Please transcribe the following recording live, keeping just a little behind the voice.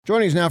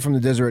Joining us now from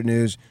the Deseret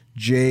News,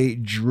 Jay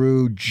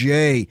Drew.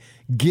 Jay,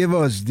 give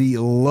us the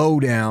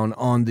lowdown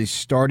on the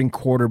starting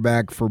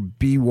quarterback for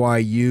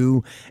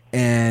BYU.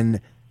 And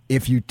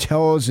if you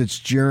tell us it's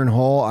Jaren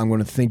Hall, I'm going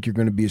to think you're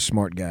going to be a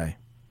smart guy.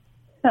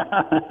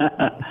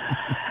 Yeah,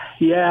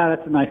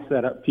 that's a nice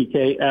setup,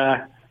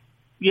 PK.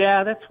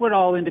 Yeah, that's what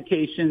all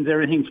indications,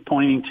 everything's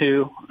pointing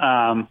to.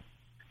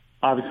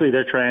 Obviously,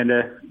 they're trying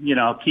to,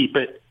 keep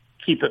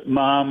it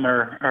mum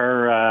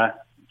or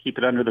keep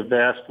it under the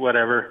vest,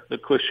 whatever the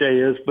cliche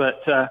is.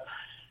 But,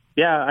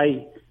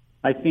 I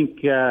think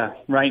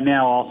right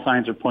now all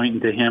signs are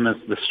pointing to him as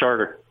the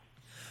starter.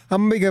 How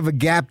big of a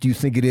gap do you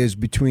think it is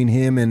between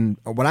him and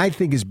what I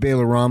think is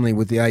Baylor Romney,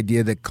 with the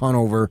idea that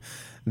Conover,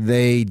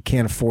 they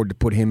can't afford to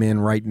put him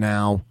in right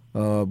now,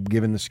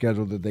 given the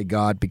schedule that they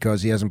got,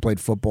 because he hasn't played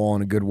football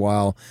in a good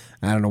while.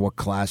 I don't know what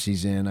class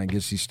he's in. I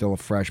guess he's still a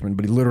freshman,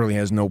 but he literally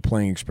has no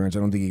playing experience. I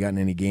don't think he got in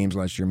any games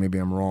last year. Maybe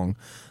I'm wrong.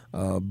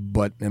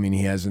 But,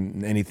 he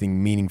hasn't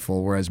anything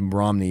meaningful, whereas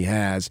Romney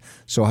has.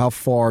 So how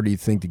far do you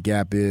think the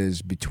gap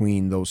is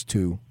between those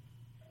two?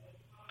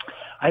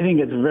 I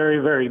think it's very,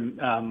 very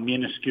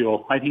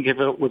minuscule. I think if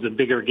it was a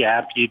bigger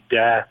gap, we'd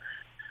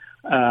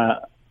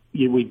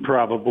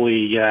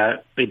probably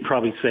they'd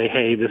probably say,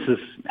 "Hey, this is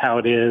how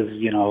it is.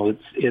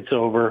 It's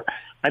over."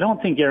 I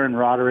don't think Aaron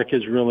Roderick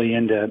is really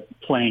into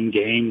playing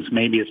games,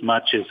 maybe as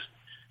much as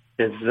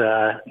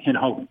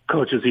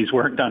coaches he's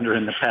worked under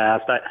in the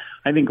past.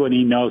 I think when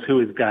he knows who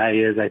his guy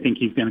is, I think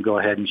he's going to go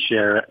ahead and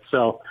share it.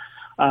 So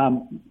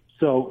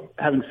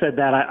having said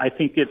that, I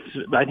think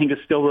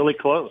it's still really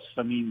close.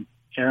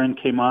 Aaron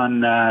came on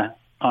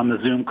the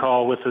Zoom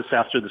call with us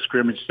after the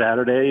scrimmage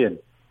Saturday,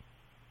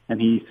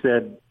 and he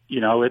said,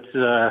 it's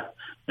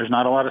there's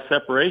not a lot of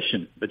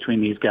separation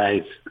between these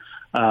guys.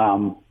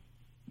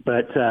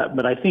 But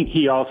I think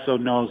he also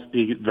knows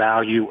the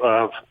value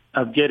of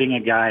getting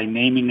a guy,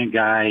 naming a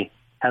guy,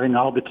 having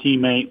all the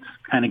teammates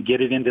kind of get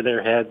it into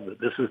their heads that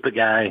this is the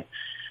guy,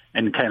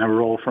 and kind of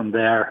roll from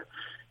there.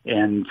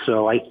 And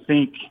so I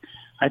think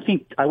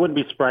I wouldn't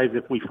be surprised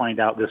if we find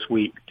out this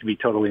week, to be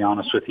totally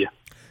honest with you.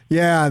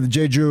 Yeah, the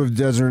Jay Drew of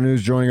Deseret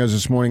News joining us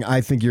this morning.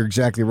 I think you're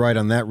exactly right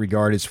on that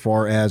regard, as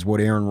far as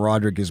what Aaron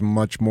Roderick is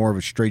much more of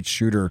a straight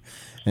shooter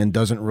and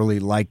doesn't really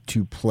like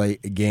to play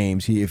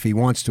games. If he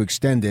wants to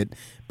extend it,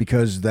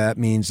 because that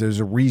means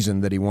there's a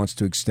reason that he wants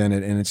to extend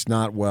it, and it's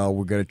not,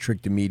 we're going to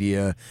trick the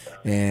media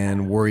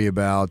and worry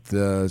about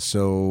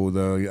so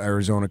the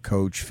Arizona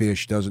coach,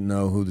 Fish, doesn't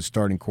know who the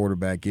starting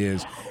quarterback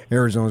is.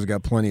 Arizona's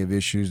got plenty of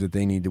issues that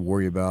they need to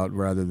worry about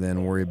rather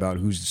than worry about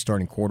who's the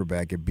starting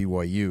quarterback at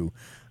BYU.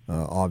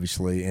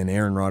 Obviously, and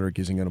Aaron Roderick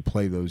isn't going to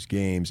play those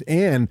games.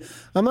 And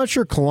I'm not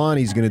sure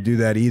Kalani's going to do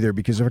that either,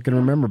 because if I can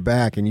remember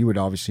back, and you would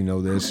obviously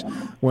know this,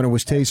 when it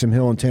was Taysom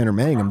Hill and Tanner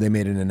Mangum, they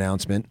made an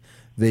announcement.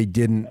 They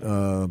didn't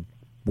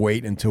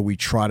wait until we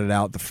trotted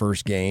out the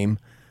first game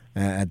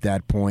at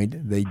that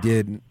point. They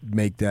did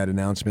make that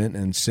announcement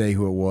and say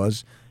who it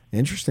was.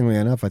 Interestingly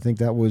enough, I think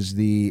that was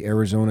the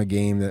Arizona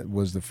game that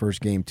was the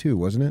first game too,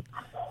 wasn't it?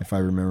 If I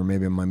remember,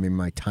 maybe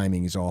my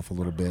timing is off a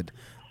little bit.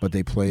 But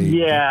they played.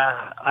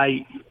 Yeah,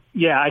 I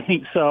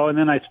think so. And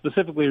then I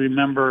specifically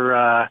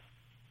remember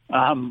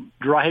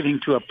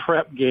driving to a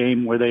prep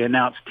game where they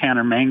announced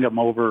Tanner Mangum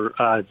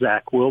over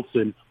Zach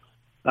Wilson.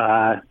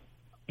 And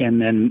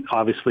then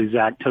obviously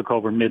Zach took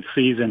over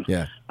midseason.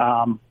 Yeah.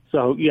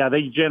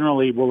 They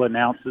generally will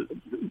announce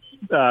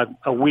a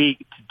week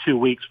to 2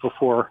 weeks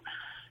before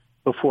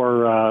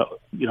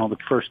the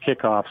first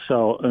kickoff.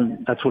 So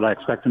that's what I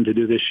expect them to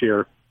do this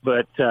year.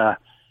 But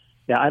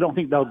I don't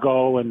think they'll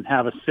go and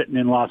have us sitting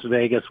in Las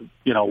Vegas,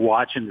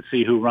 watching to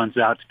see who runs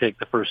out to take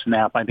the first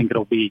snap. I think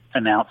it'll be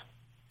announced,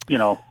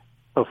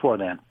 before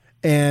then.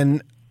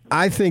 And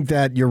I think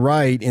that you're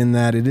right in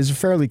that it is a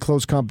fairly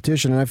close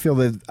competition, and I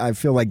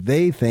feel like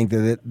they think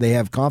that they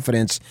have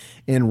confidence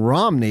in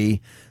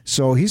Romney.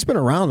 So he's been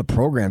around the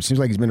program. Seems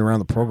like he's been around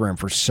the program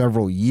for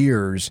several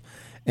years.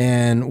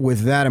 And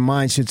with that in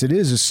mind, since it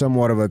is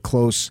somewhat of a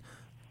close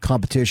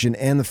competition,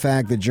 and the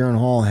fact that Jaren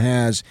Hall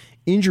has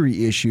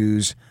injury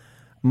issues,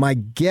 my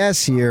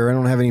guess here, I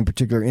don't have any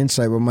particular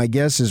insight, but my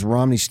guess is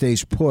Romney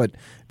stays put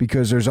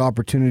because there's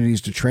opportunities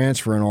to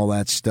transfer and all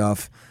that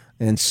stuff.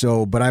 And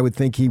so, but I would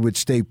think he would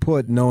stay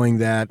put, knowing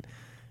that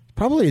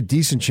probably a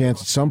decent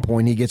chance at some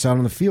point he gets out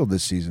on the field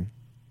this season.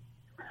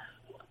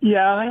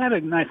 Yeah, I had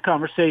a nice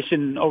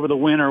conversation over the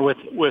winter with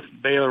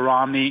Baylor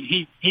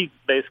Romney. He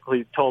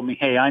basically told me,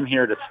 "Hey, I'm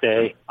here to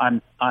stay.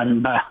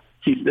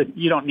 He said,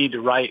 you don't need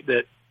to write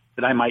that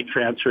I might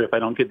transfer if I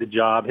don't get the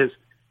job."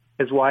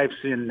 His wife's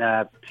in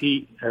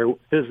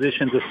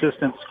physician's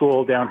assistant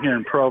school down here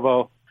in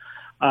Provo,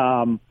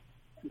 and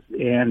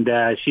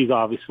she's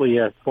obviously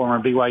a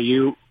former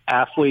BYU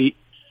athlete.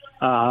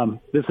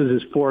 This is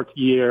his fourth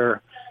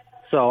year,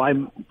 so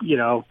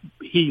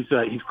he's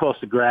close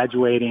to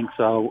graduating.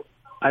 So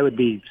I would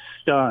be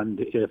stunned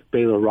if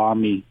Baylor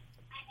Romney,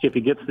 if he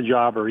gets the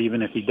job, or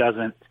even if he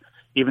doesn't,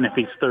 even if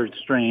he's third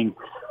string,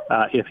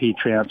 if he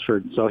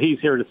transferred. So he's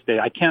here to stay.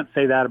 I can't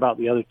say that about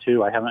the other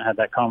two. I haven't had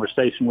that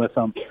conversation with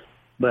them.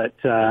 But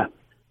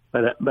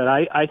But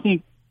I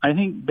think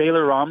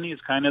Baylor Romney is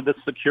kind of the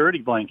security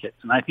blanket,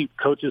 and I think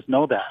coaches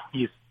know that.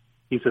 He's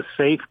a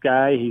safe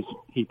guy.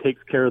 He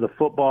takes care of the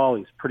football.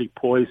 He's pretty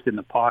poised in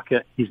the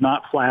pocket. He's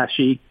not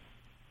flashy.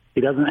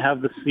 He doesn't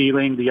have the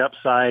ceiling, the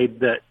upside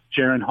that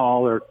Jaren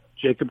Hall or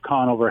Jacob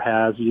Conover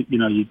has.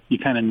 You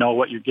kind of know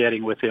what you're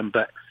getting with him,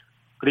 but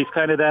he's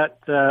kind of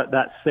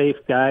that safe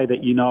guy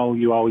that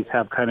you always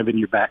have kind of in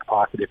your back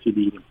pocket if you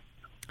need him.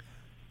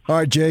 All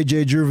right, Jay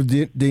Drew of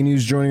Day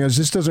News joining us.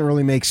 This doesn't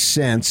really make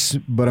sense,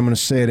 but I'm going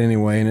to say it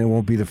anyway, and it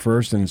won't be the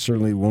first, and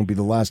certainly won't be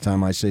the last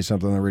time I say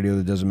something on the radio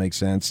that doesn't make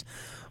sense.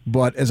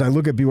 But as I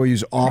look at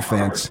BYU's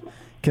offense,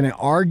 can I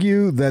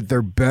argue that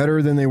they're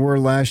better than they were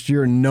last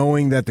year,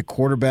 knowing that the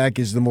quarterback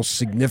is the most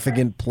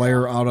significant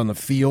player out on the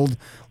field,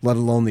 let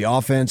alone the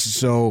offense?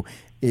 So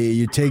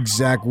you take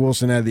Zach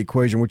Wilson out of the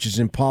equation, which is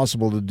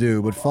impossible to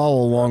do, but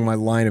follow along my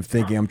line of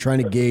thinking. I'm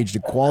trying to gauge the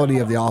quality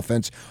of the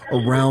offense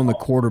around the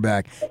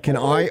quarterback. Can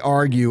I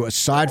argue,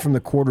 aside from the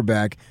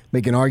quarterback,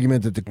 make an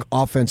argument that the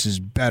offense is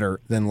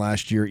better than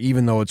last year,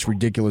 even though it's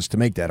ridiculous to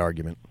make that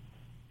argument?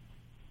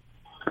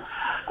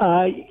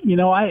 I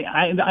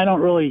don't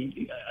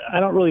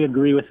really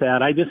agree with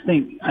that. I just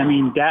think,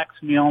 Dax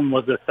Milne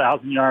was a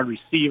 1,000-yard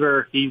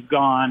receiver. He's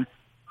gone.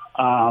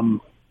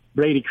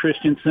 Brady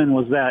Christensen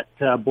was that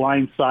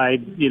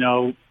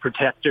blindside,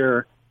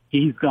 protector.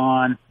 He's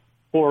gone.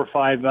 4 or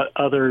 5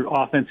 other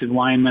offensive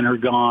linemen are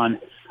gone.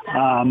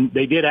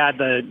 They did add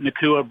the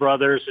Nakua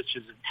brothers, which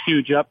is a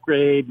huge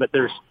upgrade, but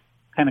there's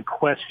kind of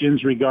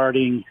questions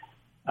regarding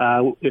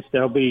if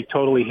they'll be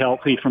totally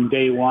healthy from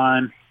day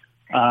one.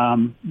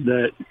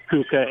 The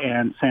Puka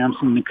and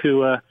Samson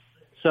Nakua.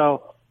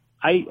 So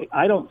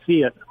I don't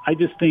see it. I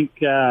just think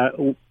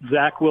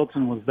Zach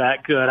Wilson was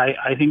that good.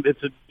 I think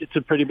it's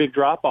a pretty big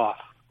drop off.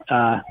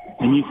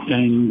 And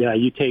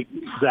you take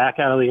Zach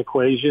out of the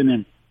equation,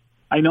 and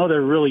I know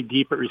they're really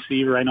deep at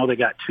receiver. I know they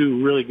got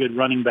 2 really good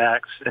running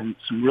backs and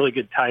some really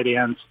good tight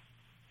ends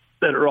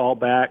that are all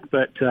back.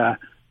 But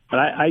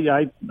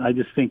I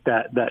just think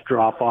that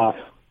drop off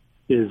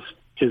is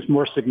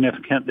more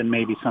significant than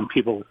maybe some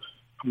people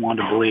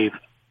want to believe.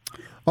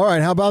 All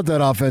right, how about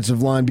that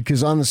offensive line?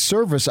 Because on the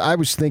surface, I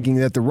was thinking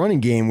that the running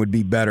game would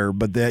be better,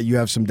 but that you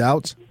have some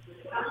doubts?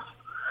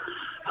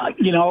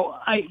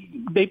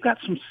 They've got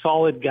some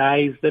solid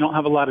guys. They don't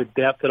have a lot of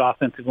depth at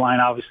offensive line.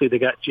 Obviously, they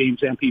got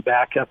James Empey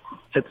back up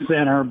at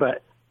center,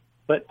 but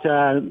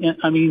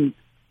if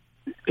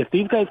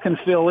these guys can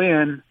fill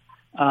in,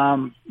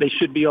 they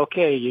should be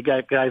okay. You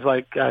got guys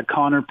like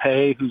Connor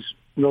Pay, who's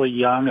really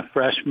young, a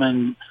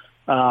freshman.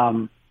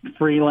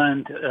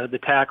 Freeland, the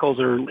tackles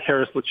are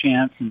Harris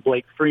LaChance and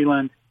Blake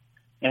Freeland.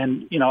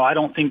 And, I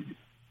don't think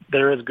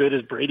they're as good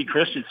as Brady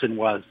Christensen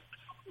was.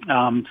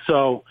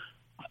 So,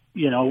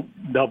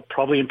 they'll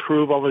probably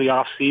improve over the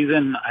off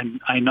season.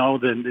 I know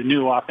the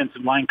new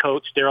offensive line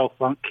coach, Daryl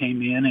Funk,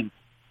 came in and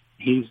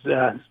he's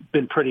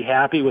been pretty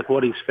happy with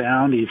what he's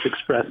found. He's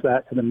expressed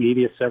that to the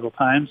media several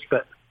times,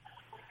 but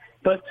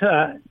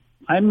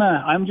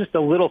I'm just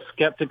a little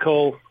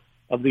skeptical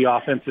of the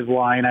offensive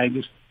line. I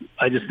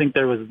just think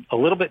there was a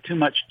little bit too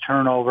much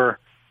turnover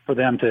for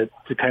them to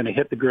kind of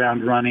hit the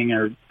ground running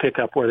or pick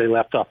up where they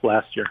left off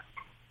last year.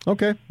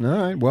 Okay. All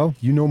right. Well,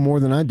 you know more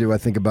than I do, I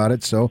think, about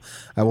it, so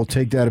I will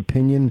take that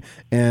opinion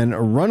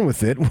and run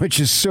with it, which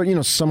is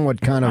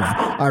somewhat kind of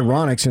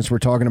ironic since we're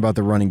talking about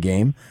the running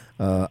game.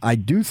 I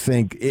do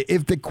think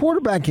if the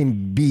quarterback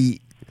can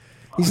be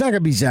 – he's not going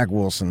to be Zach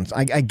Wilson.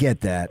 I get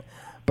that.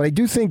 But I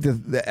do think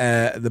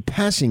that the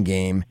passing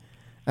game –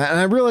 and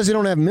I realize they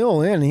don't have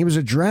Mill in. He was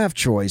a draft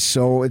choice,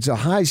 so it's a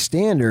high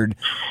standard.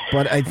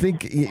 But I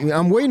think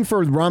I'm waiting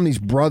for Romney's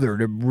brother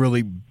to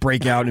really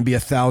break out and be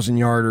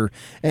 1,000-yarder.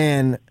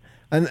 And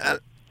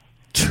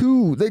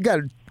they got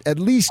at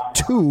least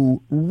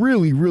 2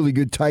 really, really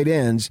good tight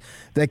ends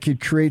that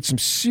could create some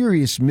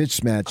serious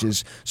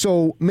mismatches.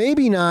 So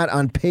maybe not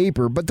on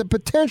paper, but the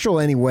potential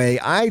anyway,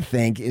 I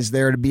think, is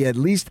there to be at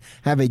least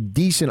have a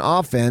decent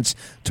offense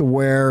to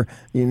where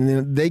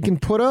they can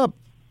put up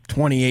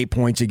 28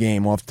 points a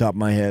game off the top of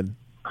my head.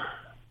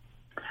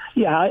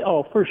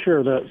 Yeah, for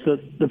sure. The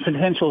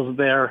potential is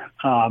there,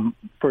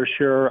 for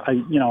sure.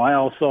 I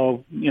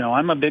also,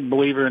 I'm a big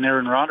believer in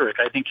Aaron Roderick.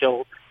 I think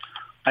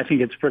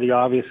it's pretty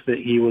obvious that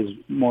he was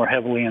more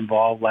heavily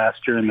involved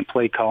last year in the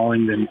play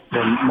calling than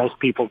most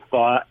people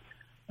thought,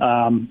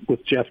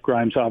 with Jeff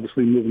Grimes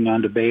obviously moving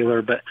on to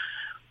Baylor. But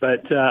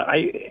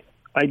I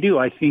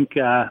think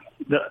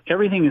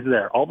everything is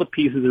there. All the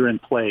pieces are in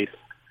place,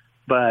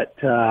 but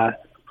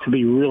to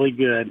be really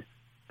good.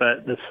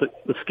 But the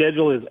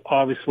schedule is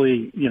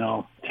obviously,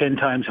 10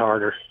 times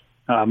harder.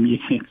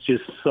 It's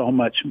just so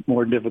much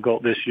more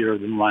difficult this year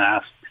than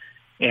last.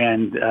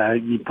 And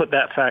you put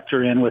that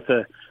factor in with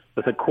a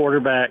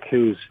quarterback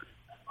who's,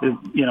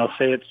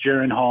 say it's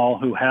Jaren Hall,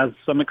 who has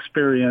some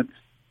experience,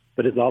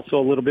 but is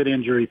also a little bit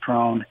injury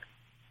prone.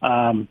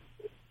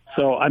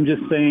 So I'm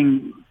just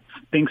saying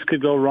things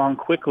could go wrong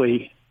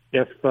quickly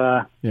if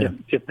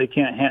they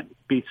can't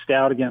be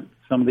stout against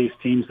some of these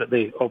teams that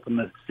they open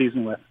the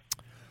season with.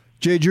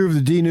 Jay Drew of the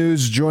D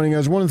News joining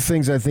us. One of the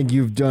things I think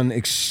you've done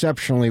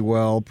exceptionally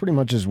well, pretty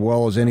much as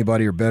well as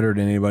anybody or better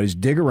than anybody, is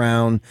dig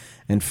around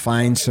and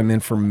find some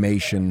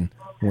information,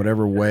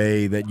 whatever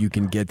way that you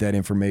can get that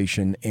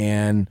information.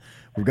 And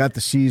we've got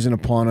the season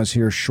upon us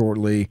here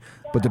shortly,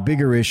 but the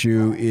bigger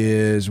issue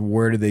is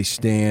where do they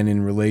stand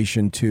in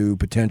relation to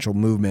potential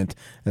movement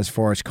as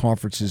far as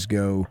conferences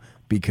go,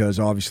 because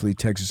obviously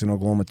Texas and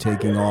Oklahoma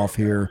taking off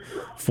here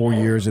 4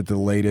 years at the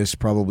latest,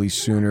 probably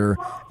sooner,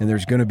 and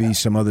there's going to be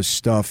some other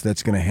stuff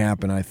that's going to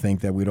happen. I think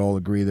that we'd all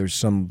agree there's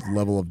some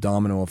level of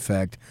domino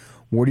effect.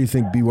 Where do you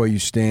think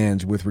BYU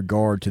stands with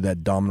regard to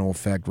that domino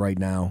effect right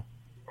now?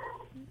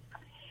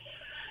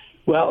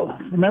 Well,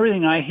 from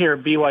everything I hear,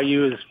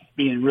 BYU is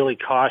being really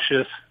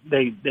cautious.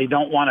 They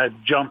don't want to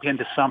jump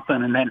into something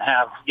and then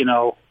have,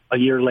 a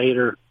year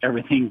later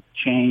everything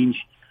change.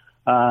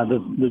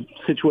 The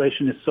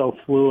situation is so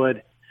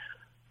fluid.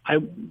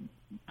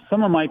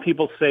 Some of my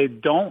people say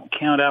don't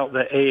count out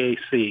the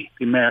AAC,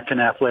 the American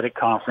Athletic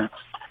Conference.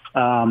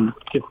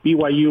 If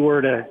BYU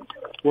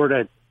were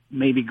to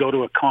maybe go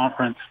to a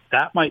conference,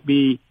 that might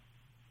be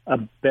a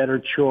better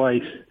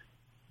choice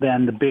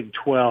than the Big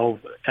 12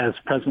 as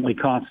presently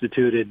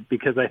constituted,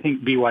 because I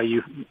think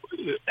BYU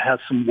has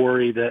some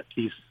worry that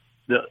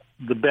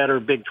the better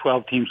Big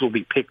 12 teams will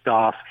be picked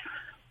off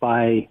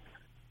by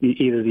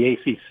either the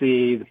ACC,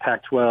 the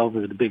Pac-12,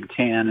 or the Big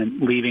 10,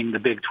 and leaving the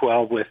Big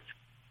 12 with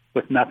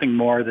nothing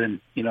more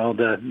than,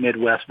 the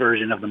Midwest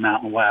version of the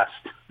Mountain West.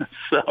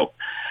 So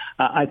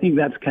I think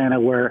that's kind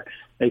of where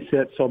they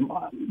sit.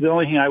 So the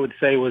only thing I would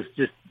say was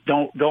just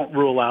don't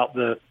rule out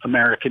the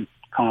American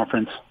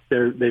Conference.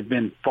 They've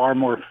been far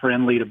more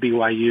friendly to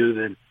BYU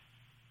than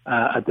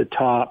at the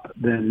top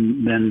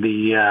than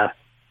the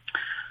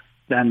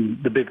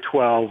Big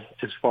 12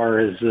 as far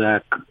as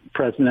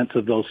presidents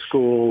of those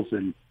schools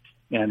and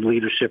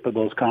leadership of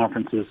those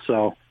conferences.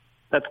 So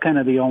that's kind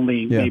of the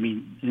only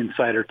maybe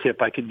insider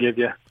tip I could give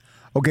you.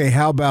 Okay,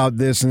 how about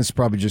this? And this is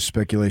probably just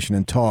speculation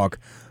and talk,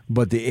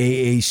 but the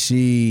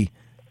AAC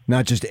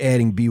not just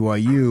adding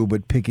BYU,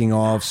 but picking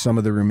off some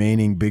of the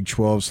remaining Big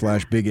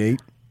 12/Big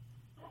 8?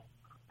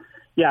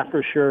 Yeah,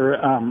 for sure.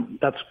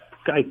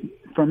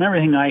 From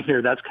everything I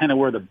hear, that's kind of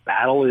where the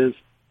battle is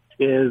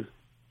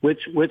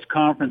which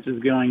conference is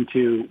going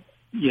to,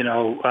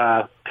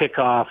 pick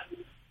off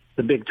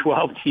the Big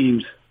 12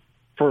 teams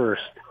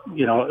first.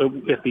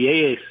 If the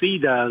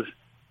AAC does,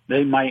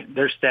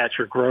 their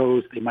stature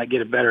grows. They might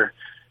get a better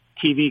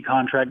TV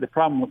contract. The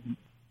problem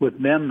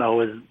with them,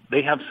 though, is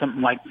they have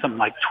something like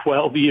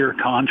 12-year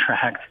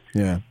contract.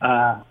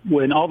 Yeah.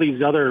 When all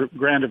these other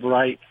grant of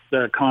rights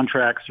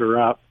contracts are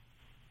up,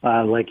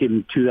 like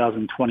in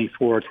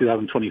 2024,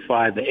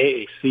 2025, the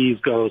AAC's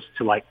goes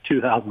to like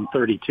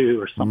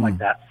 2032 or something like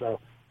that.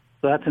 So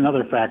that's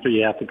another factor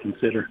you have to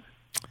consider.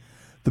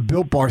 The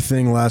Built Bar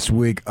thing last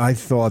week, I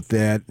thought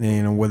that,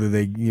 whether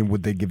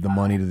would they give the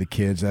money to the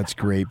kids, that's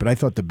great. But I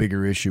thought the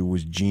bigger issue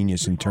was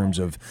genius in terms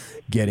of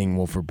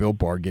for Built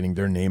Bar, getting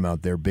their name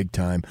out there big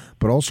time,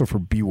 but also for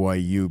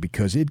BYU,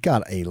 because it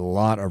got a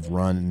lot of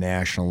run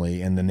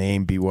nationally, and the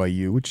name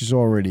BYU, which is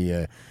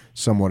already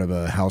somewhat of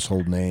a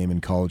household name in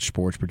college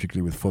sports,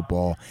 particularly with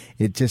football,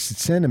 it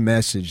sent a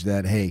message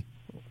that, hey,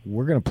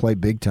 we're going to play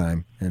big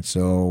time. And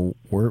so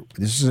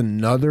this is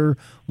another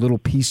little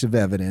piece of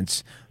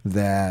evidence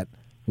that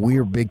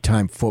we're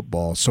big-time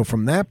football. So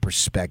from that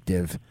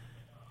perspective,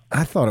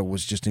 I thought it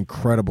was just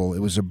incredible.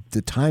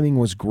 The timing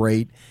was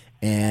great,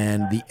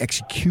 and the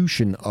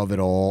execution of it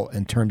all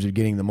in terms of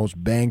getting the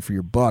most bang for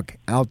your buck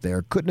out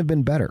there couldn't have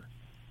been better.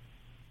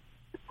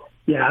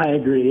 Yeah, I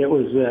agree. It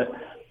was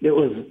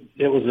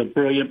a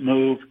brilliant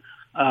move.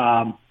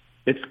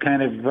 It's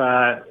kind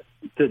of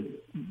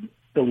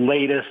the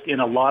latest in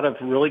a lot of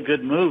really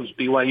good moves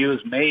BYU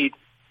has made.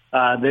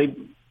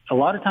 A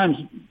lot of times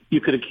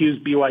you could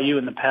accuse BYU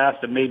in the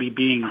past of maybe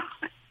being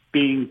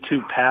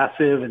too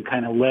passive and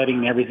kind of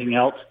letting everything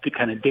else to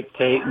kind of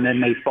dictate, and then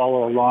they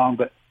follow along.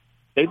 But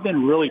they've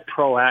been really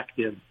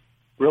proactive,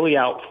 really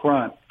out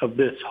front of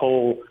this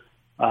whole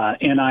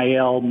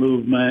NIL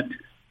movement,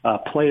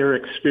 player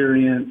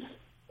experience,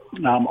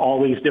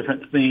 all these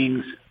different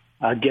things,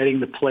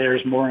 getting the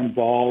players more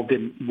involved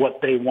in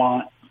what they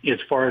want as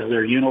far as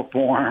their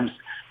uniforms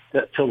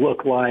to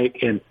look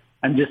like, and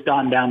just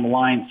on down the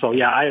line. So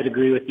yeah, I would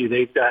agree with you.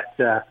 They've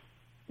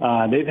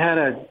had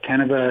a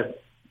kind of a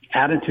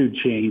attitude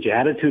change,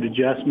 attitude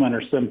adjustment,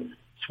 or some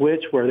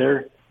switch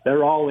where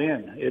they're all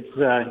in. It's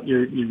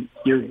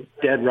you're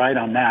dead right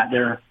on that.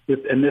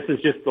 And this is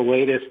just the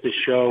latest to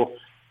show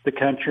the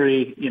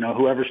country,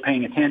 whoever's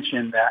paying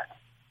attention, that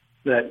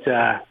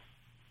they're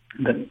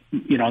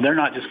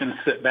not just going to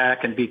sit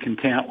back and be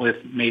content with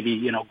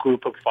maybe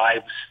group of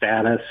five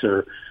status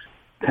or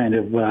kind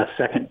of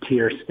second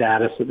tier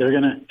status. So they're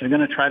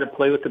gonna try to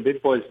play with the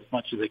big boys as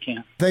much as they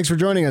can. Thanks for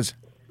joining us.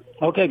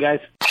 Okay, guys.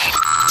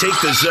 Take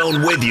the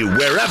Zone with you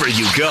wherever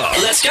you go.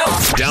 Let's go.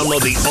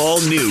 Download the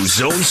all-new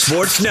Zone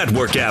Sports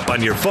Network app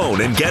on your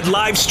phone and get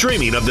live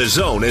streaming of the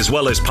Zone as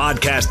well as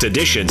podcast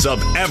editions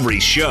of every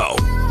show.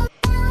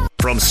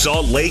 From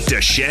Salt Lake to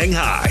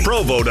Shanghai,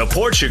 Provo to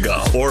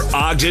Portugal, or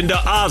Ogden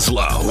to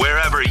Oslo,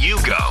 wherever you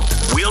go,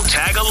 we'll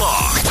tag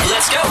along.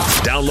 Let's go.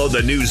 Download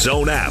the new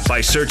Zone app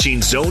by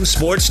searching Zone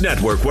Sports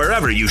Network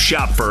wherever you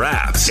shop for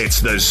apps. It's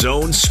the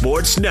Zone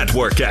Sports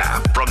Network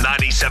app from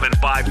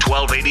 97.5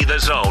 1280 The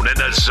Zone and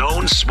the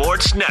Zone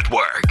Sports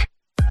Network.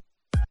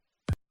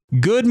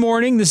 Good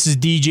morning. This is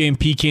DJ and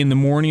PK in the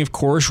morning, of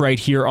course, right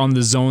here on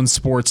the Zone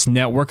Sports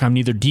Network. I'm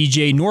neither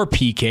DJ nor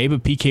PK,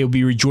 but PK will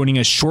be rejoining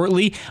us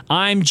shortly.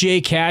 I'm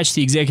Jay Catch,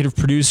 the executive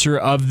producer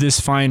of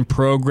this fine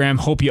program.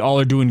 Hope you all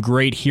are doing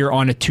great here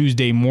on a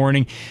Tuesday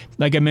morning.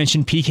 Like I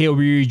mentioned, PK will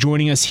be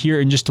rejoining us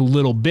here in just a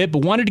little bit,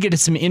 but wanted to get to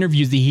some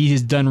interviews that he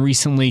has done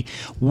recently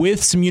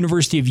with some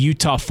University of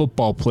Utah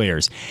football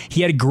players.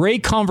 He had a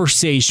great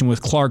conversation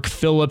with Clark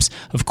Phillips,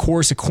 of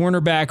course, a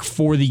cornerback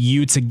for the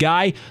Utes, a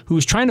guy who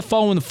was trying to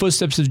follow in the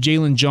footsteps of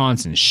Jalen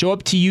Johnson, show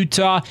up to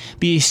Utah,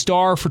 be a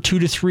star for 2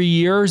 to 3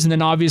 years, and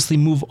then obviously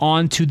move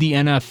on to the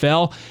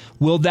NFL.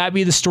 Will that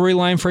be the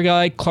storyline for a guy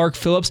like Clark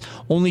Phillips?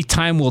 Only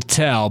time will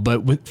tell.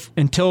 But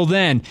until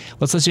then,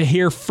 let's let you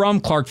hear from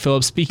Clark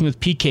Phillips speaking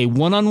with PK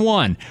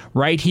one-on-one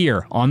right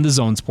here on the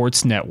Zone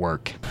Sports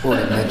Network. You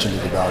already mentioned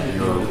it about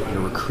your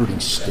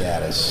recruiting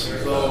status.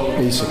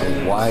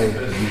 Basically, why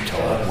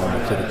Utah when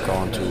we could have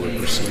gone to a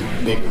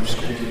perceived bigger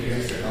school?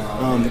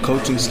 The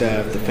coaching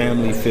staff, the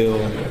family feel,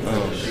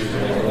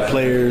 the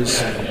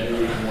players,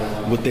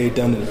 what they've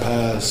done in the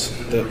past,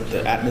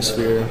 the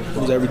atmosphere, it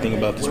was everything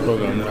about this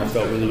program that I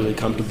felt really, really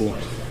comfortable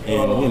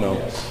and,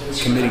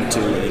 committing to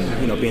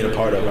and, being a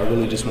part of. I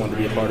really just wanted to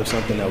be a part of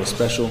something that was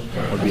special,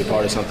 or be a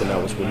part of something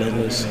that was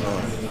relentless,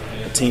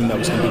 a team that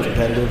was going to be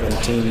competitive, and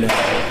a team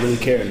that really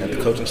cared, and that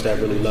the coaching staff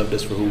really loved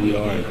us for who we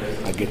are,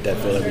 and I get that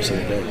feel every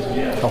single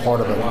day. How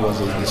hard of it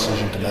was a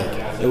decision to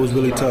make? It was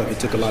really tough. It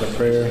took a lot of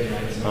prayer,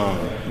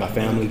 my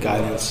family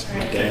guidance, my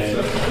dad.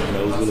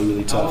 It was really,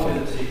 really tough,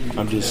 and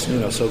I'm just,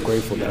 so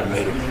grateful that I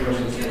made it.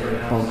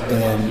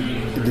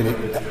 And did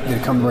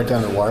it come right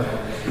down to the wire?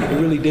 It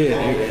really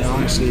did.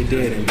 Honestly, it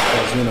did. And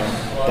because,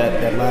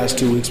 that last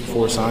 2 weeks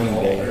before signing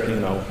day,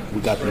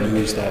 we got the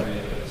news that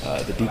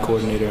the D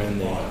coordinator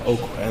and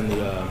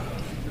the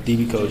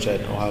DB coach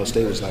at Ohio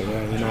State was like,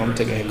 I'm going to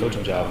take a head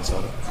coaching job. And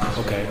so,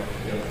 okay,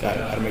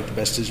 got to make the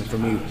best decision for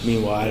me.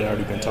 Meanwhile, I had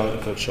already been talking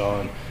to Coach Shaw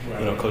and,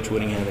 Coach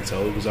Whittingham, and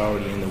so it was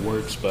already in the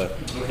works, but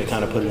they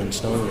kind of put it in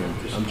stone.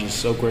 And I'm just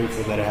so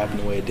grateful that it happened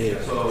the way it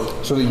did.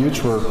 So the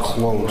Utes were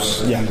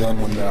close, and then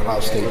when the Ohio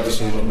State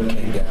decision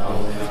came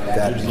down,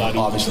 that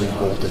obviously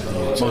bolted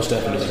the Utes. Most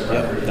definitely,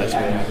 yeah, that's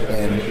what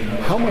happened. And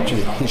how much of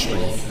the history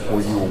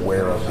were you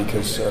aware of?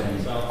 Because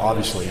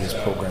obviously this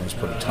program has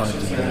put a ton of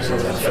DBs in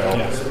the NFL.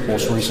 Yeah.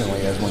 Most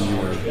recently, as when you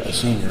were a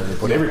senior, they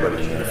put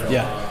everybody in the NFL.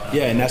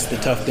 Yeah, and that's the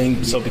tough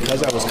thing. So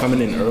because I was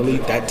coming in early,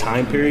 that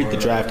time period, the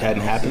draft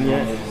hadn't happened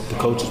yet. The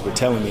coaches were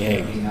telling me,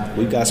 hey,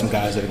 we've got some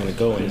guys that are going to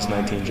go in this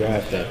 19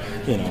 draft that,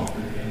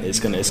 it's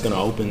gonna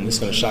open, it's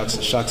gonna shock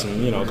some,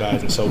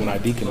 guys. And so when I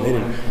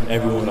decommitted,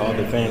 everyone, all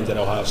the fans at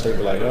Ohio State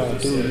were like, oh,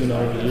 dude,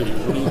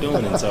 what are you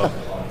doing? And so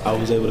I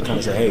was able to kind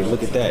of say, hey,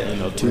 look at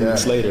that. 2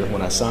 weeks later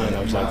when I signed,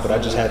 I was like, but I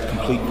just had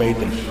complete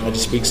faith, and that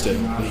just speaks to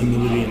the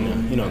humility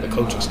and the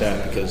coaching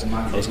staff, because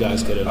those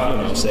guys could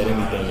have, said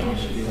anything.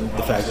 And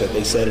the fact that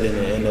they said it and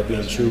it ended up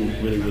being true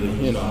really,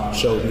 really,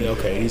 showed me,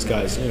 okay, these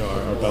guys,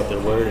 are about their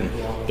word, and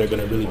they're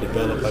going to really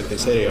develop like they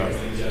say they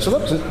are. So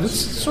that's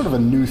sort of a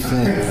new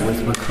thing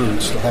with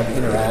recruits, to have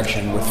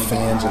interaction with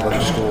fans at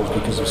other schools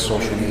because of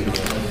social media.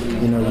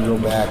 You go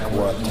back,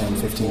 10,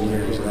 15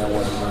 years, and that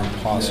wasn't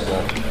very possible.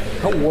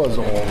 How was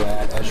all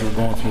that as you were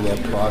going through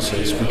that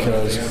process?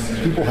 Because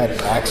people had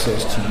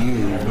access to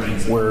you,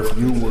 where if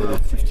you were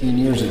 15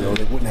 years ago,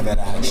 they wouldn't have had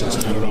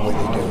access to you the way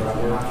they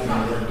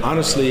do.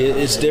 Honestly,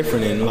 it's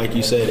different, and like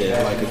you said,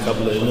 like a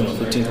couple of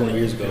 15, 20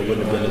 years ago, it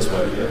wouldn't have been this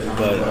way.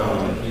 But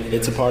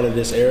it's a part of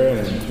this era,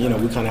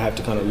 and we kind of have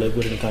to kind of live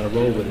with it and kind of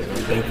roll with it.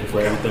 I'm thankful for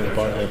everything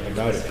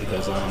about it,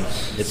 because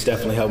it's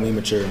definitely helped me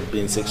mature,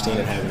 being 16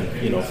 and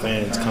having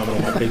fans comment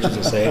on my pictures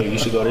and say, hey, you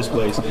should go this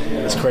place.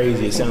 It's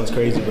crazy. It sounds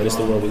crazy, but it's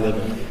the world we live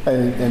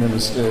in. And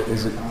is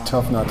it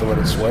tough not to let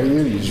it sway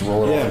you? You just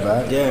roll it off the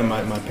bat? Yeah,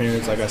 my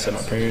parents, like I said,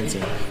 my parents,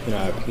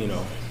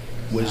 and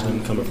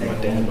wisdom coming from my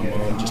dad, my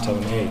mom, just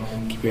telling me, hey,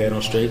 keep your head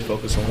on straight,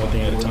 focus on one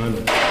thing at a time.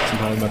 And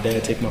sometimes my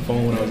dad take my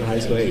phone when I was in high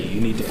school, hey, you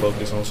need to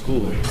focus on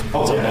school. And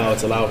so now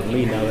it's allowed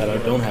me, now that I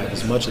don't have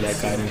as much of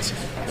that guidance,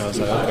 I was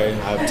like, okay,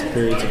 I have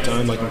periods of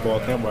time, like in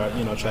fall camp, where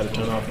I, try to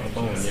turn off my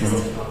phone,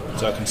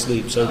 so I can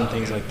sleep, certain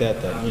things like that,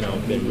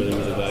 have been really,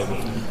 really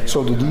valuable.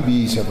 So the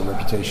DBs have a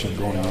reputation of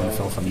going to the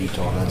NFL from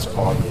Utah, that's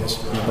obvious.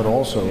 But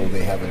also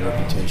they have a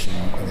reputation,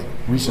 and they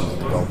recently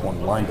developed one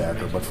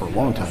linebacker, but for a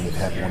long time they've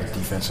had one at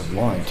defensive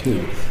line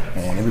too.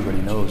 And everybody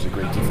knows a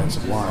great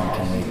defensive line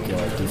can make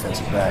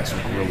defensive backs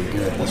look really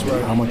good. That's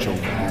right. How much are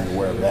you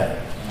aware of that?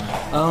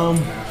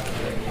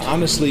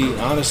 Honestly,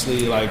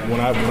 like when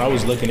I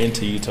was looking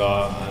into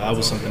Utah, that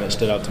was something that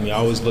stood out to me. I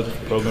always looked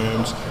for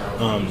programs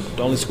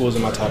The only schools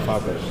in my top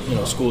 5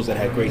 are, schools that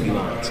had great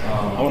D-lines.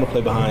 I want to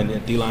play behind a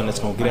D-line that's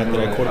going to get after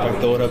that quarterback,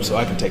 throw it up so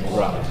I can take the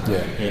route.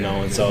 Yeah.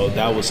 And so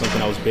that was something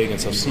that was big. And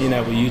so seeing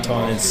that with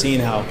Utah and seeing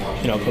how,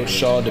 Coach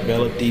Shaw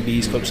developed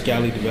DBs, Coach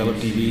Scalley developed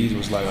DBs,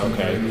 was like,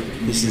 okay,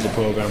 this is the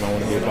program I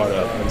want to be a part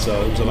of. And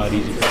so it was a lot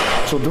easier.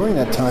 So during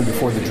that time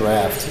before the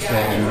draft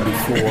and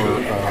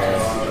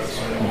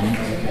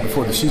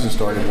before the season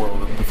started,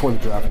 before the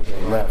draft was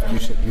left, you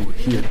said you were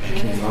here, you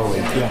came early.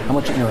 Yeah. How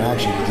much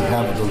interaction did you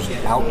have with those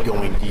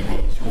outgoing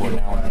DBs who are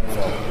now in the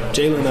NFL?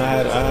 Jalen, I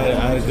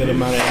had a good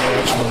amount of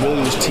interaction, but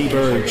really it was T.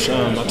 Burge.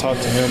 I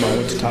talked to him. I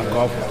went to Top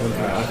Golf with him for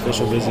my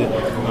official visit.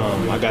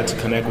 I got to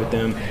connect with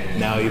them.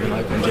 Now even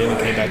like when Jalen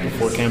came back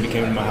before Camby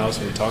came to my house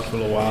and we talked for a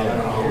little while,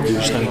 and he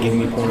was just kind of giving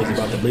me pointers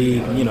about the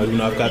league. Even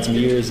though I've got some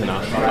years, and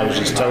I was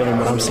just telling him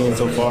what I'm seeing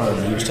so far,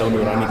 and he was telling me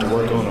what I need to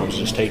work on. I was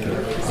just taking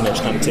it,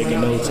 just kind of taking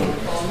notes, and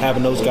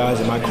having those guys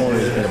in my corner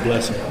has been a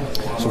blessing.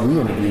 So we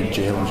interviewed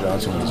Jalen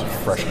Johnson when he was a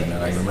freshman,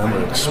 and I remember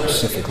it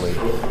specifically.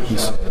 He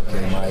said,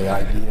 okay, my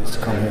idea is to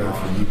come here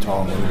for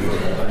Utah, I'm going to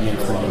be in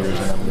 3 years,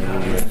 and I'm going to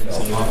be in the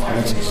NFL. And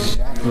that's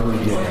exactly what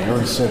he did. And you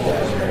already said that.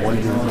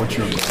 What's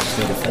your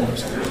state of things?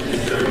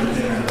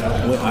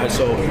 I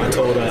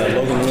told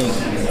Logan Lee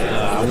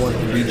I wanted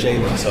to be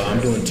Jalen, so I'm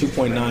doing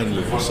 2.9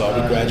 years. So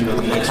I'll be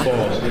graduating next fall,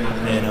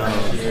 and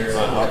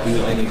I'll be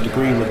in a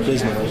degree with a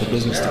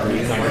business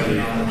degree, economic degree.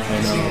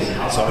 And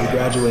so I'll be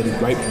graduating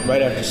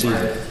right after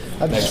season.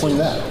 How'd you explain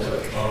that?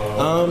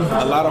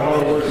 A lot of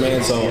hard work,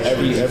 man. So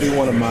every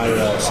one of my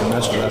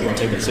semesters, I've been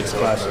taking 6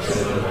 classes.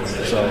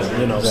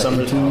 So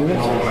summer, 18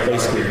 units?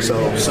 Basically.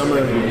 So summer,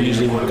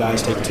 usually when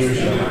guys take 2,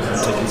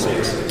 I'm taking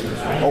 6.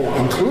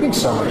 Oh, including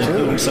summer, too?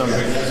 Including summer.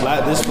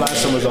 This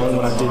last summer was the only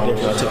one I did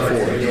different. I took 4.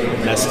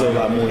 And that's still a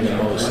lot more than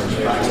most. And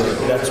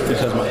so that's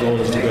because my goal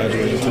is to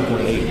graduate in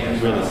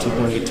 2.8, really,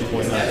 2.8,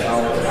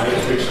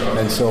 2.9.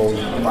 And so,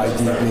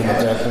 idea being at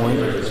that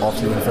point, off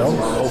to the NFL?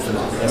 Hopefully.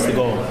 That's the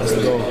goal.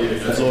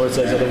 If the Lord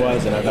says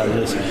otherwise, then I got to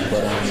listen.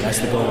 But that's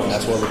the goal.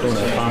 That's what we're doing.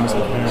 I promised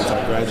my parents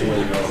I'd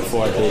graduate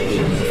before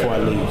I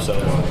leave.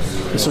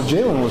 So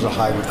Jalen was a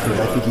high recruit.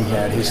 I think he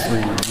had his 3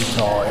 with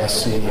Utah,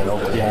 SC, and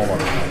Oklahoma.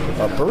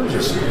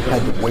 Burgess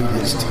had to wait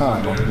his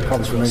time. You're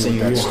probably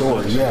familiar with that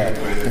story. Yeah.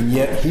 And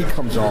yet he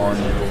comes on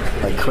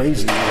like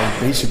crazy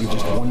and basically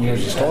just 1 year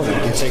as a starter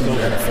gets into the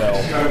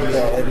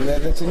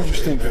NFL. That's an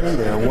interesting thing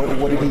there.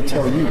 What did he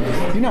tell you?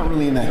 You're not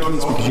really in that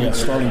case because you're not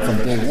starting from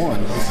day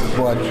one.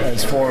 But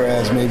as far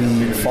as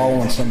maybe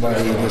following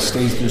somebody that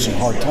stays through some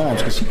hard times,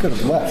 because he could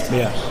have left.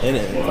 Yeah.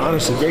 And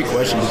honestly, great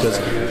question because,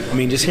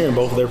 just hearing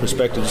both of their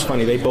perspectives is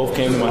funny. They both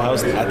came to my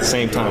house at the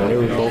same time. They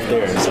were both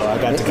there. And so I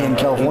got to in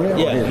California?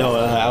 Yeah. No,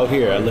 out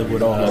here. I live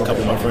with a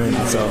couple of my friends.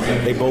 And so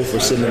they both were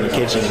sitting in the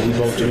kitchen.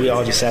 We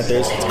all just sat there.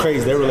 It's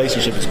crazy. Their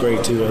relationship is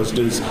great, too. Those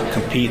dudes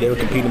compete. They were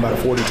competing about a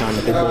 40 time.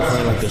 They both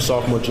ran like their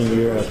sophomore, junior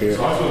year up here.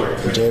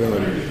 And Jalen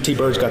and T.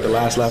 Burge got the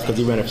last lap because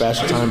he ran a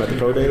faster time at the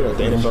pro day, at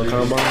the NFL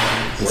Combine.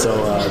 And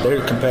so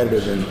they're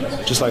competitive and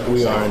just like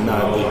we are. And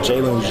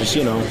Jalen was just,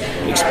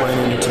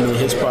 explaining to me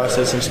his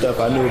process and stuff.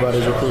 I knew about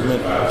his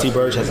recruitment. T.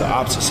 Burge has the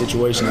opposite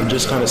situation. And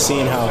just kind of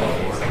seeing how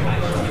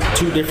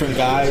 2 different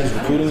guys,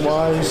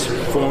 recruiting-wise,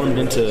 formed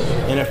into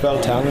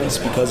NFL talents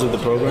because of the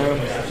program.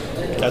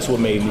 That's what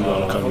made me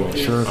want to come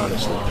here, sure.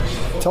 Honestly.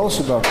 Tell us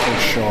about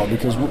Coach Shaw,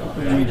 because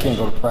we can't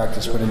go to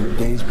practice, but in the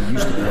days we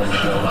used to be able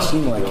to go, it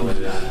seemed like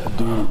a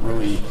dude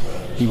really,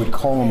 he would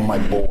call them my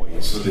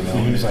boys,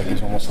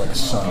 he's almost like a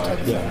son type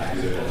of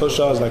thing. Coach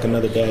Shaw is like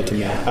another dad to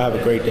me. I have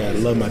a great dad, I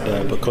love my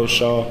dad, but Coach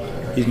Shaw,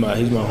 he's my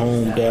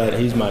home dad.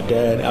 He's my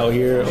dad out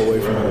here, away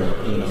from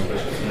home.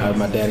 I have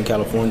my dad in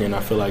California, and I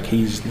feel like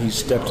he's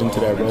stepped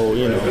into that role.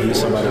 He's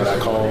somebody that I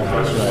call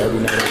every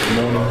night,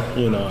 every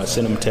morning. I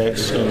send him a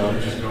text.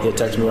 He'll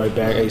text me right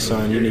back, "Hey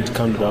son, you need to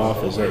come to the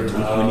office. Hey,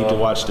 we need to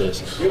watch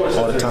this,"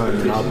 all the time.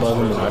 And I'll bug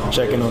him and I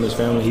check in on his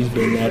family. He's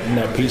been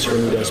that piece for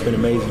me that's been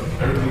amazing.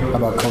 How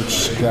about Coach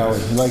Scalley?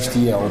 He likes to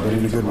yell, but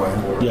in a good way.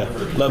 Yeah,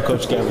 love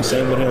Coach Scalley.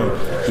 Same with him.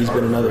 He's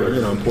been another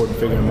important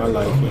figure in my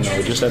life.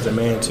 Just as a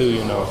man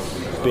too.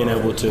 Being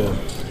able to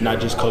not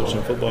just coach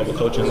in football, but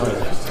coach in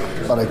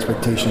life. A lot of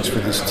expectations for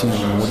this team.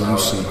 What do you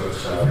see?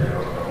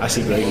 I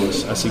see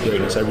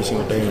greatness. Every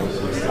single day.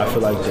 I feel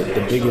like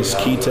the biggest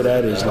key to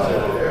that is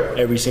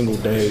every single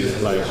day.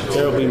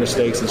 There'll be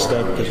mistakes and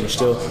stuff because we're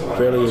still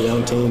fairly a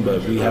young team,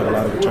 but we have a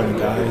lot of returning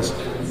guys.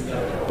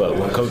 But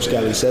when Coach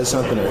Scalley says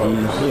something or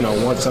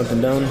he wants something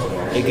done,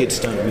 it gets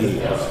done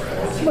immediately.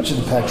 How much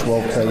does the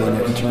Pac-12 play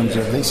in terms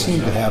of they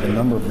seem to have a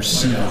number of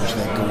receivers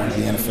that go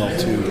into the NFL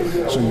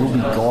too, so you'll be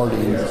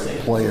guarding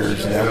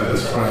players that will be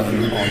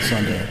playing on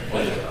Sunday?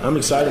 I'm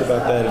excited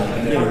about that,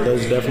 and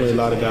there's definitely a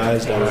lot of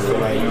guys that I feel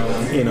like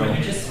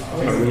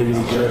are really,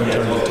 really good in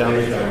terms of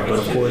talent. But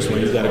of course,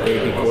 when you've got a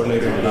great big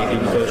coordinator and a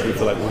great coach, we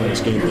feel like we're going to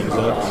scheme things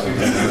up, and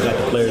we've got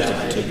the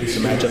players to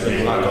match up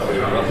and block up.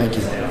 Thank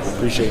you.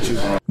 Appreciate you.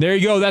 There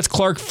you go. That's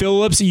Clark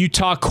Phillips,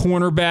 Utah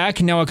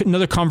cornerback. Now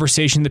another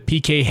conversation that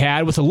PK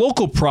had with a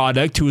local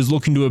product who is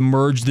looking to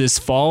emerge this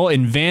fall,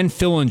 and Van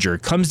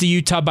Fillinger comes to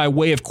Utah by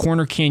way of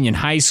Corner Canyon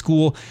High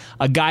School,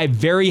 a guy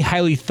very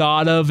highly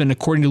thought of, and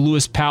according to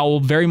Lewis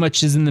Powell, very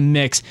much is in the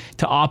mix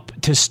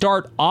to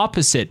start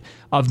opposite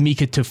of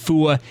Mika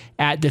Tafua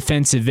at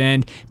defensive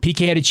end.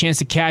 PK had a chance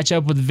to catch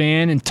up with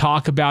Van and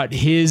talk about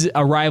his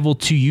arrival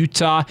to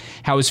Utah,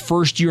 how his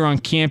first year on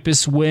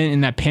campus went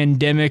in that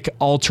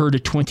pandemic-altered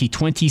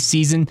 2020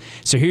 season.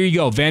 So here you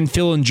go, Van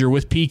Fillinger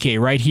with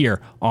PK right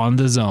here on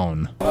The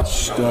Zone.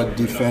 Stud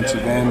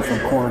defensive end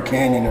from Corner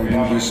Canyon. Are you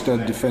going to be a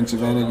stud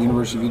defensive end at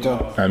University of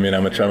Utah? I mean,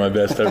 I'm going to try my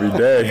best every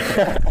day.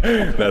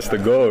 That's the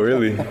goal,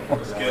 really.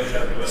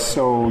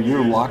 So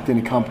you're locked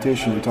into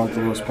competition. We talked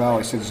to Lewis Powell.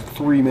 He said it's a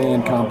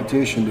 3-man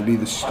competition to be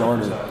the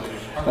starter.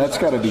 That's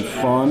got to be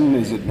fun.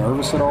 Is it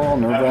nervous at all?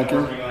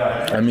 Nerve-wracking?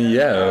 I mean,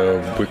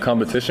 yeah. With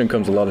competition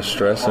comes a lot of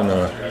stress and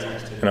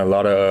a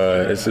lot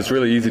of. It's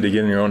really easy to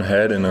get in your own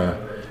head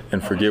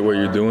and forget what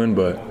you're doing.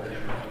 But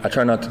I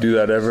try not to do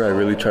that ever. I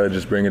really try to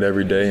just bring it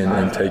every day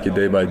and take it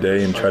day by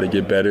day and try to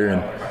get better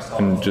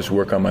and just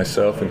work on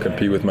myself and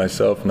compete with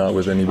myself, not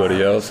with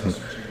anybody else. And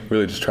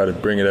really just try to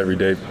bring it every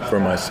day for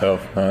myself,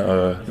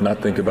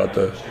 not think about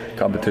the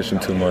competition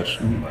too much.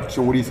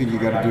 So what do you think you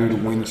got to do to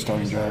win the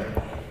starting job?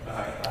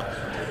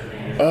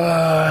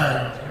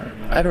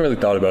 I haven't really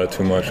thought about it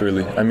too much,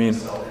 really. I mean,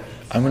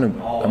 I'm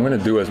gonna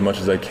do as much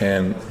as I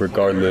can,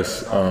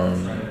 regardless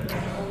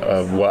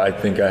of what I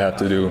think I have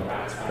to do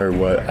or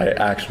what I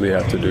actually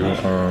have to do.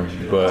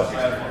 But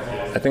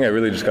I think I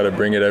really just got to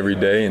bring it every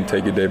day and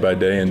take it day by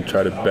day and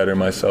try to better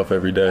myself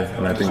every day.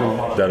 And I think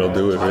that'll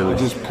do it, really. It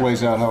just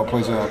plays out how it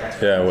plays out.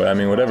 Yeah, well, I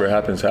mean, whatever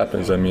happens,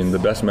 happens. I mean, the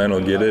best man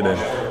will get it, and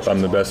if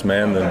I'm the best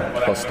man,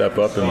 then I'll step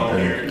up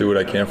and do what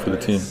I can for the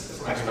team.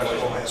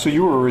 So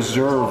you were a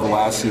reserve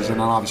last season,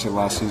 and obviously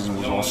last season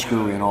was all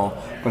screwy and all,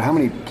 but how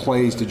many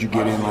plays did you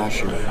get in last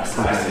year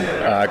per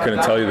game? I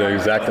couldn't tell you the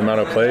exact amount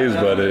of plays,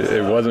 but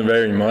it wasn't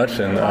very much,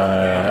 and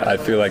I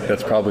feel like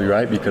that's probably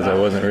right because I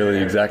wasn't really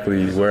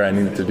exactly where I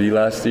needed to be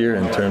last year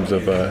in terms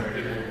of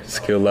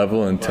skill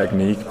level and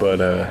technique,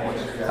 but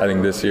I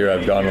think this year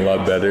I've gotten a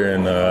lot better,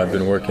 and I've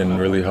been working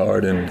really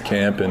hard in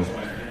camp and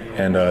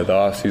the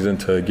off-season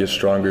to get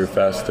stronger,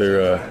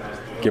 faster,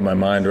 get my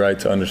mind right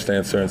to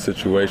understand certain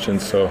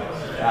situations. So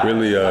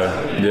really,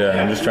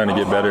 I'm just trying to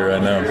get better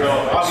right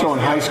now. So in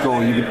high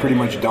school, you could pretty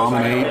much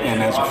dominate,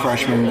 and as a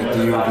freshman at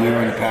the U of U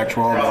in the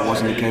Pac-12, that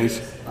wasn't the case?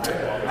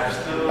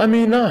 I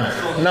mean,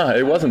 no,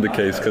 it wasn't the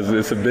case because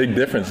it's a big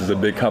difference. It's a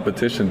big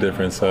competition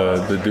difference.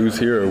 The dudes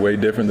here are way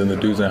different than the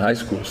dudes in high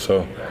school,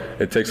 so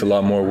it takes a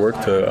lot more work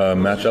to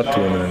match up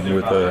to them. And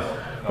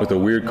with a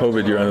weird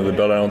COVID year under the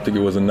belt, I don't think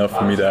it was enough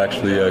for me to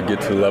actually get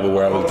to the level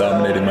where I was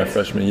dominating my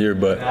freshman year.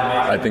 But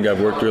I think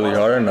I've worked really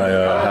hard, and I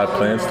have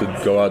plans to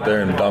go out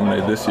there and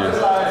dominate this year.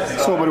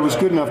 So, but it was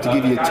good enough to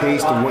give you a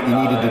taste of what you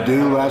needed to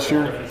do last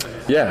year?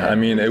 Yeah, I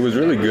mean, it was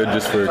really good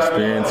just for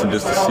experience and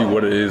just to see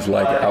what it is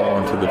like out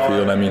onto the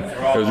field. I mean,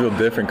 it was real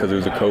different because it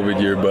was a COVID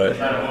year, but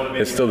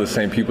it's still the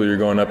same people you're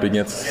going up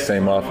against, the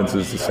same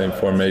offenses, the same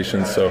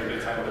formations. So,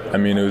 I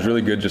mean, it was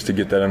really good just to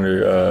get that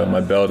under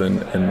my belt and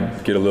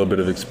get a little bit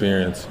of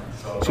experience.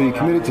 So you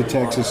committed to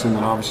Texas and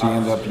then obviously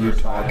ended up at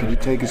Utah. Could you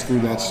take us through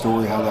that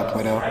story, how that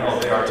played out?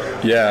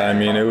 Yeah, I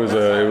mean, it was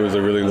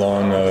a really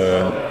long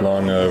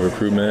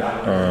recruitment.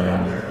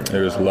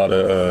 There was a lot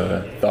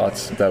of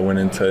thoughts that went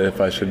into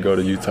if I should go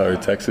to Utah or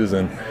Texas,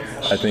 and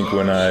I think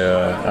when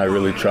I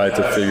really tried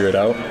to figure it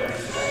out,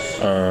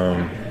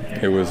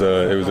 it was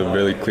a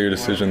really clear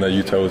decision that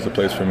Utah was the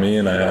place for me,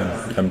 and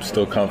I'm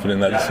still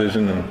confident in that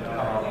decision, and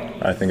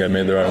I think I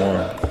made the right one.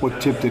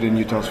 What tipped it in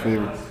Utah's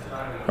favor?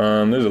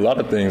 There's a lot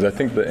of things. I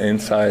think the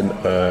inside,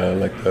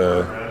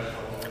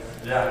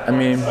 I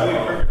mean,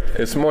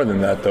 it's more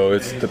than that though.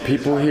 It's the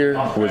people here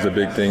was a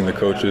big thing. The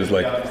coaches,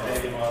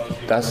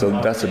 that's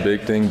a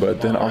big thing. But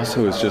then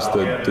also it's just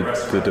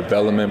the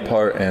development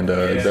part and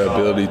the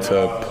ability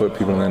to put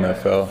people in the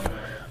NFL.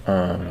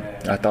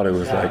 I thought it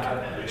was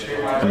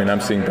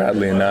I'm seeing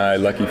Bradley and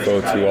Lucky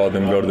Fotu, all of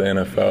them go to the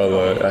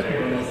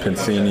NFL.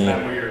 Pincini,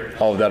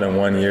 all of that in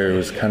 1 year. It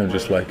was kind of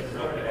just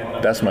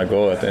that's my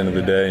goal at the end of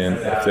the day, and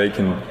if they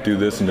can do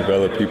this and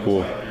develop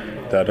people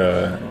that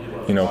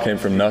came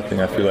from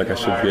nothing, I feel like I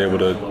should be able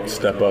to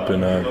step up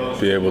and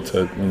be able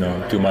to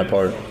do my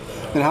part.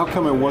 And how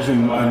come it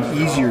wasn't an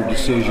easier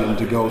decision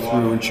to go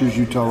through and choose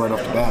Utah right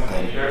off the bat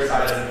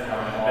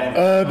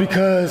then?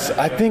 Because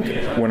I think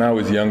when I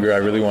was younger, I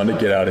really wanted to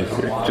get out of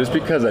here. Just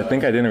because I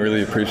think I didn't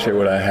really appreciate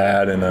what I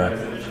had, and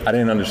I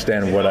didn't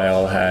understand what I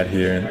all had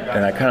here,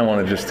 and I kind of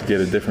wanted just to get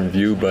a different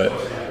view, but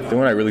then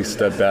when I really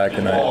stepped back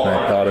and I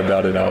thought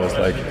about it, I was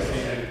like,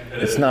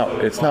 it's not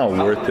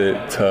worth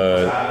it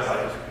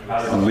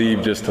to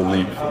leave just to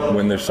leave.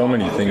 When there's so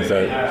many things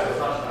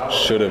that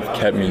should have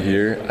kept me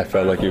here, I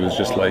felt like it was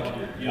just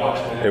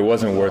it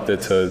wasn't worth it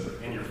to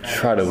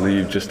try to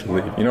leave just to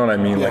leave. You know what I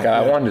mean?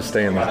 I wanted to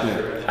stay in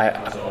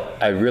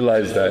I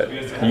realized that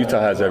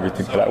Utah has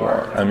everything that I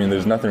want. I mean,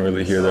 there's nothing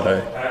really here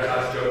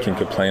that can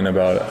complain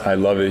about I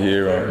love it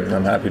here or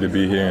I'm happy to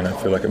be here, and I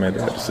feel like I made the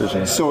right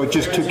decision. So it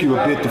just took you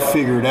a bit to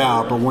figure it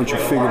out, but once you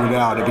figured it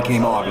out, it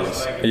became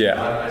obvious.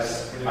 Yeah,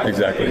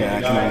 exactly. Yeah,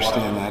 I can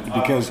understand that,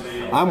 because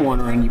I'm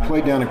wondering, you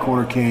played down at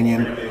Corner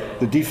Canyon,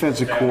 the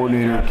defensive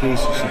coordinator,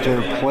 Casey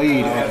Sotero,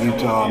 played at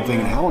Utah. I'm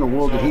thinking, how in the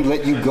world did he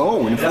let you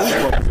go in the first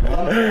place,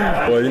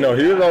 man? Well,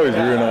 he was always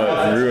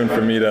rooting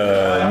for me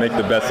to make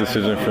the best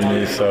decision for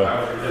me. So,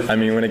 I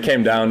mean, when it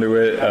came down to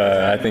it,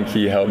 I think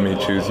he helped me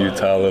choose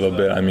Utah a little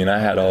bit. I mean, I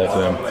had all of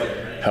them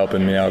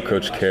helping me out,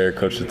 Coach Kerr,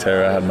 Coach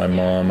Sotero. I had my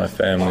mom, my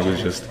family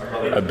was just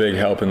a big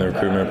help in the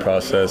recruitment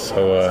process.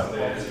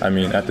 So, I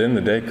mean, at the end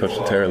of the day, Coach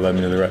Sotero led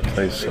me to the right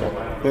place. So,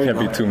 can't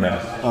be too mad.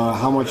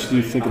 How much do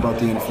you think about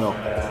the NFL?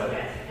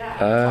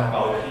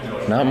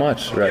 Not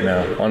much right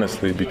now,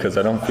 honestly, because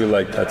I don't feel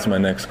like that's my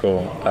next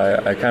goal.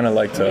 I kind of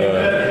like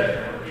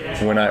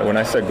to, when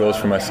I set goals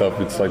for myself,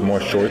 it's like more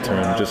short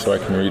term, just so I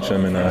can reach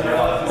them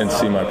and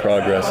see my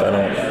progress.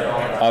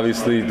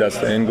 Obviously, that's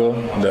the end goal,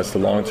 that's the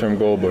long term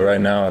goal, but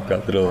right now I've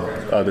got little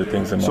other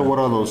things in mind. So what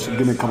are those?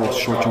 Give me a couple of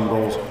short term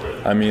goals.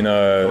 I mean,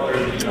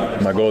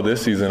 my goal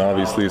this season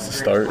obviously is to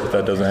start. If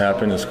that doesn't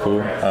happen, it's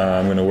cool.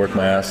 I'm going to work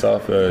my ass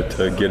off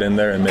to get in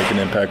there and make an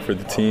impact for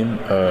the team.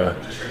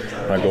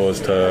 My goal is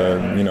to,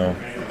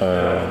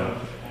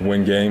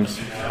 win games,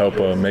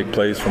 help make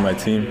plays for my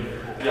team,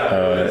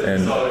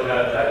 and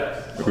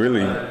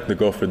really the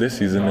goal for this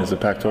season is a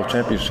Pac-12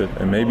 championship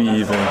and maybe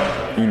even,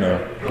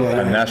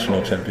 a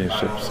national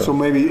championship. So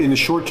maybe in the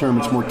short term,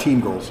 it's more team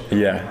goals.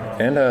 Yeah,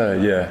 and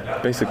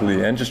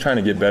basically, and just trying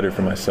to get better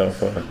for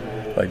myself.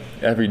 Like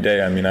every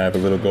day, I mean, I have a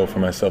little goal for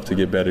myself to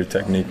get better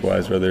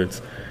technique-wise, whether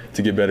it's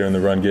to get better in the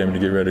run game, to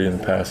get better in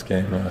the pass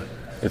game.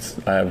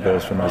 I have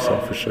goals for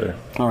myself for sure.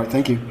 All right,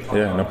 thank you.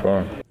 Yeah, no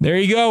problem. There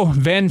you go.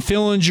 Van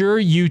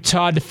Fillinger,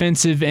 Utah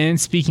defensive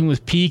end, speaking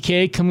with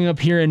PK. Coming up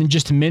here in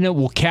just a minute,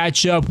 we'll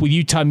catch up with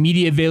Utah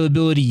media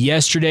availability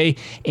yesterday.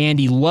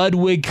 Andy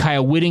Ludwig,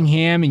 Kyle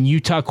Whittingham, and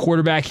Utah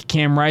quarterback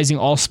Cam Rising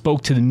all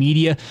spoke to the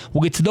media.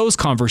 We'll get to those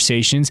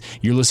conversations.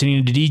 You're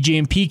listening to DJ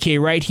and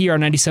PK right here on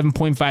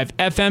 97.5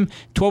 FM,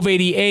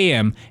 1280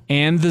 AM,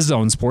 and the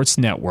Zone Sports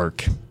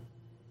Network.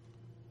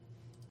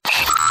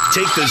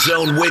 Take the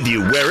Zone with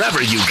you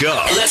wherever you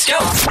go. Let's go.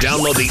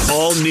 Download the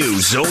all-new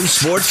Zone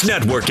Sports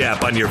Network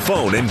app on your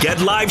phone and get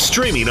live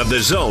streaming of the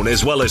Zone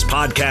as well as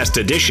podcast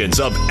editions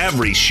of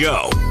every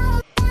show.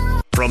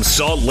 From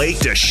Salt Lake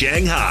to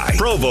Shanghai,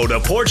 Provo to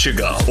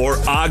Portugal, or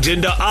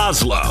Ogden to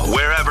Oslo,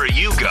 wherever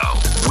you go,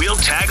 we'll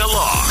tag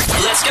along.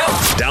 Let's go.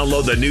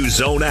 Download the new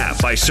Zone app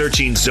by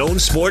searching Zone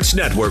Sports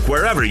Network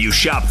wherever you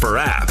shop for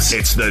apps.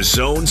 It's the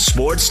Zone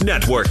Sports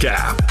Network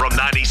app from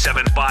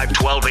 97.5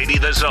 1280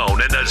 The Zone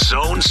and the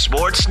Zone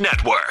Sports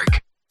Network.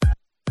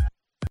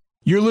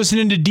 You're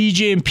listening to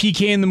DJ and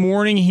PK in the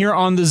morning here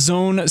on the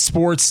Zone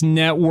Sports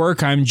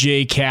Network. I'm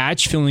Jay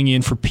Catch, filling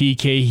in for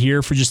PK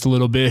here for just a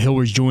little bit. He'll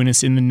rejoin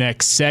us in the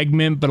next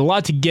segment, but a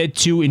lot to get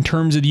to in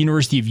terms of the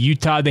University of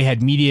Utah. They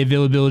had media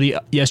availability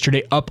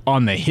yesterday up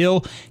on the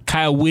Hill.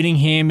 Kyle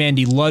Whittingham,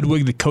 Andy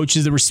Ludwig, the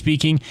coaches that were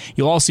speaking.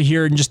 You'll also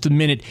hear in just a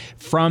minute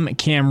from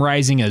Cam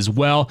Rising as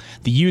well.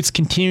 The Utes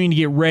continuing to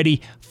get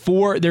ready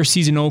for their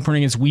season opener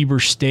against Weber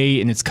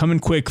State, and it's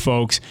coming quick,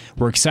 folks.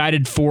 We're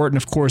excited for it, and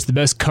of course, the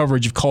best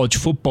coverage of college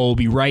football will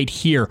be right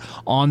here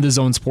on the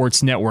Zone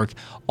Sports Network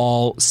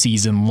all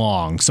season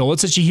long. So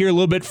let's let you hear a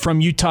little bit from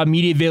Utah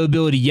media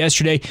availability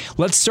yesterday.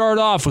 Let's start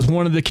off with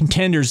one of the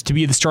contenders to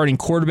be the starting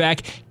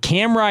quarterback,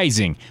 Cam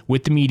Rising,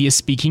 with the media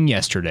speaking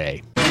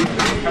yesterday.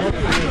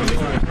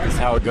 That's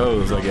how it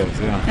goes, I guess,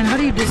 yeah. And how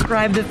do you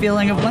describe the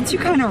feeling of once you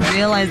kind of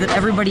realize that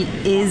everybody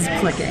is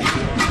clicking?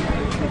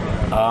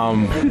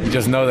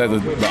 Just know that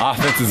the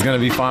offense is going to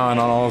be firing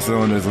on all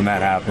cylinders when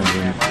that happens,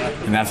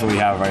 and that's what we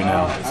have right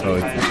now. So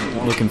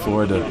looking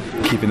forward to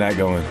keeping that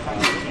going.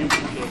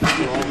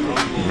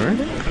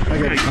 I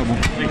got a couple.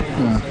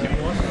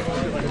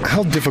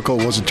 How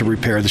difficult was it to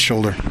repair the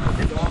shoulder?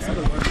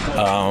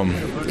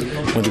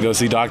 Went to go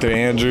see Dr.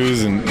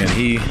 Andrews, and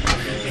he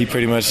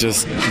pretty much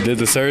just did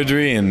the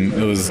surgery, and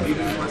it was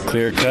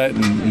clear cut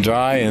and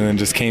dry, and then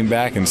just came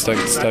back and stuck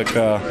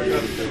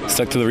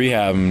to the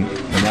rehab, and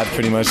that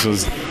pretty much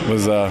was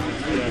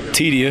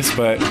tedious,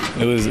 but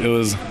it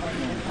was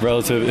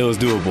relative. It was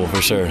doable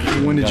for sure.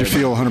 When did you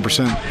feel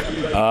 100%?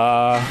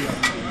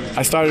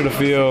 I started to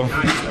feel.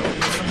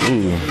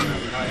 Ooh,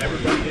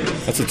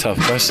 that's a tough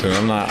question.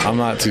 I'm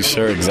not too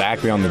sure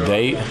exactly on the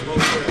date.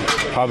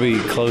 Probably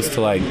close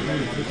to like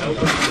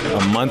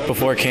a month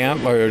before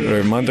camp, or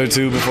a month or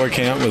two before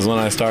camp was when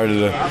I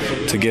started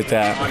to get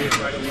that.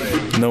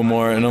 No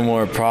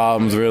more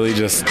problems, really.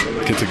 Just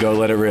get to go,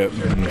 let it rip.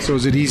 So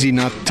is it easy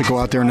not to go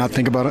out there and not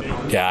think about it?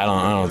 Yeah, I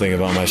don't think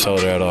about my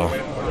shoulder at all.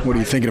 What are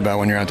you thinking about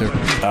when you're out there?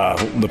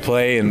 The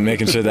play and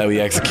making sure that we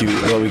execute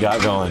what we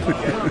got going.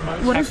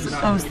 What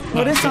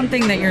is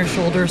something that your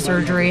shoulder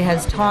surgery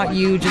has taught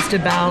you just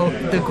about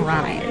the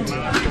grind?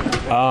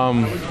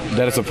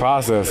 That it's a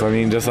process. I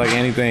mean, just like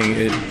anything,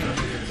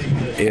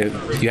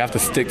 you have to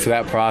stick to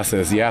that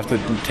process. You have to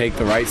take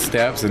the right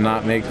steps and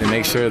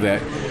make sure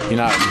that you're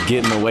not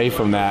getting away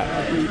from that,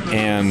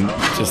 and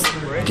just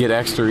get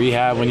extra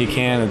rehab when you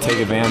can and take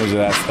advantage of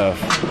that stuff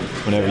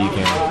whenever you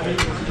can.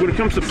 When it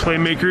comes to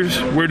playmakers,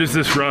 where does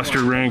this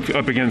roster rank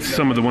up against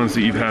some of the ones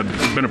that you've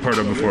been a part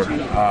of before?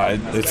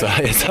 It's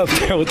up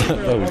there with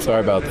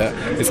sorry about that.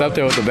 It's up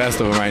there with the best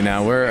of them right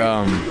now.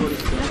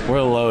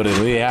 We're loaded.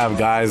 We have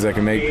guys that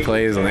can make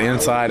plays on the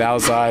inside,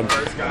 outside,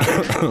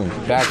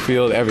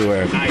 backfield,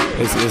 everywhere.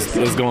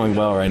 It's going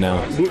well right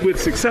now. With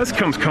success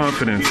comes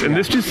confidence, and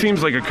this just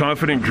seems like a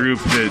confident group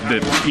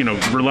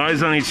that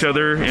relies on each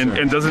other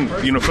and doesn't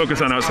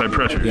focus on outside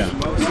pressures. Yeah.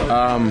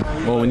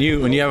 Well, when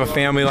you have a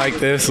family like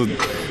this, with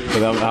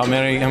how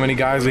many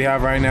guys we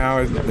have right now,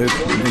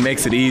 it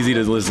makes it easy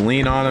to just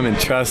lean on them and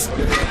trust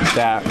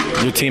that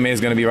your teammate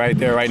is going to be right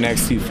there, right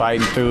next to you,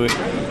 fighting through it,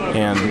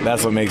 and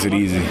that's what makes it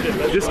easy.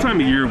 This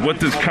time of year, what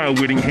does Kyle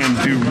Whittingham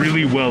do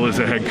really well as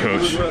a head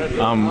coach?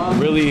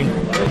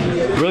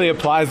 Really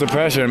applies the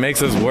pressure and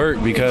makes us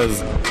work,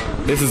 because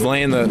this is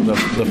laying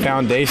the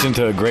foundation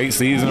to a great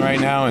season right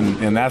now,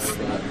 and that's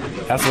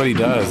what he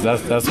does.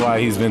 That's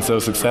why he's been so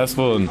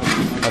successful, and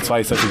that's why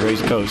he's such a great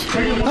coach.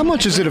 How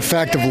much is it a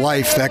fact of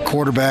life that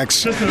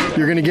quarterbacks,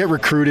 you're going to get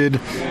recruited,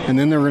 and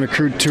then they're going to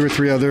recruit 2 or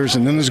 3 others,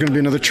 and then there's going to be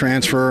another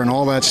transfer and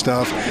all that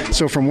stuff.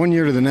 So from one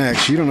year to the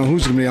next, you don't know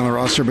who's going to be on the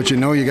roster, but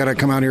you got to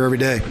come out here every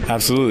day.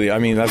 Absolutely. I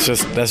mean, that's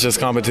just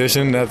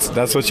competition.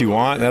 That's what you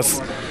want. That's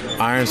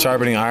iron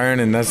sharpening iron,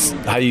 and that's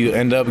how you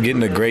end up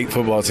getting a great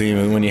football team.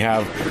 And when you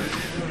have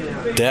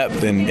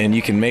depth and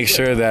you can make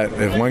sure that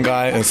if one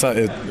guy,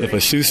 if a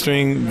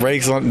shoestring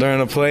breaks during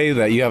a play,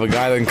 that you have a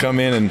guy that can come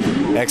in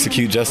and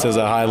execute just as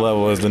a high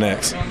level as the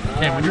next.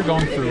 And when you're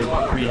going through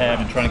rehab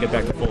and trying to get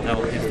back to full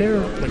health, is there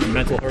like a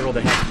mental hurdle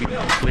that has to be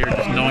cleared,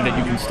 just knowing that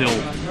you can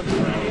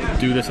still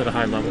do this at a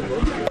high level?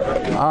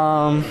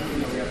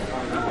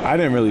 I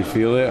didn't really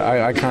feel it.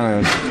 I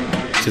kind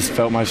of just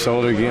felt my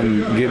shoulder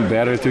getting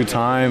better through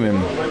time, and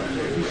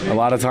a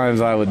lot of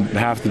times I would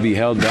have to be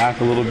held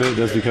back a little bit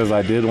just because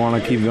I did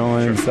want to keep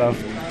going and stuff.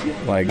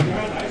 Like,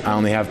 I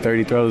only have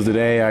 30 throws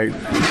today. I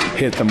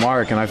hit the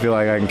mark, and I feel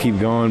like I can keep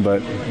going,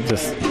 but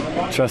just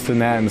trusting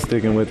that and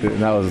sticking with it,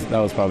 and that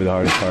was probably the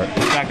hardest part.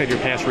 The fact that you're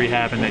past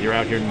rehab and that you're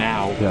out here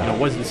now,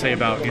 what does it say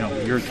about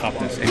your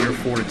toughness and your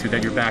fortitude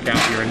that you're back out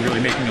here and really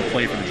making a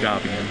play for the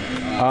job again?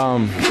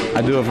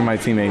 I do it for my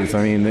teammates.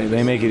 I mean,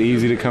 they make it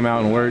easy to come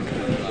out and work.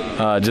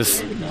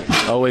 Just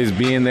always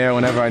being there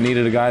whenever I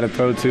needed a guy to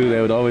throw to,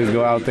 they would always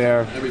go out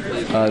there.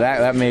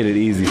 That made it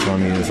easy for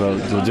me. So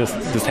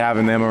just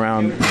having them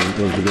around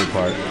was the good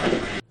part.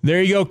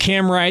 There you go,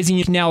 Cam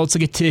Rising. Now let's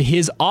get to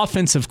his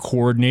offensive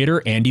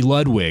coordinator, Andy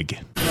Ludwig.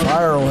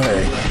 Fire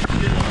away.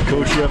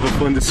 Coach, you have a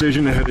fun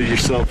decision ahead of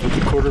yourself with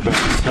the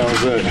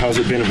quarterbacks. How's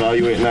it been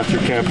evaluating after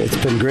camp? It's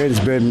been great. It's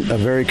been a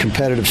very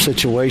competitive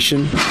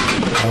situation.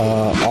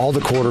 All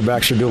the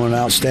quarterbacks are doing an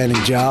outstanding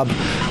job.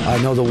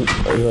 I know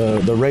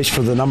the race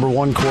for the number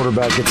 1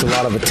 quarterback gets a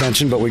lot of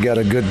attention, but we got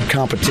a good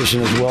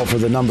competition as well for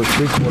the number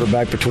 3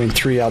 quarterback between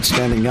 3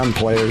 outstanding young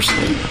players,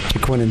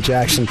 Quinton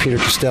Jackson, Peter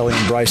Costelli,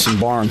 and Bryson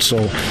Barnes.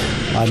 So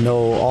I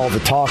know all the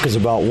talk is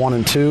about 1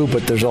 and 2,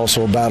 but there's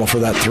also a battle for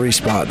that 3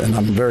 spot, and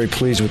I'm very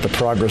pleased with the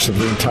progress of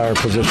the entire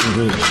position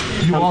group.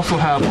 You also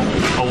have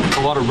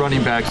a lot of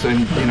running backs,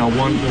 and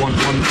one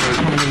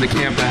coming into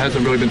camp that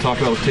hasn't really been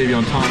talked about with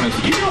Tavion Thomas.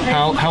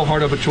 How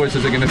hard of a choice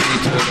is it going to be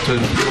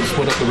to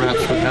split up the reps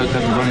as a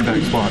running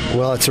back spot?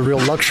 Well, it's a real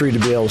luxury to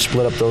be able to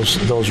split up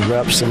those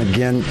reps, and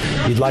again,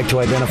 you'd like to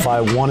identify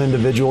one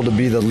individual to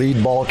be the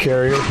lead ball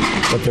carrier,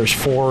 but there's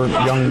 4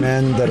 young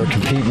men that are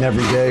competing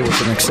every day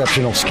with an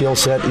exceptional skill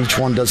set. Each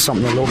one does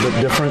something a little bit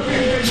different,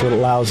 so it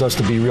allows us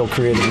to be real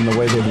creative in the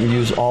way that we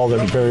use all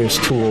their various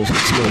tools and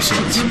skill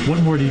sets.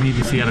 What more do you need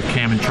to see out of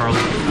Cam and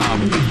Charlie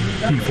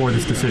before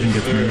this decision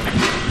gets made?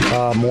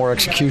 More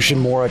execution,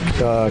 more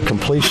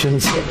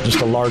completions,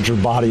 just a larger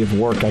body of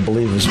work, I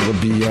believe,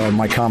 would be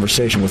my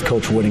conversation with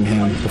Coach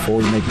Whittingham before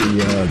we make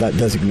that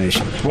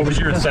designation. What was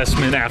your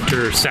assessment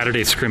after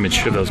Saturday's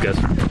scrimmage of those guys?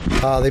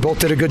 They both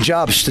did a good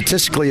job.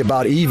 Statistically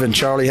about even.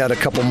 Charlie had a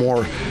couple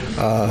more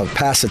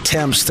pass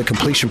attempts. The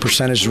completion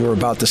percentages were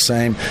about the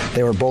same.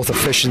 They were both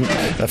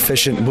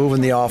efficient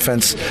moving the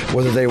offense.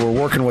 Whether they were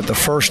working with the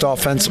first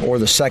offense or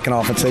the second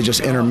offense, they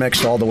just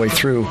intermixed all the way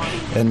through,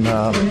 and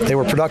they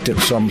were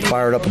productive. So I'm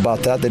fired up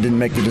about that. They didn't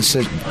make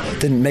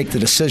the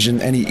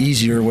decision any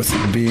easier with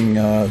being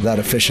that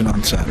efficient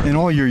on set. In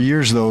all your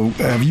years, though,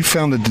 have you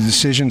found that the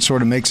decision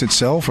sort of makes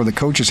itself, or the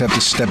coaches have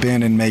to step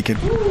in and make it?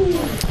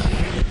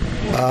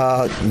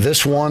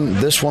 This one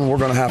we're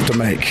going to have to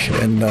make,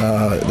 and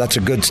that's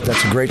a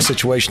great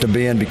situation to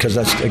be in, because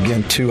that's,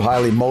 again, 2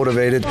 highly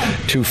motivated,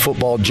 2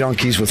 football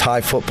junkies with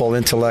high football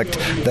intellect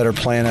that are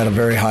playing at a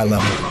very high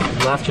level.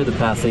 Last year the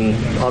passing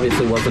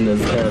obviously wasn't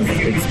as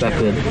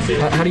expected.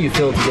 How do you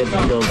feel to get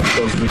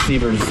those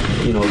receivers,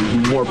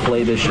 more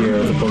play this year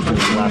as opposed to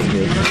last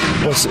year?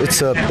 Well,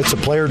 it's a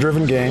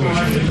player-driven game,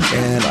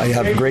 and I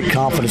have great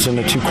confidence in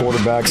the 2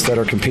 quarterbacks that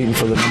are competing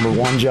for the number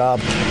 1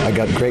 job. I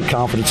got great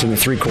confidence in the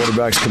 3 quarterbacks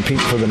quarterbacks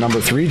competing for the number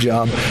 3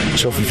 job.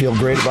 So if you feel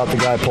great about the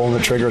guy pulling the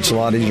trigger, it's a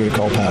lot easier to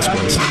call pass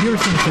plays. Have you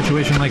ever seen a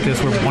situation like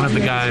this where one of the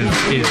guys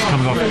is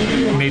coming off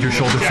major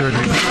shoulder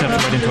surgery and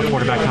steps right into a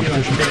quarterback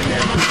competition?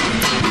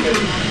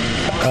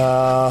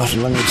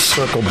 Let me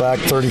circle back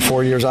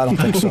 34 years. I don't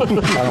think so.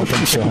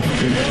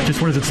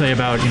 Just what does it say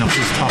about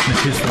his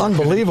toughness, his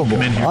unbelievable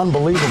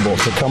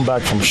to come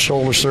back from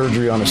shoulder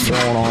surgery on his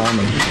throwing arm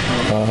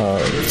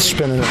and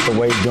spinning it the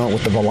way he's doing it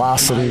with the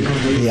velocity,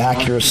 the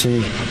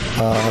accuracy,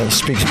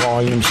 speaks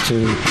volumes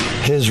to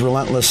his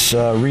relentless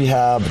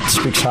rehab. It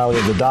speaks highly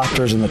of the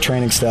doctors and the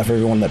training staff,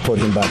 everyone that put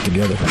him back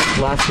together.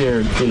 Last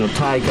year,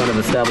 Ty kind of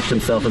established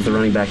himself as the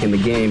running back in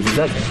the games. Is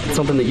that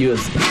something that you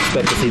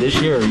expect to see this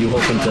year, or are you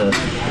hoping to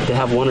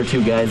have one or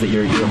two guys that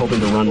you're hoping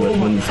to run with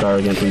when you start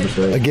against Weber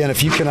State? Again,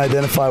 if you can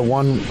identify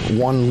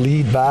one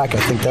lead back, I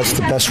think that's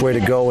the best way to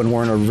go, and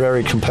we're in a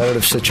very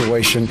competitive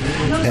situation,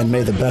 and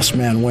may the best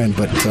man win.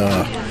 But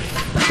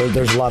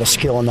there's a lot of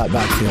skill in that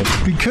backfield.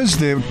 Because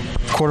the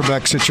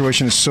quarterback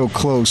situation is so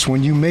close,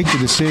 when you make the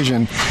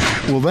decision,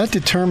 will that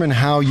determine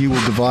how you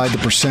will divide the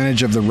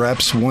percentage of the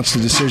reps once the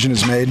decision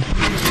is made?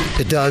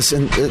 It does,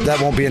 and that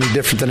won't be any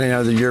different than any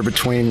other year.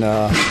 Between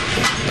a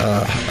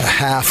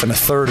half and a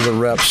third of the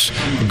reps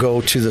go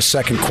to the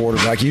second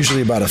quarterback,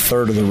 usually about a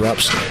third of the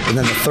reps. And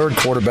then the third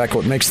quarterback,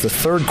 what makes the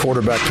third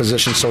quarterback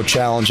position so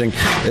challenging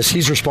is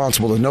he's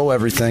responsible to know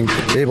everything,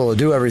 be able to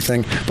do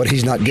everything, but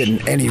he's not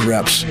getting any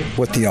reps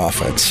with the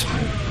offense.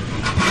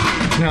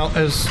 Now,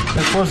 as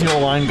far as the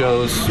O-line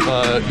goes,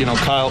 Kyle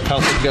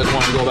said you guys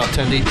want to go about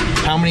 10 deep.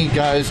 How many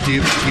guys do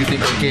you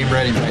think are game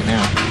ready right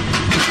now?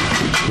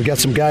 We got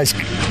some guys,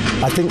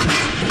 I think,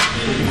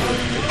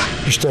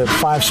 just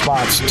 5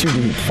 spots, 2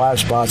 deep, 5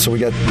 spots. So we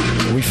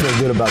feel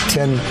good about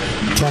 10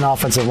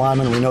 offensive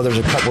linemen. We know there's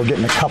we're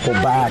getting a couple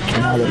back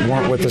now that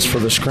weren't with us for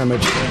the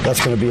scrimmage.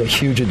 That's going to be a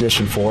huge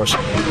addition for us.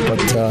 But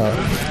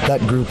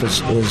that group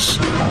is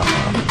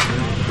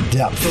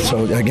depth.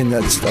 So again,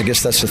 I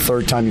guess that's the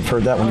third time you've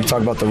heard that when we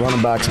talk about the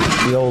running backs,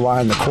 the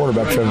O-line, the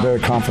quarterback. I'm very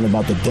confident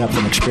about the depth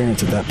and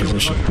experience at that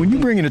position. When you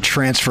bring in a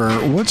transfer,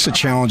 what's the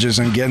challenges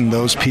in getting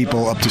those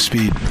people up to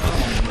speed?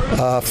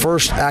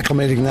 First,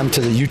 acclimating them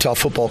to the Utah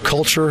football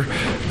culture.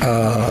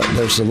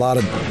 There's a lot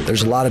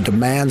of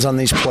demands on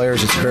these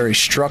players. It's very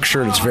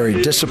structured. It's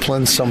very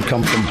disciplined. Some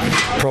come from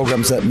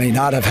programs that may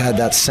not have had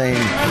that same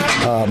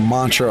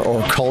mantra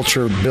or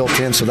culture built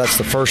in. So that's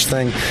the first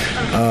thing.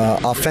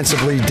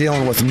 Offensively,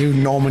 dealing with new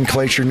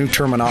nomenclature, new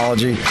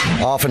terminology.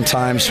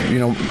 Oftentimes,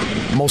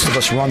 most of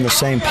us run the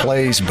same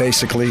plays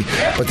basically,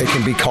 but they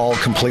can be called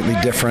completely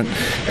different.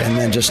 And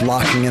then just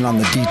locking in on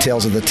the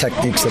details of the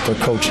techniques that their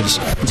coaches.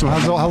 So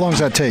how long does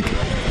that take?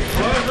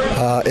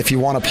 If you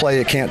want to play,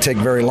 it can't take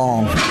very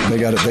long. They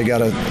got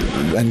to,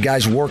 and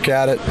guys work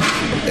at it.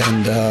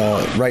 And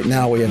right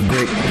now we have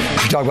great.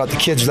 If you talk about the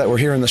kids that were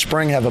here in the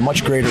spring, have a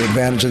much greater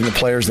advantage than the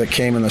players that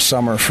came in the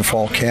summer for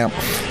fall camp.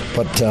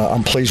 But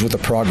I'm pleased with the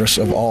progress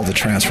of all the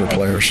transfer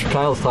players.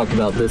 Kyle's talked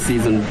about this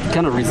season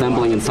kind of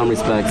resembling in some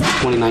respects the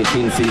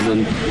 2019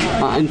 season.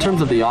 In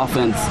terms of the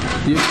offense,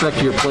 do you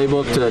expect your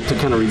playbook to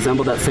kind of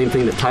resemble that same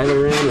thing that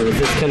Tyler ran, or is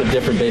this kind of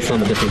different based on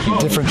the different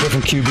QBs?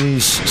 Different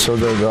QBs. So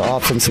the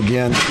offense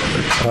again,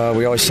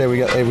 we always say we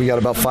got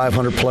about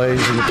 500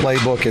 plays in the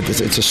playbook.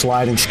 It's a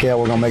sliding scale.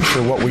 We're going to make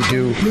sure what we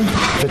do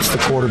fits the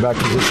quarterback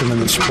position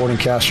and the supporting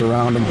cast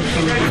around him,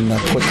 and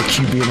put the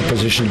QB in a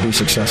position to be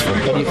successful.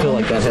 How do you feel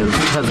like that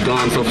has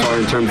gone so far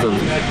in terms of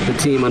the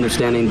team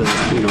understanding the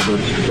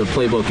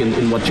playbook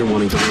and what you're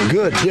wanting to run?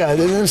 Good, yeah.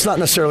 It's not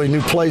necessarily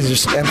new plays,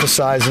 just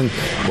emphasizing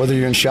whether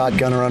you're in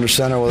shotgun or under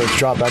center, whether it's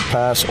drop back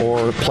pass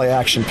or play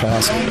action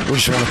pass. We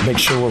just want to make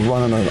sure we're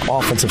running an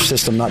offensive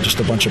system, not just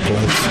a bunch of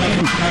plays.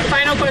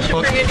 Final question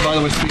for you. By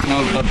the way, speaking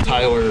of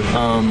Tyler,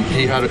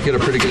 he had a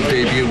pretty good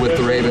debut with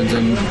the Ravens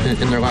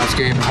in their last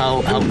game.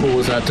 How cool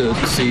was that to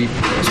see,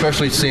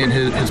 especially seeing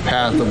his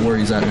path of where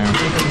he's at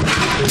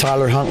now?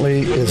 Tyler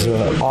Huntley is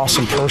an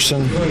awesome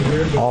person,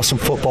 awesome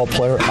football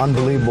player,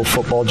 unbelievable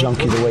football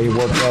junkie. The way he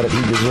worked at it,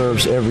 he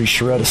deserves every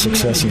shred of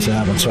success he's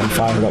having, so I'm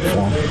fired up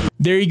for him.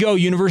 There you go,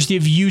 University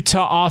of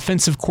Utah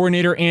offensive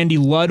coordinator Andy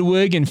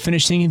Ludwig, and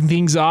finishing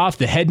things off,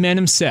 the head man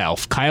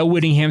himself, Kyle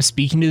Whittingham,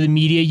 speaking to the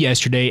media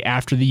yesterday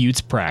after the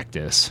Utes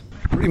practice.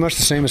 Pretty much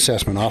the same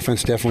assessment.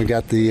 Offense definitely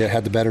got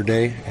had the better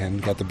day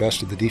and got the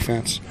best of the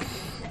defense.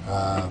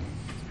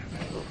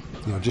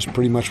 Just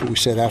pretty much what we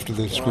said after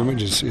the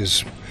scrimmage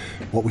is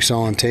what we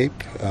saw on tape.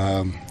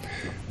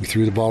 We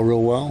threw the ball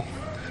real well.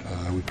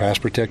 We pass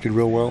protected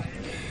real well.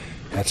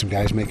 Had some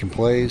guys making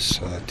plays.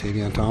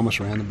 Tavion Thomas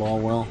ran the ball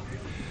well.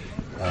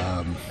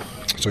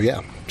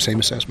 Same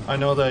assessment. I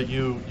know that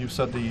you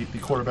said the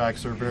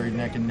quarterbacks are very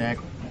neck and neck.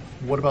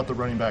 What about the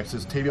running backs?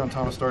 Is Tavion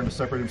Thomas starting to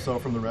separate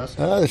himself from the rest?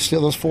 It's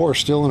still, those four are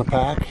still in a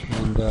pack,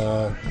 and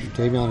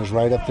Tavion is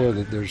right up there.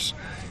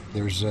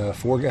 There's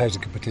 4 guys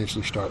that could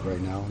potentially start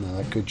right now. Now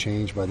that could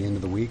change by the end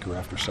of the week or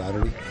after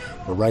Saturday.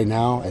 But right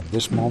now, at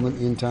this moment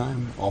in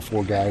time, all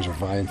 4 guys are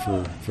vying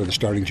for the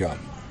starting job.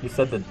 You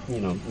said that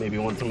maybe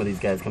once some of these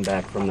guys come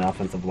back from the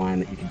offensive line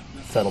that you can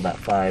settle that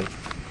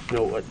 5.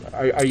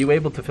 Are you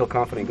able to feel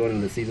confident going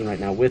into the season right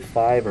now with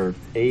 5 or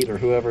 8 or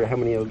whoever, how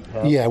many you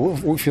have? Yeah,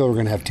 we feel we're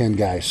going to have 10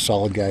 guys,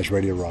 solid guys,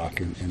 ready to rock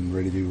and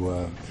ready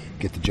to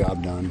get the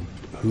job done.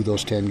 Who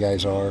those 10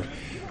 guys are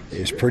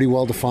is pretty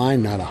well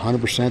defined, not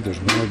 100%. There's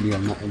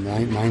more,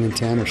 9 and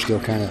 10 are still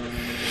kind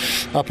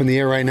of up in the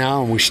air right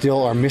now, and we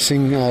still are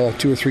missing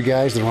 2 or 3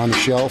 guys that are on the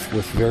shelf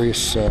with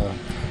various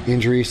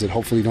injuries that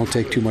hopefully don't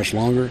take too much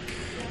longer.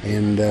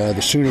 And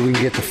the sooner we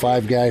can get the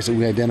 5 guys that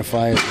we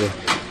identify as the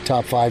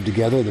top 5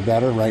 together, the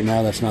better. Right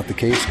now, that's not the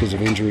case because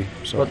of injury.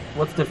 So,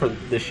 what's different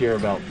this year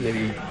about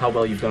maybe how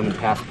well you've done in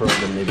past pro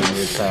than maybe in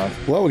years past?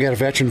 Well, we got a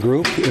veteran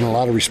group in a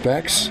lot of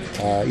respects,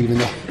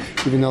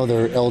 even though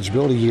their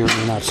eligibility year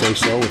may not say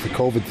so, with the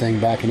COVID thing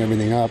backing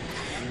everything up.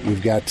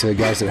 We've got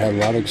guys that have a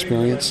lot of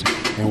experience,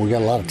 and we've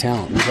got a lot of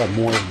talent. We've got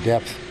more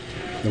depth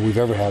than we've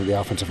ever had the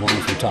offensive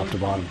line from top to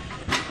bottom.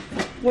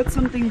 What's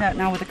something that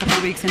now with a couple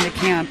of weeks into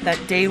camp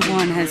that day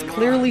one has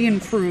clearly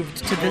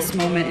improved to this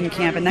moment in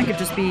camp? And that could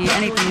just be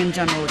anything in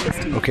general with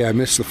this team. Okay, I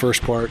missed the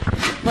first part.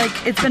 Like,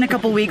 it's been a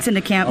couple weeks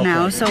into camp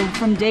now, so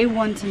from day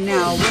one to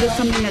now, what is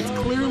something that's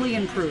clearly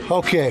improved?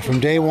 Okay, from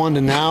day one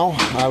to now,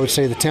 I would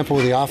say the tempo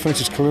of the offense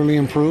is clearly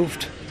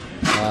improved.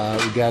 We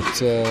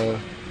got,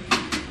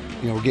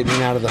 we're getting in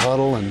and out of the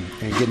huddle and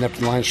getting up to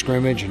the line of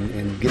scrimmage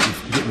and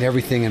getting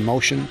everything in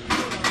motion.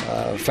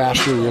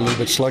 Faster, we were a little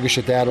bit sluggish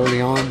at that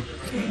early on.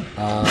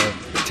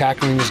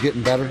 Tackling is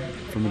getting better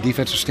from a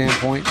defensive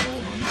standpoint.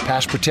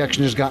 Pass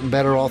protection has gotten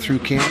better all through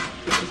camp.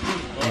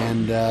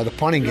 And the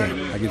punting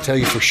game, I can tell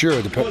you for sure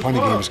the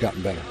punting game has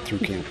gotten better through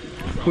camp.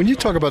 When you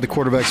talk about the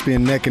quarterbacks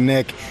being neck and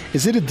neck,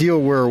 is it a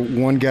deal where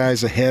one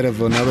guy's ahead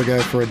of another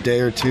guy for a day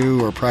or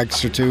two or a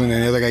practice or two and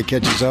then the other guy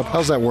catches up?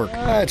 How's that work?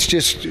 It's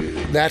just,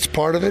 that's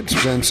part of it.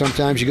 And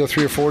sometimes you go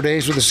 3 or 4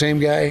 days with the same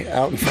guy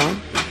out in front.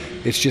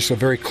 It's just a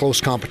very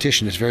close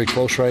competition. It's very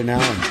close right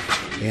now.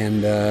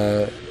 And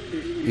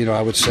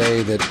I would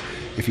say that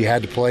if you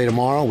had to play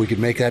tomorrow, we could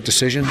make that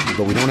decision.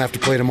 But we don't have to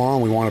play tomorrow.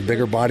 We want a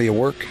bigger body of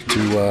work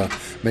to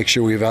make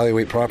sure we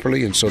evaluate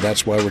properly. And so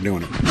that's why we're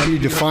doing it. How do you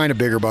define a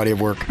bigger body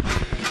of work?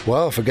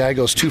 Well, if a guy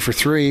goes 2 for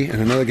 3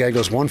 and another guy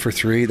goes 1 for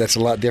 3, that's a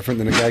lot different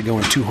than a guy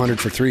going 200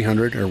 for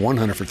 300 or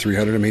 100 for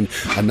 300. I mean,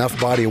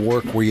 enough body of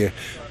work where you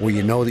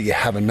know that you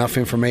have enough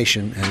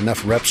information and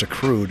enough reps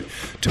accrued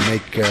to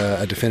make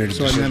a definitive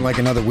decision. So I meant like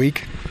another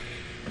week?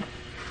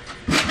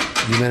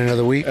 You meant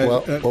another week?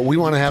 Well, we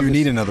want to have... You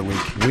need another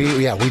week.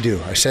 We do.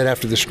 I said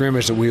after the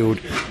scrimmage that we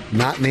would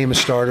not name a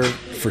starter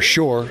for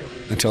sure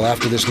until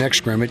after this next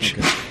scrimmage.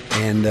 Okay.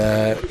 And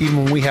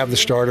even when we have the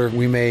starter,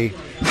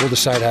 we'll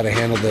decide how to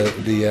handle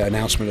the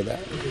announcement of that.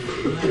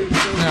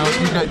 Now,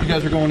 you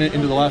guys are going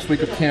into the last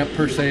week of camp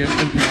per se,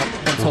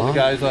 until the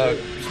guys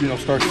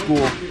start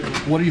school.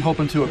 What are you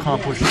hoping to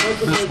accomplish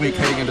this week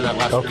heading into that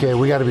last Okay,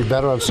 we got to be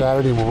better on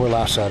Saturday than we were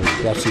last Saturday.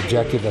 That's the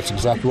objective. That's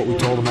exactly what we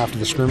told them after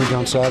the scrimmage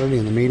on Saturday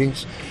in the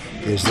meetings,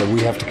 is that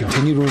we have to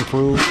continue to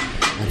improve,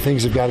 and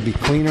things have got to be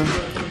cleaner,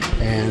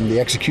 and the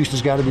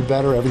execution's got to be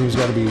better. Everything's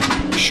got to be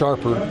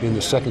sharper in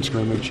the second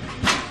scrimmage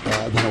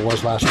than it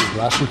was last week.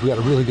 Last week we got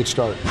a really good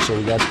start,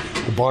 so the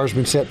bar's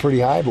been set pretty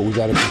high, but we've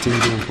got to continue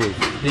to improve.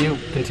 Do you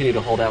continue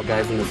to hold out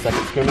guys in the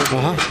second scrimmage?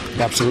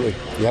 Absolutely.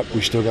 Yep,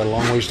 we still got a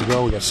long ways to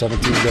go. We got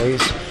 17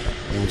 days,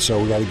 and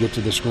so we got to get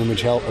to the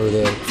scrimmage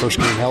the first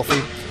game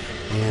healthy.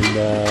 And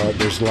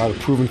there's a lot of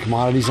proven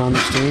commodities on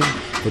this team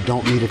that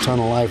don't need a ton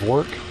of live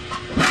work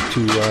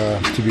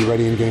to be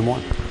ready in game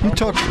one.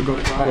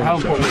 How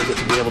important is it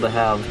to be able to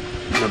have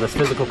this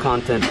physical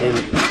content in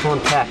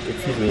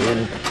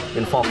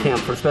fall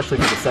camp, especially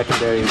for the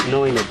secondary,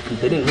 knowing that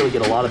they didn't really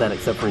get a lot of that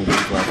except for in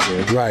games last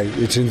year? Right,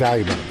 it's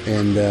invaluable.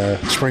 And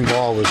spring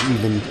ball was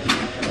even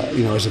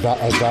as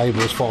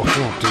valuable as fall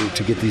camp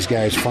to get these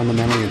guys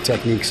fundamentally and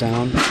technique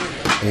sound.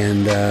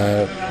 And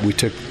we've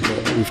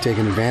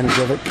taken advantage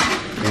of it.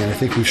 And I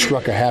think we've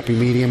struck a happy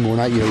medium. We're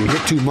not, you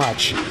hit too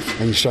much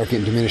and you start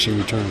getting diminishing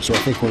returns. So I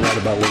think we're right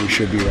about where we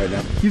should be right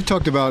now. You've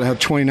talked about how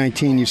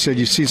 2019, you said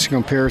you see some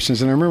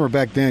comparisons. And I remember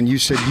back then you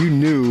said you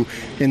knew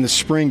in the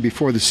spring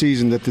before the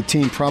season that the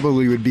team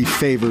probably would be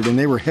favored, and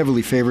they were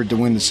heavily favored to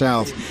win the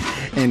South.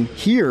 And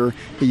here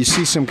you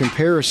see some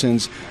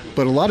comparisons,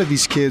 but a lot of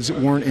these kids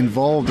weren't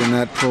involved in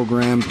that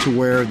program to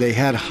where they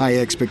had high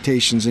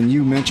expectations. And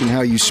you mentioned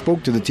how you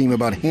spoke to the team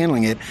about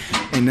handling it,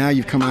 and now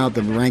you've come out,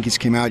 the rankings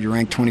came out, you're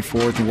ranked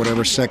 24th and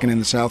whatever, second in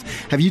the South.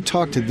 Have you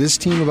talked to this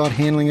team about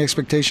handling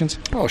expectations?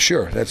 Oh,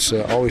 sure. That's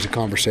always a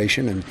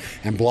conversation,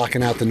 and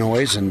blocking out the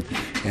noise and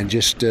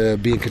just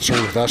being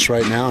concerned with us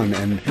right now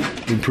and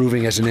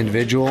improving as an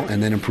individual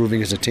and then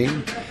improving as a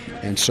team.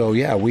 And so,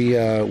 yeah, we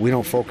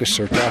don't focus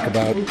or talk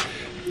about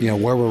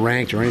where we're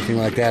ranked or anything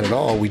like that at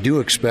all. We do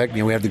expect,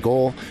 we have the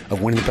goal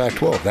of winning the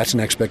Pac-12. That's an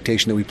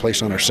expectation that we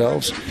place on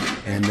ourselves,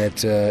 and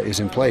that is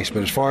in place.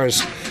 But as far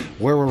as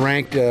where we're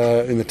ranked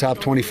in the top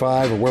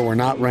 25 or where we're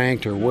not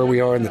ranked or where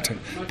we are in the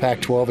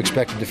Pac-12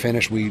 expected to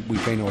finish, we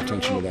pay no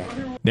attention to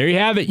that. There you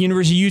have it,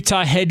 University of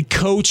Utah head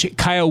coach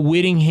Kyle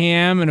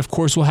Whittingham. And, of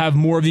course, we'll have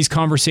more of these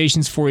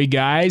conversations for you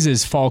guys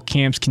as fall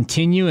camps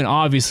continue and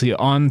obviously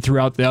on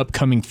throughout the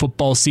upcoming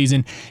football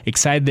season.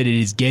 Excited that it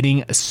is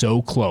getting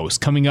so close.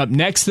 Coming up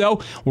next, though,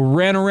 we'll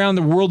run around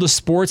the world of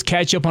sports,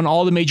 catch up on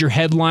all the major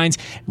headlines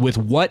with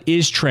what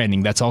is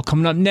trending. That's all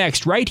coming up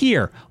next right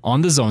here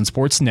on the Zone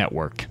Sports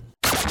Network.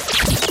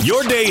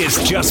 Your day has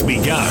just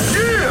begun.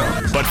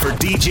 Yeah! But for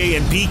DJ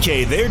and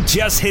PK, they're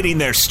just hitting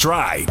their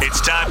stride. It's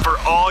time for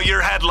all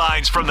your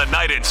headlines from the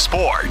night in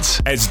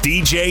sports as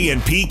DJ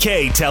and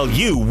PK tell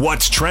you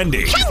what's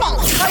trending.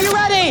 Are you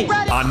ready?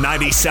 On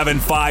 97.5,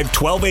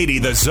 1280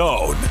 The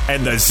Zone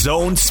and the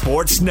Zone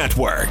Sports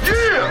Network.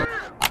 Yeah!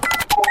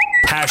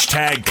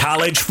 Hashtag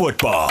college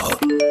football.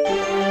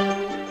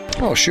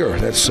 Oh, sure.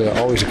 That's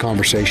always a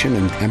conversation,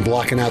 and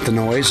blocking out the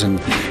noise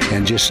and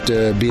just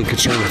being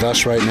concerned with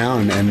us right now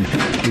and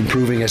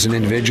improving as an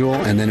individual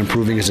and then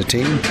improving as a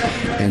team.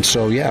 And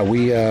so, yeah,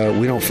 we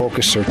don't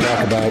focus or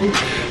talk about,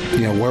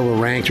 where we're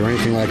ranked or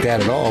anything like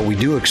that at all. We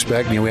do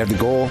expect, we have the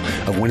goal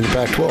of winning the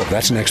Pac-12.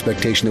 That's an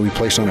expectation that we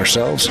place on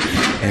ourselves,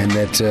 and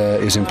that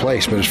is in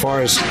place. But as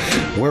far as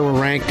where we're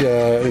ranked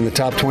in the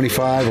top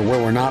 25 or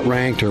where we're not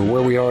ranked or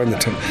where we are in the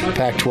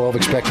Pac-12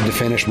 expected to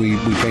finish, we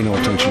pay no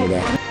attention to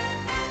that.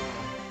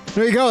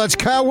 There you go. That's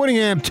Kyle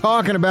Whittingham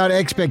talking about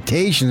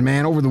expectations,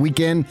 man. Over the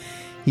weekend,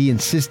 he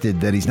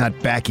insisted that he's not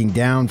backing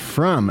down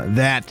from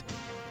that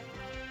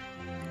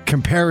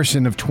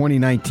comparison of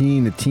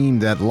 2019, the team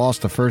that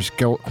lost the first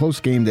close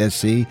game to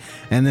SC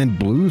and then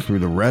blew through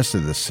the rest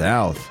of the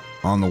South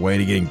on the way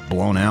to getting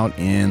blown out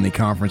in the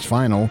conference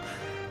final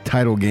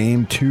title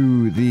game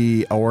to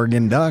the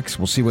Oregon Ducks.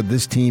 We'll see what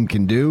this team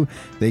can do.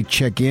 They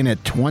check in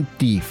at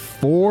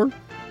 24.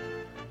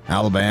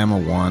 Alabama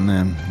won,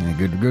 and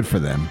good for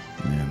them.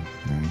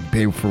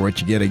 Pay for what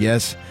you get, I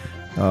guess.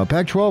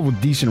 Pac-12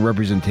 with decent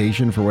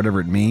representation for whatever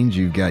it means.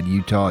 You've got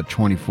Utah at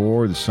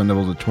 24, the Sun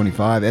Devils at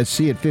 25,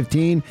 SC at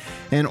 15,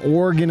 and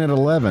Oregon at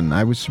 11.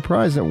 I was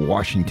surprised that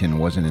Washington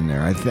wasn't in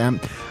there.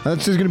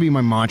 That's going to be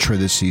my mantra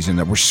this season,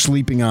 that we're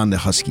sleeping on the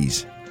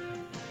Huskies.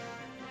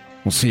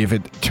 We'll see if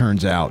it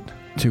turns out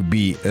to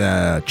be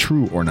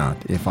true or not.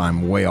 If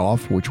I'm way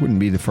off, which wouldn't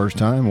be the first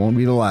time, won't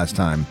be the last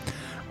time.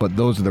 But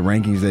those are the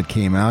rankings that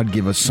came out.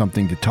 Give us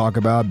something to talk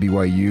about.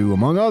 BYU,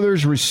 among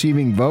others,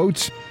 receiving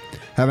votes.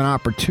 Have an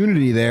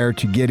opportunity there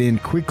to get in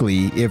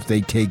quickly if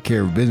they take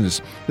care of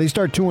business. They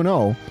start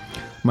 2-0.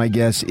 My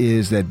guess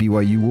is that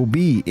BYU will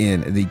be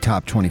in the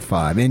top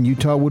 25, and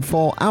Utah would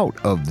fall out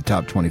of the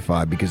top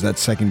 25 because that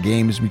second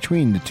game is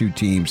between the two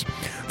teams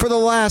for the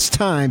last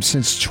time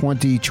since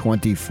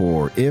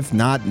 2024. If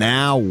not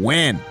now,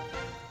 when?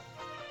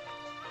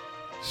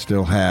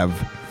 Still have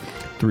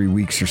 3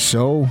 weeks or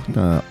so.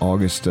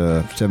 August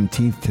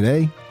 17th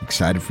today.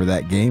 Excited for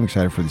that game.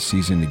 Excited for the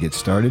season to get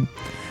started.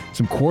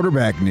 Some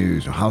quarterback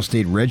news. Ohio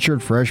State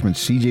redshirt freshman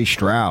C.J.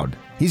 Stroud.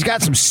 He's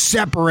got some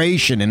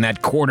separation in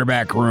that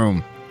quarterback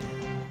room.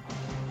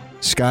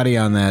 Scotty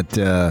on that,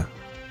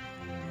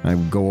 I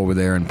go over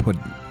there and put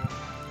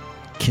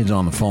kids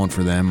on the phone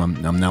for them.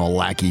 I'm now a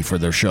lackey for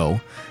their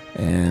show.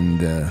 And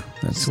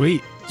that's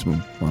sweet. That's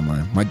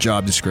my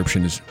job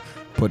description is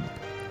put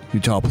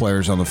Utah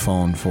players on the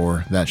phone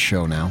for that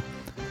show now.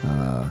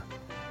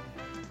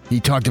 He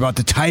talked about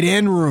the tight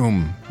end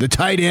room. The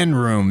tight end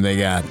room they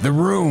got. The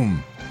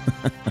room.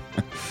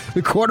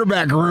 The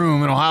quarterback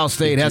room in Ohio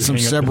State has some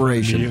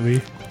separation.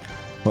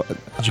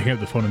 Did you hang up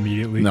the phone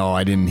immediately? No,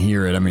 I didn't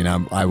hear it. I mean,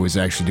 I was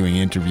actually doing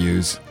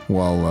interviews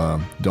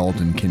while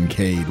Dalton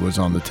Kincaid was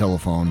on the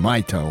telephone,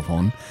 my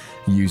telephone,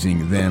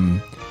 using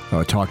them,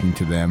 talking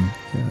to them.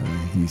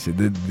 He said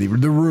the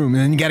room,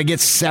 and then you got to get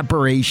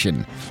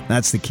separation.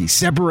 That's the key.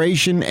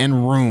 Separation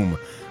and room.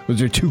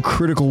 Those are two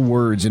critical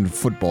words in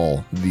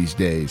football these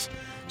days.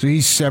 So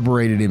he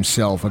separated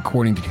himself,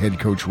 according to head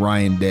coach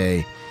Ryan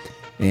Day.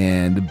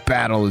 And the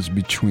battle is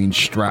between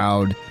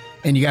Stroud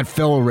and you got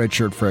fellow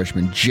redshirt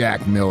freshman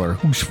Jack Miller,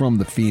 who's from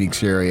the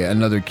Phoenix area,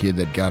 another kid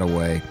that got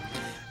away.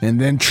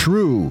 And then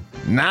true,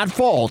 not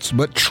false,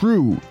 but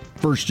true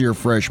first-year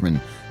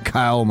freshman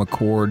Kyle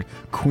McCord,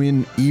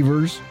 Quinn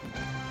Evers.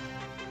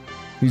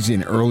 He's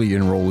an early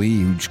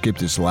enrollee who skipped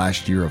his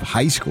last year of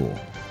high school.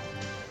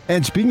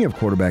 And speaking of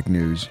quarterback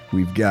news,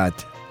 we've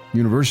got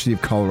University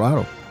of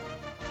Colorado.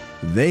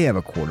 They have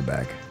a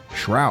quarterback,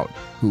 Shroud,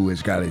 who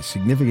has got a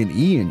significant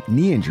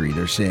knee injury,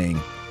 they're saying.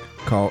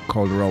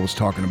 Calderell was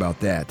talking about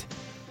that.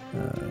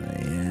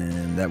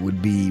 And that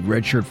would be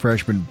redshirt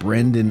freshman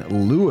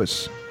Brendan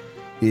Lewis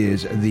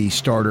is the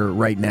starter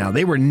right now.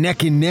 They were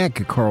neck and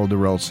neck, Carl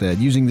Durrell said,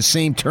 using the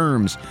same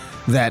terms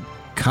that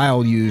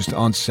Kyle used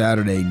on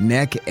Saturday,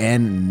 neck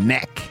and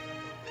neck.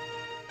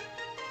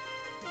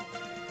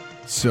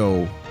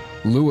 So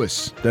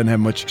Lewis doesn't have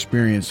much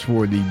experience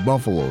for the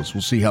Buffaloes.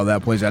 We'll see how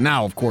that plays out.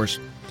 Now, of course,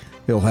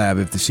 he'll have,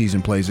 if the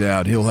season plays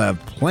out, he'll have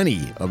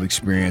plenty of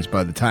experience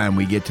by the time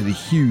we get to the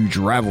huge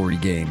rivalry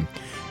game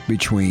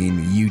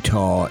between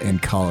Utah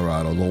and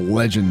Colorado, the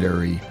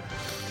legendary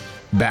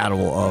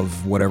battle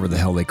of whatever the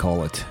hell they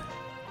call it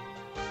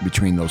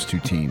between those two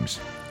teams.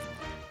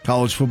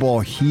 College football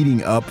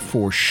heating up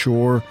for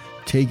sure,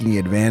 taking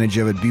advantage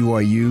of it.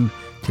 BYU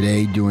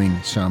today doing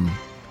some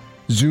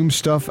Zoom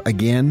stuff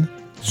again.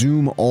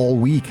 Zoom all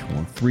week,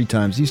 3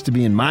 times. Used to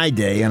be in my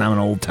day, and I'm an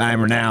old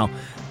timer now.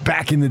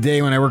 Back in the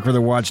day when I worked for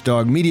the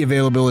Watchdog, media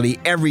availability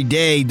every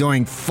day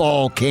during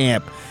fall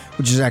camp,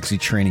 which is actually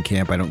training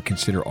camp. I don't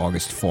consider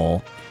August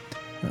fall.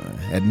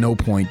 At no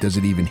point does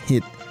it even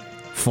hit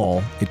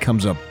fall. It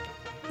comes up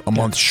a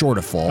month short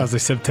of fall. I was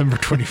like September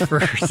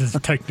 21st is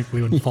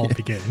technically when fall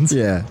begins.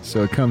 Yeah,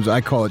 so it comes, I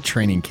call it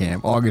training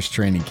camp, August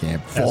training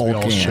camp, fall As we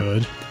all camp.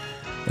 should.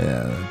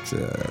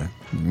 Yeah,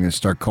 I'm going to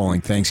start calling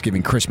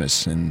Thanksgiving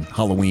Christmas and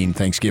Halloween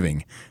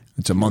Thanksgiving.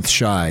 It's a month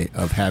shy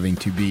of having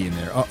to be in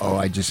there.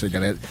 I just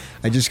got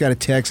a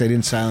text. I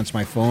didn't silence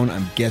my phone.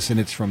 I'm guessing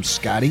it's from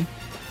Scotty.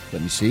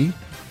 Let me see.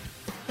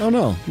 Oh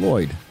no,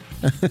 Lloyd.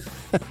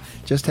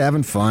 Just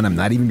having fun. I'm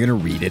not even going to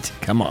read it.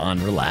 Come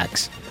on,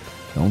 relax.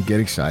 Don't get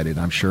excited.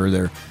 I'm sure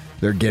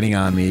they're getting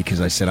on me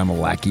because I said I'm a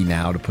lackey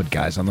now to put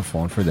guys on the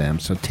phone for them.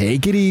 So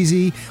take it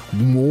easy.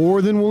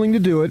 More than willing to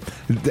do it.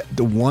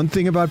 The one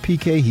thing about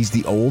PK, he's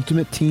the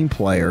ultimate team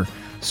player.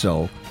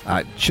 So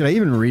should I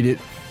even read it?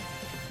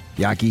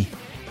 Yaki,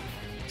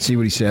 see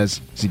what he says.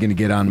 Is he going to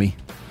get on me?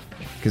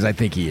 Because I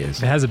think he is.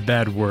 If it has a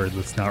bad word,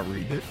 let's not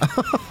read it.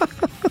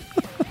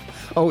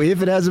 Oh,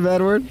 if it has a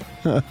bad word?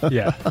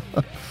 Yeah.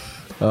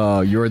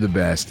 Oh, you're the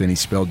best. And he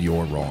spelled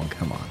your wrong.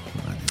 Come on.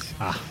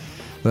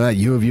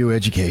 U of U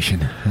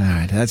education. All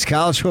right. That's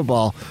college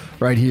football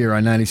right here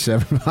on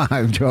 97.5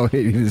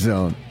 1280 The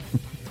Zone.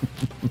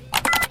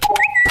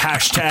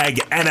 Hashtag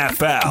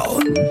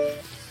NFL.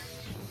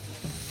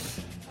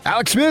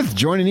 Alex Smith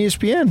joining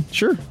ESPN.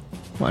 Sure.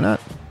 Why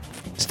not?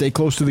 Stay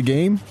close to the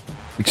game.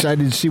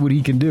 Excited to see what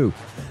he can do.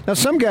 Now,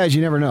 some guys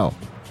you never know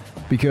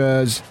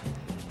because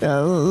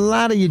a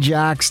lot of you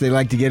jocks, they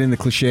like to get in the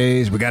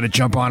cliches. We got to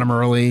jump on them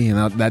early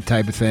and that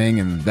type of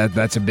thing, and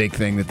that's a big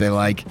thing that they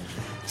like.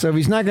 So if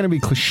he's not going to be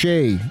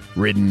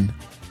cliche-ridden,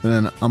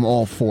 then I'm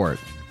all for it.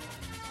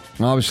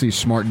 Obviously, a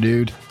smart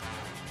dude.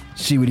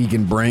 See what he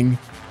can bring.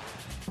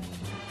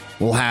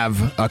 We'll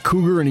have a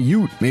Cougar and a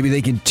Ute. Maybe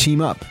they can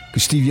team up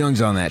because Steve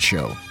Young's on that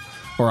show.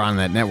 Or on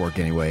that network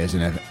anyway, as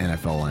an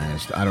NFL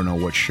analyst. I don't know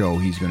what show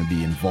he's going to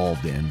be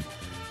involved in.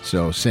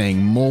 So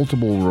saying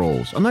multiple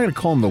roles. I'm not going to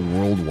call him the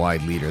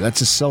worldwide leader.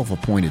 That's a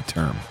self-appointed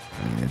term.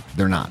 I mean,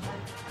 they're not.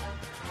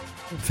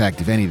 In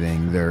fact, if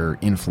anything, their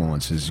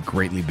influence has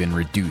greatly been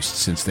reduced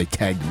since they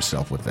tagged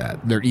themselves with that.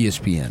 They're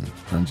ESPN.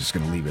 I'm just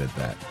going to leave it at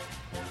that.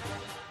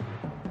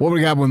 What we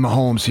got with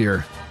Mahomes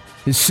here?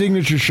 His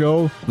signature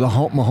show, the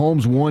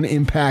Mahomes One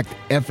Impact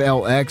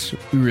FLX,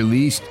 we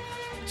released.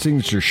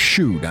 Signature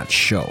shoe, not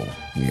show.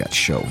 You got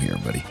show here,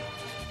 buddy.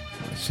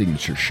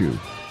 Signature shoe.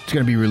 It's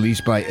going to be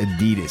released by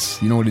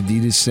Adidas. You know what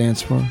Adidas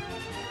stands for?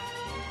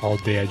 All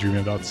day I dream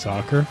about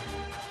soccer.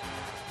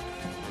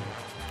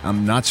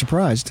 I'm not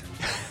surprised.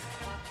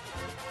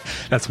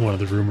 That's one of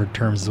the rumored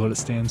terms is what it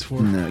stands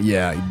for. No,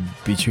 yeah,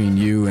 between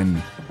you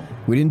and...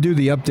 We didn't do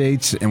the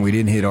updates, and we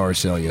didn't hit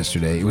RSL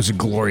yesterday. It was a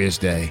glorious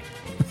day.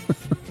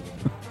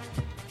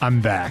 I'm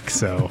back,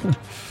 so...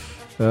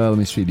 Let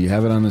me see. Do you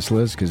have it on this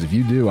list? Because if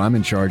you do, I'm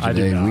in charge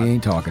today. We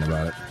ain't talking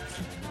about it.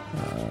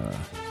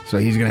 So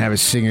he's going to have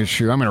his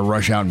signature. I'm going to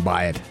rush out and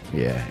buy it.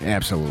 Yeah,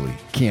 absolutely.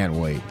 Can't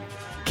wait.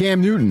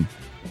 Cam Newton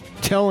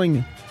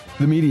telling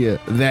the media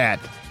that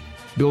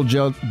Bill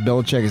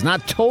Belichick has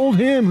not told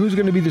him who's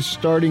going to be the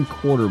starting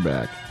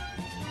quarterback.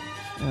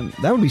 And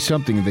that would be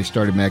something if they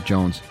started Mac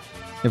Jones.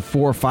 If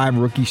 4 or 5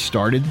 rookies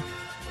started.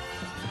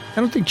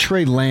 I don't think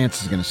Trey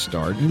Lance is going to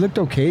start. He looked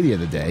okay the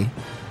other day.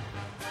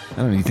 I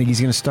don't know. You think he's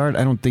going to start?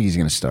 I don't think he's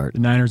going to start. The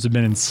Niners have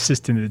been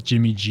insistent that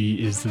Jimmy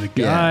G is the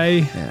guy.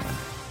 Yeah.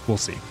 We'll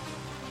see.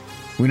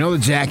 We know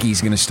that Zackie's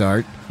going to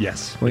start.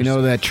 Yes. We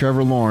know that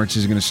Trevor Lawrence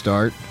is going to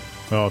start.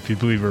 Well, if you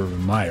believe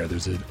Urban Meyer,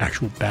 there's an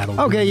actual battle.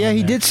 Okay, yeah,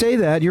 he did say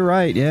that. You're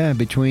right. Yeah,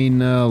 between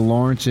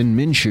Lawrence and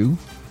Minshew.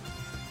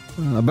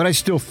 But I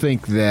still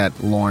think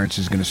that Lawrence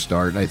is going to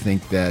start. I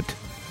think that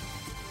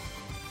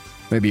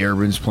maybe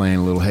Urban's playing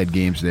a little head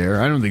games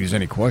there. I don't think there's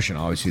any question,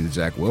 obviously, that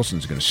Zach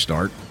Wilson's going to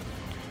start.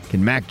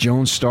 Can Mac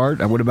Jones start?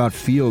 What about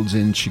Fields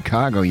in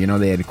Chicago? You know,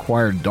 they had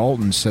acquired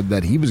Dalton, said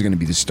that he was going to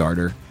be the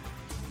starter.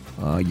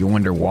 You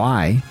wonder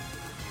why.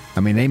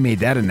 I mean, they made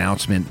that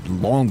announcement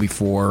long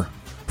before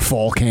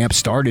fall camp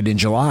started in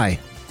July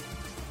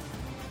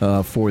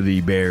for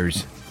the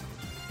Bears.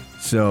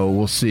 So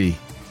we'll see.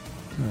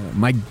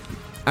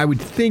 I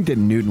would think that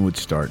Newton would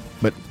start,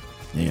 but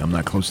I'm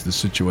not close to the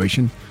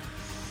situation.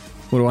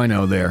 What do I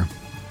know there?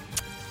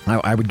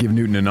 I would give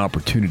Newton an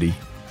opportunity.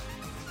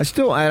 I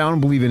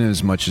don't believe in him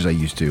as much as I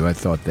used to. I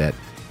thought that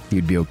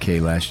he'd be okay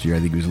last year. I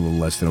think he was a little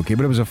less than okay,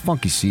 but it was a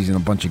funky season. A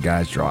bunch of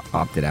guys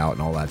opted out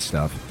and all that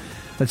stuff.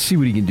 Let's see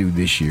what he can do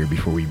this year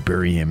before we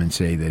bury him and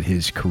say that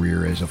his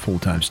career as a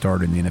full-time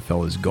starter in the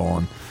NFL is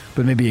gone.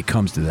 But maybe it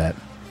comes to that.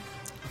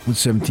 With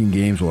 17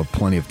 games, we'll have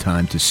plenty of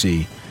time to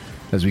see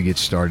as we get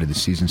started. The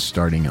season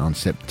starting on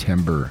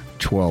September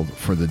 12th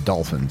for the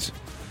Dolphins.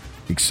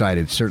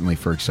 Excited, certainly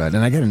for excited.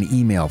 And I got an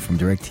email from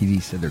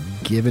DirecTV said they're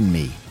giving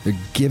me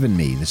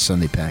the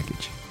Sunday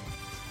package.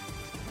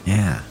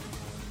 Yeah,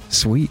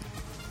 sweet.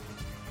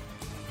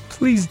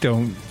 Please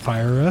don't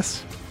fire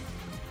us.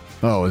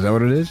 Oh, is that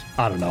what it is?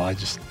 I don't know. I've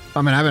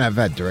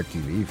had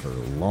DirecTV for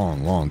a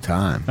long, long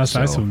time. That's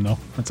nice of them, though.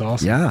 That's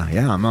awesome.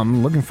 Yeah.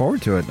 I'm looking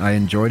forward to it. I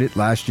enjoyed it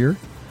last year,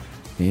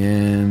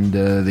 and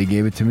they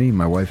gave it to me.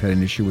 My wife had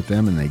an issue with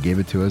them, and they gave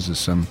it to us as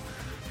some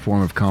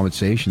form of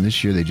compensation.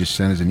 This year, they just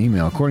sent us an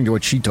email. According to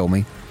what she told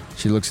me,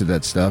 she looks at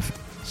that stuff,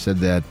 said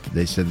that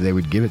they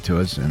would give it to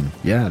us, and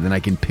then I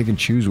can pick and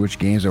choose which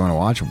games I want to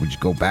watch. We just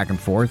go back and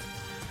forth.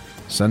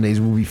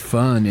 Sundays will be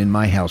fun in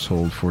my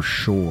household for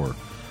sure.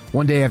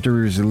 One day after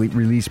he was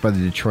released by the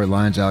Detroit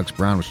Lions, Alex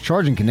Brown was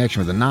charged in connection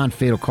with a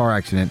non-fatal car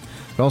accident,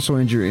 but also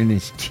injured in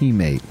his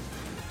teammate,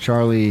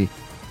 Charlie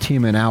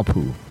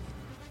Timanaupu.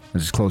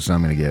 That's as close as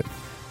I'm going to get.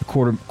 The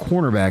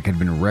cornerback had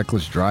been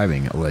reckless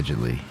driving,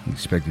 allegedly. He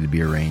expected to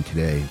be arraigned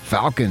today.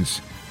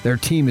 Falcons, their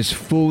team is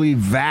fully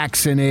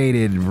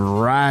vaccinated.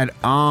 Right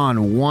on,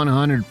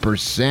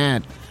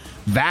 100%.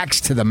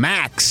 Vax to the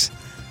max.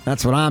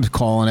 That's what I'm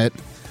calling it.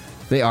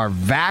 They are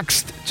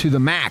vaxxed to the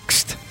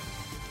maxed.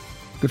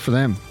 Good for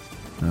them.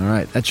 All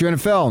right. That's your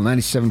NFL.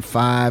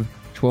 97.5,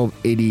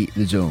 1280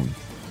 The Zone.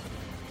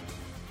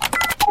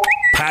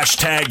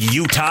 Hashtag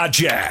Utah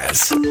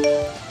Jazz.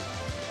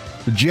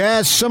 The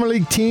Jazz Summer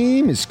League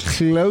team is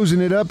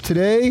closing it up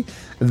today.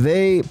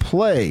 They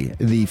play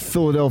the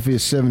Philadelphia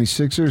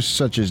 76ers,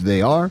 such as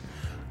they are,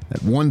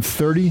 at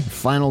 1:30,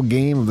 final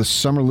game of the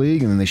Summer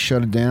League, and then they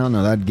shut it down.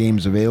 Now that game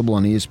is available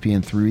on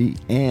ESPN3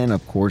 and,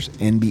 of course,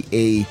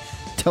 NBA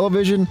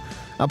television.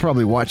 I'll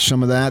probably watch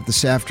some of that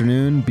this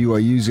afternoon.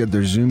 BYU's got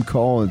their Zoom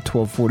call at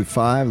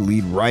 12:45.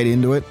 Lead right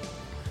into it.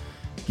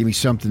 Give me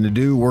something to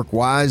do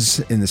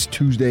work-wise in this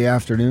Tuesday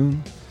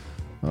afternoon.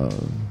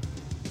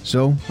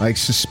 So I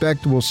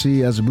suspect we'll see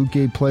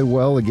Azubuike play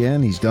well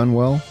again. He's done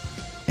well.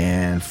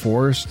 And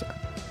Forrest,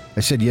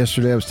 I said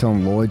yesterday, I was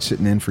telling Lloyd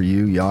sitting in for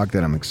you, Yock,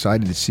 that I'm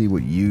excited to see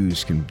what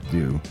Hughes can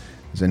do.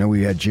 Because I know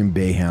we had Jim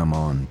Boeheim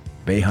on.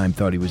 Boeheim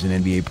thought he was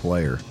an NBA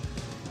player.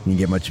 He didn't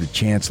get much of a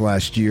chance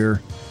last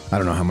year. I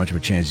don't know how much of a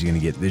chance he's going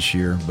to get this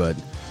year, but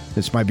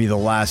this might be the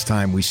last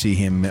time we see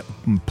him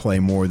play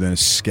more than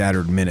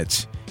scattered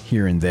minutes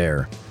here and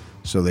there.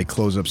 So they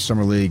close up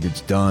Summer League.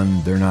 It's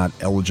done. They're not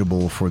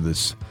eligible for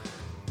the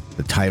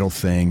title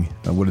thing.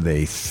 What are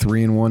they,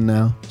 3-1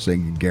 now? So they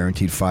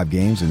guaranteed 5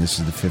 games, and this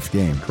is the 5th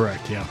game.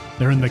 Correct, yeah.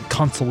 They're in the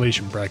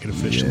consolation bracket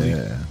officially.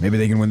 Yeah. Maybe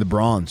they can win the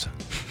bronze.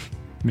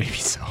 Maybe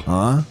so.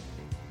 Huh?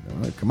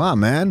 Come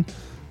on, man.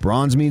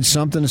 Bronze means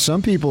something to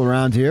some people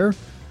around here.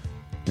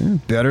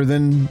 Better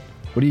than,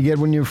 what do you get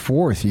when you're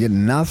 4th? You get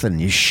nothing.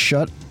 You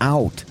shut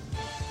out.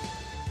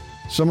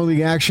 Summer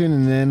League action,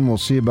 and then we'll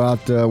see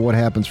about what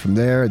happens from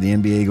there. The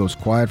NBA goes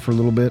quiet for a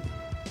little bit.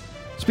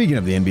 Speaking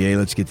of the NBA,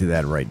 let's get to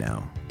that right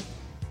now.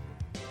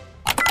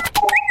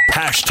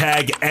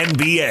 Hashtag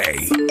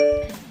NBA.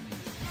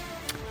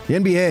 The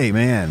NBA,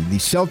 man. The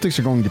Celtics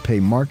are going to pay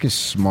Marcus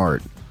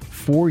Smart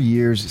 4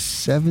 years,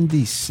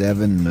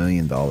 $77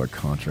 million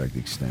contract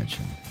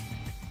extension.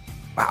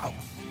 Wow.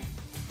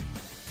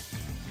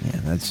 Yeah,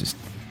 that's just,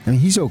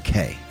 he's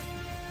okay.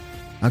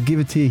 I'll give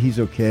it to you, he's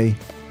okay.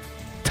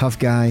 Tough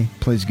guy,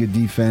 plays good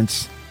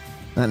defense.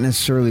 Not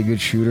necessarily a good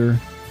shooter.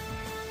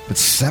 But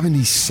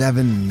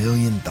 $77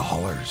 million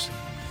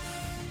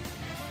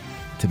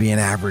to be an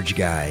average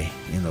guy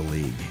in the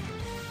league.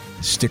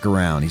 Stick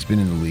around. He's been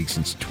in the league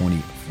since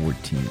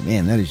 2014.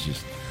 Man, that is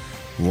just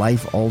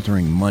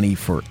life-altering money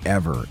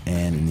forever.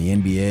 And in the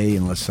NBA,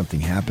 unless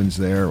something happens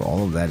there,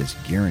 all of that is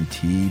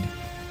guaranteed.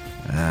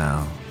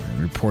 Wow.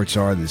 Reports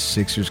are the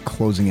Sixers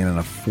closing in on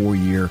a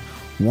 4-year,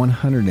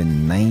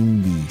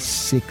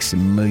 $196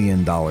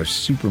 million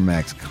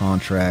Supermax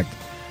contract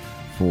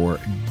for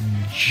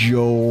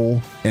Joel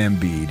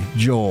Embiid.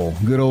 Joel,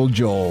 good old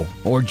Joel,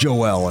 or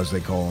Joel as they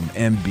call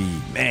him,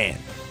 Embiid. Man,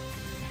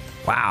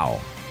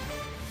 wow.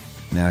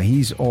 Now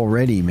he's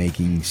already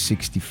making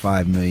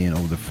 $65 million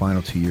over the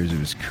final 2 years of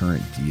his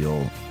current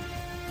deal.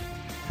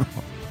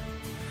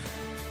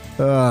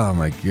 Oh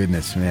my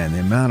goodness, man! The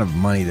amount of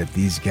money that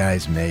these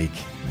guys make,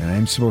 and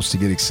I'm supposed to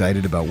get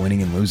excited about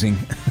winning and losing.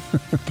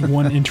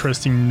 One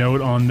interesting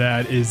note on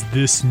that is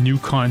this new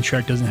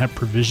contract doesn't have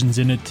provisions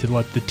in it to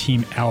let the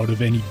team out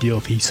of any deal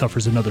if he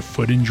suffers another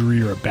foot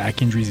injury or a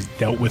back injury he's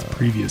dealt with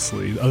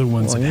previously. The other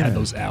ones have had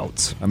those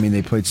outs. I mean,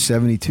 they played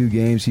 72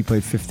 games. He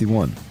played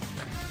 51.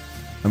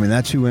 I mean,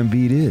 that's who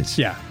Embiid is.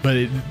 Yeah,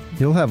 but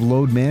he'll have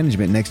load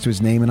management next to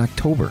his name in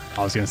October.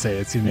 I was going to say,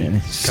 it's going to be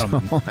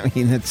coming. So, I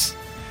mean, that's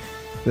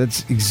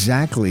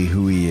exactly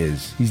who he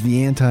is. He's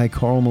the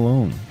anti-Karl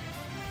Malone.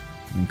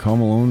 And Karl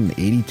Malone,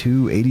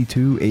 82,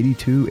 82,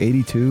 82,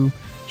 82.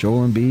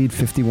 Joel Embiid,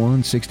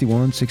 51,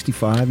 61,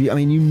 65. I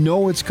mean, you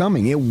know it's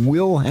coming. It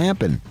will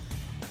happen.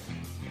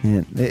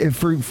 And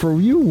for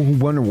you who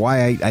wonder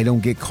why I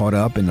don't get caught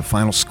up in the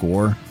final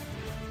score,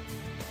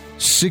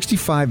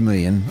 $65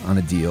 million on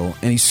a deal,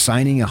 and he's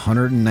signing a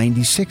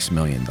 $196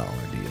 million deal.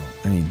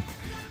 I mean,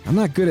 I'm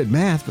not good at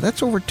math, but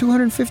that's over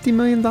 $250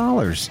 million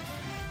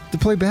to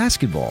play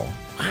basketball.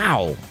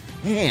 Wow,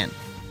 man.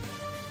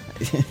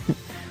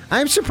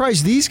 I'm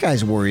surprised these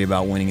guys worry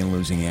about winning and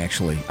losing,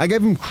 actually. I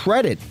give them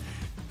credit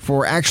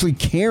for actually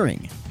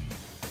caring.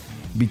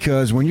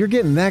 Because when you're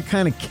getting that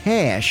kind of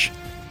cash,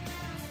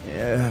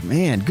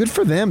 man, good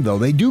for them, though.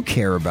 They do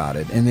care about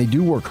it, and they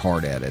do work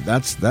hard at it.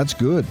 That's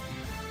good.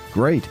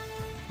 Great.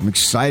 I'm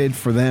excited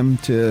for them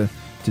to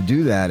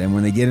do that. And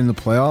when they get in the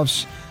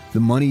playoffs, the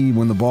money,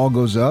 when the ball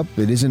goes up,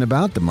 it isn't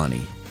about the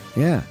money.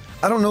 Yeah.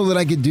 I don't know that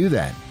I could do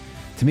that.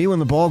 To me, when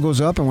the ball goes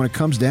up and when it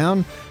comes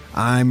down,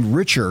 I'm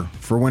richer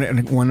for when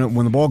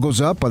the ball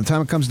goes up. By the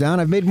time it comes down,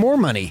 I've made more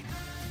money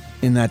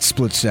in that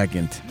split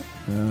second.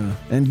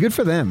 And good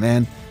for them,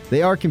 man.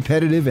 They are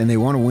competitive and they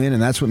want to win,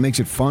 and that's what makes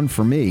it fun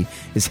for me,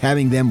 is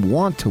having them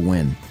want to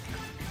win.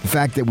 The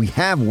fact that we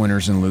have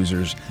winners and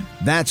losers,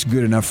 that's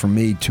good enough for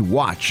me to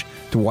watch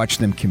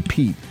them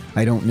compete.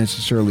 I don't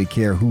necessarily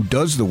care who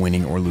does the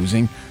winning or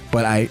losing,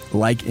 but I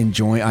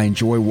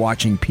enjoy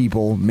watching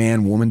people,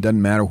 man, woman,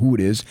 doesn't matter who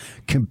it is,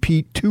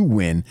 compete to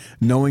win,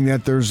 knowing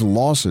that there's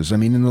losses. I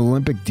mean, in the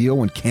Olympic deal,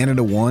 when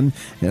Canada won,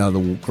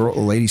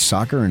 ladies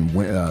soccer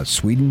in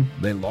Sweden,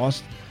 they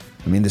lost.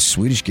 I mean, the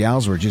Swedish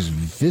gals were just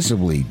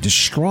visibly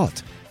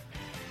distraught.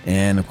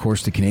 And, of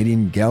course, the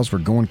Canadian gals were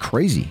going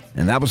crazy.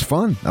 And that was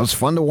fun. That was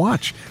fun to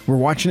watch. We're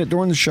watching it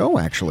during the show,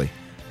 actually.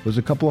 It was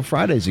a couple of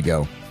Fridays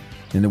ago.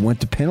 And it went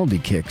to penalty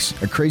kicks.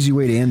 A crazy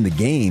way to end the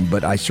game,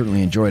 but I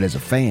certainly enjoyed it as a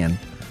fan.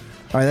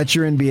 All right, that's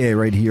your NBA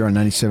right here on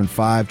 97.5,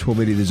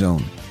 1280 The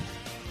Zone.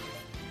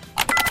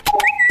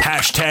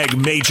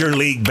 Hashtag Major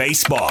League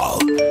Baseball.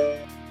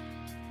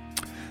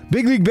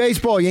 Big League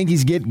Baseball.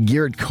 Yankees get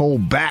Garrett Cole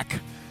back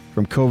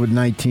from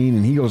COVID-19,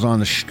 and he goes on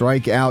to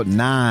strike out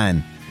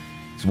 9.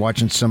 He's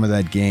watching some of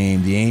that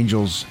game. The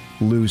Angels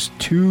lose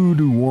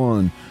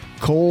 2-1.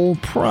 Cole,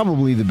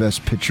 probably the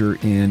best pitcher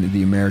in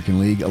the American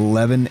League,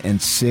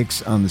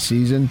 11-6 on the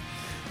season.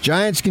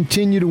 Giants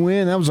continue to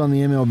win. That was on the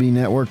MLB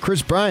Network.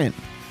 Chris Bryant,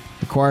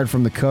 acquired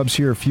from the Cubs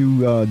here a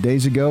few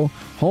days ago,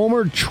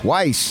 homered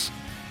twice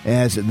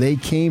as they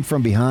came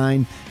from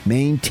behind,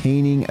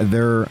 maintaining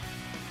their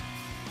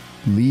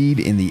lead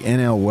in the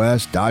NL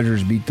West.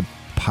 Dodgers beat the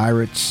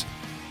Pirates.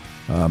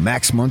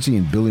 Max Muncy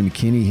and Billy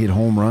McKinney hit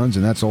home runs,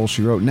 and that's all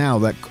she wrote. Now,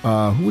 that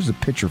who was the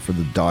pitcher for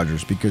the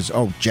Dodgers? Because,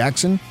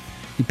 Jackson,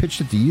 he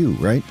pitched it to you,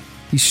 right?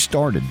 He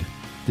started.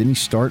 Didn't he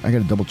start? I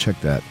got to double-check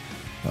that.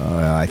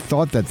 I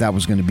thought that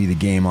was going to be the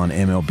game on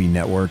MLB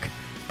Network,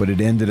 but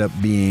it ended up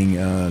being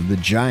the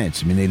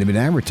Giants. I mean, they'd been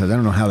advertised. I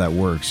don't know how that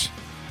works.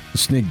 The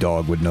Snig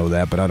Dog would know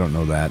that, but I don't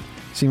know that.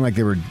 It seemed like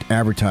they were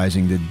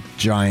advertising the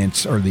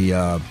Giants or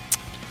the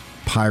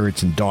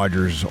Pirates and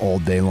Dodgers all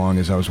day long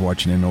as I was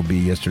watching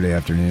MLB yesterday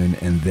afternoon,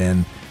 and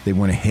then they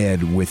went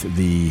ahead with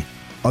the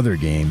other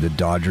game, the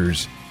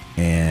Dodgers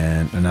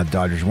and not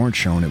Dodgers weren't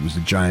shown, it was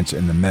the Giants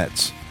and the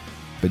Mets.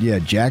 But yeah,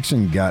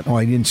 Jackson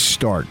he didn't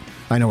start.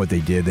 I know what they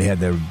did. They had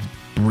the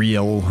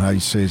Briel, how do you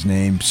say his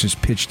name,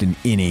 just pitched an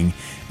inning.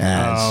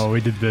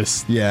 We did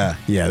this. Yeah,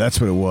 that's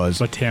what it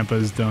was. What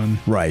Tampa's done.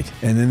 Right.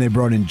 And then they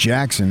brought in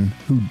Jackson,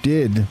 who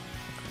did,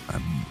 I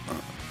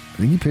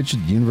think he pitched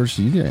at the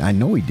University. I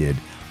know he did.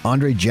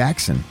 Andre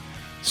Jackson.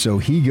 So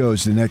he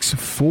goes the next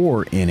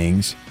 4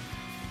 innings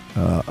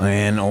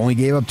and only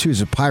gave up 2. As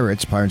the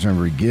Pirates aren't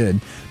very good,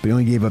 but he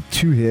only gave up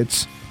 2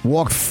 hits,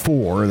 walked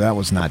 4, that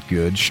was not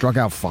good, struck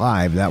out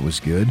 5, that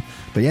was good.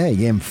 But yeah, he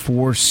gave him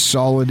 4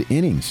 solid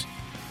innings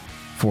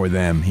for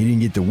them. He didn't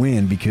get the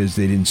win because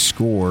they didn't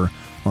score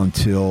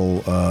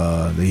until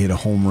they hit a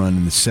home run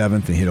in the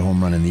 7th, they hit a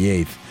home run in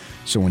the 8th.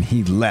 So when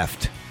he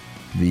left,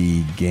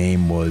 the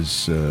game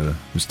was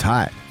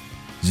tied,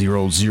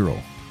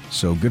 0-0.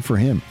 So good for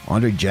him.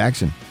 Andre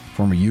Jackson,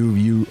 former U of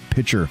U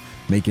pitcher,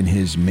 making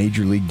his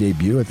major league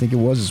debut, I think it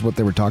was, is what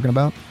they were talking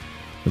about,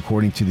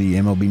 according to the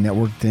MLB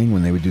Network thing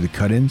when they would do the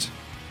cut-ins.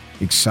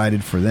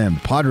 Excited for them.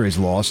 Padres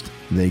lost.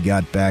 They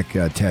got back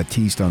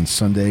Tatis on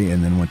Sunday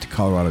and then went to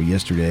Colorado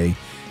yesterday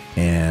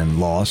and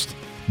lost.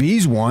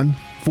 Bees won.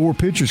 4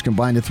 pitchers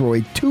combined to throw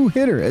a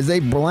 2-hitter as they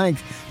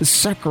blanked the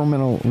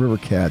Sacramento River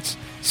Cats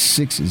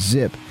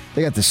 6-0.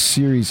 They got the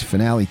series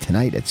finale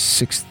tonight at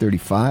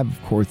 6:35,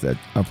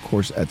 of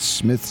course, at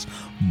Smith's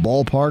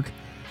Ballpark.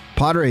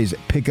 Padres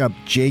pick up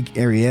Jake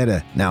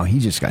Arrieta. Now, he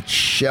just got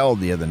shelled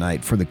the other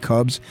night for the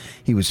Cubs.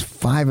 He was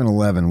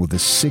 5-11 with a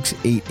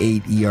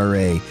 6.88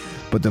 ERA.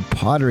 But the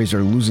Padres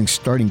are losing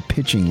starting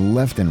pitching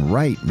left and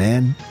right,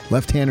 man.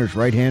 Left-handers,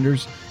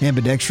 right-handers,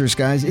 ambidextrous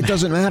guys. It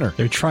doesn't matter.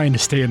 They're trying to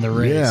stay in the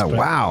race. Yeah,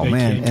 wow,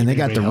 man. And they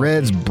got the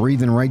Reds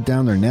breathing right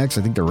down their necks.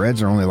 I think the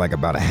Reds are only like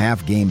about a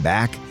half game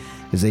back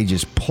as they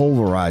just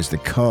pulverized the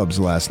Cubs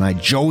last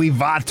night. Joey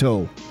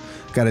Votto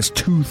got his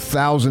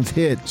 2,000th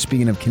hit,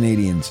 speaking of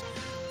Canadians,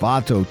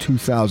 Fato,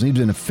 2000. He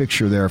was in a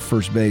fixture there,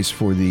 first base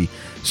for the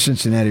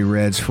Cincinnati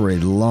Reds for a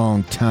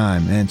long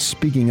time. And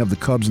speaking of the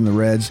Cubs and the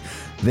Reds,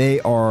 they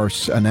are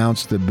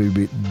announced to be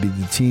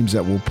the teams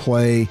that will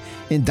play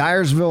in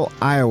Dyersville,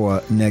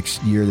 Iowa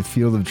next year, the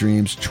Field of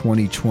Dreams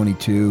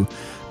 2022.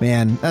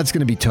 Man, that's going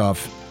to be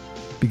tough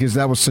because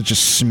that was such a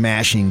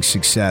smashing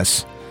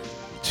success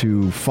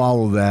to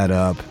follow that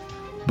up.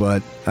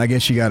 But I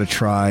guess you got to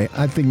try.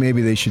 I think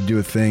maybe they should do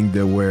a thing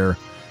to where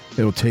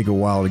it'll take a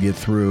while to get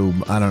through.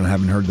 I don't know,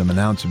 haven't heard them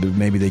announce it, but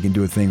maybe they can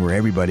do a thing where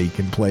everybody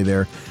can play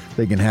there.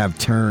 They can have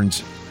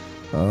turns,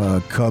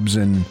 Cubs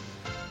and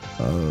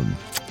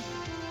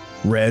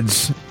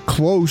Reds,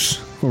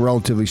 close,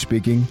 relatively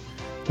speaking,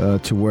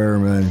 to where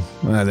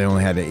they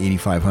only had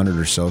 8,500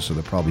 or so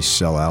they'll probably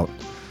sell out.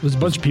 There's a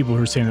bunch of people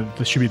who are saying that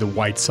this should be the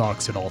White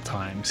Sox at all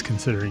times,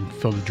 considering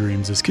Field of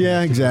Dreams is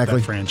connected with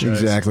that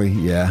franchise.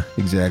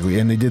 Exactly.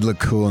 And they did look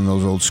cool in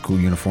those old school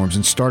uniforms.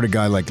 And start a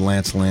guy like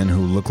Lance Lynn,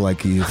 who looked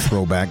like he's a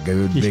throwback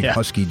dude, big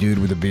husky dude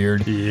with a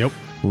beard. Yep.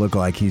 Looked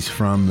like he's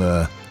from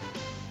the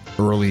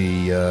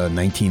early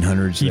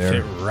 1900s he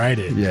there. Fit right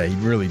in. Yeah, he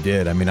really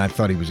did. I mean, I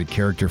thought he was a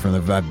character from the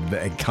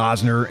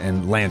Cosner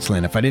and Lance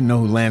Lynn. If I didn't know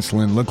who Lance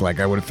Lynn looked like,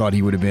 I would have thought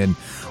he would have been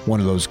one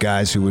of those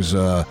guys who was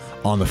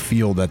on the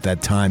field at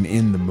that time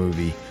in the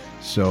movie.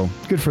 So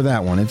good for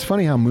that one. It's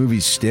funny how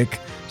movies stick.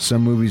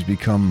 Some movies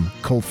become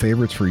cult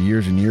favorites for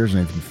years and years,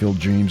 and I think Field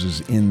of Dreams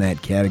is in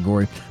that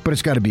category. But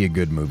it's got to be a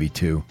good movie,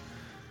 too.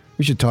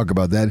 We should talk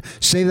about that.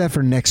 Save that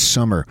for next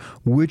summer.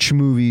 Which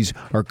movies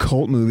are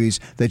cult movies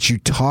that you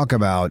talk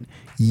about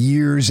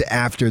years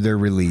after their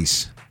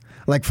release?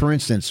 Like, for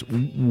instance,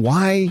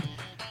 why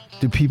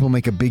do people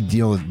make a big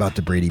deal about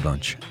the Brady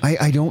Bunch?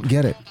 I don't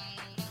get it.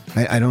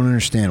 I don't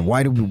understand.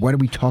 Why do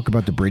we talk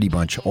about the Brady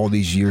Bunch all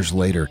these years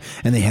later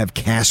and they have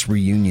cast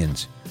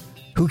reunions?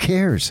 Who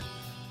cares?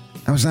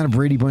 I was not a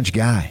Brady Bunch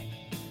guy.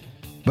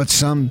 But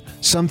some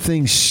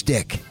things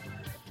stick,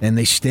 and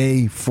they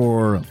stay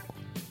for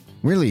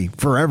really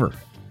forever.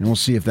 And we'll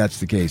see if that's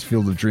the case.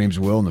 Field of Dreams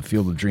will, and the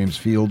Field of Dreams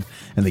field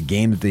and the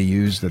game that they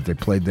used, that they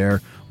played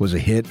there, was a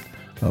hit.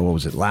 What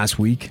was it, last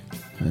week?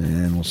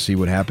 And we'll see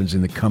what happens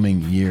in the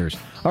coming years.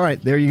 All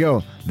right, there you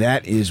go.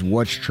 That is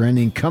what's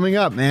trending. Coming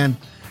up, man,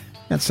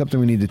 that's something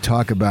we need to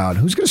talk about.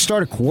 Who's going to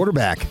start a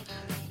quarterback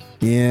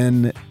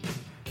in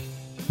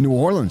New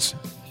Orleans?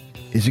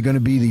 Is it going to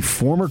be the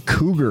former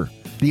Cougar,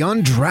 the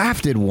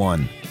undrafted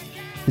one?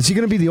 Is he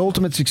going to be the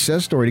ultimate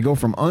success story to go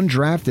from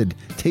undrafted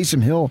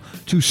Taysom Hill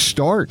to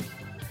start?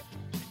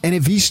 And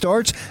if he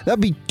starts,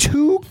 that'd be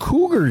 2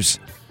 Cougars.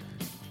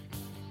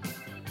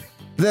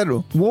 That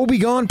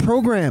woe-begone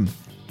program,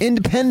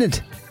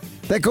 independent,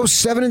 that goes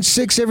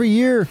 7-6 every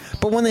year.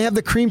 But when they have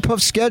the cream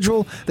puff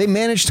schedule, they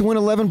manage to win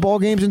 11 ball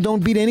games and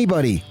don't beat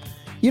anybody.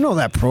 You know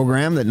that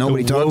program that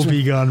nobody talks about. The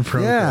woe-begone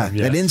program,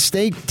 Yeah, that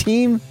in-state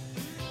team.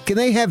 Can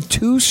they have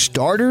 2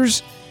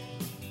 starters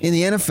in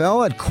the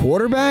NFL at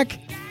quarterback?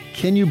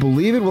 Can you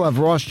believe it? We'll have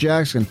Ross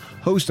Jackson,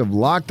 host of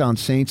Locked On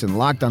Saints and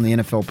Locked On the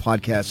NFL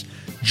podcast,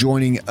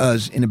 joining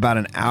us in about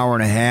an hour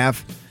and a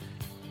half.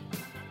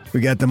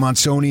 We got the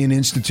Monsonian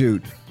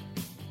Institute,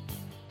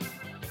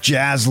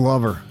 jazz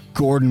lover,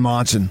 Gordon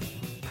Monson.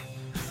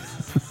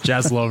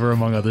 Jazz lover,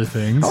 among other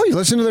things. Oh, you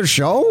listen to their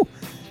show?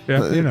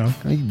 Yeah, you know.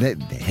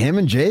 Him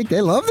and Jake,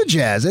 they love the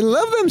jazz. They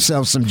love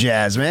themselves some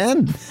jazz,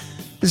 man.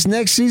 This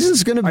next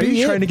season's going to be Are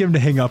you trying to get him to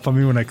hang up on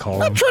me when I call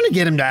him? I'm trying to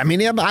get him to. I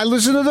mean, I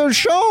listen to their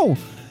show.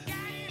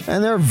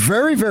 And they're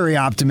very, very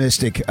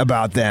optimistic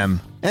about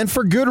them. And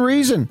for good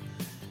reason.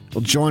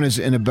 Well, join us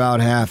in about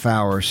half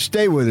hour.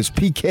 Stay with us.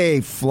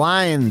 PK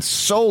flying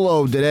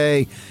solo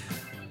today.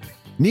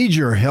 Need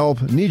your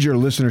help. Need your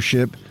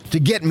listenership to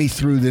get me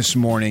through this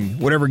morning.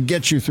 Whatever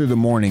gets you through the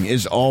morning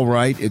is all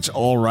right. It's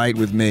all right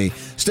with me.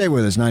 Stay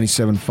with us.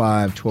 97.5,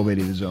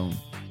 1280 The Zone.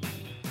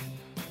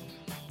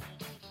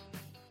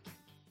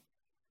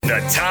 The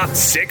Top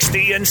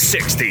 60 and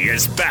 60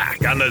 is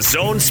back on the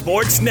Zone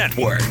Sports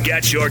Network.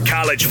 Get your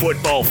college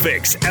football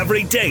fix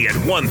every day at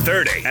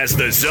 1:30 as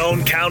the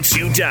Zone counts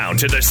you down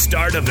to the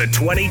start of the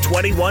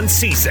 2021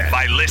 season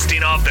by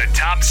listing off the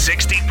top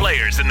 60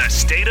 players in the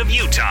state of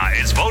Utah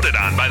as voted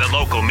on by the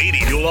local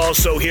media. You'll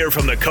also hear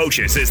from the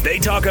coaches as they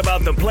talk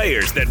about the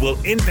players that will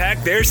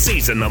impact their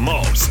season the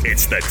most.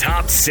 It's the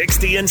Top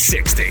 60 and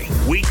 60.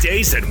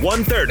 Weekdays at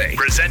 1:30.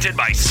 Presented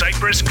by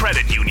Cypress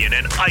Credit Union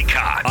and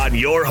Icon on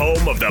your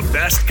home of the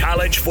best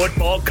college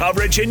football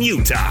coverage in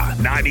Utah.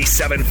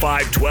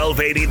 97.5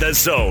 1280 The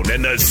Zone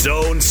and the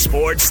Zone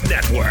Sports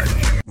Network.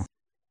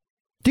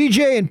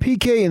 DJ and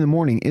PK in the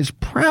Morning is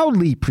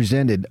proudly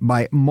presented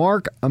by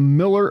Mark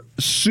Miller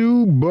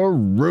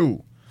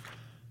Subaru.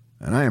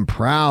 And I am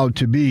proud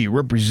to be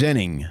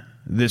representing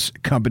this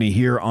company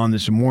here on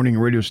this morning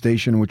radio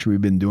station, which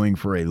we've been doing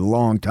for a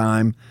long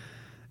time.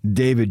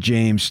 David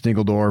James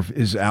Stingeldorf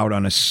is out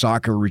on a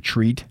soccer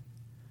retreat.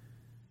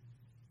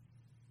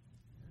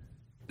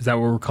 Is that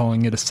what we're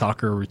calling it, a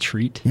soccer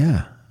retreat?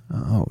 Yeah.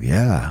 Oh,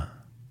 yeah.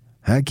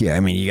 Heck yeah.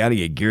 I mean, you got to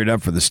get geared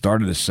up for the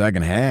start of the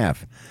second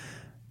half.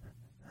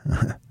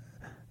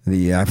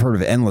 I've heard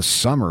of endless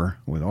summer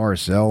with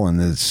RSL and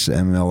this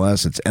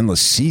MLS. It's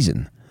endless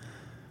season.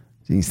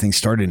 These things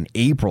started in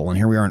April, and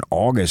here we are in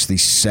August, the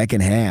second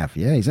half.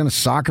 Yeah, he's on a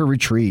soccer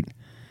retreat.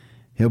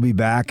 He'll be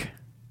back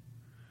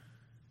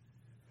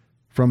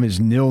from his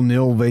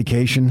 0-0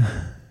 vacation,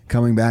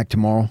 coming back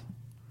tomorrow.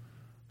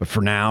 But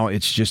for now,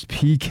 it's just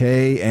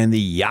PK and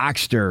the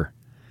Yockster.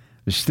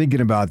 Just thinking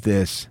about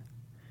this.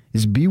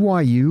 Is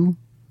BYU,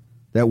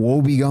 that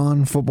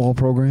woebegone football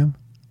program,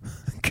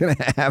 going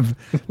to have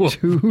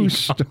two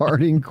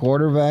starting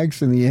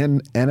quarterbacks in the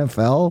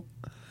NFL?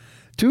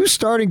 Two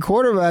starting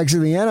quarterbacks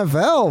in the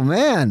NFL,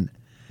 man.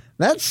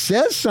 That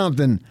says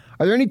something.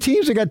 Are there any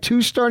teams that got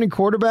two starting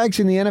quarterbacks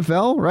in the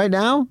NFL right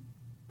now?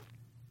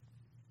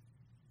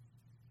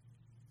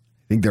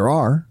 I think there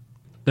are.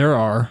 There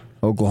are.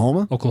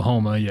 Oklahoma?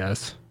 Oklahoma,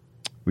 yes.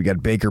 We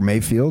got Baker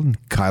Mayfield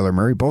and Kyler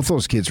Murray. Both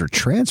those kids are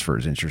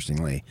transfers,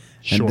 interestingly.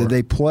 Sure. And did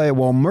they play?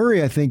 Well,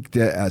 Murray, I think,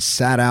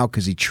 sat out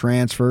because he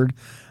transferred.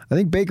 I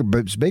think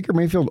was Baker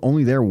Mayfield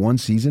only there one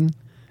season?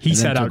 He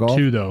sat out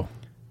too, though.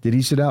 Did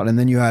he sit out? And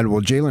then you had,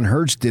 Jalen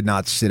Hurts did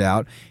not sit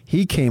out.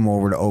 He came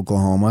over to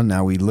Oklahoma.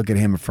 Now we look at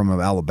him from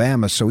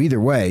Alabama. So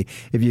either way,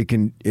 if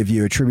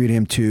you attribute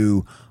him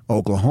to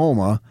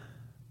Oklahoma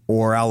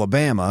or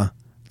Alabama,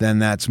 then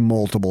that's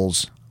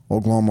multiples.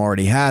 Oklahoma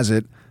already has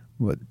it.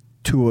 But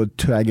Tua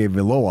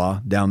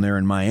Tagovailoa down there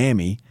in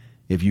Miami,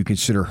 if you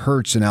consider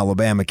Hurts an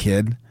Alabama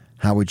kid,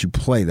 how would you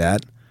play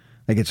that?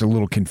 That gets a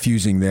little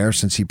confusing there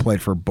since he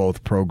played for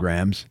both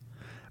programs.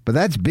 But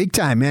that's big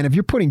time, man. If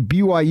you're putting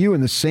BYU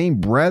in the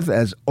same breath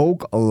as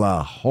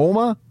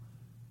Oklahoma,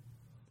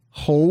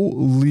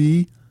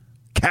 holy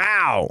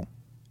cow.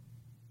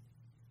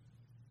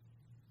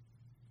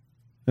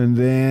 And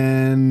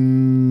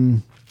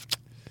then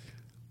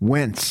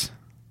Wentz.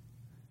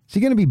 Is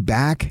he going to be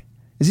back?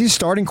 Is he a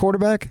starting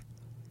quarterback?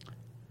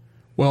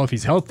 Well, if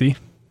he's healthy.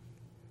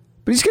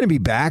 But he's going to be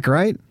back,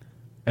 right?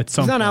 At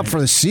some He's not point. out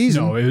for the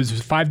season. No, it was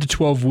 5 to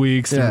 12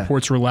 weeks. The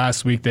reports were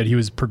last week that he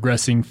was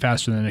progressing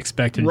faster than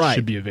expected. Right.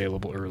 Should be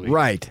available early.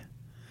 Right.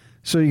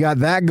 So you got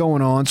that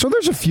going on. So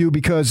there's a few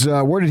because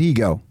where did he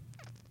go?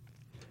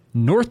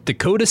 North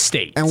Dakota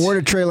State. And where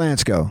did Trey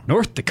Lance go?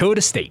 North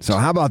Dakota State. So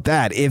how about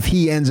that? If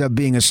he ends up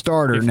being a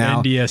starter If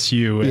now.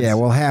 NDSU is. Yeah,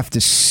 we'll have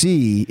to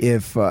see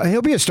if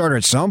he'll be a starter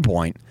at some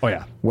point. Oh,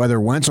 yeah. Whether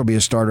Wentz will be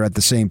a starter at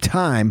the same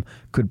time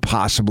could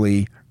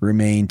possibly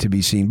remain to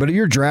be seen. But if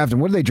you're drafting,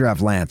 what did they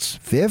draft Lance?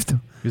 5th? He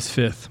was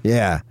 5th.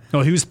 Yeah.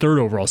 No, he was 3rd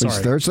overall. He was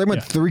Sorry. 3rd. So they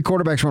went three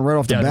quarterbacks went right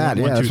off the bat.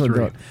 One, that's two, what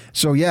three. they-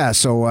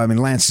 So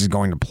Lance is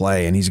going to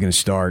play and he's going to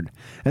start.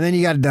 And then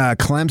you got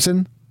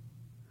Clemson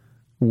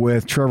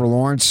with Trevor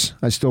Lawrence.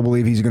 I still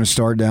believe he's going to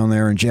start down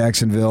there in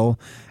Jacksonville.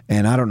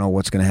 And I don't know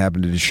what's going to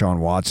happen to Deshaun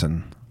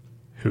Watson.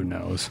 Who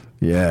knows?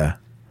 Yeah.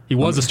 He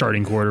was a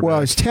starting quarterback.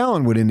 Well, his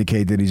talent would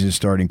indicate that he's a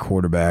starting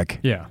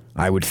quarterback. Yeah.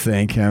 I would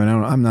think. I mean,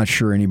 I'm not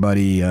sure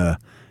anybody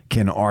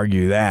can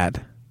argue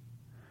that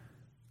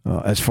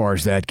as far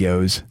as that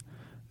goes.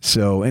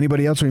 So,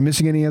 anybody else? Are we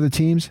missing any other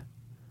teams?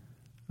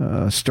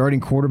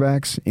 Starting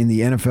quarterbacks in the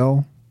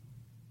NFL?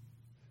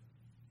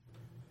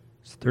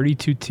 It's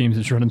 32 teams.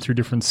 It's running through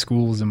different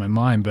schools in my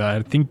mind, but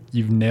I think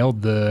you've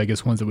nailed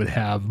the, ones that would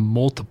have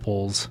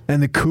multiples.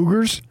 And the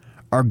Cougars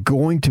are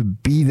going to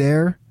be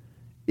there.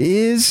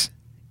 Is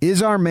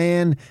our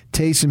man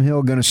Taysom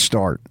Hill going to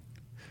start?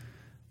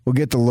 We'll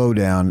get the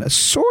lowdown.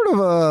 Sort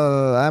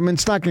of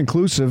it's not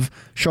conclusive.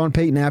 Sean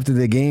Payton after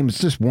the game, it's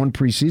just one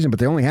preseason, but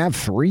they only have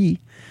 3,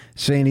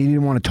 saying he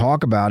didn't want to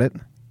talk about it.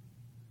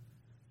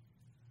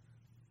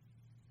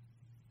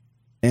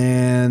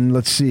 And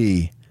let's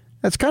see.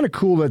 That's kind of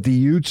cool that the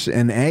Utes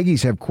and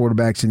Aggies have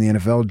quarterbacks in the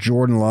NFL.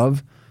 Jordan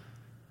Love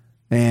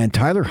and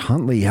Tyler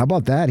Huntley. How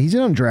about that? He's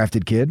an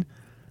undrafted kid.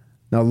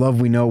 Now,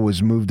 Love, we know,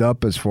 was moved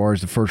up as far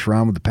as the first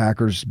round with the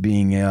Packers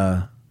being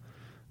the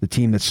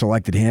team that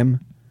selected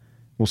him.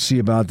 We'll see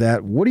about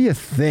that. What do you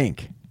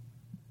think?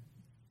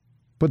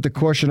 Put the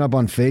question up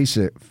on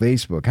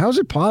Facebook. How is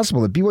it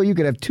possible that BYU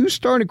could have 2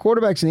 starting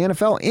quarterbacks in the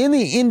NFL in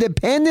the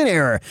independent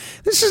era?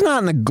 This is not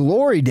in the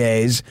glory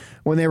days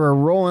when they were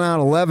rolling out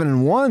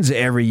 11-1s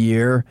every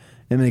year,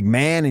 and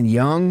McMahon and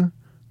Young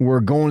were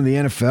going to the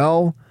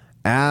NFL,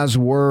 as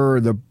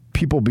were the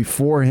people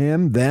before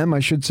them, I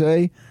should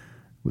say,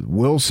 with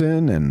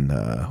Wilson and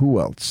who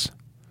else?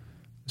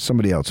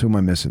 Somebody else. Who am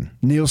I missing?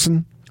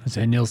 Nielsen?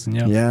 Isaiah Nielsen,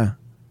 yeah. Yeah.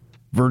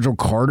 Virgil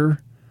Carter.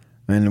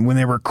 And when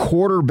they were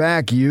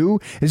quarterback U,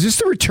 is this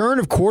the return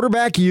of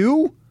quarterback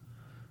U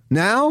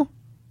now?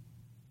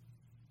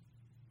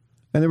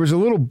 And there was a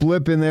little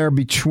blip in there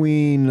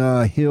between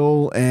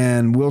Hill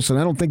and Wilson.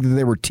 I don't think that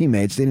they were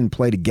teammates. They didn't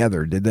play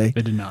together, did they?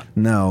 They did not.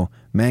 No.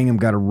 Mangum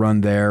got a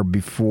run there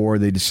before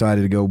they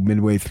decided to go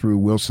midway through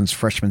Wilson's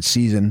freshman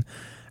season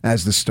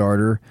as the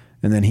starter.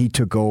 And then he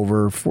took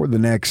over for the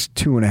next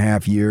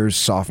 2.5 years.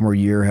 Sophomore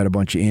year, had a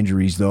bunch of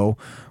injuries, though,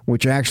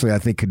 which actually I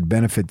think could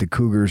benefit the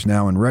Cougars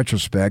now in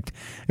retrospect.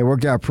 It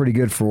worked out pretty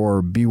good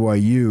for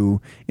BYU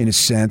in a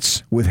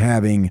sense with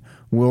having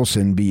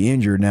Wilson be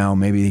injured. Now,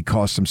 maybe he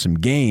cost them some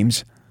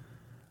games.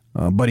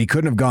 But he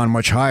couldn't have gone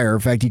much higher. In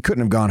fact, he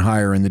couldn't have gone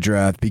higher in the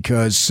draft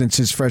because since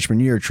his freshman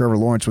year, Trevor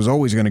Lawrence was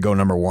always going to go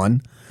number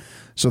 1.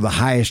 So the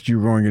highest you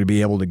were going to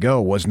be able to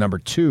go was number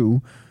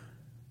 2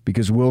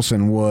 because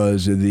Wilson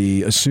was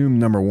the assumed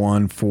number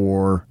 1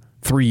 for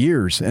 3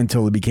 years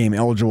until he became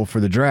eligible for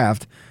the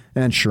draft.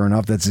 And sure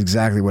enough, that's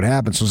exactly what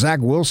happened. So Zach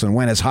Wilson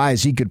went as high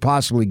as he could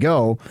possibly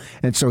go.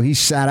 And so he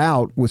sat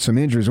out with some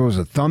injuries. What was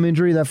it, a thumb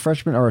injury that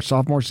freshman or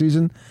sophomore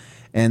season?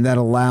 And that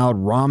allowed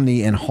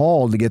Romney and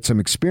Hall to get some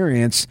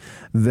experience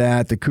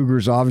that the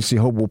Cougars obviously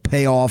hope will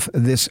pay off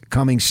this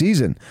coming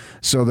season.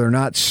 So they're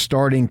not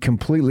starting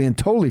completely and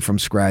totally from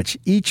scratch.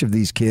 Each of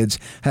these kids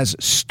has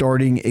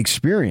starting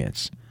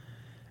experience.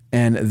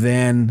 And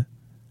then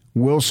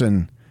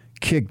Wilson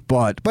kicked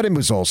butt, but it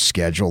was all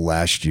scheduled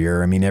last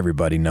year. I mean,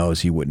 everybody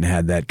knows he wouldn't have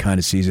had that kind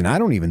of season. I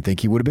don't even think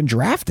he would have been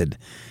drafted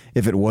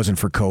if it wasn't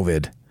for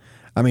COVID.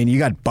 I mean, you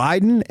got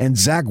Biden and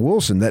Zach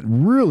Wilson that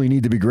really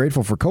need to be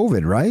grateful for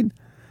COVID, right?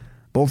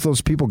 Both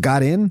those people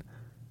got in.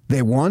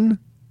 They won.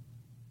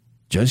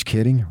 Just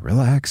kidding.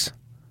 Relax.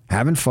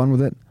 Having fun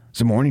with it.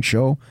 It's a morning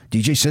show.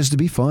 DJ says to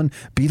be fun.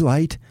 Be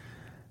light.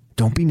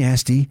 Don't be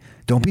nasty.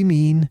 Don't be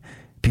mean.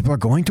 People are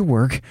going to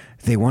work.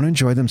 They want to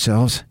enjoy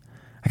themselves.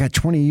 I got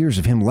 20 years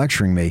of him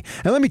lecturing me.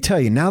 And let me tell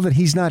you, now that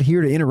he's not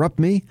here to interrupt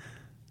me.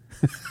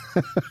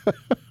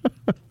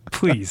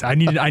 Please, I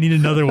need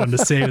another one to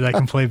save that I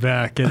can play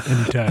back at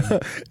any time.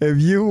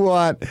 If you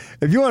want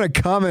to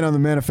comment on the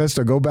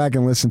manifesto, go back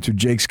and listen to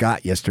Jake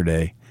Scott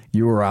yesterday.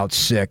 You were out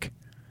sick.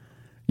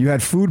 You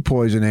had food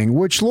poisoning,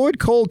 which Lloyd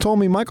Cole told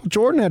me Michael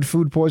Jordan had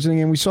food poisoning,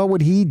 and we saw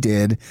what he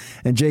did.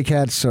 And Jake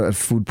had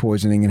food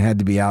poisoning and had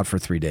to be out for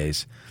 3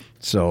 days.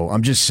 So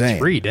I'm just saying.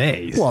 3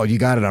 days? Well, you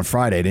got it on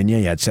Friday, didn't you?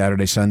 You had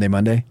Saturday, Sunday,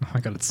 Monday? I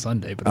got it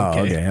Sunday, but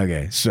okay. Oh,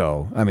 okay.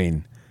 So, I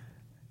mean,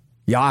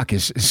 Yak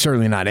is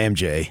certainly not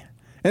MJ.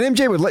 And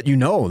MJ would let you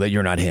know that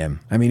you're not him.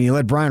 I mean, he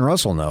let Brian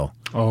Russell know.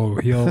 Oh,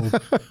 he'll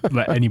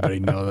let anybody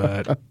know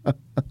that.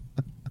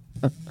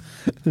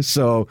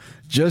 So,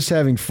 just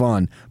having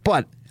fun.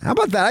 But how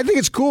about that? I think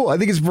it's cool. I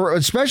think it's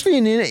especially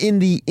in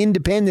the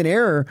independent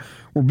era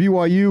where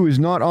BYU is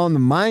not on the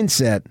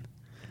mindset.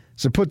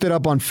 So put that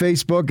up on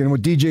Facebook, and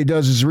what DJ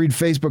does is read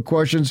Facebook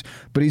questions,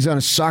 but he's on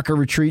a soccer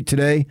retreat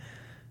today.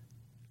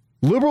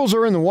 Liberals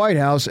are in the White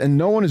House, and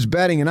no one is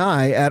batting an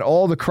eye at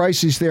all the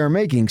crises they are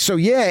making. So,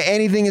 yeah,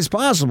 anything is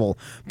possible.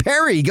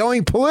 Perry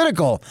going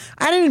political.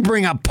 I didn't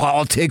bring up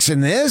politics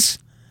in this.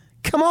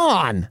 Come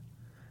on.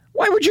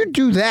 Why would you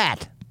do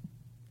that?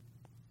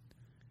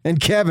 And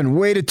Kevin,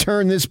 way to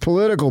turn this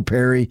political,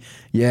 Perry.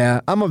 Yeah,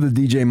 I'm of the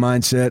DJ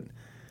mindset.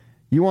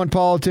 You want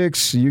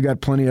politics? You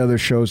got plenty of other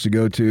shows to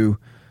go to.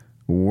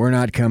 We're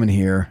not coming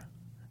here. I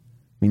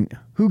mean,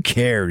 who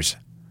cares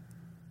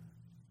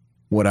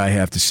what I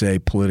have to say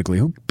politically?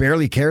 Who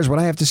barely cares what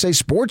I have to say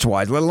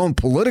sports-wise, let alone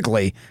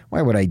politically?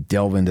 Why would I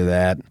delve into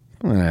that?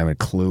 I don't have a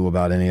clue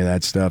about any of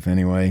that stuff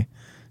anyway.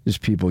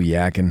 Just people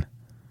yakking.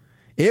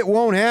 It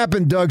won't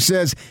happen, Doug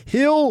says.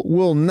 Hill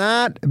will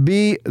not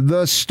be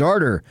the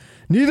starter.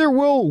 Neither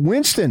will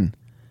Winston.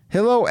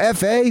 Hello,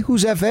 F.A.?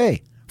 Who's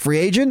F.A.? Free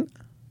agent?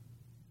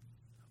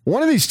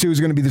 One of these two is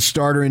going to be the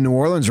starter in New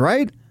Orleans,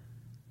 right?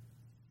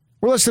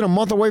 We're less than a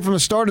month away from the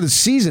start of the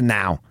season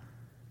now.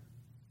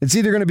 It's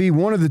either going to be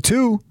one of the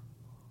two.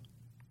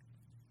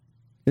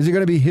 Is it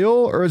going to be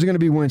Hill or is it going to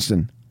be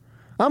Winston?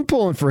 I'm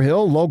pulling for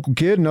Hill, local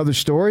kid, another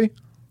story.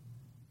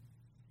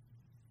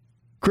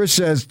 Chris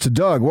says to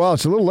Doug, well,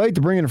 it's a little late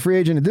to bring in a free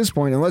agent at this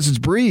point unless it's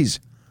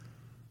Breeze.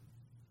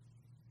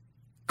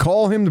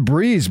 Call him the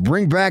Breeze.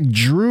 Bring back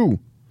Drew.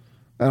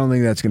 I don't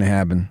think that's going to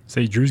happen.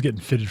 Say Drew's getting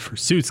fitted for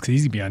suits because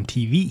he's going to be on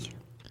TV.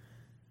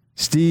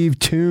 Steve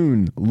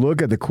Toon,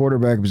 look at the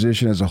quarterback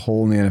position as a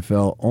whole in the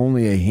NFL.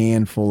 Only a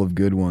handful of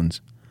good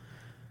ones.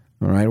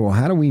 All right, well,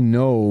 how do we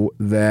know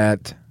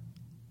that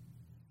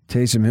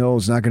Taysom Hill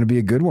is not going to be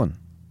a good one?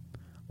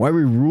 Why are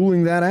we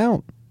ruling that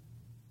out?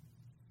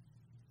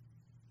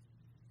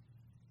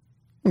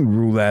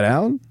 Rule that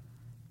out.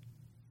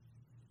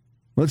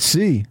 Let's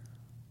see.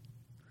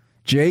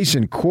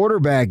 Jason,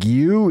 quarterback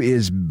U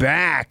is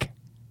back.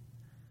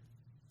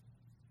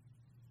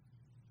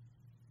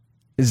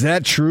 Is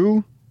that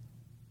true?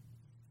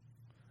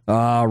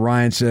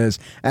 Ryan says,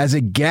 as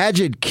a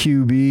gadget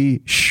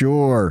QB,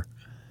 sure.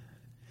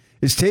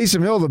 Is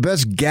Taysom Hill the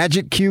best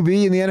gadget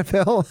QB in the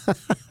NFL?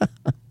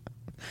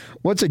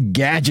 What's a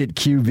gadget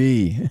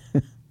QB?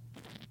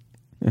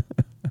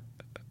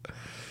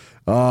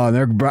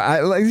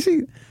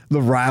 See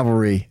the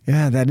rivalry.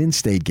 Yeah, that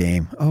in-state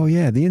game. Oh,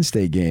 yeah, the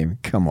in-state game.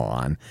 Come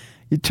on.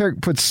 You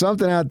put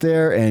something out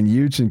there, and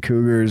Utes and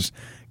Cougars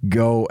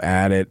go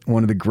at it.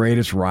 One of the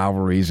greatest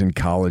rivalries in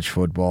college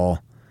football.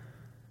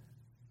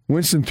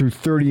 Winston threw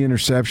 30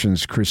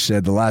 interceptions, Chris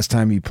said, the last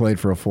time he played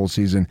for a full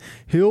season.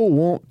 Hill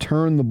won't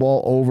turn the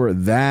ball over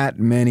that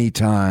many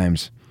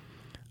times.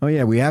 Oh,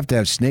 yeah, we have to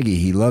have Sniggy.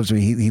 He loves me.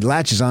 He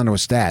latches onto a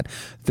stat.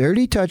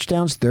 30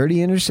 touchdowns, 30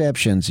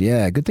 interceptions.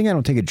 Yeah, good thing I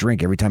don't take a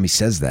drink every time he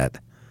says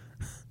that.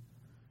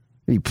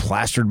 Be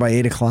plastered by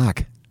 8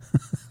 o'clock.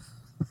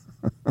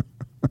 The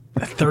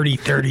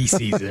 30-30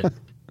 season.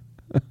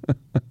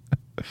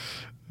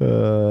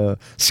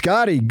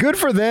 Scotty, good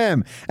for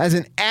them. As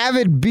an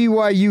avid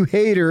BYU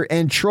hater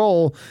and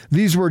troll,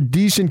 these were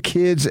decent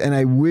kids, and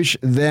I wish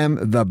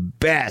them the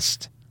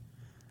best.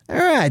 All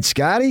right,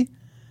 Scotty.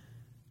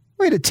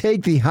 Way to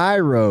take the high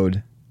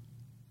road.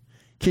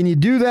 Can you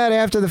do that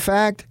after the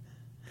fact?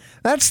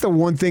 That's the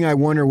one thing I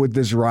wonder with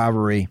this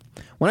rivalry.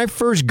 When I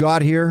first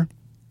got here,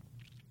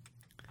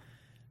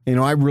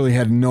 I really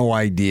had no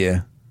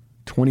idea.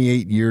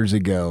 28 years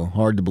ago,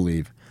 hard to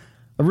believe.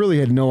 I really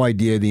had no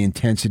idea the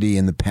intensity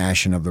and the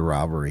passion of the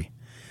rivalry.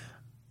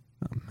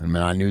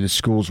 I knew the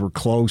schools were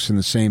close in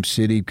the same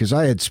city because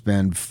I had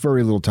spent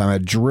very little time. I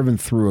had driven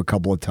through a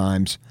couple of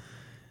times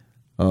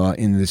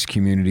in this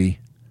community,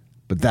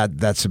 but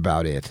that's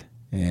about it.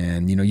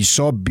 And, you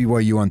saw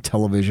BYU on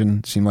television.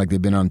 It seemed like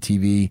they'd been on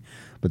TV.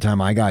 By the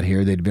time I got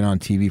here, they'd been on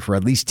TV for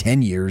at least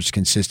 10 years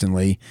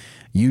consistently.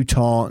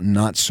 Utah,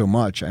 not so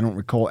much. I don't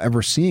recall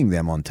ever seeing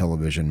them on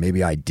television.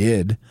 Maybe I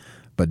did,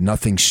 but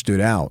nothing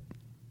stood out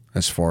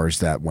as far as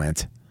that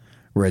went.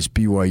 Whereas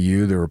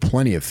BYU, there were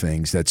plenty of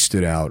things that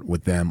stood out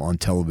with them on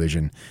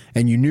television,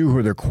 and you knew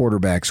who their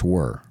quarterbacks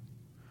were,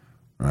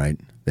 right?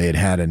 They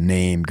had a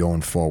name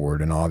going forward,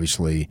 and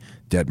obviously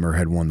Detmer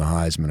had won the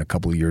Heisman a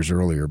couple of years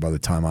earlier by the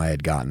time I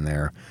had gotten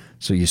there.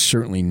 So you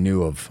certainly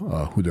knew of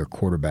who their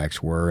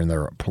quarterbacks were and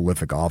their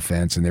prolific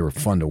offense, and they were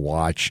fun to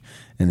watch,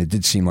 and it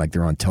did seem like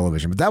they're on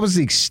television. But that was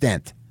the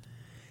extent.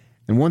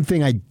 And one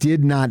thing I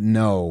did not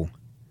know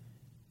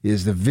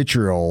is the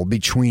vitriol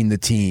between the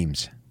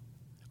teams,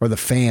 or the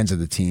fans of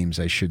the teams,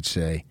 I should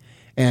say.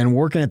 And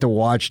working at the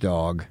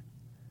Watchdog,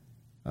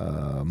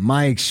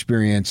 my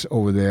experience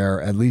over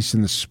there, at least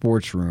in the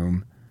sports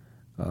room,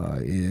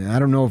 I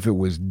don't know if it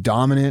was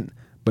dominant,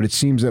 but it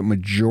seems that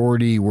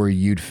majority were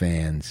Ute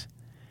fans.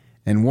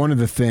 And one of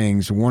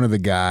the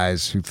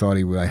guys who thought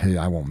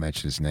I won't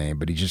mention his name,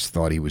 but he just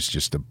thought he was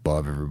just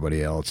above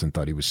everybody else and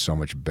thought he was so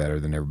much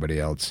better than everybody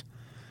else.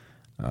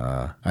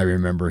 I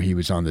remember he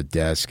was on the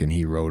desk and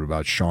he wrote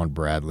about Sean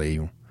Bradley,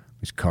 who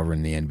was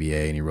covering the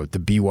NBA, and he wrote the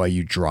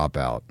BYU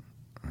dropout.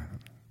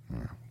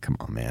 Come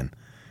on, man.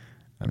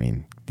 I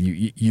mean,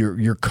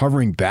 you're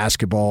covering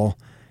basketball,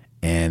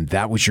 and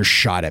that was your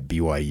shot at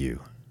BYU.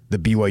 The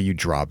BYU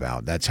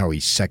dropout. That's how he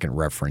second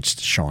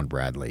referenced Sean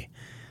Bradley.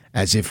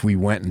 As if we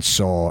went and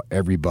saw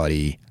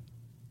everybody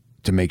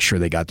to make sure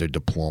they got their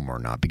diploma or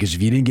not. Because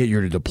if you didn't get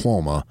your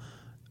diploma,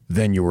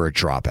 then you were a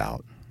dropout,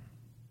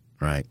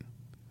 right?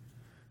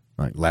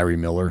 Like Larry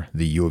Miller,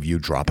 the U of U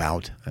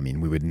dropout. I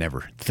mean, we would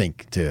never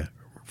think to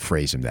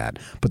phrase him that.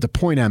 But the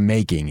point I'm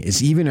making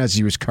is even as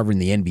he was covering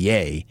the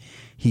NBA,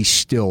 he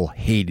still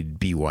hated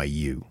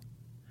BYU.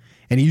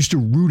 And he used to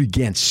root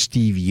against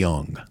Steve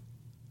Young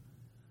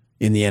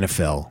in the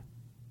NFL.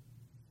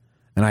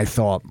 And I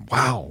thought,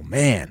 wow,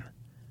 man,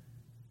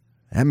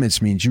 that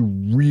means you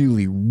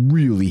really,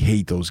 really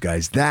hate those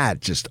guys. That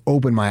just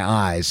opened my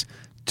eyes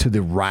to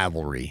the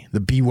rivalry, the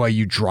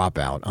BYU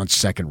dropout on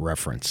second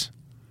reference,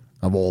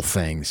 of all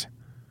things.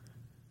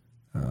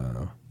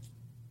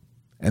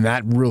 And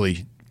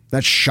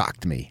that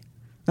shocked me.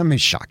 I mean,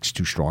 shock's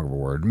too strong of a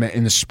word.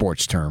 In the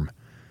sports term,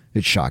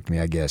 it shocked me,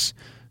 I guess.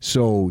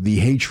 So the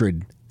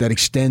hatred that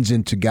extends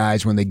into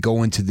guys when they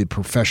go into the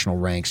professional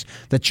ranks,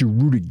 that you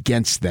root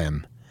against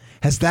them,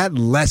 has that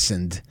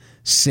lessened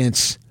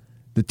since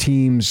the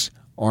teams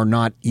are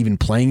not even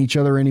playing each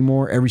other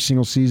anymore every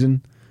single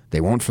season?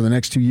 They won't for the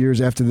next 2 years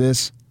after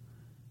this.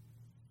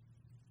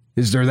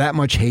 Is there that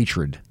much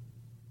hatred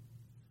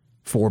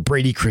for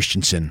Brady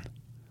Christensen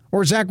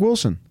or Zach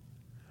Wilson?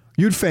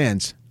 Ute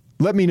fans,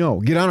 let me know.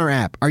 Get on our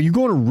app. Are you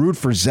going to root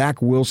for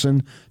Zach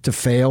Wilson to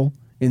fail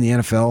in the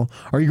NFL?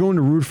 Are you going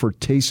to root for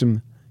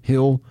Taysom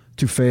Hill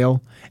to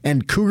fail?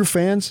 And Cougar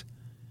fans,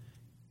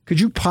 could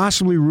you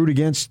possibly root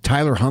against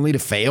Tyler Huntley to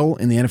fail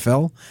in the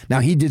NFL? Now,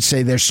 he did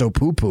say they're so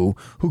poo-poo.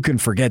 Who can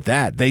forget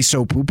that? They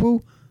so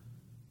poo-poo?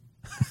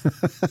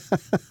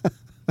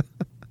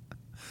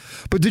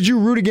 But did you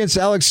root against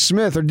Alex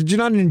Smith, or did you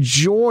not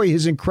enjoy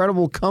his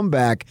incredible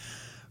comeback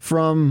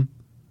from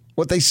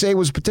what they say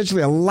was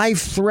potentially a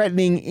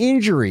life-threatening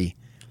injury,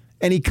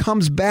 and he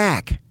comes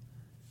back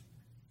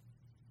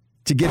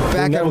to get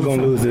back? We're never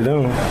going to lose to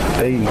them.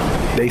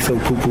 They so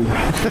poo-poo.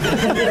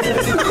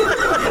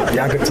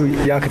 Y'all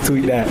can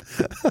tweet that.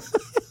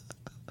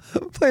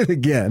 Play it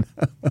again.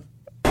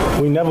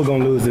 We never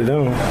gonna lose to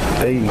them.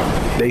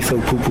 They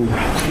so poo-poo.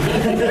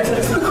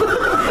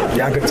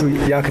 Y'all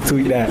can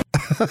tweet that.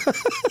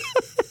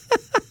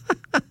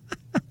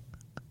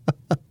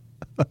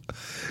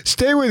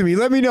 Stay with me.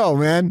 Let me know,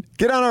 man.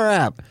 Get on our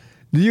app.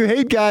 Do you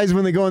hate guys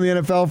when they go in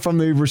the NFL from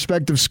the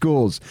respective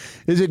schools?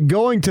 Is it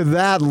going to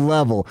that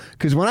level?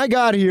 Because when I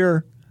got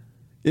here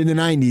in the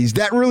 90s,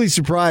 that really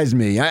surprised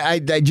me. I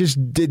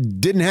just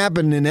didn't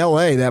happen in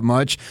L.A. that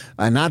much.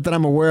 Not that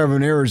I'm aware of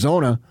in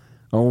Arizona.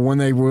 When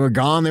they were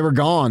gone, they were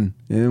gone.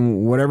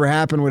 And whatever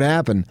happened would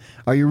happen.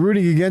 Are you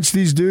rooting against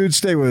these dudes?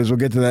 Stay with us. We'll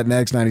get to that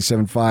next.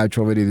 97.5,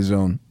 1280 The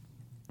Zone.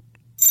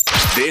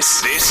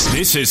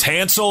 This is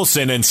Hans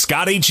Olsen and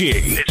Scotty G.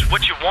 It's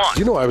what you want.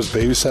 You know, I was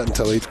babysat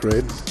until 8th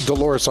grade.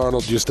 Dolores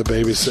Arnold used to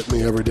babysit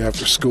me every day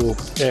after school.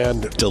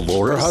 And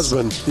Dolores? Her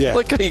husband, yeah.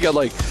 Look how you got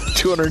like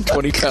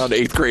 220-pound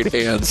 8th grade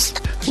Hans.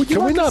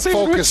 Can we not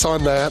focus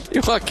on that?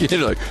 You walk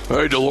in like,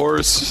 hey,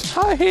 Dolores.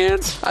 Hi,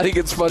 Hans. I think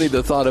it's funny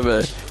the thought of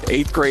a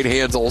 8th grade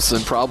Hans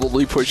Olsen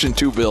probably pushing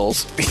 2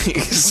 bills,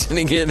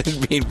 sitting in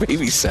and being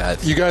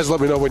babysat. You guys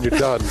let me know when you're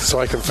done so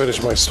I can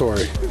finish my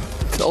story.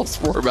 Tell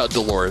us more about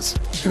Dolores.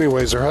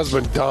 Anyways, her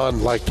husband,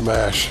 Don, liked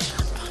MASH.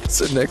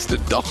 Sitting next to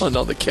Don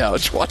on the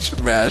couch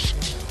watching MASH.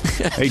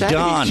 Hey,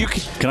 Don,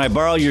 can I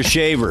borrow your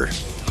shaver?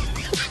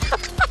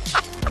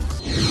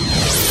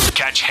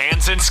 Catch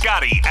Hans and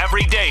Scotty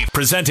every day,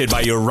 presented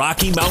by your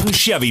Rocky Mountain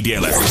Chevy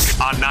dealers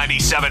on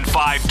 97.5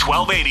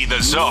 1280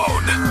 The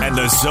Zone and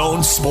The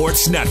Zone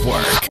Sports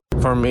Network.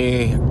 For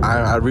me,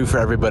 I root for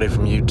everybody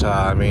from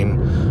Utah. I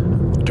mean,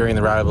 during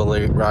the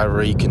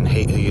rivalry, you can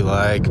hate who you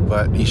like,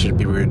 but you should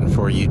be rooting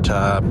for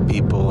Utah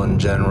people in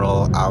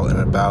general, out and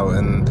about,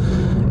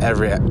 in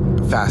every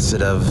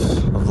facet of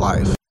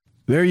life.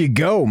 There you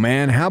go,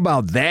 man. How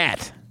about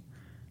that?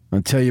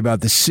 I'll tell you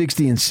about the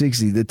 60 and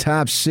 60. The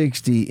top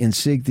 60 and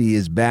 60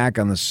 is back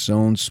on the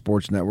Zone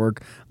Sports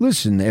Network.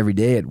 Listen every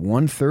day at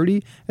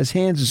 1:30 as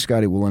Hans and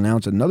Scotty will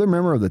announce another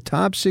member of the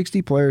top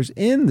 60 players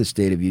in the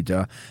state of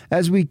Utah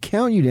as we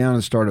count you down to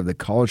the start of the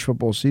college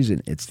football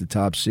season. It's the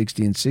top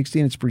 60 and 60,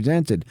 and it's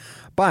presented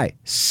by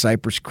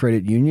Cypress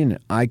Credit Union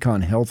and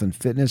Icon Health and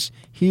Fitness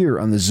here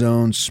on the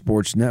Zone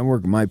Sports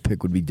Network. My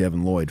pick would be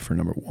Devin Lloyd for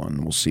number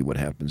 1. We'll see what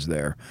happens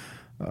there.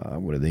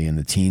 What are they, in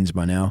the teens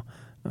by now?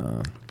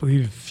 I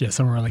believe,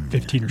 somewhere around like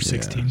 15 or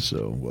 16. Yeah,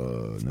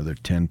 so another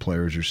 10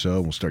 players or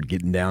so. We'll start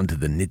getting down to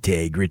the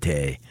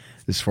nitty-gritty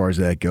as far as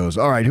that goes.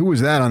 All right, who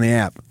was that on the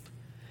app?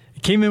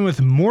 It came in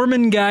with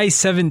Mormon Guy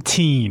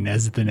 17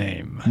 as the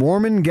name.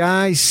 Mormon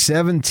Guy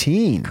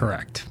 17.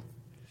 Correct.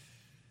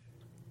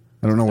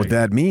 I don't know what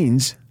that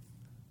means.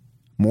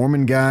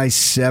 Mormon Guy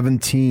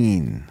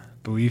 17. I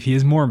believe he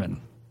is Mormon.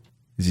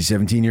 Is he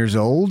 17 years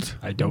old?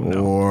 I don't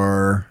know.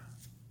 Or...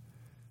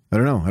 I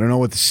don't know. I don't know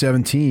what the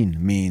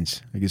 17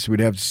 means. I guess we'd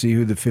have to see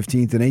who the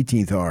 15th and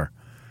 18th are.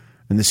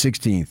 And the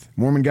 16th.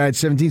 Mormon Guy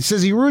 17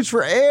 says he roots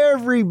for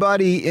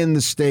everybody in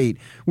the state.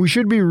 We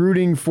should be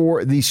rooting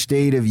for the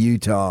state of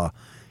Utah.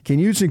 Can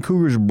Utes and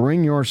Cougars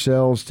bring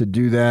yourselves to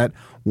do that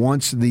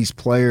once these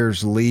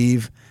players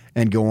leave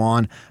and go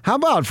on? How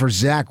about for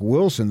Zach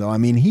Wilson, though? I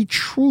mean, he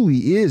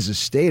truly is a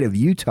state of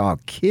Utah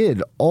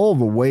kid all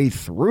the way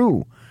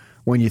through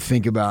when you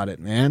think about it,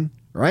 man.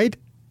 Right?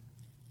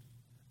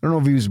 I don't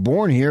know if he was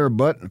born here,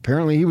 but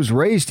apparently he was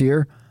raised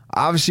here.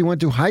 Obviously went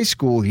to high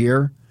school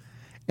here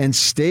and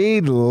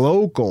stayed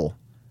local.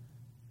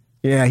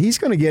 Yeah, he's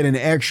going to get an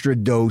extra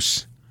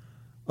dose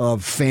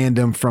of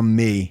fandom from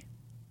me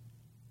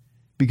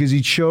because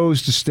he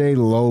chose to stay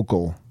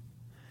local.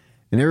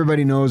 And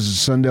everybody knows as a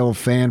Sun Devil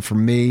fan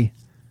from me,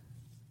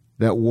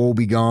 that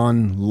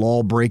woe-begone,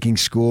 law-breaking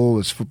school,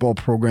 this football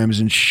program is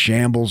in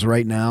shambles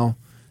right now.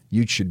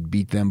 You should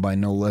beat them by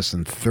no less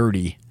than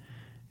 30.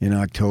 In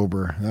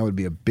October. That would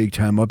be a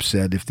big-time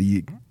upset if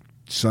the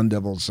Sun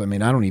Devils, I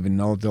mean, I don't even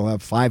know if they'll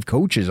have 5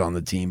 coaches on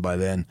the team by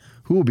then.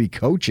 Who will be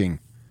coaching?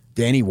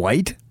 Danny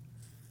White?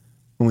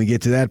 When we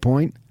get to that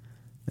point?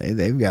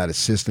 They've got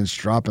assistants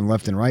dropping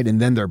left and right, and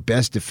then their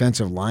best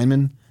defensive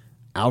lineman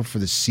out for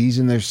the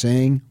season, they're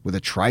saying, with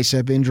a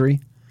tricep injury.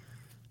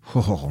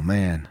 Oh,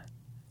 man.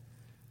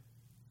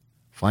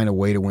 Find a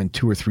way to win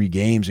 2 or 3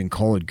 games and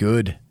call it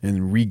good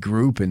and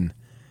regroup and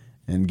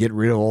get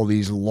rid of all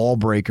these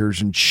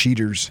lawbreakers and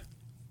cheaters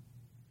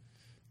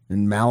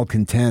and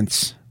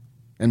malcontents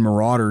and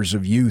marauders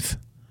of youth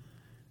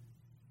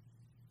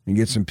and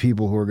get some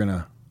people who are going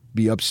to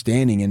be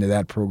upstanding into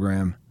that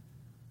program.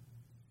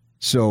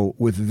 So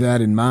with that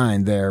in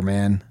mind there,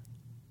 man,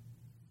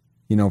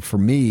 for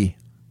me,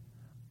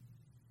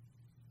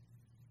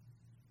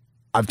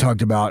 I've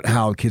talked about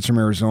how kids from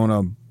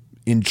Arizona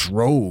in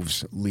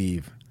droves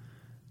leave.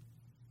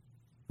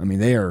 I mean,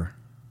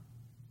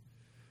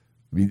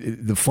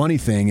 the funny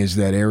thing is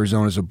that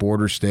Arizona is a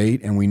border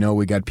state, and we know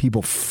we got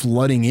people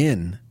flooding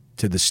in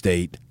to the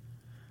state,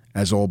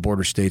 as all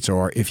border states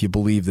are, if you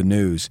believe the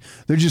news.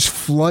 They're just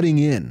flooding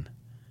in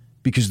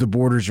because the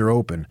borders are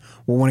open.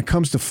 Well, when it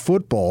comes to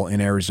football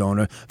in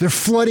Arizona, they're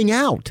flooding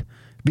out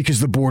because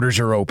the borders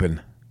are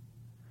open.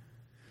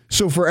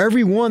 So for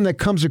everyone that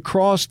comes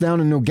across down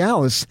in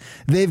Nogales,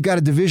 they've got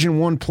a Division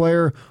I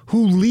player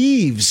who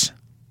leaves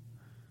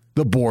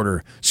the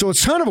border. So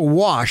it's kind of a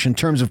wash in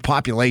terms of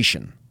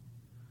population.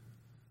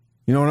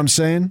 You know what I'm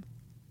saying?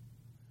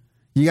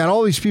 You got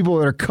all these people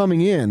that are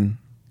coming in,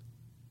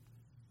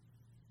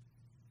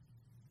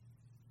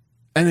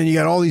 and then you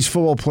got all these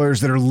football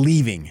players that are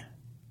leaving.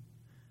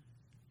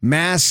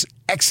 Mass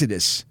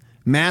exodus,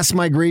 mass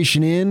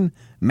migration in,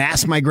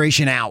 mass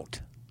migration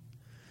out.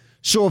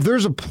 So if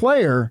there's a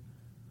player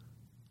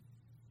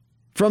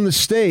from the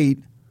state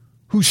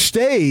who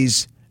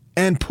stays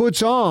and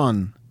puts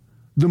on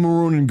the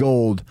maroon and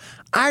gold,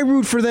 I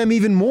root for them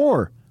even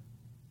more.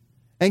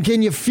 And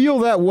can you feel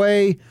that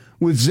way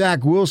with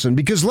Zach Wilson.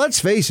 Because let's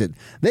face it,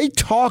 they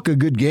talk a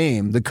good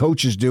game, the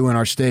coaches do in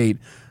our state,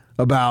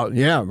 about,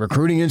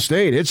 recruiting in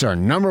state. It's our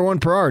number one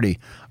priority.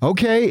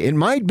 Okay, it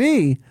might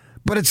be,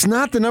 but it's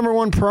not the number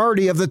one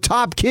priority of the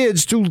top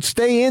kids to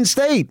stay in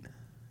state.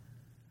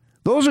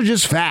 Those are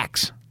just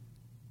facts.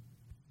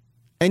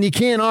 And you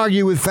can't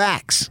argue with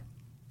facts.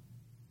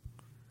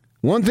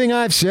 One thing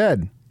I've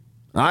said,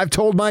 I've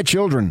told my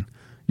children,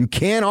 you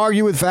can't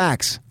argue with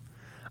facts.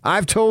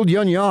 I've told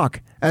Yunyok,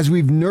 as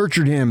we've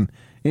nurtured him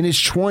in his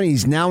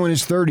 20s, now in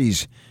his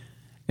 30s,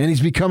 and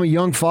he's become a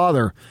young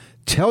father,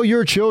 tell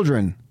your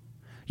children,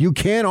 you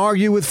can't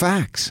argue with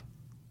facts.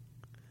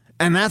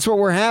 And that's what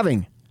we're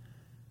having.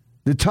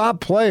 The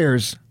top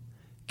players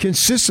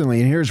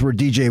consistently, and here's where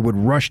DJ would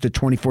rush to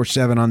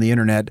 24/7 on the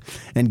internet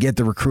and get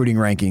the recruiting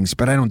rankings,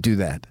 but I don't do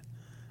that.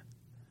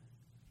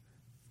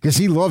 Because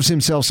he loves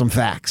himself some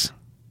facts.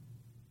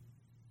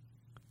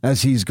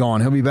 As he's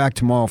gone. He'll be back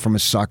tomorrow from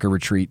his soccer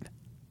retreat.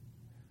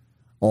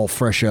 All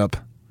fresh up.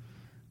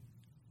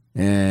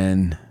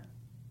 And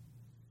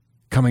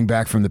coming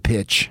back from the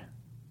pitch.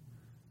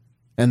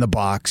 And the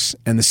box.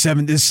 And the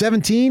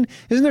 17?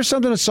 Isn't there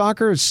something in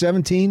soccer? It's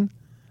 17?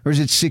 Or is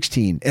it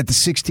 16? At the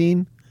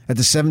 16? At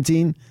the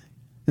 17?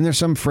 Isn't there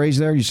some phrase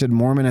there? You said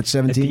Mormon at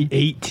 17? At the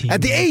 18.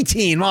 At the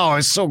 18. Oh,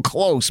 it's so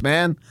close,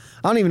 man.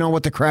 I don't even know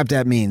what the crap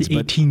that means. The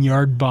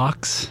 18-yard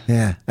box.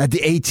 Yeah, at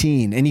the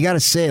 18. And you got to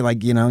say,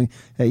 like,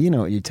 hey, you know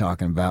what you're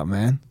talking about,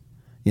 man.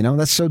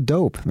 That's so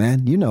dope,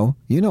 man. You know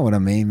what I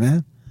mean,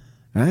 man.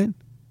 Right?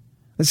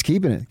 Let's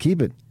keep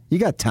it. You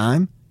got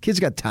time. Kids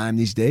got time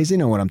these days. They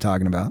know what I'm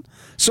talking about.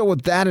 So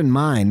with that in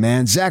mind,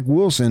 man, Zach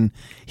Wilson,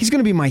 he's going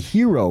to be my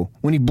hero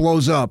when he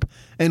blows up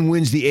and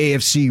wins the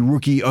AFC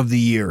Rookie of the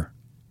Year.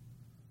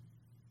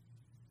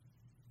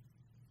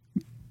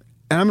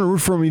 And I'm going to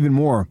root for him even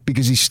more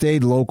because he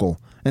stayed local.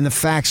 And the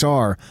facts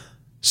are,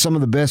 some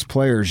of the best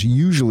players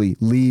usually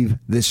leave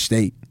this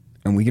state.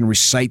 And we can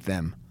recite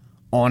them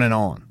on and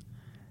on.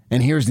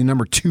 And here's the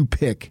number 2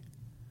 pick.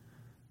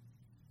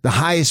 The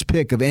highest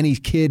pick of any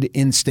kid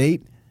in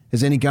state.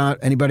 Has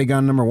anybody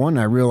gone number 1?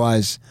 I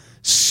realize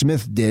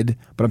Smith did,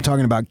 but I'm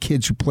talking about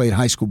kids who played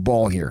high school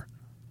ball here.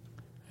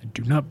 I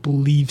do not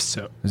believe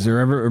so. Has there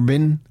ever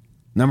been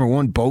number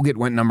 1? Bogut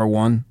went number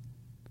 1.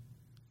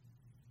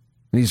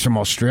 He's from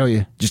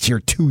Australia, just here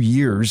 2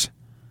 years.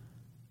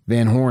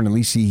 Van Horn, at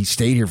least he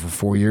stayed here for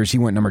 4 years. He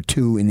went number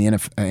 2 in the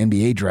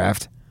NBA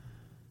draft.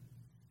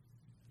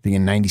 I think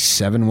in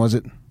 97, was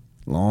it?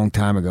 Long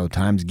time ago.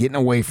 Time's getting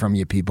away from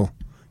you, people.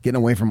 Getting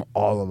away from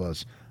all of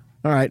us.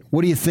 All right,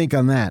 what do you think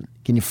on that?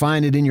 Can you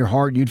find it in your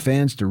heart, Ute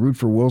fans, to root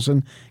for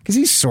Wilson? Because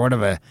he's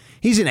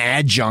an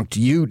adjunct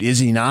Ute, is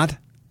he not?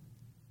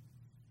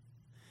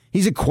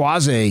 He's a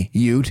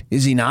quasi-Ute,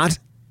 is he not?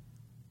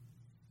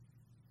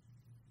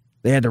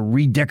 They had to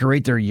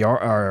redecorate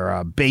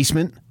their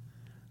basement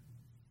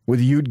with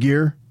Ute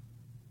gear,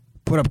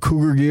 put up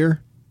Cougar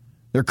gear.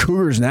 They're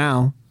Cougars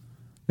now.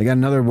 They got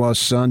another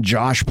son,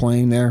 Josh,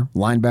 playing there,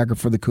 linebacker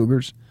for the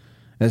Cougars,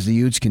 as the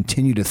Utes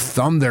continue to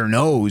thumb their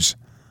nose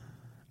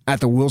at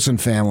the Wilson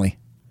family.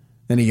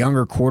 And a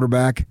younger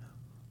quarterback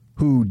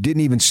who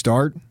didn't even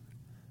start.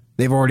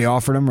 They've already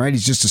offered him, right?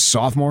 He's just a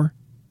sophomore.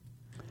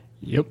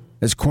 Yep.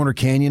 As Corner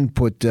Canyon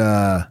put,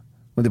 they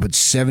put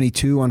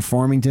 72 on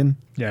Farmington.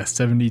 Yeah,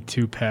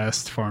 72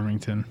 past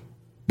Farmington.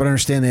 But I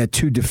understand they had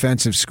 2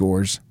 defensive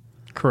scores.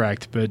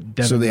 Correct, but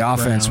Devin so the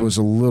offense Brown, was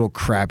a little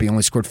crappy.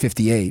 Only scored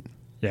 58.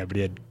 Yeah, but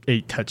he had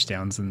 8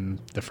 touchdowns in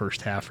the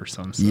first half or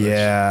something. So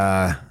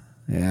yeah.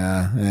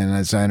 And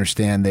as I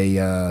understand, they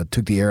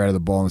took the air out of the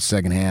ball in the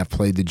second half,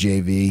 played the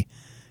JV.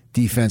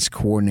 Defense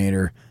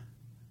coordinator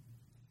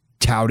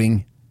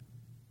touting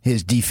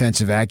his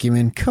defensive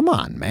acumen. Come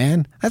on,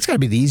 man. That's got to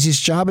be the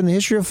easiest job in the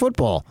history of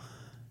football.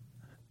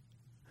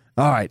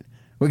 All right.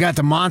 We got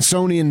the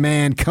Monsonian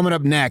man coming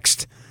up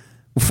next.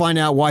 We'll find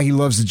out why he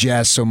loves the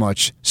Jazz so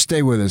much.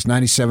 Stay with us.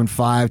 97.5,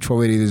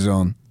 1280 The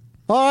Zone.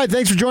 All right,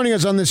 thanks for joining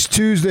us on this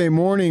Tuesday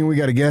morning. We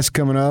got a guest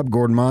coming up.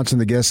 Gordon Monson,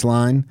 the guest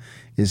line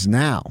is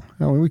now.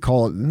 We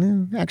call it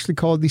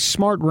the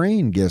Smart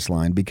Rain guest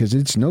line because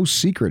it's no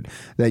secret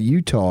that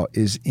Utah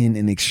is in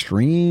an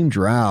extreme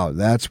drought.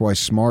 That's why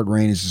Smart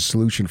Rain is the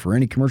solution for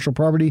any commercial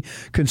property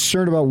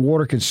concerned about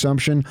water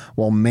consumption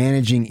while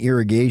managing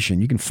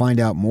irrigation. You can find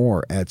out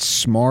more at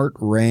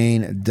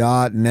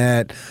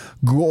smartrain.net.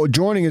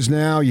 Joining us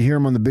now, you hear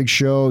him on the big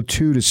show,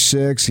 2 to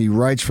 6. He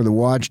writes for the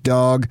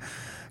Watchdog.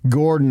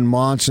 Gordon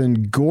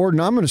Monson. Gordon,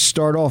 I'm going to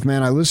start off,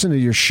 man. I listened to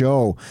your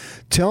show.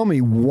 Tell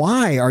me,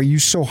 why are you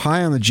so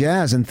high on the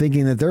Jazz and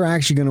thinking that they're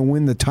actually going to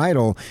win the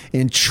title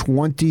in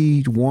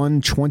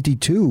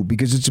 21-22?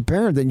 Because it's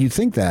apparent that you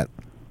think that.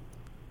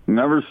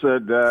 Never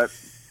said that.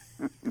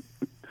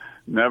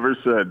 Never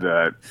said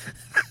that.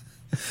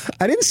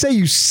 I didn't say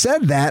you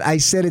said that. I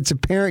said it's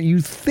apparent you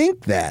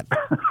think that.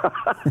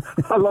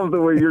 I love the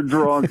way you're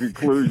drawing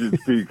conclusions,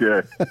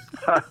 PK.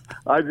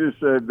 I just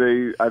said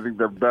I think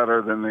they're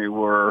better than they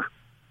were,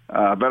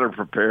 better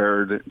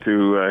prepared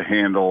to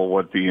handle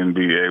what the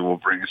NBA will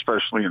bring,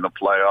 especially in the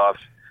playoffs.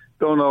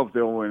 don't know if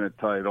they'll win a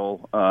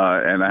title,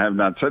 and I have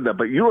not said that.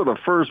 But you were the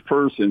first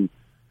person,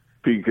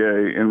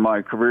 PK, in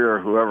my career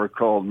who ever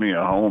called me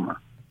a homer.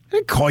 I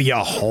didn't call you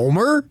a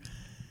homer.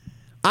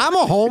 I'm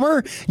a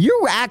homer.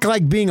 You act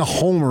like being a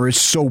homer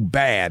is so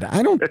bad.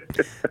 I don't.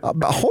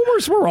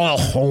 Homers, we're all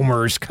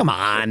homers. Come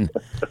on.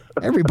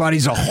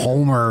 Everybody's a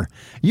homer.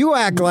 You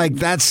act like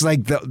that's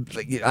like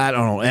I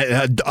don't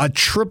know, a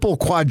triple,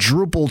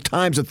 quadruple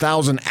times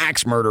 1,000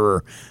 axe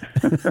murderer.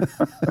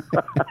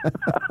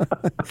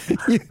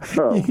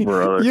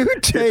 you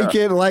take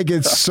it like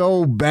it's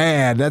so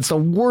bad. That's the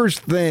worst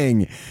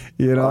thing.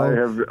 You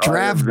know,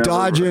 draft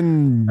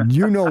dodging,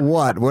 you know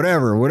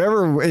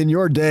whatever in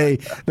your day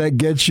that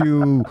gets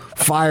you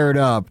fired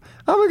up.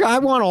 I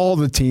want all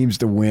the teams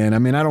to win. I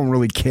mean, I don't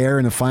really care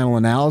in the final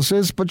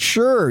analysis, but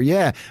sure,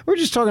 yeah. We're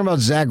just talking about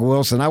Zach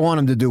Wilson. I want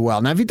him to do well.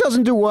 Now, if he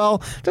doesn't do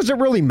well, doesn't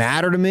really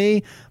matter to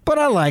me, but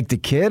I like the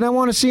kid. I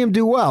want to see him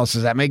do well. So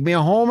does that make me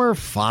a homer?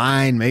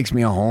 Fine, makes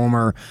me a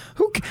homer.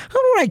 How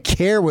do I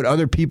care what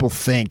other people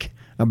think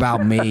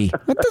about me?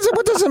 What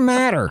does it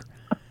matter?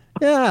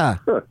 Yeah.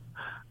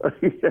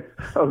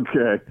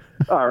 Okay.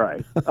 All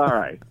right.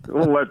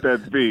 We'll let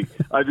that be.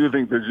 I do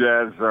think the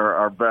Jazz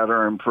are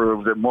better,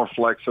 improved, and more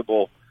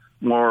flexible,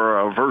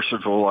 more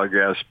versatile, I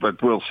guess.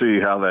 But we'll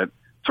see how that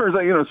turns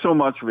out. You know, so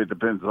much of it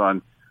depends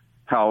on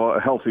how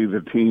healthy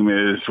the team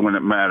is when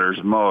it matters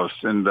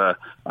most. And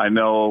I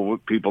know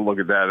people look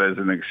at that as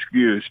an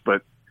excuse,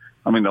 but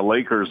I mean, the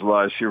Lakers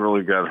last year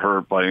really got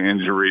hurt by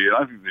injury.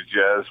 I think the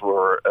Jazz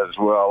were as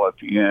well at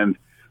the end.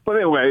 But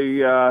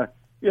anyway,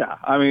 yeah,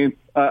 I mean,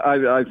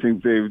 I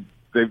think they've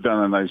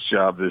done a nice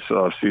job this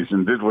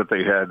offseason, did what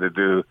they had to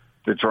do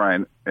to try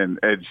and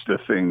edge the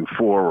thing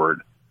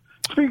forward.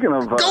 Speaking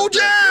of go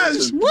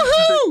Jazz!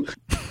 Woohoo!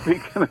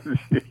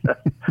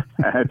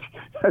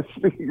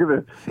 Speaking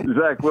of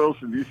Zach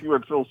Wilson, do you see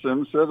what Phil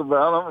Simms said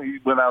about him? He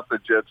went out to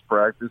Jets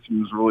practice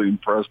and was really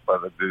impressed by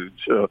the dude.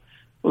 So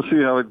we'll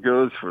see how it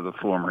goes for the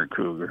former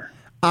Cougar.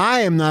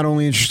 I am not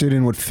only interested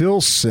in what Phil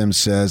Simms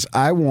says,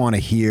 I want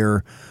to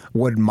hear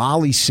what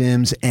Molly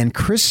Sims and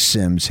Chris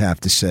Sims have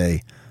to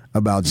say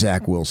about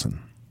Zach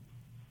Wilson.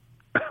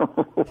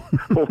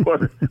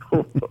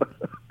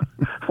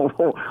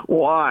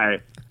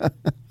 Why?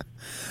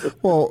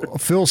 Well,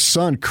 Phil's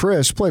son,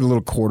 Chris, played a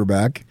little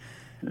quarterback.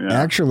 Yeah.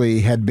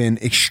 Actually had been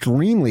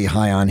extremely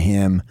high on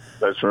him.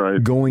 That's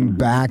right. Going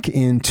back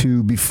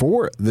into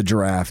before the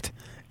draft.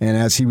 And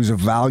as he was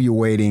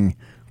evaluating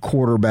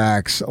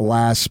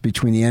quarterbacks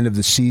between the end of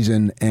the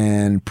season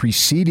and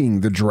preceding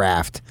the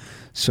draft,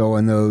 so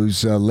in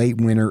those late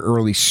winter,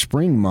 early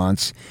spring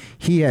months,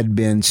 he had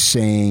been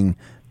saying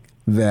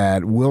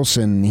that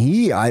Wilson,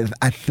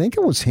 I think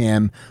it was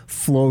him,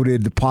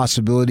 floated the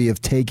possibility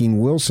of taking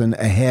Wilson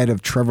ahead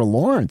of Trevor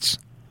Lawrence.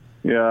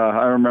 Yeah,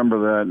 I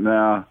remember that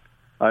now.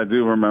 I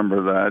do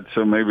remember that.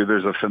 So maybe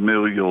there's a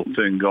familial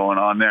thing going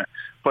on there.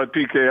 But,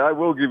 PK, I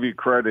will give you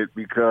credit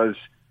because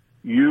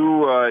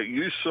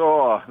you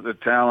saw the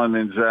talent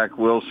in Zach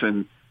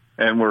Wilson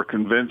and were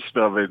convinced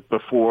of it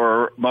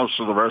before most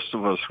of the rest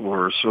of us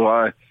were. So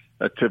a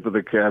tip of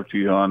the cap to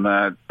you on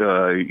that.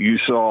 You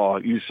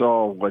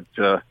saw what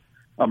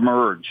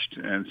emerged,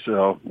 and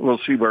so we'll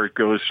see where it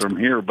goes from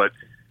here. But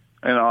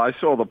I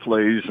saw the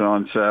plays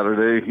on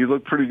Saturday. He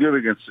looked pretty good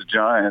against the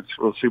Giants.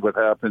 We'll see what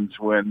happens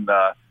when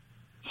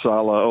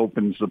Saleh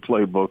opens the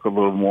playbook a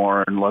little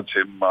more and lets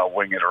him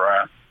wing it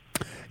around.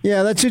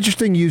 Yeah, that's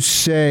interesting you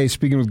say,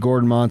 speaking with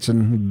Gordon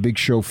Monson, Big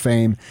Show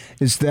fame,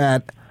 is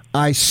that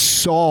I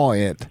saw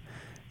it.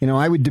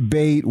 I would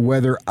debate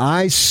whether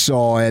I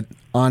saw it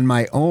on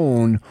my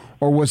own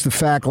or was the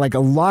fact like a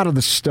lot of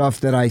the stuff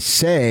that I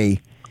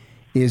say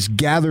is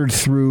gathered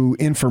through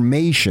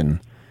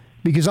information,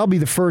 because I'll be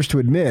the first to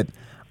admit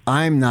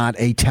I'm not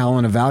a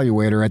talent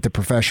evaluator at the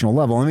professional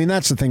level. I mean,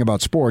 that's the thing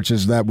about sports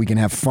is that we can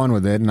have fun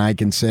with it, and I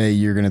can say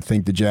you're going to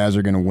think the Jazz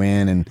are going to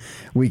win, and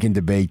we can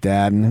debate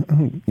that,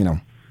 and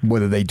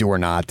whether they do or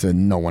not,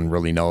 no one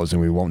really knows, and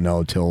we won't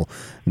know till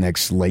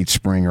next late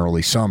spring,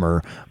 early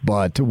summer.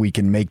 But we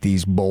can make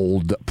these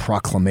bold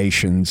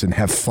proclamations and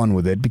have fun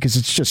with it because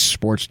it's just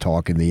sports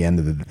talk in the end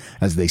of the,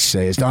 as they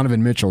say, as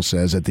Donovan Mitchell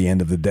says at the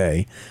end of the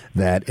day,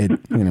 that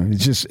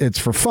it's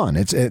for fun.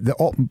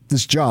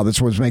 This job, that's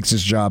what makes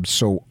this job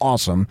so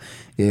awesome,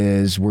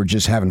 is we're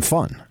just having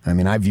fun. I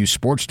mean, I view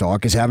sports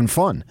talk as having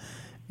fun.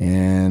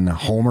 And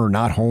homer,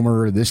 not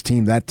homer, this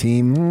team, that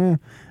team,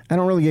 I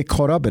don't really get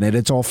caught up in it.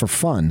 It's all for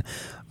fun.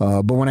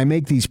 But when I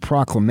make these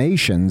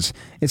proclamations,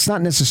 it's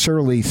not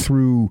necessarily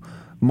through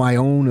my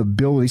own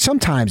ability.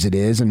 Sometimes it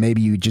is, and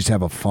maybe you just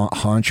have a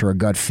hunch or a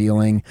gut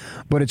feeling.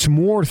 But it's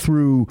more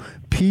through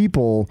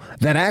people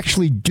that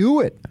actually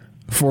do it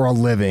for a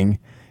living,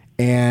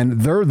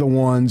 and they're the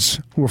ones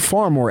who are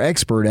far more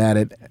expert at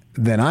it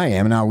than I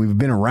am. Now, we've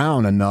been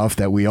around enough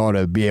that we ought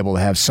to be able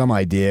to have some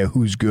idea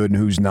who's good and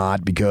who's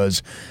not,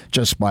 because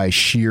just by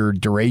sheer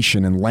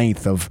duration and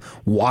length of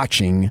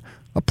watching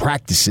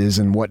practices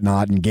and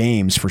whatnot and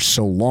games for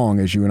so long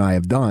as you and I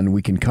have done,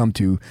 we can come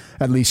to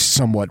at least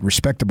somewhat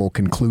respectable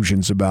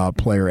conclusions about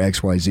player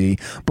XYZ.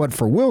 But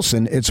for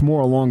Wilson, it's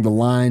more along the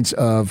lines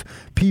of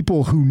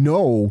people who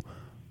know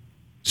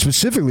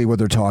specifically what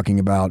they're talking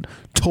about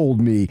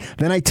told me.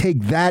 Then I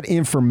take that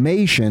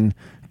information,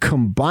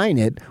 combine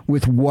it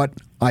with what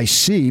I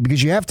see,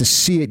 because you have to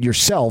see it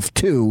yourself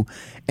too,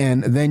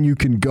 and then you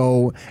can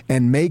go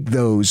and make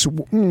those,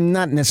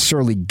 not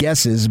necessarily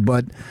guesses,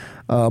 but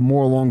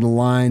more along the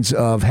lines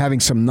of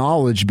having some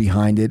knowledge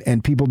behind it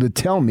and people to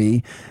tell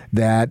me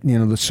that,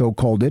 the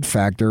so-called it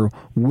factor,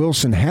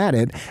 Wilson had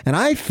it. And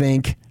I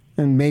think,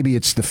 and maybe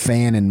it's the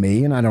fan in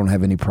me, and I don't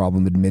have any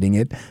problem admitting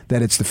it,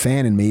 that it's the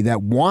fan in me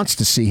that wants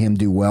to see him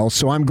do well.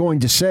 So I'm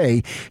going to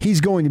say he's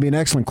going to be an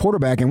excellent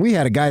quarterback. And we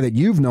had a guy that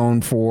you've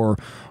known for a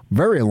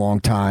very long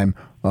time,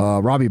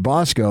 Robbie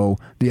Bosco,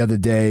 the other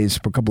days,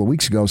 a couple of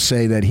weeks ago,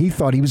 say that he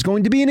thought he was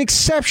going to be an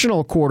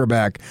exceptional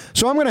quarterback.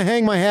 So I'm going to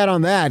hang my hat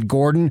on that,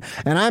 Gordon,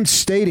 and I'm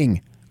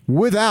stating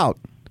without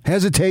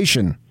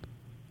hesitation,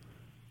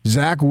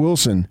 Zach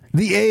Wilson,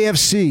 the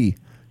AFC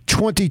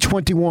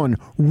 2021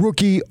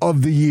 Rookie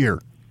of the Year.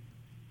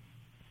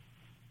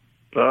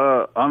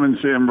 I'm in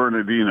San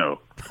Bernardino.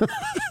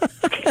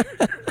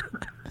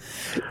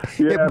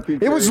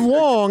 It was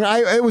long.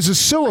 It was a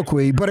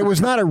soliloquy, but it was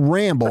not a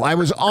ramble. I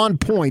was on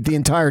point the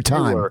entire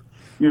time.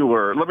 You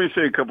were. Let me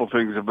say a couple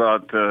things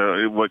about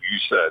what you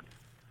said.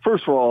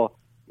 First of all,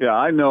 yeah,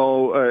 I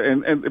know,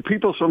 and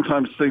people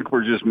sometimes think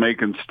we're just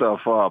making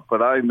stuff up,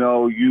 but I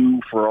know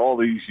you for all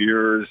these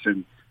years,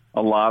 and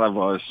a lot of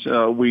us,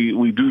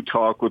 we do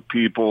talk with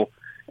people,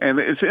 and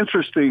it's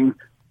interesting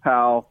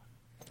how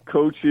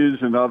coaches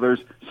and others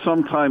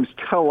sometimes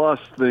tell us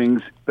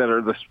things that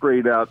are the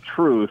straight-out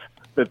truth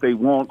that they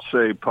won't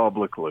say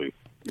publicly.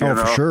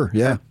 For sure,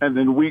 yeah. And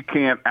then we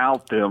can't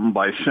out them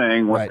by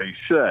saying what they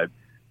said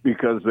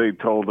because they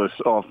told us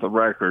off the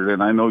record.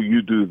 And I know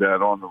you do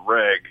that on the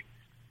reg,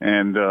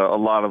 and a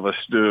lot of us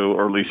do,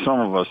 or at least some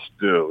of us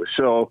do.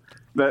 So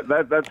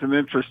that's an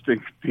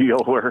interesting deal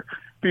where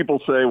people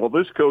say, well,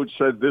 this coach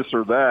said this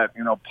or that,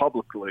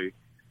 publicly.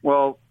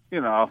 Well,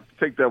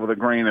 take that with a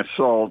grain of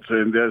salt.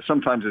 And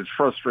sometimes it's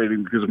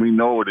frustrating because we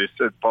know what is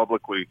said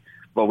publicly,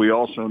 but we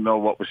also know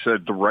what was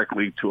said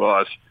directly to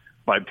us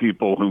by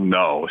people who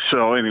know.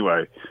 So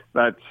anyway,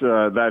 that's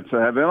that.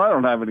 And I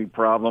don't have any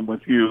problem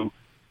with you,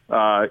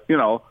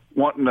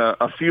 wanting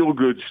a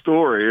feel-good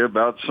story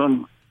about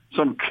some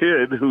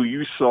kid who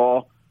you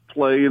saw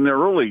play in their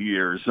early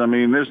years. I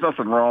mean, there's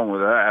nothing wrong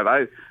with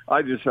that.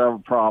 I just have a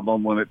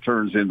problem when it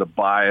turns into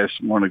bias,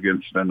 one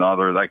against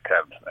another, that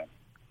kind of thing.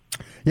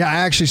 Yeah, I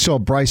actually saw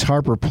Bryce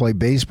Harper play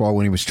baseball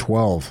when he was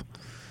 12.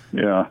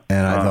 Yeah.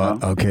 And I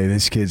thought, okay,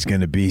 this kid's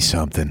going to be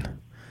something.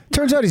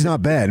 Turns out he's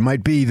not bad. It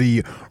might be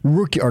the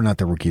rookie, or not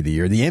the rookie of the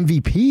year, the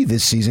MVP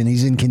this season.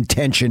 He's in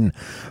contention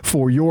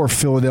for your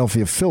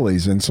Philadelphia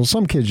Phillies. And so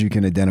some kids you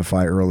can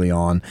identify early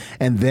on.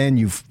 And then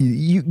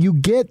you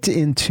get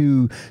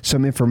into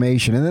some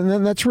information. And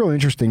then that's real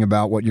interesting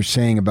about what you're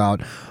saying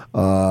about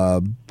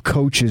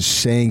coaches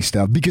saying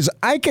stuff. Because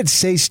I could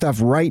say stuff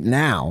right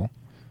now,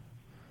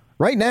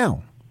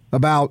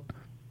 about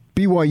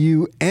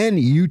BYU and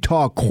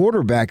Utah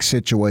quarterback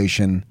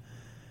situation,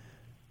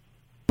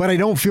 but I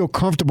don't feel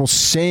comfortable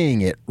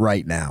saying it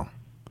right now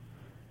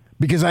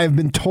because I have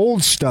been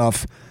told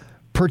stuff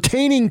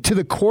pertaining to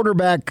the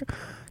quarterback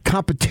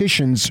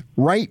competitions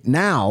right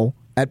now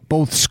at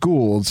both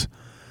schools,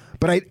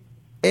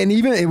 and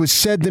even it was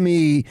said to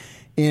me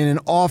in an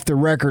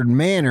off-the-record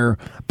manner,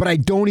 but I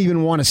don't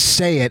even want to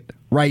say it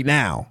right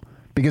now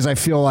because I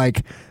feel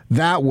like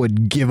that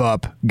would give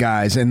up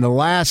guys. And the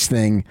last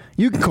thing,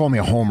 you can call me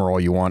a homer all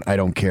you want, I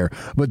don't care,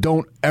 but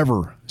don't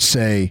ever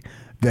say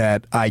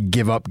that I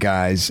give up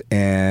guys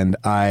and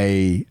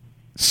I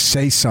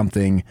say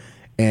something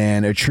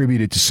and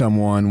attribute it to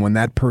someone when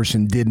that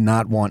person did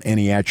not want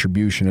any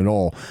attribution at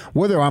all.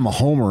 Whether I'm a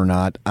homer or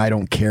not, I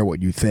don't care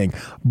what you think,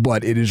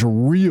 but it is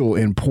real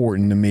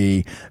important to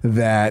me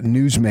that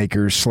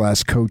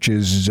newsmakers /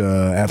 coaches,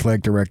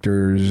 athletic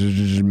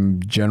directors,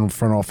 general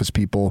front office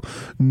people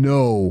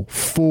know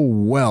full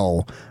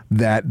well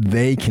that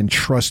they can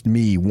trust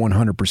me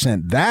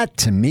 100%. That,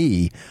 to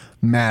me,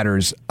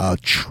 matters a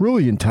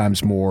trillion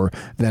times more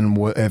than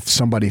if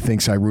somebody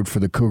thinks I root for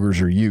the Cougars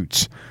or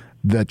Utes.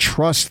 The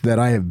trust that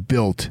I have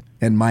built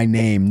and my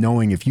name,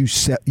 knowing if you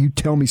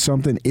tell me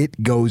something,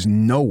 it goes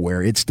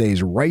nowhere. It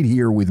stays right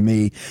here with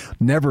me,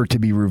 never to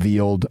be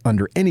revealed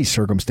under any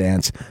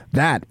circumstance.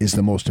 That is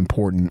the most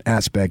important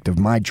aspect of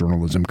my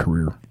journalism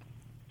career.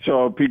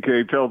 So,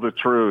 PK, tell the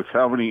truth.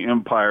 How many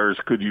empires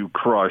could you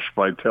crush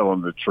by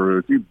telling the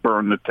truth? You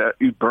burn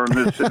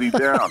the city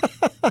down.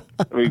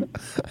 I mean,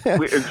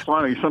 it's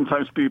funny.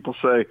 Sometimes people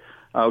say,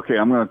 okay,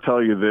 I'm going to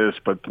tell you this,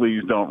 but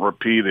please don't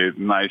repeat it.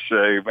 And I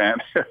say, man,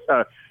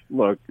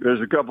 look, there's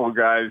a couple of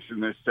guys in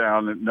this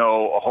town that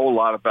know a whole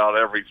lot about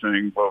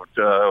everything, but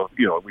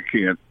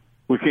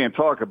we can't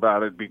talk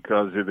about it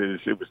because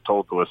it was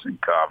told to us in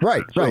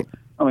confidence. Right.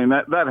 I mean,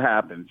 that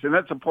happens, and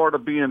that's a part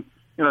of being.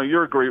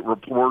 You're a great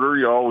reporter.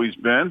 You've always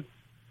been,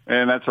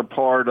 And that's a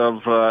part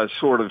of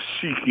sort of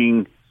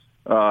seeking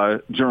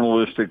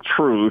journalistic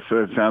truth.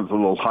 It sounds a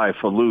little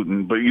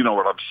highfalutin, but you know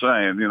what I'm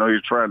saying. You know, you're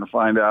trying to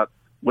find out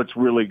what's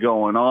really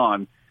going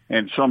on,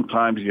 and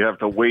sometimes you have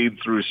to wade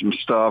through some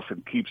stuff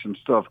and keep some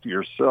stuff to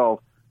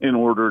yourself in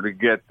order to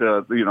get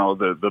the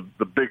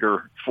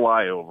bigger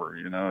flyover.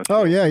 You know.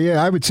 Oh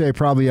yeah. I would say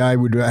probably I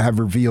would have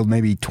revealed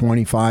maybe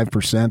 25%,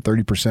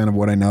 30% of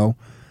what I know.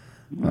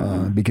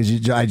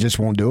 Because I just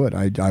won't do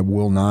it. I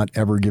will not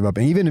ever give up.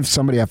 And even if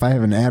I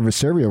have an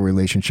adversarial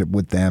relationship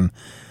with them,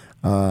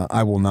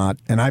 I will not.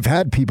 And I've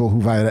had people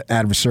who've had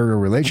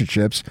adversarial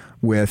relationships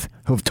with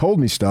who've told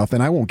me stuff,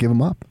 and I won't give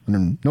them up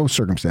under no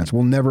circumstance.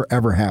 Will never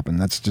ever happen.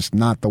 That's just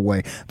not the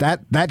way.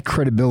 That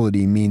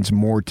credibility means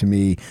more to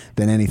me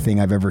than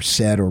anything I've ever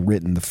said or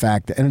written. The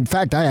fact that, and in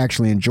fact, I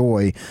actually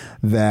enjoy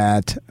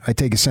that. I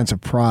take a sense of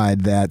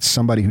pride that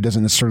somebody who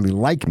doesn't necessarily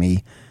like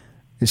me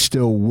is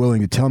still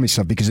willing to tell me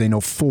stuff because they know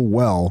full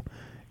well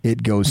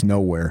it goes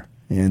nowhere.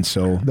 And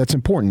so that's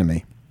important to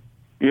me.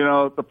 You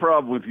know, the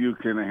problem with you,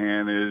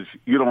 Kinahan, is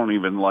you don't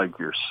even like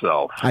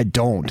yourself. I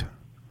don't.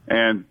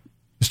 And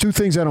there's two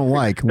things I don't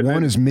like.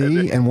 One is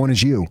me and one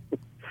is you.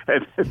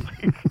 And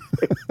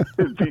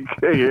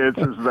PK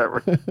answers that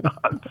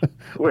response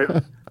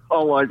with,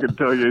 all I can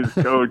tell you is,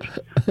 Coach,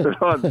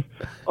 on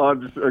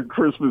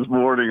Christmas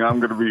morning, I'm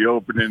going to be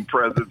opening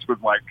presents with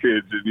my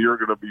kids, and you're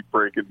going to be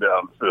breaking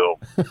down film.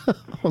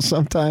 Well,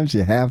 sometimes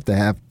you have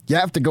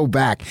to go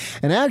back.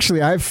 And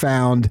actually, I've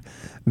found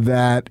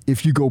that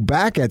if you go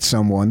back at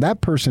someone, that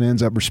person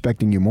ends up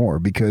respecting you more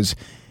because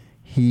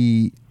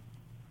I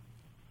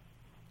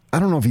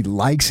don't know if he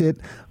likes it,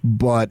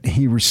 but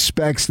he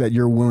respects that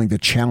you're willing to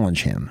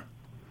challenge him.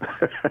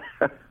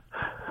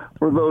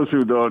 For those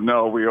who don't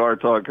know, we are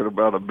talking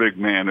about a big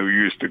man who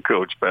used to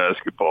coach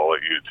basketball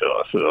at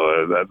Utah,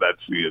 so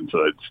that's the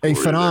inside story. A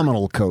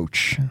phenomenal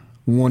coach.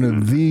 One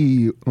of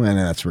the, and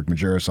that's Rick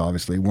Majerus,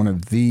 obviously, one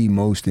of the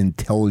most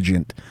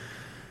intelligent,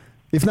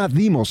 if not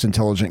the most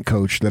intelligent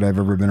coach that I've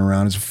ever been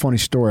around. It's a funny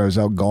story. I was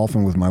out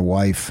golfing with my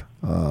wife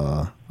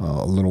a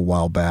little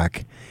while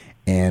back,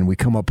 and we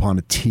come up on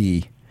a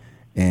tee,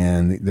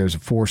 and there's a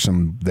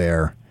foursome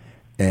there.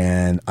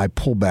 And I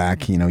pull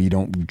back. You know, you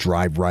don't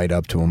drive right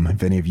up to them.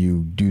 If any of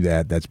you do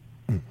that, that's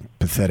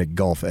pathetic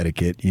golf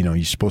etiquette. You know,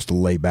 you're supposed to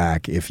lay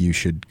back if you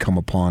should come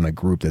upon a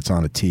group that's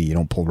on a tee. You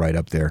don't pull right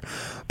up there.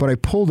 But I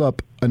pulled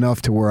up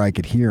enough to where I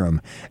could hear them,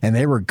 and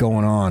they were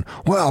going on,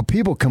 well,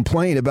 people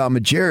complain about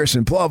Majerus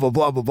and blah, blah,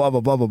 blah, blah, blah,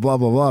 blah, blah, blah,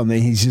 blah, blah. And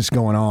he's just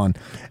going on.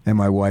 And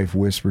my wife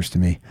whispers to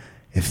me,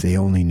 if they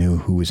only knew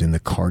who was in the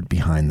cart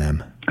behind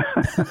them.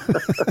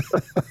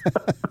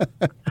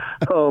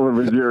 All the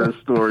Majerus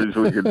stories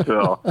we can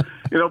tell.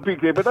 You know,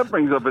 PK, but that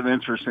brings up an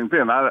interesting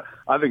thing. I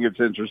think it's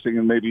interesting,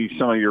 and maybe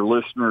some of your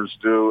listeners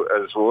do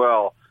as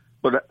well.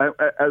 But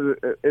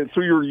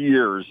through your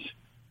years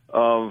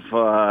of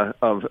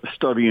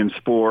studying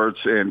sports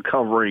and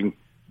covering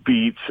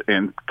beats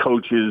and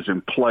coaches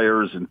and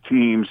players and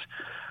teams,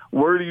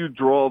 where do you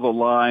draw the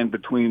line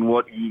between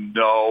what you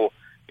know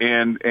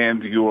and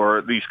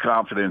these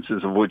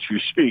confidences of which you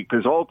speak?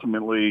 Because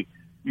ultimately,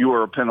 you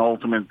are a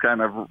penultimate kind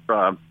of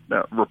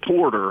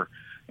reporter,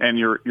 and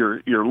you're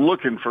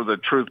looking for the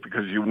truth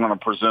because you want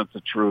to present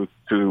the truth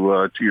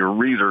to your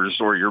readers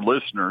or your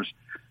listeners.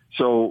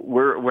 So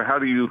how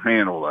do you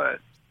handle that?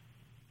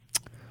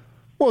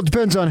 Well, it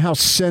depends on how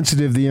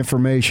sensitive the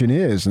information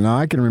is. Now,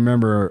 I can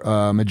remember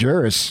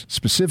Majerus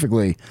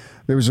specifically.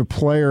 There was a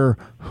player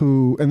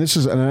who, and it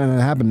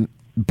happened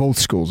both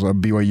schools,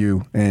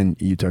 BYU and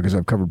Utah, because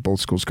I've covered both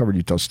schools, covered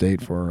Utah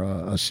State for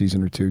a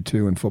season or two,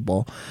 too, in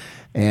football.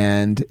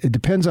 And it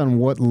depends on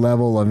what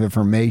level of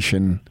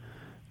information,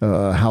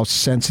 how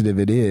sensitive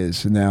it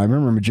is. Now, I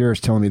remember Majerus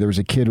telling me there was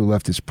a kid who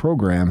left his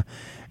program,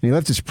 and he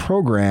left his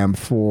program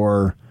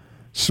for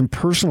some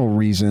personal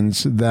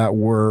reasons that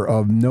were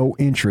of no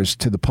interest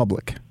to the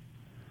public.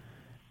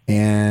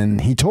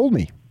 And he told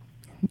me,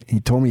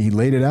 he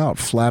laid it out,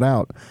 flat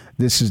out,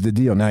 this is the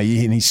deal. Now,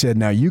 he said,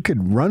 now you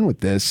could run with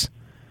this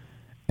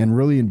and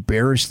really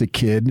embarrass the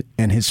kid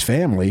and his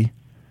family,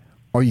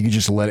 or you could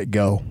just let it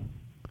go.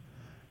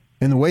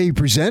 And the way he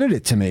presented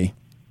it to me,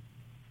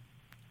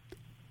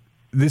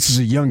 this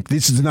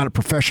is not a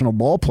professional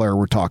ball player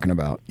we're talking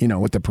about. You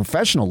know, at the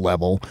professional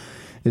level,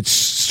 it's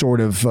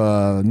sort of,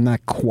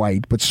 not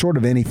quite, but sort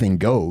of anything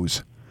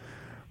goes.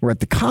 We're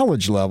at the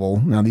college level.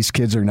 Now, these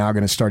kids are now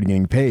going to start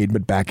getting paid,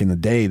 but back in the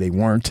day, they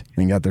weren't.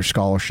 And got their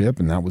scholarship,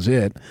 and that was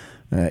it,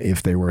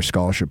 if they were a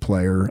scholarship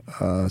player.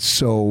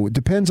 So it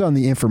depends on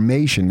the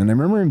information. And I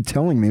remember him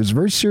telling me, it was a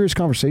very serious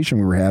conversation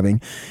we were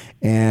having,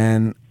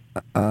 and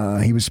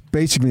he was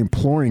basically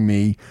imploring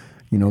me,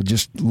 you know,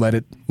 just let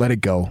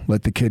it go,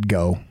 let the kid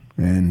go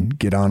and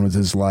get on with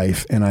his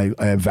life. And I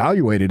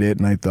evaluated it,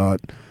 and I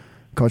thought,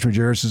 Coach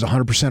Majerus is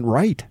 100%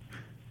 right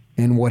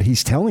in what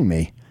he's telling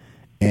me.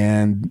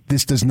 And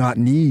this does not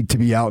need to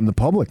be out in the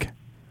public.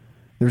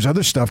 There's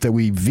other stuff that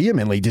we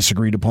vehemently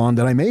disagreed upon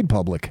that I made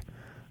public.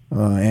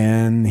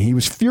 And he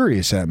was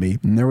furious at me.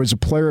 And there was a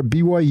player at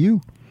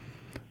BYU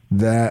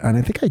and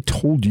I think I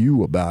told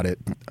you about it,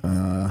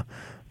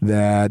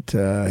 that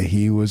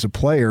he was a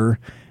player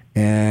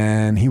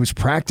and he was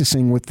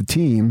practicing with the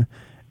team,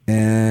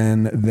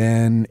 and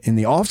then in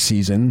the off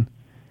season,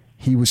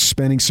 he was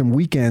spending some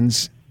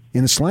weekends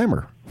in the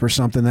slammer for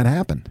something that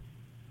happened.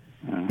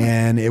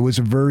 And it was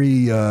it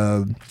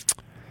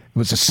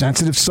was a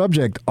sensitive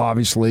subject,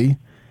 obviously.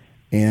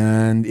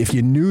 And if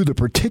you knew the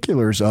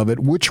particulars of it,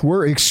 which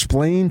were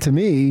explained to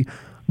me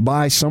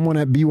by someone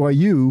at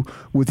BYU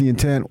with the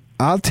intent,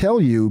 I'll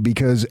tell you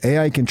because A,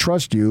 I can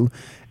trust you,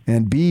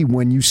 and B,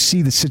 when you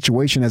see the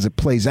situation as it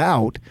plays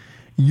out,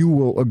 you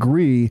will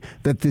agree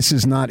that this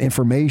is not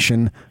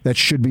information that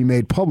should be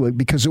made public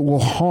because it will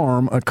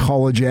harm a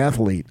college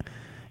athlete.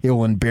 It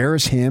will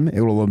embarrass him.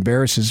 It will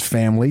embarrass his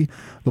family.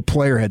 The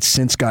player had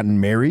since gotten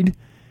married.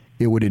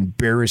 It would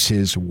embarrass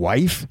his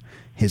wife's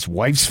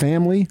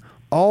family,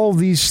 all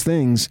these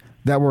things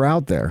that were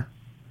out there.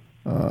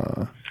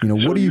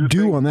 What do you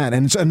do on that?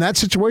 And that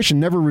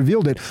situation never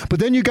revealed it. But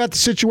then you got the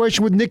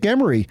situation with Nick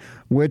Emery,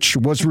 which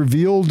was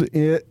revealed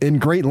in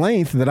great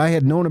length that I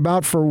had known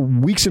about for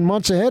weeks and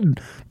months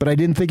ahead, but I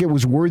didn't think it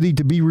was worthy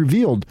to be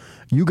revealed.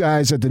 You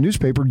guys at the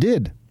newspaper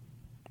did.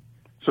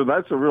 So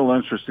that's a real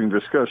interesting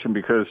discussion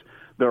because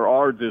there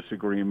are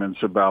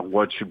disagreements about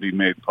what should be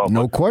made public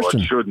no question.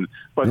 and what shouldn't.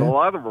 But a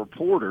lot of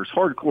reporters,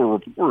 hardcore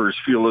reporters,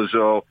 feel as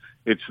though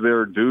it's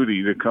their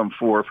duty to come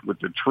forth with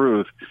the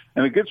truth.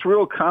 And it gets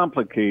real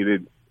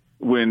complicated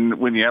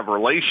when you have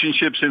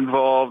relationships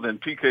involved.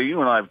 And PK, you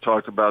and I have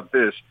talked about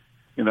this.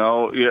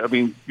 I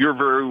mean, you're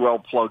very well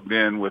plugged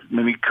in with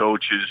many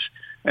coaches,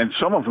 and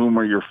some of whom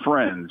are your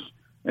friends.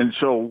 And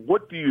so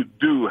what do you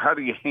do? How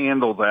do you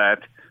handle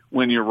that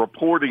when you're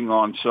reporting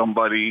on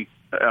somebody,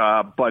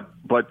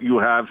 but you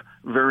have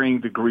varying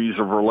degrees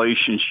of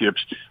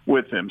relationships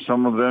with them?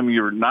 Some of them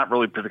you're not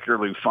really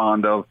particularly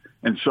fond of,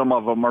 and some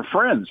of them are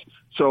friends.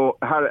 So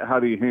how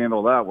do you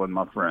handle that one,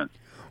 my friend?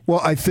 Well,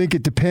 I think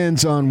it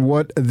depends on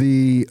what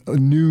the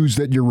news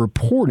that you're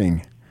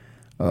reporting.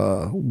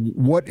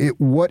 What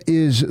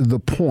is the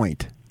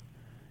point?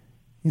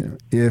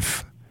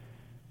 If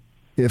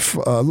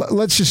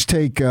let's just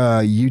take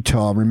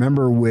Utah.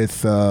 Remember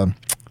with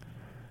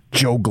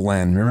Joe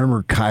Glenn.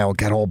 Remember Kyle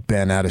got all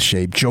bent out of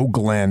shape. Joe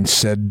Glenn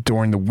said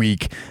during the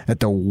week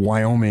at the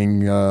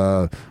Wyoming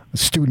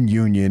Student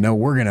Union, "No,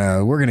 we're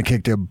gonna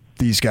kick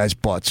these guys'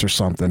 butts" or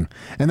something.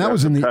 And that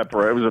was in the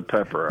pepper. It was a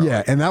pepper.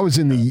 Yeah, and that was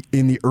in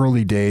the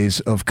early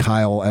days of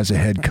Kyle as a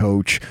head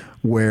coach,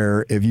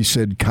 where if you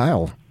said,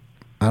 "Kyle,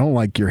 I don't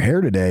like your hair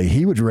today,"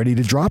 he was ready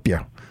to drop you.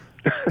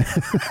 He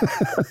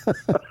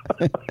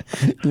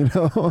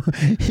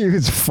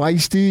was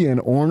feisty and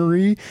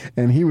ornery,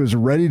 and he was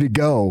ready to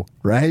go,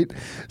 right?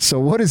 So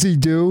what does he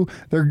do?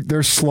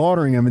 They're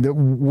slaughtering him.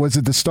 And was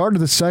it the start of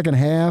the second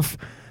half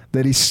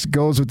that he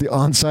goes with the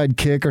onside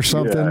kick or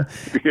something?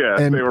 Yeah,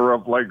 and they were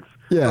up like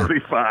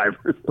 35.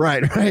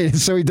 Right.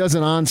 So he does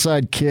an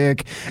onside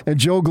kick, and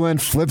Joe Glenn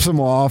flips him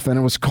off, and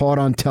it was caught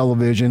on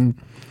television.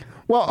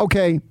 Well,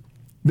 okay,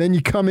 then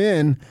you come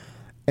in,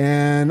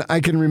 and I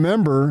can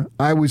remember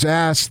I was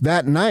asked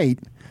that night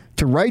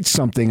to write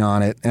something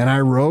on it, and I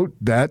wrote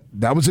that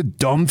was a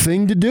dumb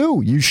thing to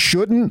do. You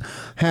shouldn't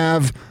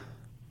have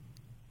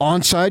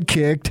onside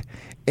kicked.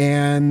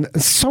 And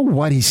so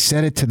what? He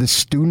said it to the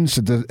students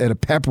at a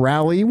pep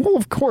rally. Well,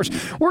 of course,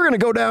 we're going to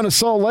go down to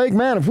Salt Lake.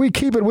 Man, if we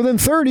keep it within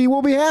 30,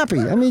 we'll be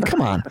happy. I mean,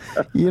 come on.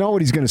 You know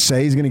what he's going to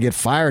say? He's going to get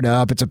fired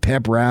up. It's a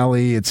pep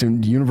rally. It's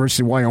in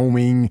University of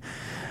Wyoming.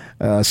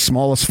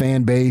 Smallest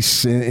fan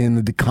base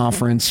in the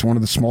conference, one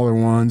of the smaller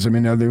ones. I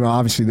mean,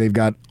 obviously they've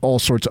got all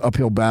sorts of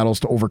uphill battles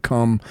to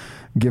overcome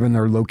given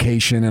their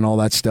location and all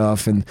that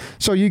stuff. And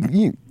so you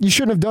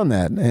shouldn't have done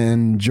that.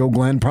 And Joe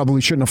Glenn probably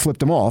shouldn't have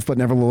flipped him off, but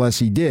nevertheless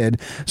he did.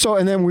 So,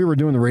 and then we were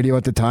doing the radio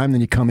at the time.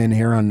 Then you come in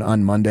here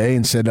on Monday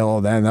and said,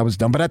 "Oh, that was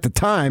dumb." But at the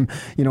time,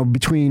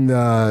 between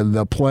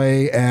the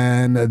play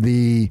and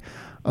the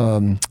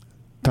time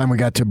we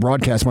got to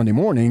broadcast Monday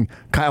morning,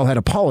 Kyle had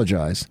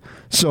apologized.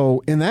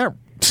 So in that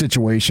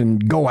situation,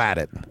 go at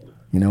it.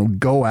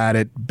 Go at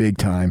it big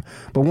time.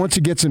 But once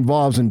it gets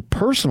involved in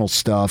personal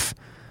stuff,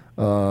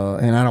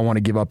 and I don't want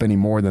to give up any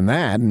more than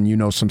that,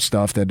 and some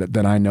stuff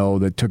that I know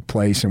that took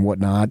place and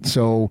whatnot.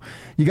 So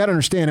you got to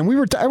understand. And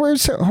I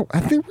was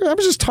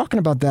just talking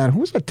about that. Who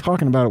was I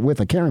talking about it with?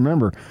 I can't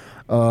remember.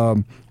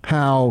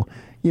 How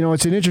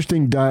it's an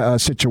interesting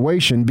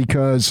situation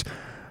because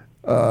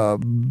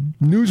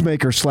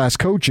newsmakers /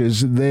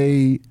 coaches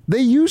they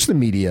use the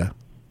media.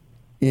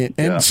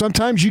 And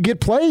sometimes you get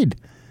played,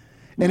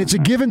 and it's a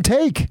give and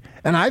take.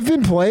 And I've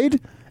been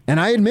played, and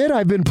I admit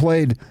I've been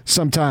played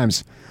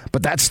sometimes.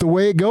 But that's the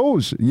way it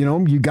goes.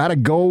 You got to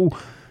go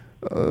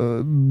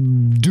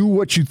do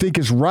what you think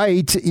is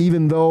right,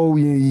 even though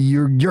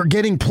you're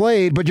getting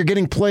played, but you're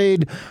getting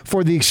played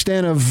for the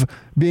extent of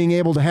being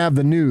able to have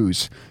the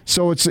news.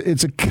 So it's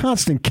a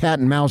constant cat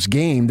and mouse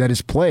game that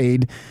is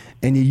played,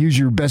 and you use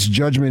your best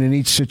judgment in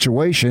each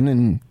situation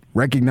and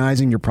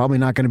recognizing you're probably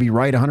not going to be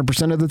right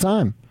 100% of the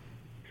time.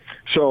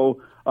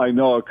 So I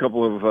know a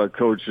couple of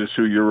coaches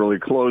who you're really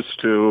close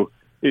to.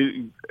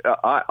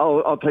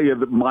 I'll tell you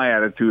my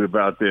attitude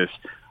about this.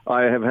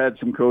 I have had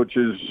some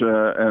coaches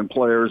and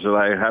players that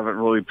I haven't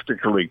really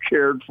particularly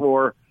cared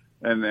for,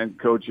 and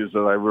coaches that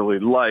I really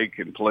like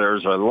and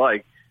players I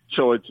like.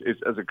 So it's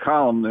as a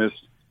columnist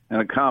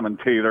and a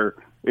commentator,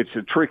 it's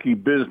a tricky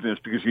business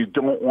because you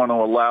don't want to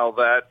allow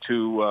that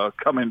to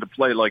come into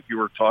play like you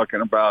were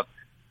talking about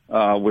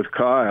with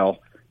Kyle.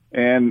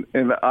 And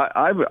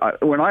I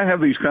when I have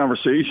these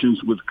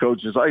conversations with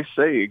coaches, I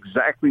say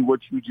exactly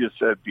what you just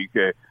said,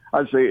 PK.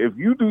 I say, if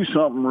you do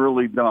something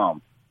really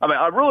dumb, I mean,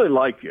 I really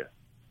like you.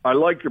 I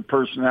like your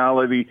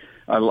personality.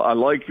 I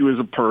like you as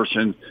a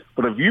person.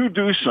 But if you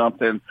do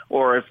something,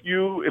 or if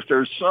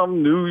there's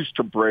some news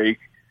to break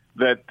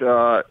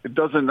that it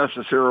doesn't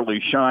necessarily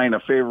shine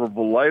a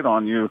favorable light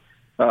on you,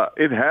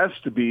 it has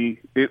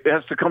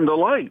to come to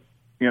light,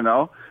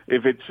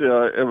 if it's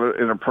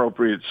an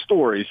appropriate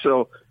story.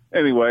 So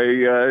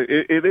anyway,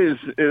 it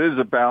is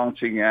a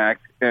balancing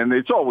act, and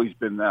it's always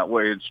been that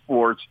way in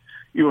sports.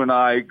 You and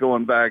I,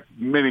 going back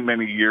many,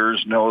 many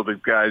years, know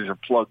that guys are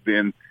plugged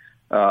in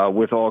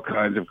with all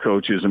kinds of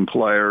coaches and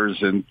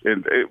players,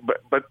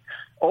 but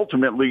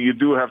ultimately you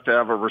do have to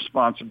have a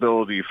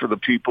responsibility for the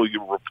people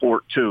you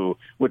report to,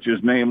 which is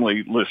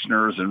namely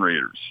listeners and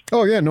readers.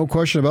 Oh yeah, no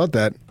question about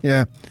that.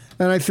 Yeah.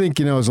 And I think,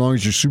 as long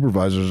as your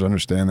supervisors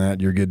understand that,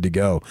 you're good to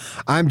go.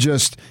 I'm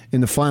just,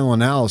 in the final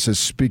analysis,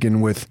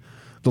 speaking with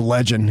the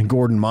legend,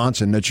 Gordon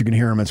Monson, that you can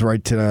hear him. It's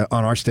right on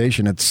our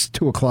station. It's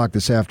 2:00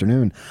 this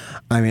afternoon.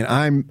 I mean,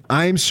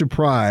 I'm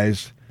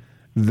surprised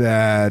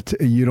that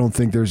you don't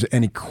think there's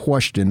any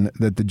question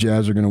that the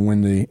Jazz are going to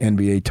win the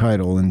NBA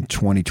title in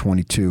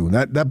 2022.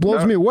 That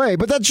blows me away,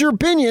 but that's your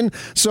opinion.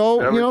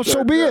 So,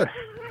 so be it.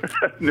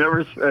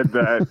 Never said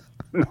that.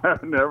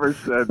 Never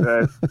said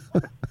that.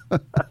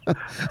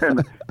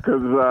 And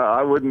because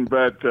I wouldn't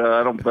bet,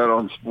 I don't bet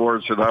on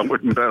sports, and I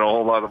wouldn't bet a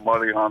whole lot of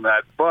money on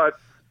that. But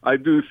I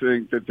do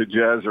think that the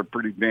Jazz are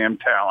pretty damn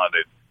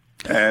talented,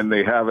 and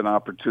they have an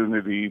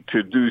opportunity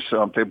to do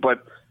something.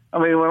 But I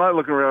mean, when I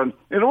look around,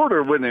 in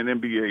order to win an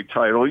NBA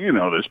title,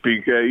 this,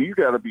 PK, you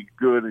got to be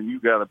good and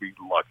you got to be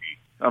lucky.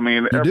 I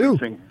mean,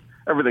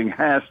 everything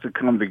has to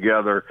come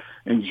together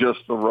in just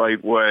the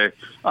right way.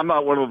 I'm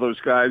not one of those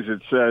guys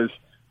that says,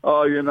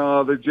 oh,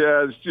 the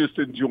Jazz, just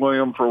enjoy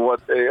them for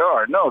what they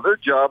are. No, their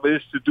job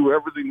is to do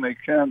everything they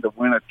can to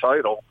win a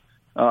title,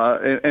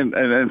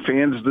 and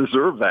fans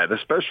deserve that,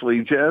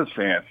 especially Jazz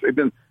fans. They've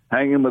been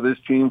hanging with this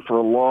team for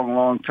a long,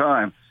 long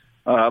time.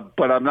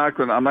 But I'm not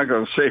going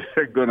to say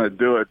they're going to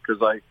do it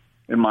because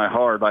in my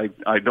heart,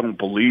 I don't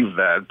believe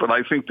that. But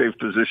I think they've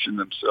positioned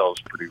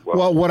themselves pretty well.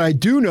 Well, what I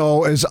do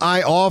know is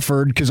I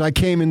offered, because I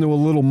came into a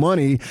little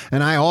money,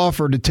 and I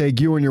offered to take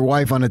you and your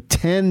wife on a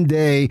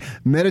 10-day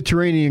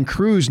Mediterranean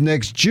cruise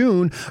next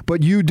June,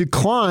 but you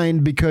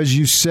declined because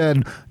you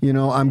said,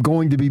 I'm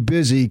going to be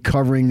busy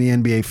covering the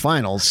NBA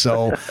Finals.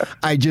 So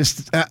I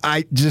just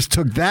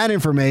took that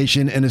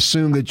information and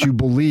assumed that you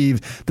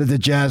believed that the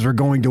Jazz were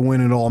going to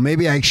win it all.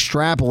 Maybe I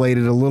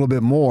extrapolated a little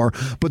bit more,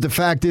 but the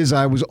fact is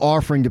I was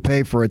offering to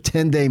pay for a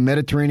 10-day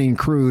Mediterranean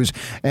cruise,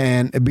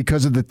 and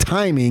because of the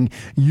timing,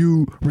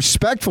 you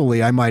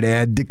respectfully, I might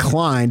add,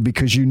 declined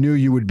because you knew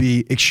you would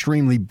be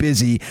extremely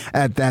busy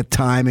at that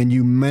time, and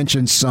you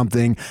mentioned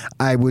something.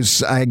 I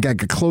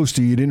got close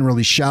to you. You didn't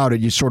really shout it.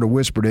 You sort of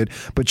whispered it,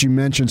 but you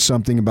mentioned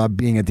something about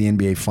being at the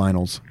NBA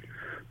Finals.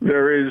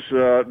 There is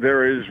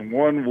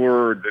one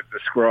word that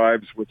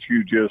describes what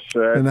you just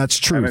said, and that's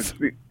truth.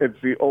 And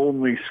it's the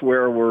only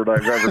swear word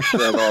I've ever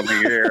said on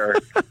the air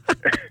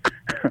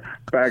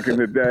back in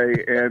the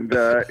day. And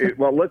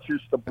let's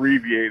just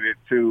abbreviate it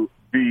to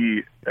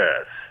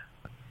BS.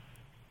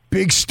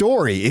 Big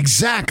story.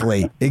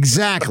 Exactly.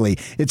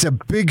 It's a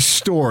big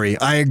story.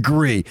 I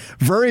agree.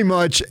 Very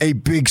much a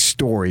big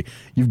story.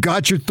 You've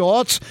got your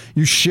thoughts.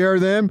 You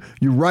share them.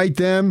 You write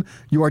them.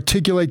 You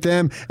articulate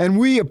them. And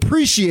we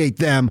appreciate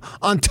them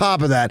on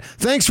top of that.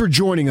 Thanks for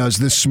joining us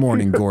this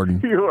morning,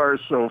 Gordon. You are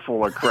so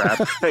full of crap.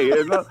 Hey,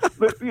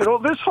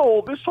 this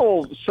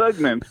whole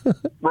segment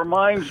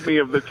reminds me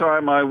of the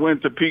time I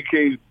went to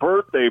PK's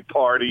birthday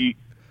party,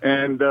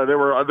 and there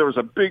was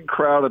a big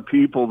crowd of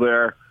people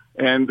there.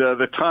 And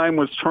the time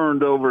was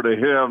turned over to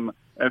him.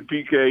 And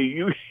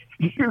PK,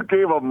 you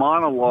gave a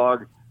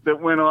monologue that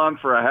went on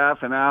for a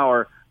half an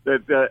hour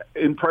that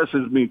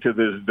impresses me to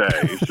this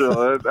day.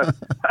 So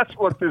that's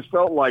what this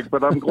felt like.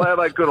 But I'm glad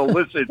I could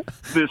elicit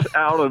this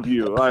out of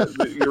you.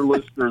 Your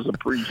listeners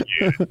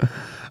appreciate it.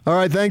 All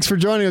right, thanks for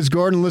joining us,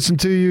 Gordon. Listen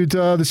to you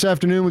this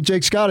afternoon with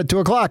Jake Scott at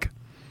 2:00.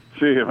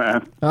 See you,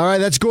 man. All right,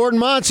 that's Gordon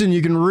Monson.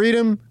 You can read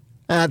him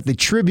at the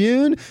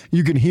Tribune.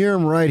 You can hear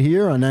him right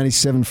here on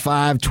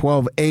 97.5,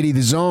 1280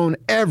 The Zone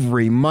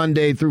every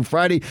Monday through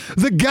Friday.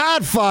 The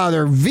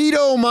Godfather,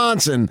 Vito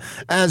Monson,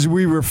 as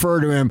we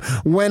refer to him.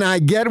 When I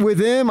get with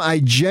him, I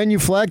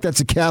genuflect.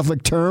 That's a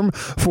Catholic term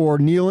for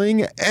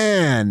kneeling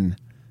and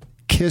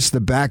kiss the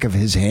back of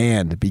his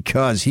hand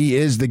because he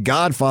is the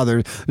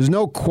Godfather. There's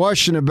no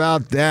question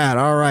about that.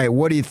 All right,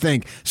 what do you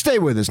think? Stay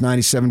with us,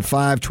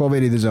 97.5,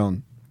 1280 The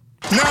Zone.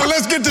 Now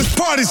let's get this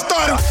party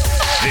started.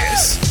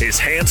 This is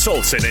Hans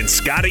Olsen and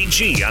Scotty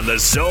G on the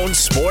Zone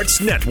Sports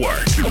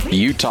Network.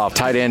 Utah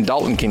tight end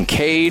Dalton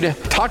Kincaid.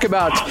 Talk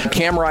about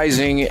Cam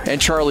Rising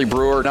and Charlie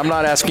Brewer. I'm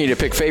not asking you to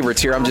pick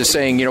favorites here. I'm just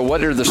saying,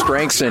 what are the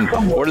strengths and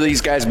what are these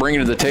guys bringing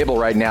to the table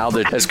right now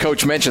that, as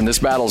Coach mentioned, this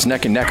battle's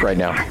neck and neck right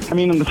now? I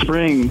mean, in the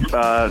spring,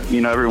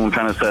 everyone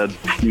kind of said,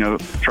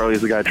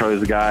 Charlie's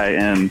the guy.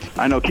 And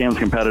I know Cam's a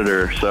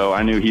competitor, so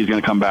I knew he's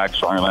going to come back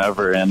stronger than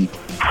ever. And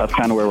that's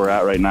kind of where we're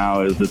at right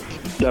now, is it's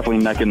definitely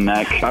neck and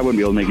neck. I wouldn't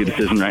be able to make a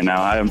decision right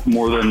now. I am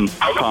more than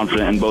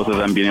confident in both of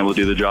them being able to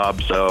do the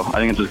job. So I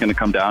think it's just going to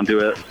come down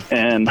to it.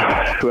 And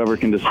whoever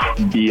can just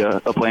be a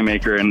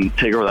playmaker and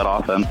take over that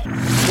offense.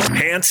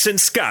 Hans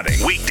and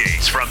Scotty,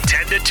 weekdays from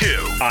 10 to 2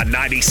 on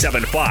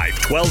 97.5,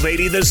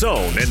 1280 The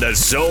Zone and the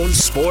Zone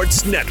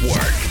Sports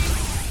Network.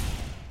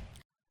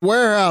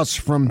 Warehouse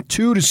from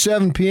 2 to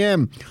 7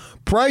 p.m.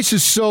 Price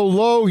is so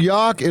low,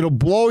 Yock, it'll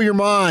blow your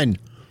mind.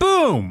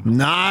 Boom.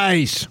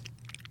 Nice.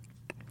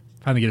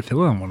 Trying to get a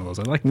fill on one of those.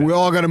 I like that. We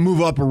all got to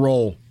move up a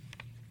roll.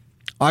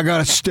 I got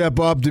to step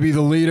up to be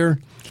the leader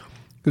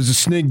because the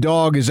Snig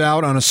Dog is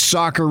out on a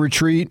soccer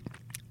retreat,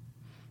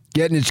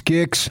 getting its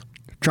kicks,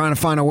 trying to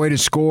find a way to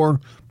score,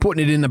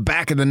 putting it in the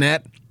back of the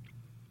net.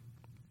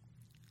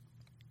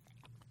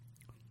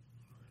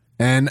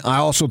 And I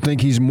also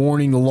think he's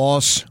mourning the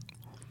loss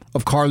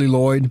of Carly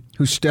Lloyd,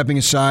 who's stepping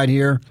aside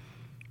here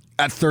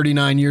at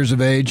 39 years of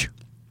age.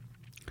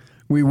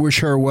 We wish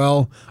her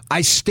well.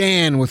 I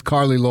stand with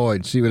Carly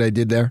Lloyd. See what I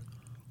did there?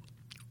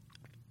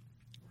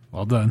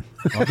 Well done.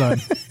 Well done.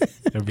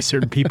 There'll be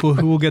certain people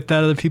who will get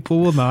that, other people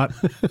will not.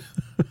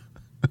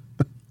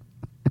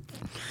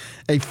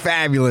 A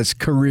fabulous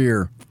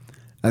career.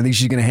 I think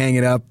she's going to hang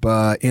it up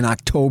in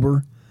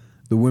October.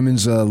 The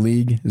Women's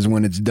League is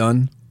when it's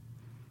done.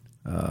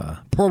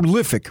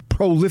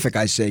 Prolific,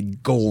 I say,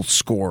 goal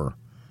scorer,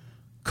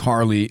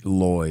 Carly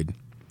Lloyd.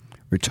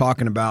 We're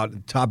talking about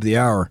at the top of the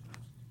hour.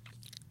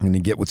 I'm going to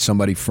get with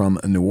somebody from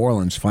New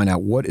Orleans, find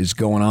out what is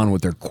going on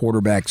with their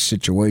quarterback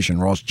situation.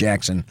 Ross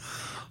Jackson,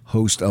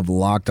 host of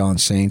Locked On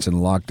Saints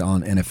and Locked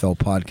On NFL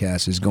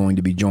podcast, is going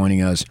to be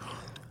joining us.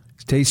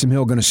 Is Taysom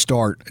Hill going to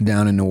start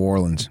down in New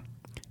Orleans?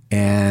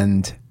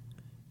 And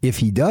if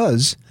he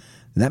does,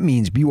 that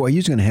means BYU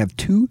is going to have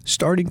 2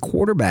 starting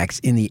quarterbacks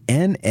in the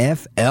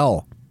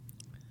NFL.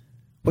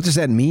 What does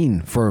that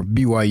mean for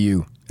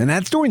BYU? And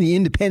that's during the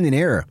independent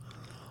era.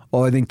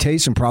 Oh, I think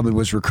Taysom probably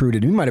was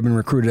recruited. He might have been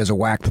recruited as a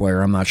WAC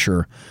player. I'm not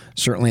sure.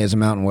 Certainly as a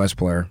Mountain West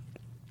player.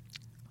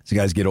 These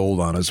guys get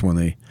old on us when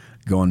they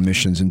go on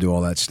missions and do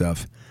all that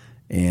stuff.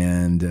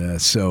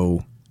 And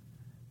so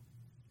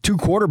 2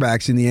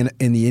 quarterbacks in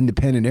the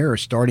independent era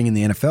starting in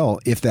the NFL,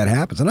 if that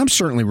happens. And I'm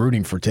certainly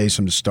rooting for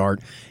Taysom to start.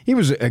 He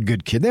was a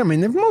good kid. I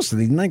mean, most of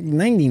these,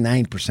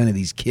 99% of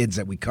these kids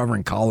that we cover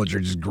in college are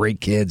just great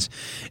kids,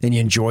 and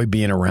you enjoy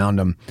being around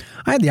them.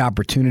 I had the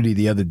opportunity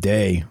the other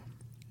day.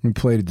 We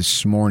played it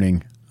this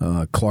morning.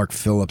 Clark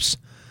Phillips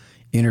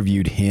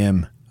interviewed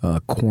him,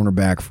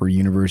 cornerback for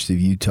University of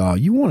Utah.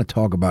 You want to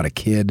talk about a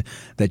kid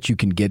that you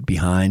can get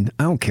behind?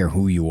 I don't care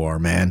who you are,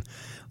 man.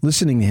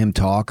 Listening to him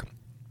talk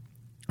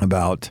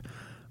about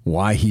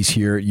why he's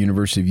here at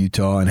University of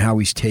Utah and how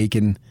he's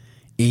taken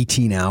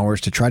 18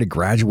 hours to try to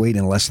graduate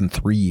in less than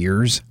 3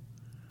 years.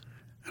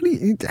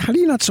 How do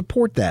you not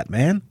support that,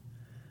 man?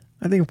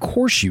 I think, of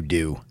course you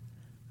do.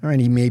 All right,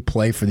 he may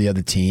play for the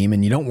other team,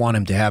 and you don't want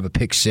him to have a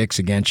pick 6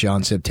 against you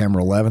on September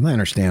 11th. I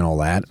understand all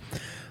that.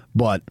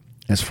 But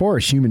as far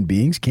as human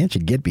beings, can't you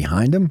get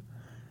behind him?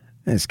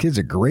 And this kid's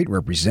a great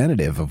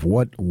representative of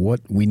what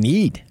we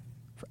need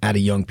out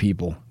of young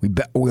people.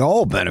 We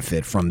all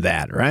benefit from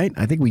that, right?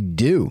 I think we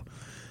do.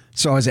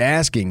 So I was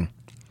asking,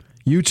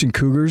 Utes and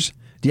Cougars,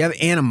 do you have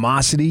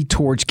animosity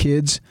towards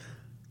kids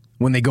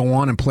when they go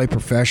on and play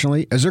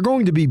professionally? Is there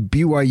going to be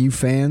BYU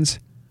fans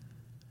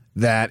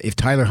that if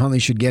Tyler Huntley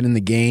should get in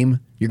the game,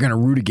 you're going to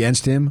root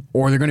against him?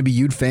 Or are there going to be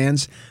Ute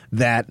fans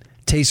that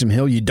Taysom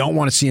Hill, you don't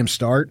want to see him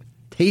start?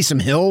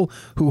 Taysom Hill,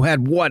 who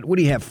had what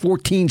do you have,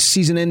 14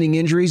 season-ending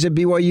injuries at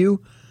BYU?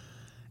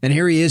 And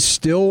here he is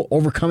still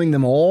overcoming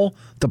them all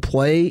to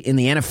play in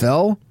the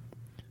NFL?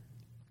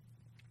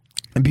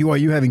 And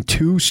BYU having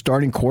 2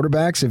 starting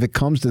quarterbacks if it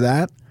comes to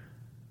that?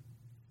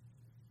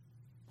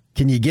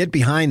 Can you get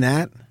behind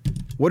that?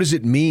 What does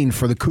it mean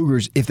for the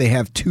Cougars if they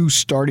have 2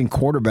 starting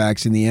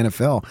quarterbacks in the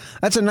NFL?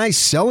 That's a nice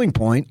selling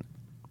point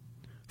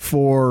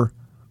for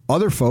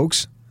other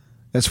folks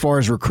as far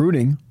as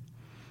recruiting.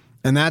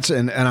 And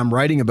I'm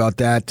writing about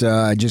that.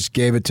 I just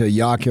gave it to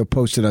Yak. He'll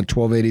post it on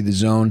 1280 The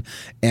Zone.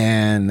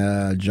 And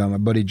my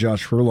buddy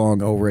Josh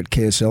Furlong over at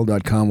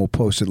KSL.com will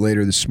post it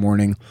later this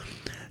morning.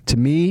 To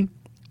me,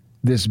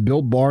 this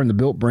Built Bar and the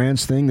Built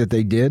Brands thing that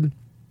they did,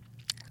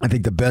 I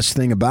think the best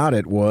thing about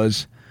it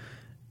is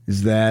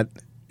that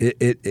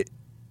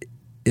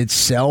it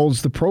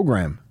sells the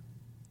program,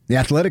 the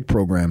athletic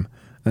program.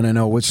 And I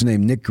know, what's his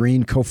name, Nick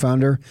Green,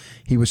 co-founder,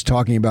 he was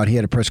talking about, he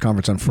had a press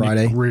conference on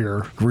Friday.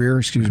 Greer.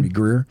 Greer.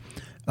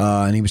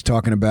 And he was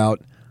talking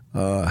about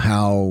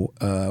how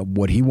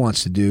what he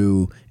wants to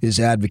do is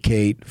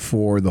advocate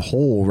for the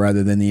whole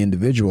rather than the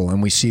individual.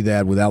 And we see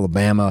that with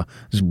Alabama.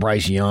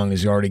 Bryce Young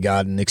has already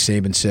gotten, Nick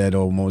Saban said,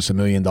 almost $1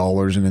 million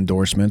in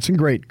endorsements. And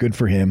great, good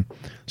for him.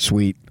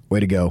 Sweet, way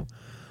to go.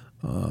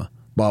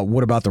 But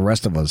what about the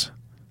rest of us?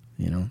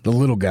 The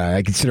little guy.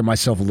 I consider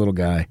myself a little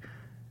guy.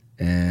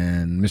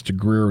 And Mr.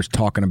 Greer was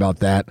talking about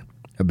that,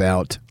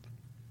 about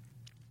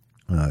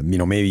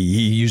maybe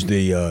he used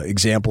the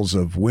examples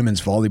of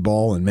women's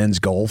volleyball and men's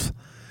golf.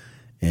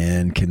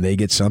 And can they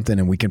get something?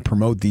 And we can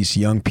promote these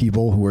young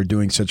people who are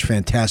doing such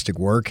fantastic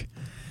work.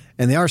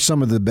 And they are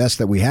some of the best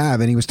that we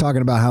have. And he was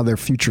talking about how they're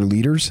future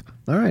leaders.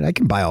 All right, I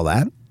can buy all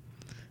that.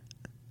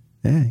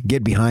 Yeah,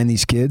 get behind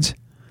these kids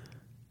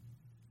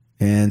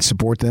and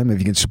support them. If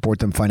you can support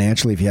them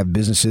financially, if you have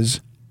businesses,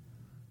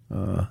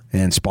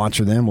 and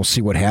sponsor them, we'll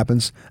see what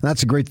happens. And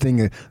that's a great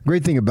thing. A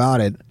great thing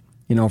about it,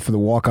 for the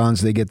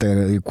walk-ons, they get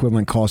the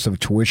equivalent cost of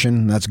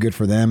tuition. That's good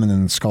for them. And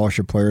then the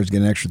scholarship players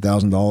get an extra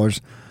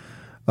 $1,000.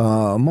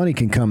 Money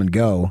can come and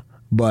go,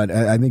 but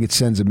I think it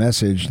sends a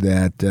message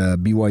that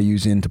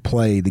BYU's in to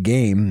play the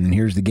game, and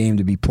here's the game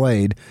to be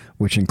played,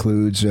 which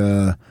includes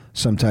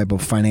some type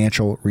of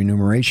financial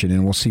remuneration,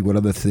 and we'll see what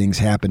other things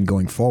happen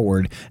going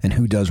forward and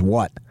who does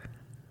what.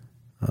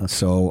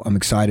 So I'm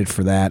excited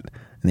for that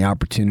and the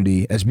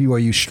opportunity as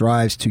BYU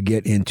strives to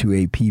get into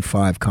a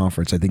P5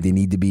 conference. I think they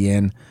need to be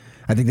in.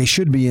 I think they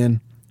should be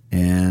in,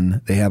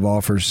 and they have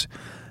offers.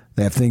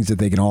 They have things that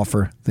they can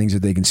offer, things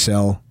that they can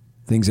sell,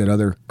 things that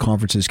other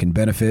conferences can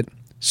benefit.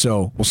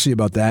 So we'll see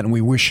about that. And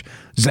we wish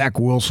Zach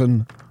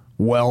Wilson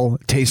well,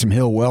 Taysom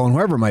Hill well, and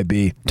whoever it might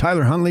be.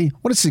 Tyler Huntley,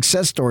 what a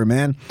success story,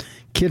 man.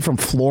 Kid from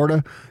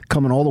Florida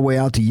coming all the way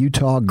out to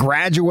Utah,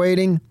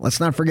 graduating. Let's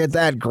not forget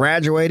that.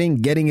 Graduating,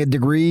 getting a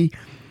degree,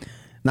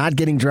 not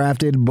getting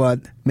drafted, but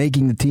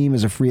making the team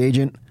as a free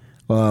agent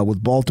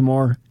with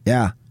Baltimore.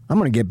 Yeah, I'm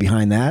going to get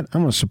behind that.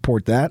 I'm going to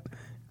support that.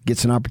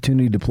 Gets an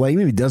opportunity to play.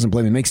 Even if he doesn't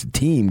play, he makes the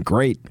team.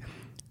 Great.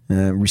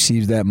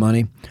 Receives that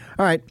money.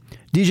 All right,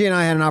 DJ and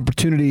I had an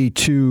opportunity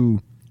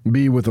to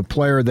be with a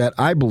player that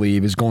I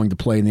believe is going to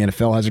play in the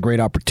NFL, has a great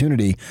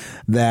opportunity.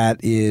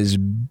 That is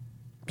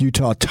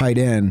Utah tight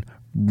end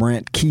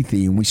Brant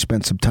Kuithe, and we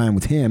spent some time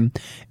with him,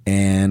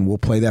 and we'll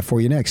play that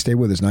for you next. Stay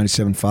with us,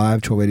 97.5,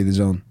 1280 The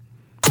Zone.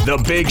 The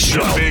Big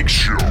Show,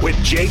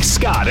 with Jake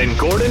Scott and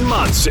Gordon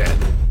Monson.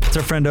 It's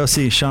our friend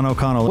OC, Sean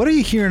O'Connell. What are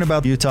you hearing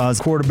about Utah's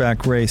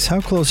quarterback race?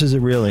 How close is it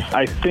really?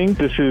 I think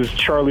this is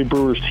Charlie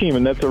Brewer's team,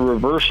 and that's a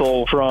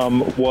reversal from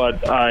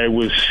what I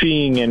was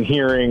seeing and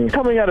hearing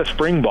coming out of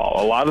spring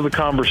ball. A lot of the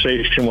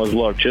conversation was,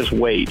 look, just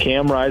wait.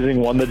 Cam Rising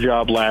won the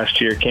job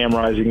last year. Cam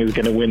Rising is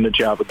going to win the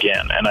job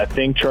again. And I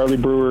think Charlie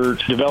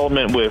Brewer's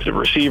development with the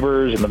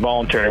receivers and the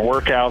voluntary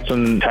workouts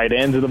and tight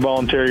ends in the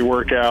voluntary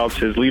workouts,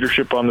 his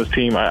leadership on this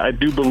team, I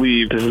do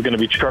believe this is going to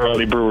be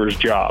Charlie Brewer's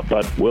job.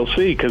 But we'll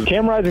see, because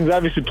Cam Rising's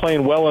obviously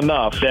playing well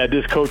enough that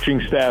this coaching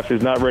staff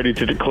is not ready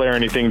to declare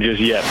anything just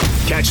yet.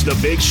 Catch the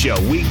Big Show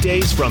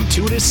weekdays from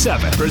 2 to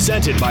 7,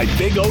 presented by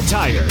Big O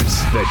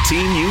Tires, the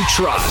team you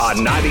trust, on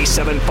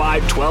 97.5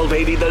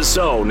 1280 The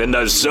Zone and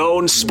the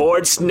Zone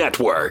Sports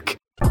Network.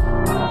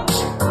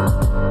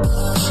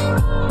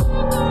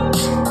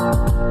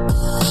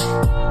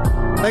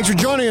 Thanks for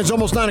joining us.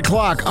 Almost 9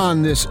 o'clock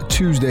on this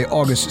Tuesday,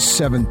 August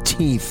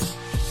 17th.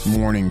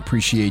 Morning.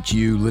 Appreciate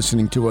you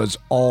listening to us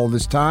all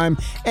this time.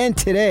 And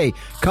today,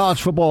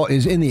 college football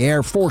is in the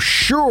air for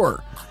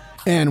sure.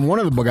 And one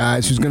of the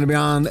guys who's going to be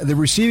on the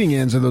receiving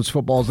ends of those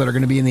footballs that are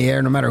going to be in the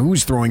air, no matter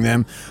who's throwing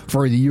them,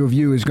 for the U of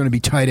U, is going to be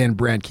tight end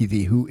Brant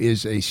Kuithe, who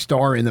is a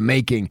star in the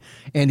making.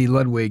 Andy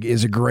Ludwig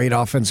is a great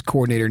offense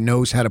coordinator,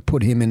 knows how to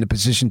put him in a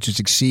position to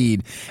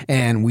succeed.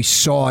 And we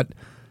saw it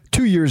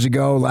 2 years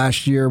ago,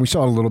 last year. We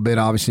saw it a little bit,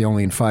 obviously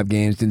only in 5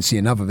 games, didn't see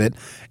enough of it.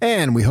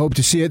 And we hope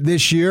to see it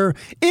this year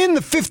in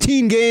the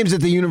 15 games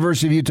that the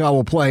University of Utah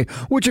will play,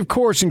 which of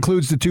course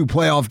includes the 2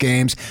 playoff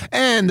games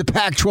and the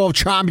Pac-12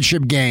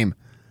 championship game.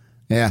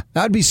 Yeah,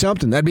 that'd be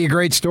something. That'd be a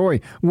great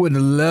story. Would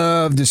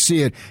love to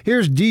see it.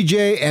 Here's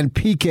DJ and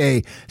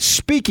PK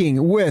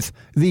speaking with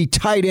the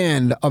tight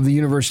end of the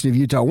University of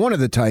Utah, one of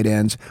the tight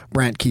ends,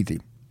 Brant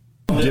Kuithe.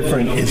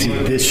 Different is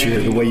it this year,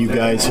 the way you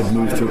guys have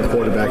moved through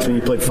quarterbacks? When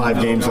you played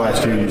 5 games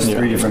last year, you used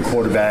 3 different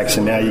quarterbacks,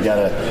 and now you got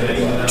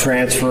a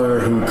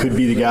transfer who could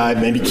be the guy,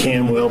 maybe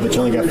Cam will, but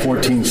you only got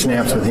 14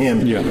 snaps with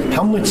him. Yeah.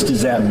 How much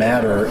does that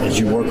matter as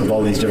you work with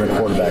all these different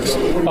quarterbacks?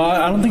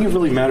 I don't think it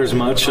really matters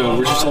much.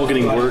 We're just all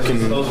getting work,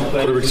 and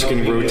quarterbacks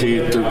getting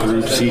rotated through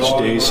groups each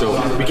day.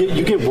 So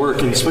you get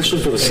work, and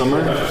especially for the summer,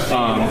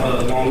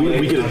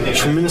 we get a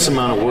tremendous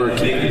amount of work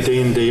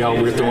day in, day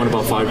out. We're throwing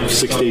about 5 or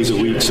 6 days a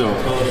week. So,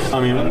 I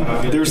mean,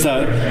 there's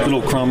that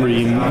little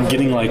camaraderie and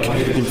getting like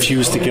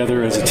infused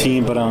together as a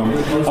team. But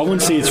I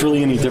wouldn't say it's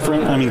really any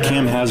different. I mean,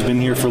 Cam has been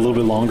here for a little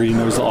bit longer. He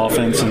knows the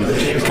offense, and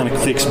it kind of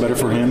clicks better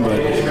for him.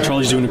 But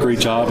Charlie's doing a great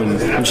job,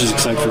 and I'm just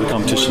excited for the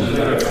competition.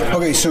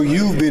 Okay, so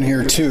you've been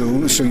here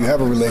too, so you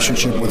have a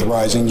relationship with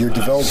Rising. You're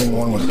developing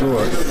one with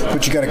Brewer,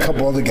 but you got a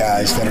couple other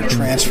guys that are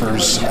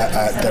transfers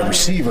at the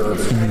receiver.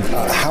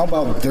 How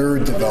about their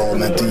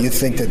development? Do you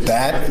think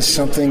that is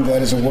something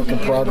that is a work in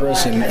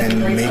progress and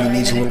maybe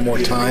needs a little more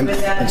time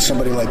than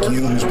somebody like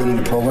you who's been in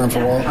the program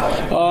for a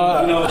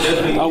while?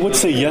 I would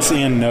say yes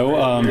and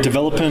no.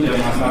 Development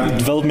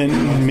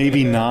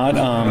maybe not.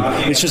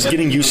 It's just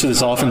getting used to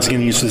this offense,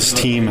 getting used to this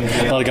team.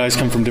 A lot of guys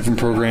come from different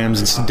programs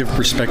and some different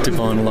perspective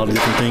on a lot of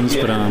different things.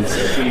 But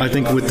I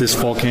think with this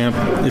fall camp,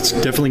 it's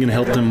definitely going to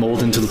help them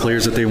mold into the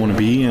players that they want to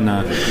be. And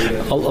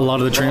a lot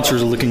of the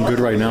transfers are looking good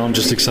right now. I'm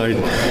just excited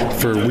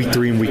for week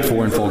 3 and week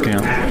 4 in fall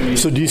camp.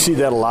 So do you see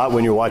that a lot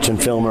when you're watching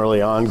film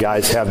early on?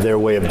 Guys have their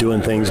way of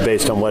doing things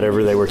based on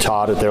whatever they were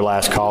taught at their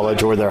last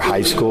college or their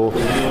high school.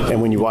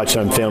 And when you watch it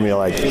on film, you're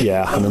like,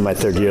 yeah, I'm in my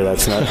 3rd year.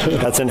 That's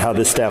not how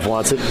this staff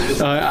wants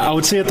it. I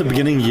would say at the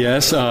beginning,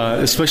 yes,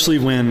 especially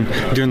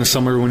during the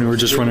summer when we were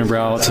just running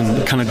routes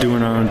and kind of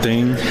doing our own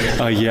thing.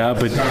 Yeah,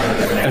 but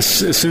as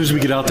soon as we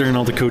get out there and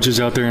all the coaches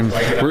out there, and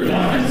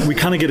we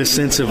kind of get a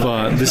sense of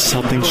this is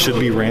how things should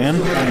be ran.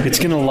 It's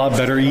getting a lot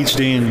better each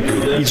day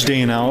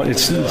and out.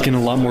 It's getting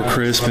a lot more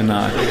crisp, and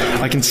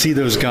I can see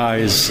those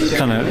guys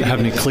kind of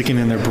having it clicking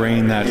in their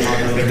brain that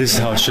this is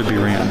how it should be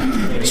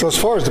ran. So as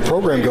far as the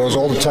program goes,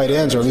 all the tight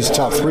ends, or at least the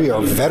top 3,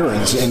 are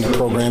veterans in the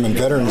program and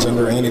veterans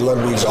under Andy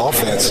Ludwig's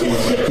offense. Do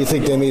you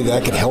think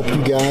that could help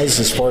you guys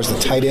as far as the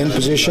tight end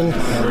position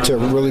to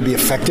really be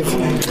effective?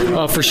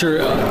 For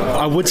sure.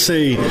 I would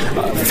say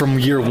from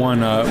year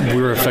 1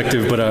 we were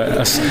effective, but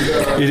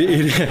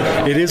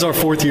it is our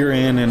 4th year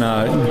in, and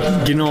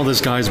getting all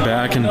those guys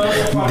back and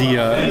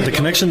the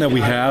connection that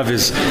we have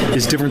is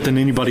different than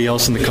anybody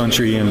else in the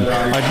country. And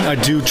I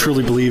do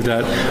truly believe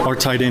that our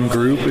tight end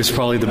group is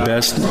probably the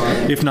best,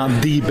 if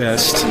not the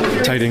best,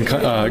 tight end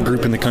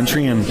group in the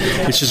country. And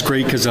it's just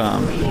great because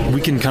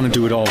we can kind of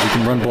do it all. We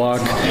can run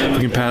block,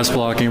 we can pass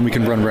block, and we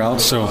can run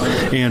routes. So,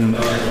 and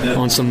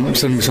on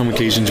some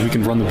occasions we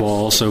can run the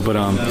ball also. But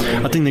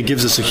I think that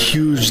gives us a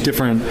huge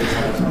different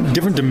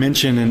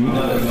dimension,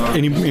 and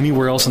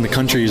anywhere else in the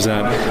country is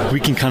that we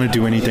can kind of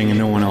do anything and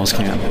no one else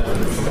can.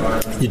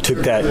 You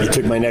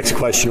took my next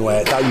question away.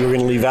 I thought you were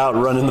going to leave out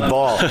running the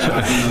ball.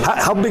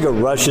 How big a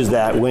rush is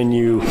that when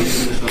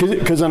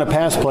because on a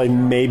pass play,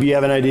 maybe you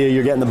have an idea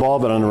you're getting the ball,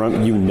 but on a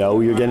run,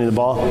 you're getting the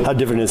ball? How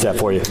different is that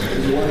for you?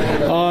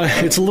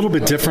 It's a little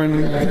bit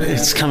different.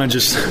 It's kind of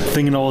just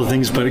thinking all the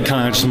things, but it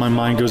kind of just my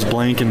mind goes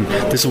blank, and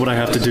this is what I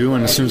have to do.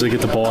 And as soon as I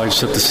get the ball, I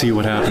just have to see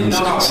what happens,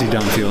 see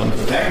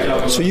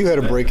downfield. So you had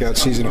a breakout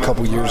season a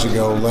couple years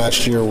ago.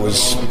 Last year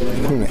was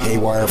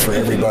haywire for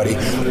everybody.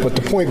 But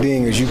the point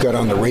being is you got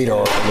on the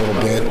radar a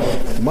little bit.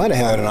 You might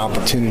have had an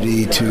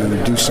opportunity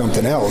to do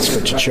something else,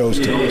 but you chose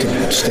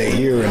to stay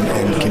here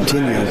and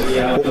continue.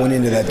 What went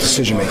into that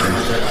decision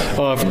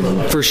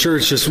making? For sure,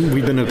 it's just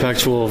we've been to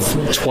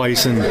Pac-12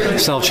 twice, and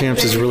South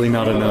Champs is really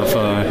not enough.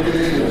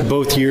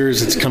 Both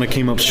years, it's kind of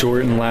came up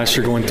short, and last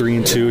year going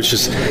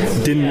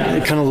 3-2,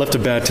 it kind of left a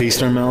bad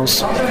taste in our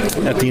mouths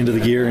at the end of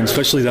the year, and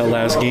especially that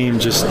last game.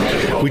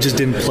 We just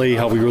didn't play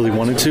how we really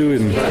wanted to,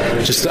 and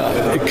just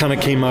it kind of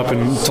came up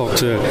and talked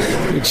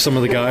to some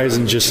of the guys,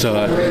 and just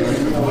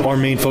our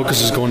main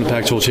focus is going to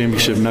Pac-12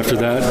 championship, and after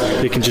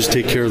that, they can just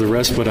take care of the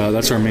rest. But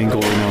that's our main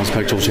goal right now is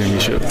Pac-12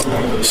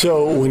 championship.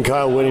 So when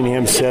Kyle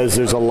Whittingham says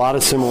there's a lot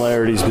of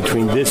similarities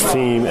between this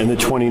team and the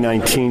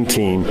 2019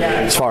 team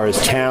as far as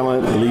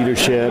talent,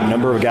 leadership,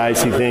 number of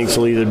guys he thinks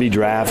will either be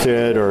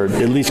drafted or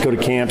at least go to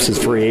camps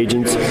as free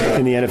agents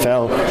in the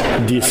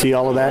NFL, do you see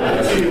all of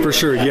that? For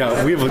sure,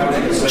 yeah. We have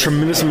a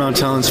tremendous amount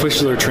of talent,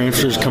 especially our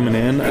transfers coming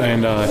in,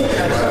 and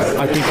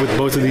I think with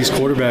both of these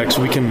quarterbacks,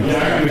 we can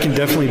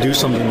definitely do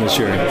something this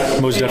year,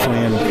 most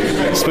definitely, and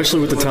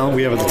especially with the talent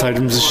we have at the tight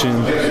end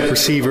position,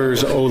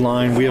 receivers,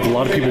 O-line. We have a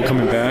lot of people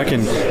coming back,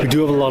 and we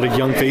do have a lot of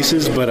young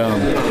faces, but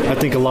I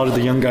think a lot of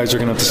the young guys are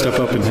going to have to step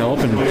up and help,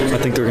 and I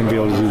think they're going to be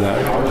able to do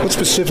that. What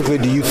specifically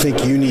do you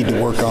think you need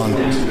to work on?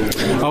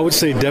 I would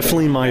say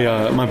definitely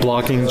my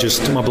blocking.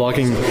 My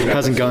blocking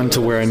hasn't gotten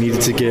to where I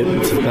needed to get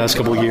for the past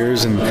couple of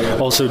years, and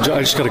also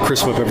I just got to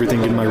crisp up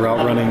everything, get my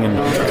route running, and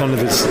kind of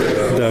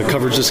the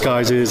coverage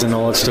disguises and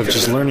all that stuff,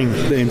 just learning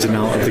the ins and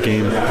outs of the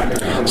game.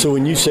 So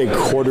when you say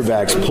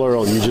quarterbacks,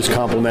 plural, you just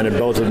complimented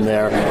both of them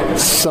there.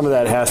 Some of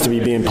that has to be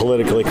being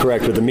politically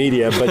correct with the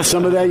media, but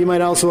some of that you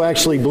might also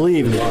actually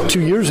believe.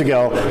 2 years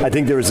ago, I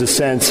think there was a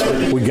sense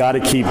we got to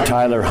keep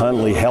Tyler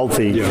Huntley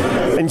healthy.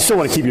 And you still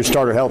want to keep your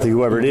starter healthy,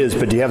 whoever it is,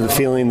 but do you have the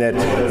feeling that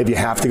if you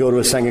have to go to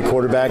a second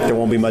quarterback, there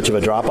won't be much of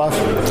a drop-off?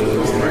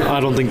 I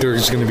don't think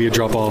there's going to be a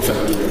drop-off,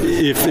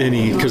 if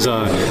any, because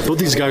both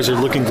these guys are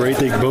looking great.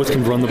 They both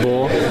can run the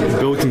ball.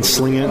 Both can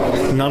sling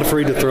it. Not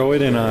afraid to throw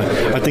it. And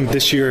I think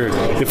this year,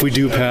 if we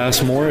do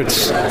pass more,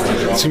 it's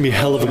going to be a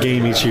hell of a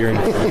game each year.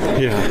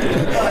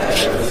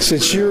 Yeah.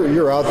 Since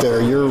you're out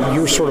there,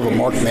 you're sort of a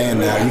marked man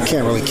now. You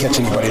can't really catch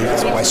anybody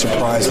by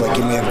surprise like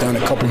you may have done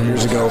a couple of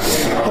years ago.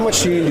 How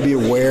much do you need to be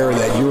aware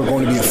that you're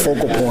going to be a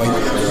focal point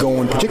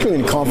going,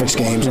 particularly in conference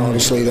games,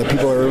 obviously, that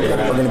people are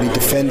going to be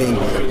defending,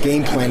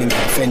 game planning to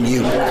defend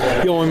you?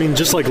 I mean,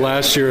 just like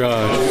last year,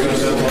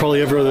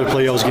 probably every other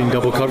play I was getting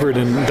double covered,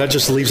 and that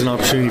just leaves an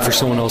opportunity for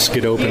someone else to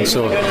get open.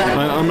 So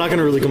I'm not going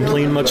to really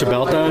complain much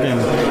about that, and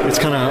it's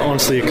kind of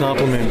honestly a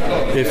compliment.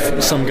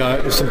 If some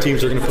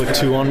teams are going to put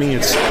 2 on me,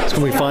 it's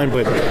going to be fine.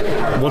 But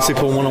once they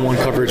put one-on-one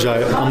coverage,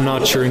 I'm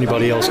not sure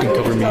anybody else can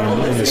cover me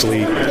in this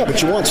league. Yeah,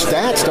 but you want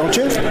stats, don't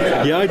you?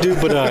 Yeah, I do,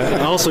 but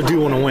I also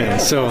do want to win.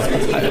 So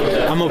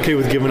I'm okay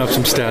with giving up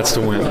some stats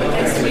to win.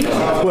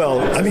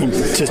 Well, I mean,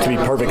 just to be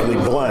perfectly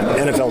blunt,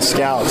 NFL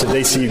scouts, if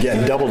they see you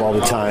getting doubled all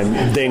the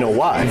time, they know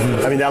why.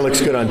 I mean, that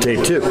looks good on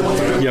tape, too.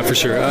 Yeah, for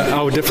sure.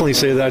 I would definitely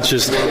say that's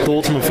just the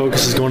ultimate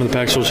focus is going to the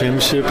Pac-12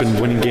 Championship and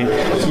winning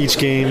each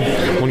game,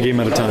 one game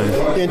at a time.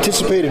 You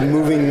anticipated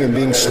moving and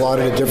being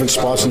slotted at different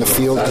spots in the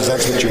field because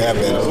that's what you have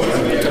been.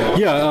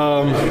 Yeah,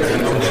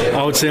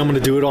 I would say I'm going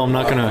to do it all. I'm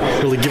not going to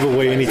really give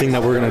away anything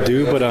that we're going to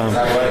do, but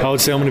I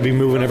would say I'm going to be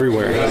moving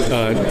everywhere.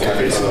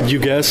 You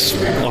guess,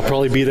 I'll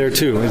probably be there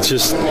too. It's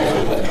just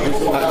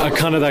I'm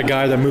kind of that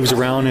guy that moves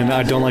around, and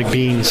I don't like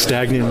being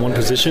stagnant in one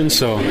position,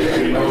 so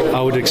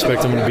I would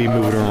expect I'm going to be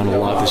moving around a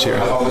lot this year.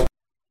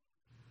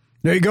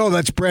 There you go.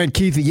 That's Brant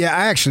Kuithe. Yeah,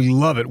 I actually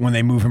love it when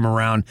they move him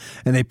around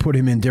and they put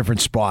him in different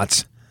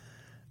spots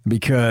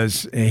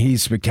because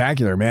he's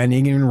spectacular, man. He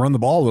can even run the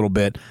ball a little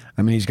bit.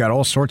 I mean, he's got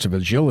all sorts of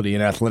agility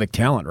and athletic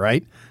talent,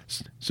 right?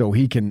 So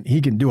he can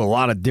do a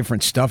lot of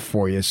different stuff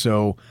for you.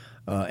 So,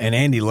 and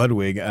Andy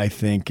Ludwig, I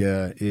think,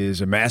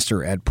 is a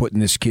master at putting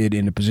this kid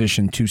in a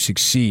position to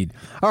succeed.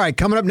 All right,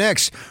 coming up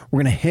next,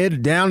 we're going to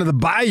head down to the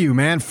Bayou,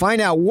 man,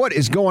 find out what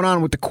is going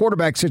on with the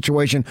quarterback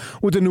situation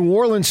with the New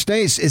Orleans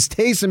Saints. Is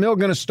Taysom Hill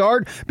going to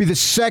start, be the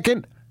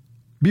second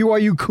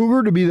BYU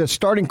Cougar to be the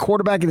starting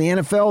quarterback in the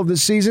NFL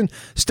this season?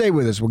 Stay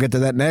with us. We'll get to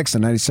that next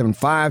on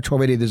 97.5,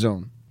 1280 The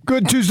Zone.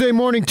 Good Tuesday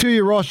morning to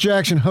you. Ross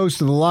Jackson,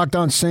 host of the Locked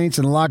On Saints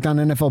and the Locked On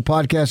NFL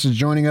podcast, is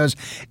joining us,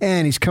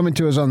 and he's coming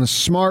to us on the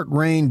Smart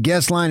Rain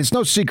guest line. It's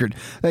no secret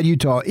that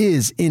Utah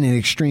is in an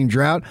extreme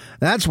drought.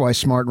 That's why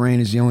Smart Rain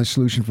is the only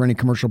solution for any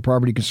commercial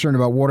property concerned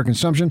about water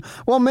consumption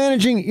while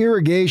managing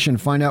irrigation.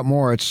 Find out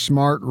more at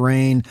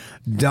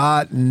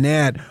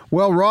smartrain.net.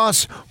 Well,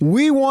 Ross,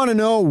 we want to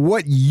know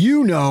what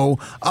you know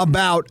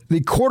about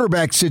the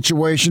quarterback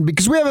situation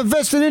because we have a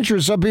vested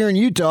interest up here in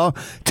Utah.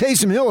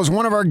 Taysom Hill is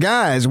one of our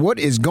guys. What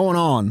is going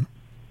on?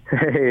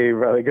 Hey,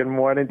 brother. Good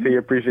morning to you.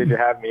 Appreciate you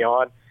having me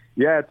on.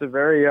 Yeah, it's a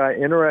very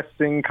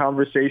interesting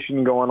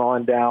conversation going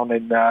on down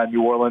in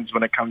New Orleans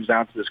when it comes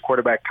down to this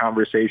quarterback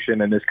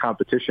conversation and this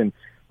competition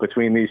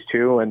between these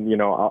two.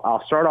 And,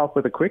 I'll start off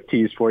with a quick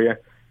tease for you.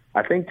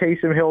 I think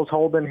Taysom Hill's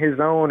holding his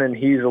own, and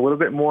he's a little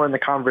bit more in the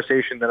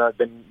conversation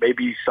than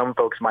maybe some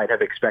folks might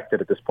have expected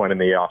at this point in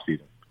the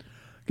offseason.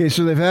 Okay,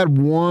 so they've had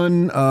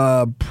one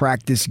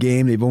practice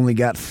game. They've only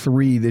got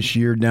 3 this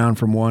year, down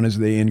from 1 as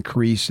they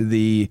increase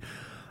the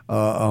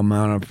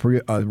amount of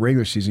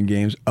regular season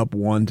games up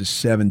 1 to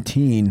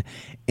 17.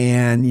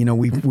 And,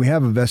 we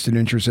have a vested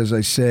interest, as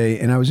I say.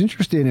 And I was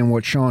interested in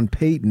what Sean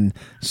Payton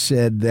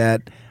said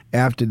that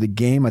after the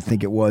game, I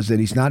think it was, that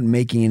he's not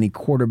making any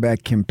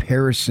quarterback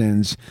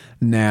comparisons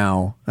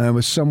now. It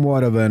was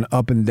somewhat of an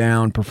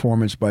up-and-down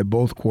performance by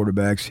both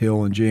quarterbacks,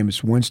 Hill and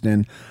Jameis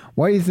Winston.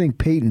 Why do you think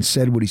Payton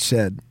said what he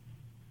said?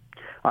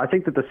 I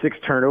think that the 6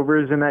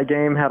 turnovers in that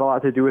game had a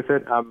lot to do with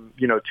it.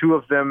 2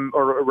 of them,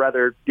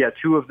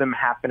 two of them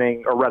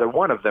happening, or rather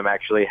one of them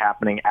actually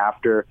happening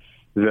after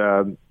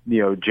the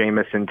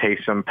Jameis and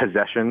Taysom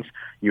possessions.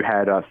 You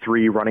had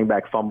 3 running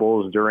back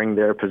fumbles during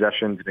their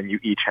possessions, and then you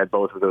each had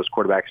both of those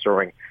quarterbacks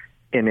throwing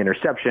an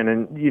interception.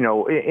 And,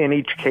 in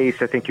each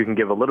case, I think you can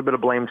give a little bit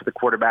of blame to the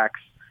quarterbacks.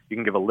 You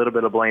can give a little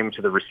bit of blame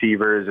to the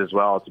receivers as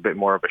well. It's a bit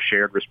more of a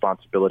shared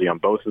responsibility on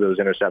both of those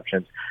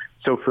interceptions.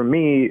 So for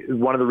me,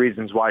 one of the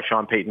reasons why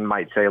Sean Payton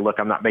might say, look,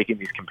 I'm not making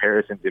these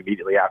comparisons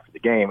immediately after the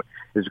game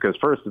is because,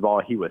 first of all,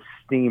 he was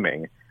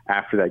steaming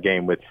after that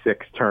game with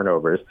 6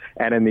 turnovers.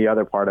 And then the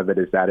other part of it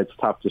is that it's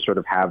tough to sort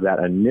of have that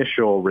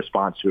initial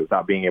response to it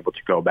without being able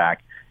to go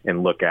back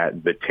and look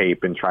at the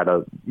tape and try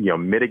to,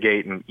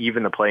 mitigate and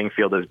even the playing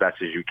field as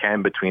best as you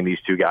can between these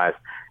two guys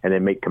and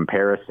then make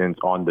comparisons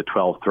on the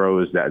 12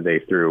 throws that they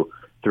threw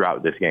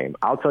throughout this game.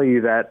 I'll tell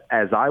you that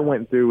as I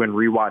went through and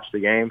rewatched the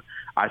game,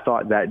 I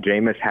thought that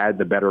Jameis had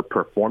the better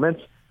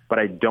performance, but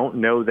I don't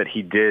know that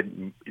he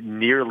did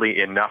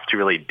nearly enough to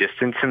really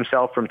distance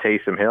himself from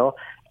Taysom Hill.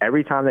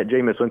 Every time that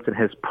Jameis Winston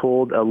has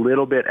pulled a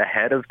little bit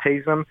ahead of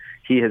Taysom,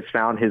 he has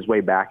found his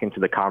way back into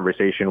the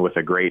conversation with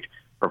a great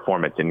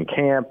performance in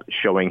camp,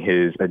 showing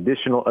his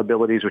additional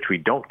abilities, which we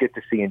don't get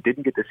to see and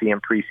didn't get to see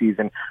in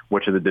preseason,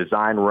 which are the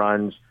design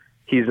runs.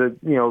 He's a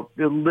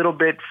little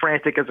bit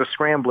frantic as a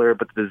scrambler,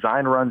 but the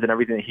design runs and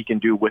everything that he can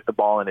do with the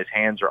ball in his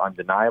hands are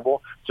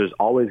undeniable. So there's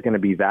always going to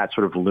be that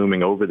sort of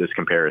looming over this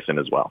comparison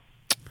as well.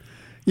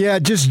 Yeah,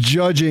 just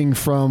judging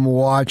from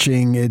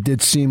watching, it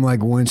did seem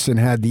like Winston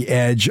had the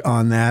edge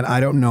on that. I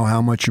don't know how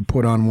much you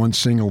put on one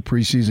single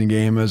preseason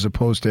game as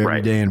opposed to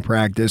every day in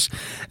practice,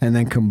 and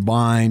then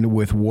combined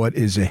with what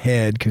is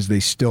ahead, because they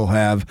still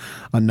have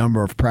a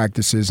number of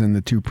practices and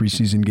the 2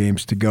 preseason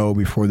games to go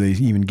before they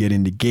even get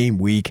into game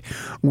week.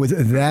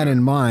 With that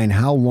in mind,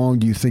 how long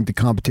do you think the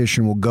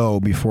competition will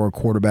go before a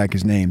quarterback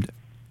is named?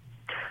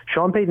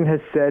 Sean Payton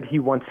has said he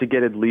wants to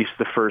get at least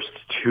the first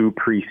 2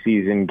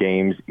 preseason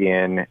games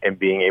in and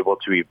being able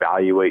to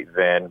evaluate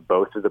then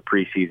both of the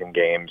preseason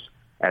games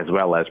as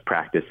well as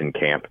practice and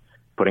camp,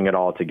 putting it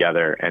all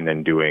together and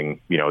then doing,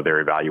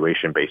 their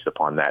evaluation based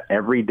upon that.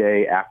 Every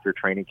day after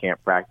training camp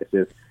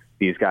practices,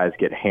 these guys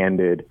get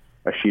handed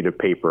a sheet of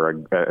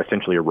paper,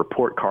 essentially a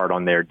report card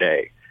on their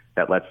day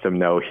that lets them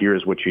know,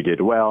 here's what you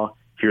did well,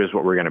 here's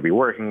what we're going to be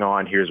working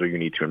on, here's what you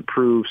need to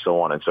improve,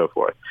 so on and so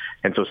forth.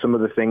 And so some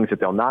of the things that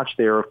they'll notch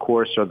there, of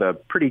course, are the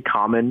pretty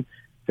common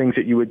things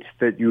that you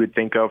would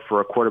think of for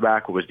a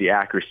quarterback. Was the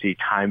accuracy,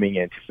 timing,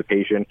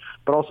 anticipation,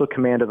 but also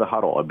command of the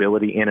huddle,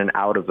 ability in and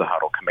out of the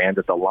huddle, command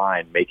at the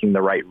line, making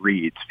the right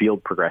reads,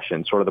 field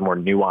progression, sort of the more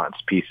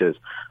nuanced pieces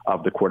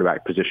of the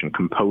quarterback position,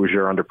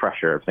 composure under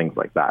pressure, things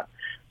like that.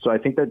 So I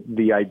think that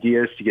the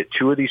idea is to get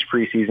 2 of these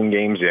preseason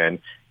games in,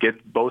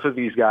 get both of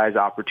these guys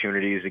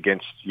opportunities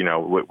against,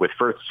 with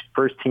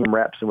first team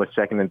reps and with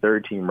second and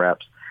third team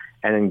reps,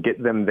 and then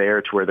get them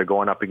there to where they're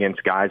going up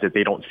against guys that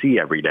they don't see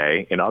every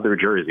day in other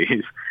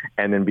jerseys,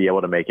 and then be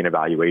able to make an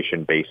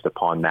evaluation based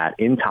upon that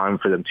in time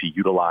for them to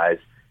utilize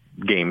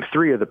Game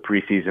 3 of the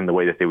preseason the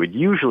way that they would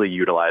usually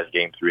utilize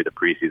Game 3 of the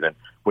preseason,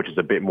 which is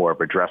a bit more of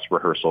a dress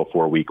rehearsal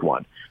for Week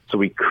 1. So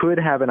we could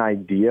have an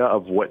idea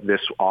of what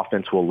this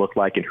offense will look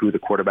like and who the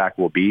quarterback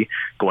will be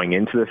going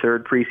into the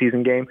 3rd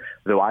preseason game,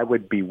 though I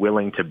would be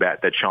willing to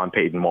bet that Sean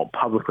Payton won't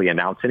publicly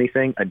announce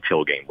anything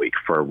until game week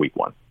for Week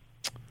 1.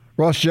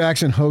 Ross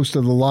Jackson, host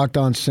of the Locked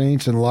On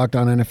Saints and Locked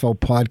On NFL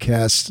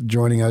podcast,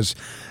 joining us.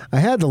 I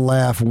had to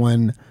laugh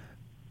when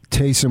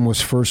Taysom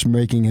was first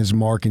making his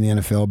mark in the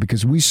NFL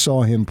because we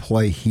saw him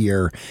play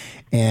here.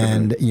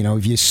 And,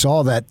 if you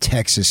saw that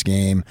Texas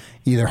game,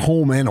 either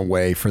home and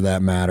away for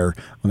that matter,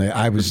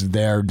 I was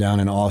there down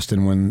in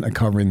Austin when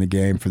covering the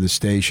game for the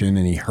station,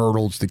 and he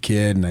hurdles the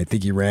kid, and I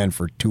think he ran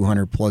for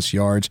 200-plus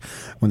yards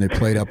when they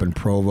played up in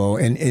Provo.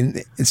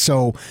 And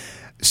so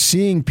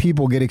seeing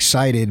people get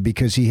excited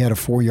because he had a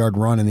 4-yard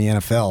run in the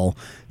NFL,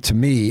 to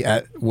me,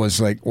 was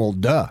like, well,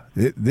 duh.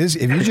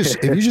 If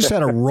you just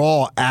had a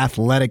raw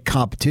athletic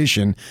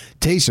competition,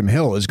 Taysom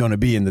Hill is going to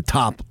be in the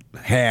top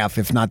half,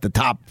 if not the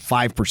top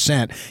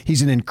 5%.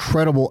 He's an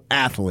incredible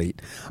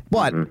athlete.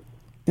 But,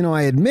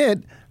 I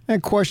admit, I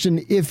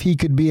question if he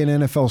could be an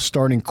NFL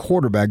starting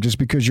quarterback just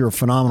because you're a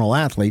phenomenal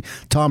athlete.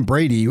 Tom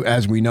Brady,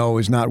 as we know,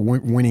 is not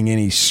winning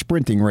any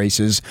sprinting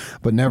races,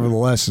 but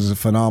nevertheless is a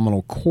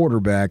phenomenal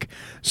quarterback.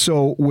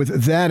 So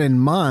with that in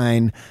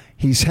mind,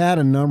 he's had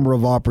a number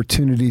of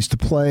opportunities to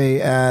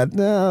play at,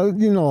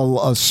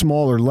 a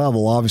smaller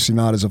level, obviously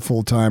not as a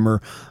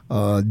full-timer.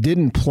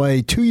 Didn't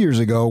play 2 years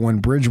ago when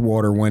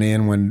Bridgewater went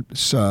in when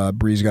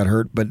Breeze got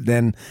hurt, but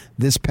then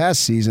this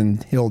past season,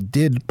 Hill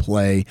did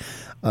play.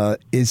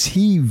 Is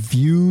he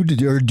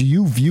viewed, or do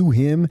you view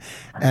him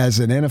as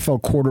an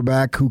NFL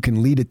quarterback who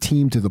can lead a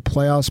team to the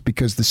playoffs?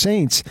 Because the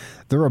Saints,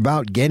 they're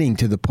about getting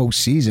to the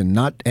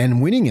postseason,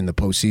 and winning in the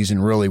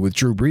postseason, really, with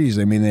Drew Brees.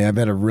 I mean, they have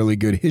had a really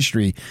good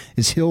history.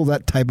 Is Hill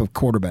that type of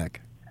quarterback?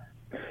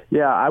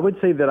 Yeah, I would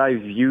say that I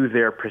view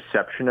their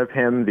perception of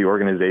him, the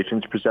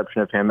organization's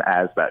perception of him,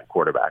 as that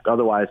quarterback.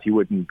 Otherwise, he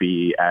wouldn't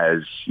be as,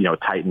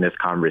 tight in this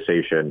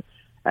conversation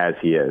as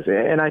he is.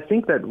 And I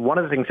think that one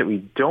of the things that we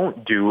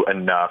don't do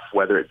enough,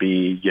 whether it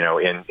be,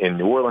 in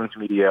New Orleans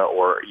media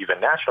or even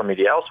national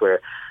media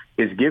elsewhere,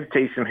 is give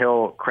Taysom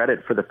Hill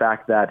credit for the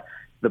fact that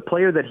the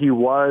player that he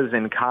was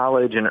in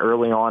college and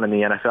early on in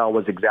the NFL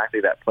was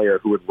exactly that player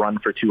who would run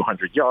for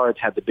 200 yards,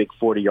 had the big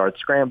 40-yard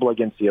scramble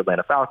against the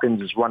Atlanta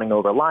Falcons, is running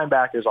over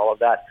linebackers, all of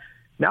that.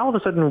 Now, all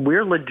of a sudden,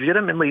 we're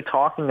legitimately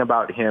talking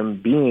about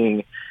him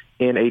being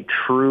in a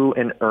true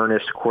and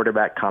earnest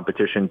quarterback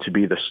competition to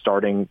be the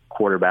starting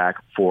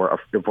quarterback for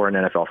an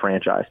NFL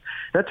franchise.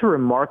 That's a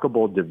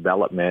remarkable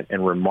development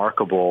and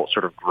remarkable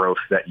sort of growth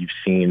that you've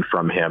seen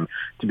from him,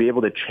 to be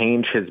able to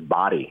change his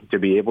body, to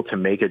be able to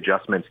make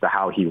adjustments to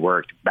how he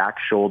worked, back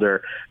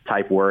shoulder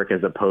type work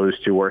as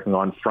opposed to working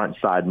on front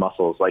side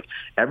muscles. Like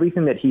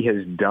everything that he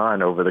has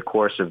done over the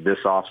course of this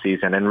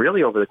offseason and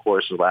really over the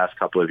course of the last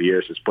couple of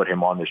years has put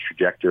him on this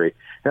trajectory.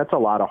 That's a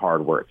lot of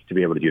hard work to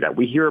be able to do that.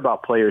 We hear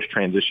about players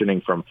transitioning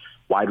from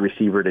wide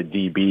receiver to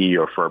DB,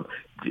 or from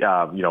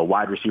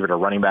wide receiver to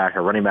running back,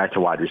 or running back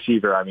to wide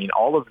receiver. I mean,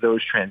 all of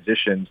those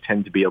transitions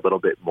tend to be a little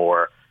bit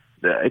more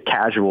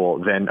casual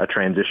than a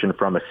transition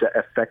from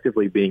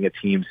effectively being a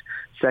team's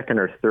second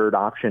or third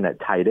option at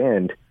tight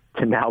end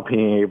to now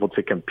being able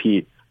to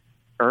compete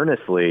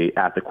earnestly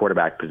at the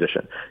quarterback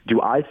position.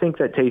 Do I think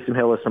that Taysom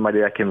Hill is somebody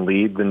that can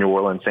lead the New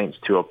Orleans Saints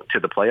to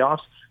the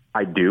playoffs?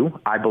 I do.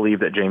 I believe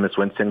that Jameis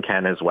Winston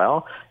can as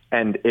well.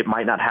 And it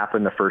might not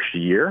happen the first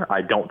year.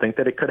 I don't think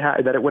that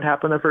it would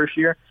happen the first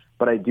year.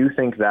 But I do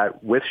think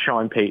that with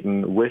Sean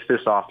Payton, with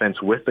this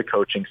offense, with the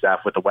coaching staff,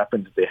 with the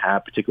weapons that they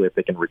have, particularly if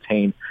they can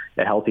retain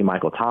a healthy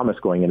Michael Thomas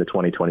going into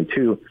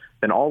 2022,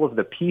 then all of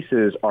the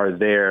pieces are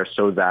there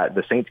so that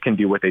the Saints can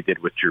do what they did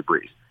with Drew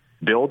Brees.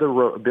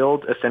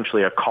 Build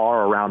essentially a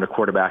car around a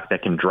quarterback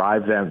that can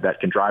drive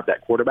that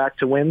quarterback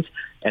to wins,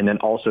 and then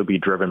also be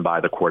driven by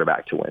the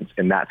quarterback to wins.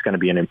 And that's going to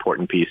be an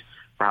important piece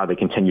for how they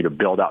continue to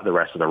build out the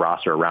rest of the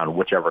roster around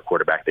whichever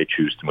quarterback they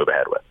choose to move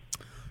ahead with.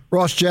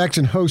 Ross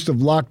Jackson, host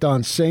of Locked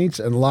On Saints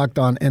and Locked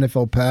On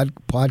NFL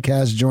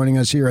podcast, joining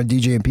us here on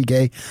DJ and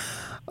PK.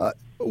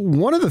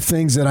 One of the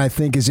things that I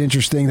think is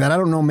interesting that I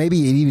don't know,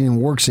 maybe it even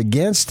works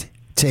against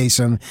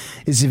Taysom,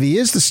 is if he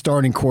is the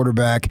starting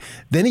quarterback,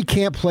 then he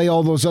can't play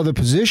all those other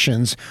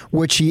positions,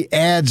 which he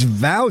adds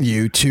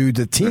value to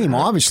the team.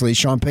 Obviously,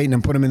 Sean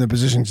Payton put him in the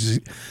position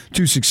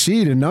to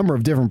succeed in a number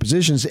of different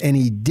positions, and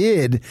he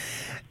did.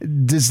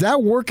 Does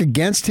that work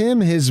against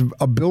him, his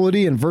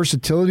ability and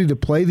versatility to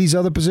play these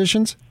other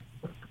positions?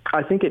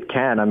 I think it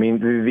can. I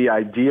mean, the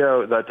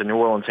idea that the New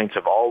Orleans Saints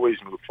have always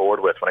moved forward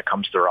with when it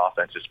comes to their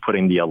offense is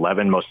putting the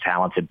 11 most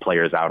talented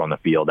players out on the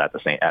field at the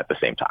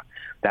same time.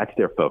 That's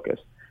their focus.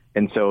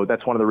 And so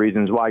that's one of the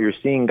reasons why you're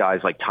seeing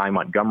guys like Ty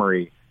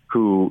Montgomery,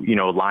 who,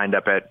 lined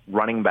up at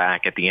running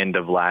back at the end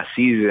of last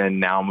season,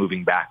 now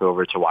moving back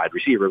over to wide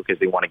receiver because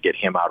they want to get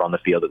him out on the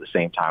field at the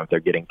same time. They're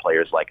getting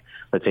players like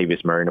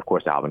Latavius Murray and, of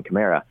course, Alvin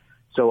Kamara.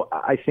 So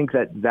I think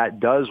that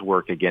does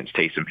work against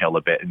Taysom Hill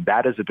a bit, and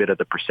that is a bit of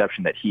the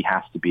perception that he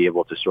has to be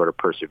able to sort of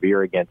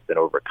persevere against and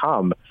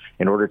overcome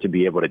in order to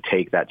be able to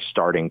take that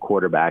starting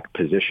quarterback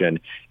position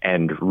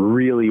and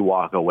really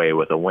walk away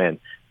with a win.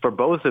 For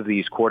both of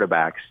these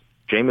quarterbacks,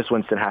 Jameis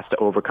Winston has to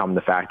overcome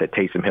the fact that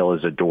Taysom Hill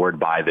is adored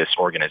by this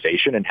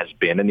organization and has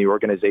been in the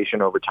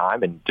organization over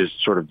time and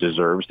just sort of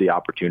deserves the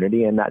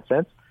opportunity in that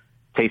sense.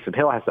 Taysom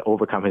Hill has to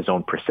overcome his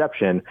own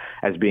perception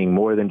as being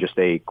more than just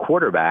a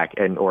quarterback,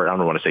 or I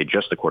don't want to say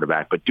just a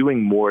quarterback, but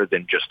doing more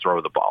than just throw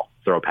the ball,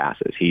 throw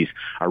passes. He's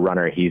a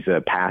runner, he's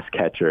a pass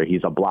catcher,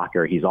 he's a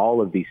blocker, he's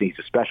all of these, he's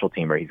a special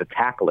teamer, he's a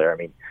tackler. I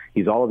mean,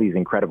 he's all of these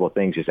incredible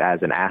things just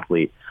as an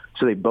athlete.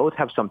 So they both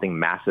have something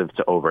massive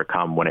to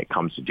overcome when it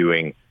comes to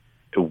doing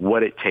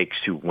what it takes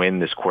to win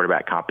this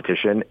quarterback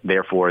competition.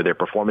 Therefore, their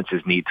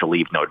performances need to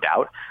leave no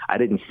doubt. I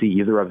didn't see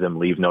either of them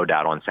leave no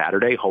doubt on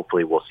Saturday.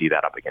 Hopefully, we'll see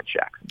that up against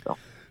Jacksonville.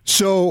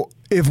 So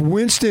if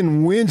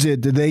Winston wins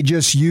it, do they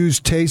just use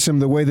Taysom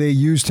the way they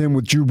used him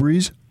with Drew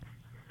Brees?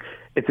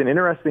 It's an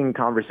interesting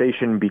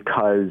conversation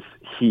because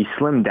he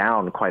slimmed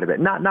down quite a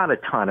bit. Not a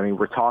ton. I mean,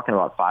 we're talking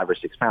about 5 or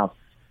 6 pounds.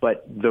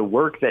 But the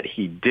work that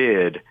he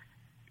did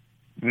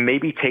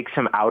maybe takes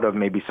him out of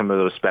maybe some of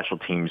those special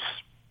teams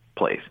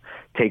plays,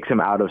 takes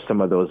him out of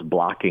some of those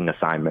blocking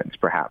assignments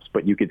perhaps,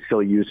 but you could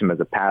still use him as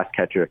a pass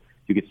catcher.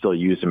 You could still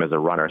use him as a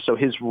runner. So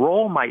his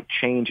role might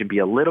change and be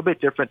a little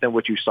bit different than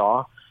what you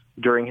saw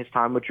during his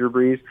time with Drew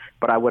Brees,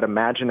 but I would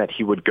imagine that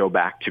he would go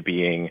back to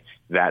being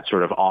that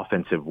sort of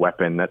offensive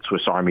weapon, that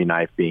Swiss Army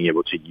knife, being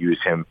able to use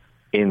him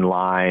in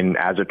line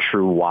as a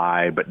true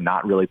Y, but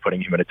not really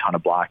putting him in a ton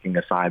of blocking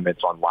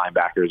assignments on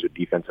linebackers or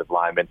defensive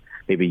linemen,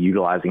 maybe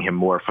utilizing him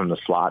more from the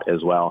slot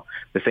as well.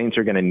 The Saints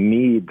are going to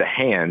need the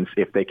hands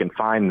if they can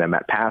find them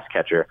at pass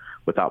catcher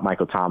without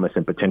Michael Thomas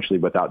and potentially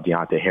without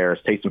Deontay Harris.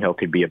 Taysom Hill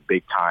could be a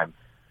big time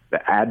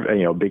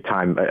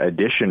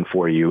addition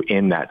for you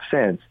in that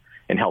sense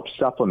and help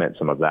supplement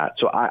some of that.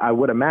 So I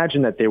would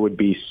imagine that there would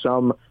be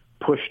some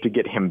push to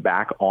get him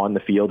back on the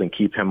field and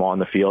keep him on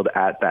the field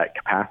at that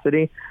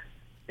capacity.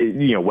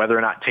 Whether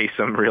or not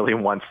Taysom really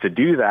wants to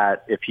do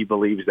that, if he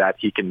believes that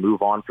he can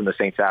move on from the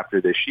Saints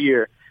after this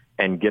year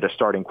and get a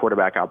starting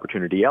quarterback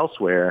opportunity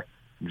elsewhere,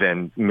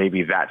 then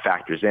maybe that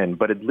factors in.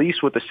 But at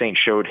least what the Saints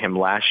showed him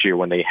last year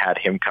when they had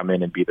him come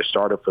in and be the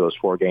starter for those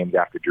 4 games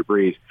after Drew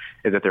Brees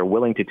is that they're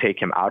willing to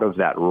take him out of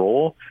that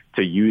role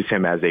to use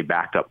him as a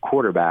backup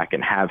quarterback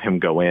and have him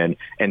go in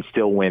and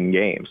still win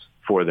games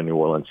for the New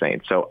Orleans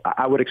Saints. So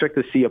I would expect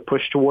to see a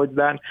push towards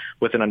that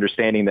with an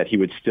understanding that he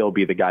would still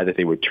be the guy that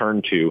they would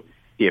turn to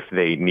if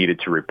they needed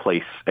to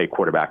replace a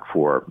quarterback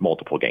for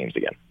multiple games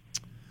again.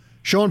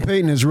 Sean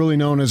Payton is really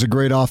known as a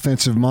great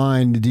offensive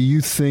mind. Do you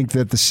think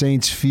that the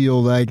Saints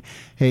feel like,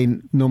 hey,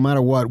 no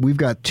matter what, we've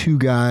got 2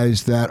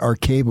 guys that are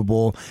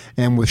capable,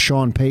 and with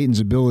Sean Payton's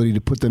ability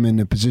to put them in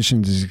a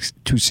position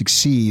to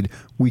succeed,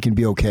 we can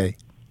be okay?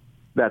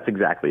 That's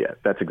exactly it.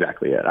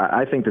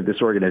 I think that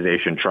this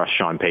organization trusts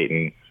Sean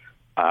Payton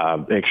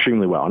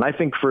extremely well, and I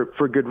think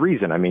for good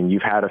reason. I mean,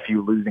 you've had a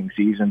few losing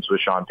seasons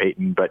with Sean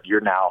Payton, but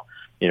you're now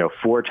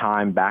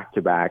 4-time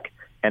back-to-back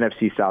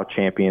NFC South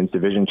champions,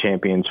 division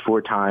champions,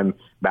 4-time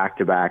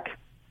back-to-back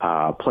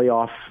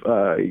playoff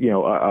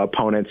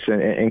opponents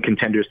and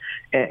contenders.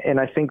 And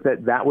I think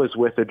that was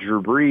with a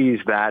Drew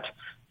Brees that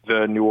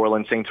the New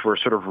Orleans Saints were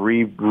sort of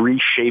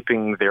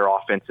reshaping their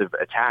offensive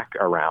attack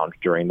around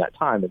during that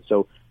time. And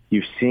so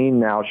You've seen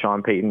now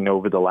Sean Payton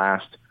over the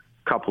last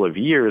couple of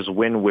years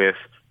win with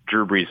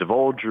Drew Brees of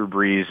old, Drew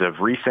Brees of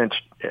recent,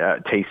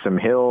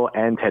 Taysom Hill,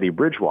 and Teddy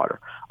Bridgewater,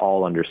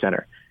 all under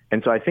center.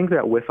 And so I think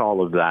that with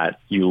all of that,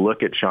 you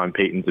look at Sean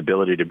Payton's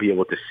ability to be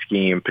able to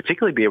scheme,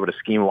 particularly be able to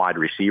scheme wide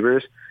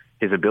receivers,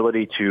 his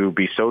ability to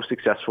be so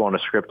successful on a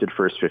scripted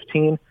first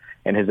 15,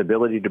 and his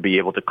ability to be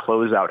able to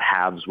close out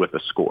halves with a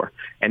score.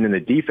 And then the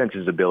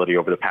defense's ability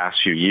over the past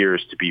few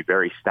years to be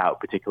very stout,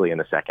 particularly in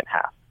the second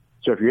half.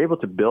 So if you're able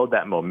to build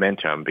that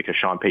momentum, because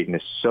Sean Payton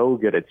is so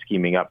good at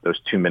scheming up those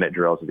 2-minute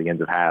drills at the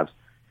end of halves,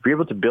 if you're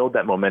able to build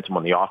that momentum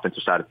on the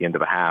offensive side at the end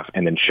of a half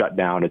and then shut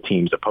down a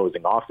team's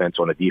opposing offense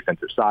on the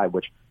defensive side,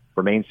 which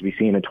remains to be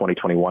seen in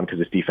 2021 because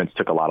this defense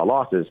took a lot of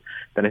losses,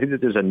 then I think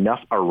that there's enough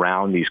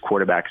around these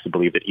quarterbacks to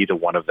believe that either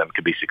one of them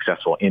could be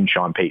successful in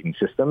Sean Payton's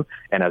system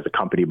and as a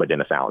company by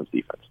Dennis Allen's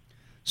defense.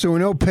 So we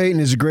know Payton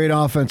is a great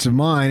offensive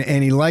mind,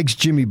 and he likes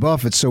Jimmy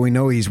Buffett, so we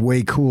know he's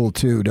way cool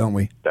too, don't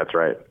we? That's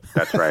right.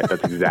 That's right.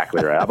 That's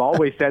exactly right. I've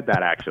always said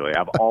that, actually.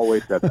 I've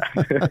always said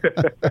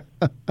that.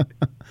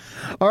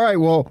 All right,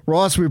 well,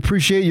 Ross, we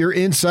appreciate your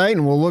insight,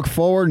 and we'll look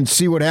forward and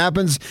see what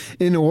happens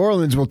in New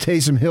Orleans. Will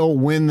Taysom Hill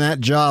win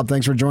that job?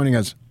 Thanks for joining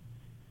us.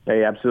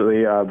 Hey,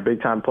 absolutely.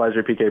 Big-time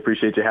pleasure, PK.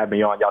 Appreciate you having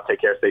me on. Y'all take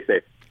care. Stay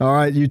safe. All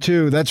right, you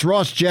too. That's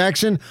Ross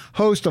Jackson,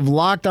 host of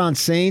Locked On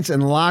Saints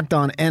and Locked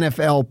On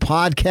NFL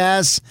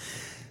podcasts.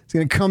 It's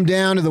going to come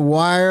down to the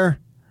wire.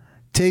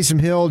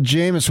 Taysom Hill,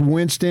 Jameis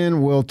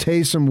Winston. Will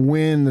Taysom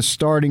win the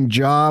starting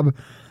job?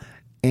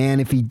 And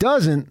if he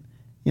doesn't,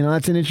 you know,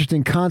 that's an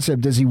interesting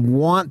concept. Does he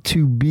want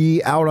to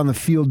be out on the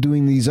field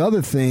doing these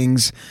other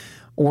things,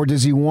 or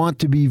does he want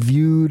to be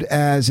viewed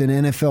as an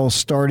NFL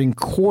starting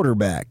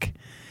quarterback?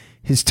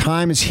 His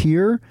time is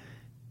here.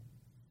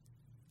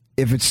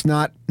 If it's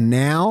not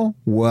now,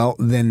 well,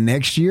 then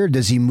next year,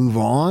 does he move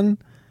on?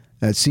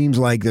 It seems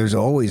like there's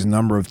always a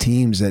number of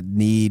teams that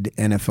need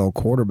NFL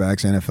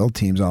quarterbacks, NFL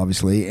teams,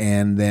 obviously,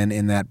 and then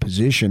in that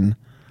position,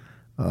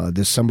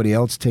 does somebody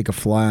else take a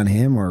fly on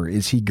him, or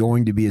is he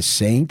going to be a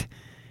Saint?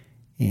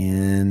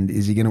 And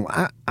is he going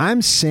to...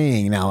 I'm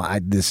saying now,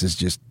 this is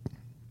just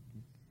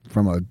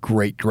from a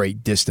great,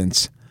 great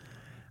distance,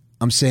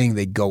 I'm saying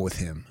they go with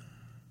him,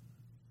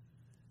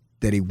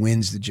 that he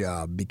wins the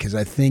job, because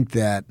I think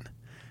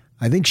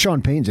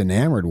Sean Payton's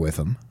enamored with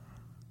him,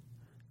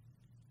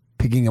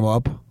 picking him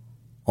up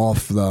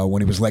off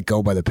when he was let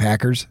go by the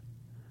Packers.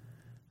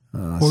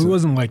 He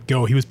wasn't let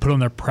go. He was put on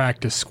their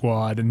practice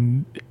squad,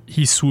 and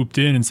he swooped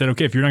in and said,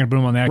 okay, if you're not going to put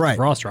him on the active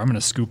roster, I'm going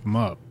to scoop him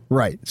up.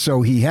 Right.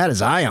 So he had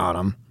his eye on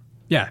him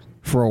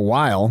for a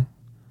while,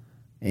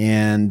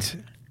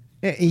 and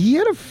he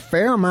had a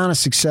fair amount of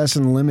success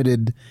in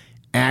limited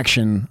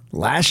action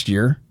last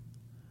year.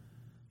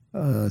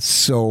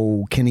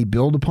 So can he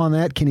build upon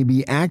that? Can he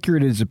be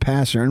accurate as a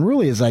passer? And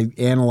really, as I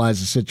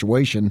analyze the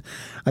situation,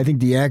 I think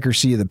the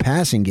accuracy of the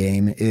passing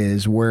game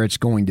is where it's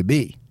going to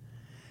be.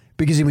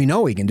 Because we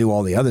know he can do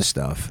all the other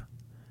stuff.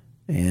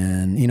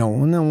 And, you know,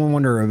 then we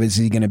wonder, how's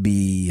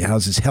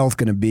his health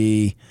going to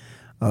be?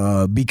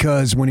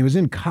 Because when he was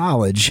in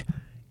college,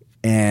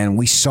 and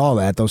we saw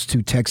that, those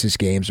 2 Texas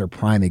games are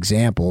prime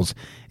examples,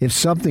 if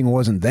something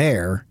wasn't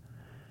there,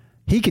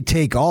 he could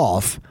take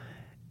off.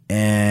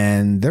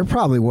 And there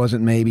probably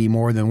wasn't maybe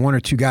more than 1 or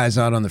 2 guys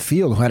out on the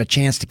field who had a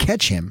chance to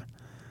catch him,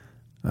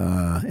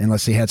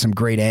 unless they had some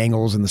great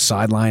angles and the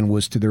sideline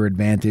was to their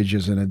advantage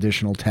as an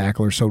additional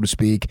tackler, so to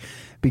speak,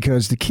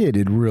 because the kid,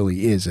 it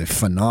really is a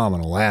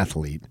phenomenal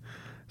athlete.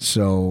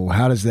 So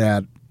how does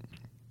that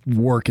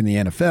work in the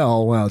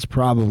NFL? Well, it's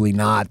probably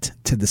not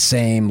to the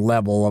same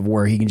level of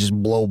where he can just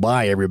blow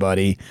by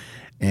everybody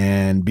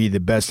and be the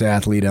best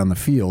athlete on the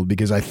field,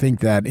 because I think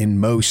that in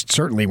most,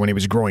 certainly when he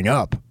was growing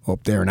up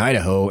there in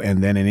Idaho,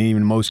 and then in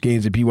even most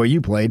games that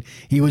BYU played,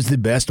 he was the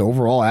best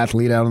overall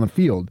athlete out on the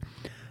field.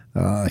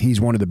 He's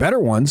one of the better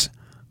ones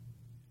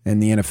in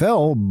the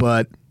NFL,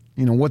 but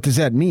you know, what does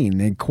that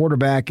mean? A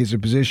quarterback is a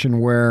position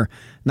where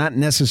not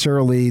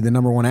necessarily the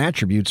number one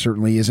attribute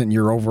certainly isn't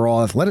your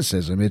overall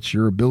athleticism. It's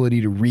your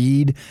ability to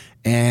read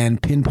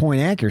and pinpoint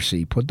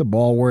accuracy, put the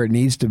ball where it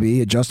needs to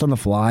be, adjust on the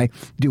fly,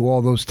 do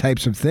all those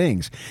types of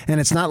things.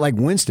 And it's not like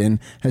Winston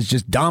has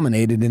just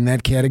dominated in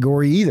that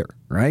category either,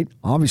 right?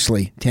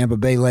 Obviously, Tampa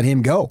Bay let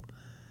him go.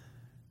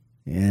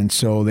 And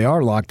so they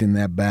are locked in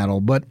that battle.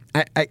 But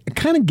I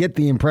kind of get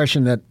the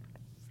impression that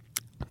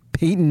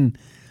Payton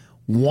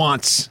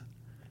wants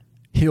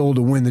Hill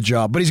to win the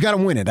job, but he's got to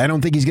win it. I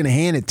don't think he's going to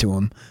hand it to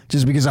him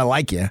just because I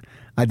like you.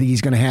 I think he's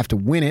going to have to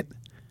win it.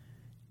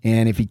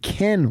 And if he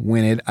can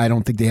win it, I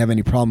don't think they have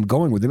any problem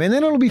going with him. And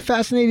then it'll be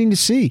fascinating to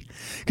see.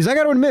 Because I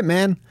got to admit,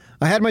 man,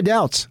 I had my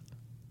doubts.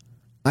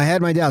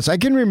 I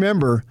can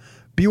remember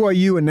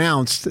BYU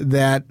announced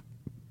that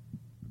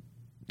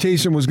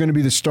Taysom was going to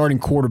be the starting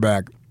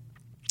quarterback.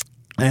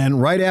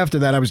 And right after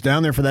that, I was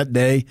down there for that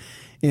day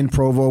in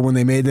Provo when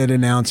they made that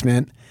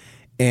announcement.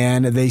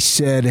 And they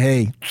said,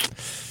 hey,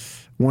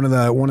 one of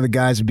the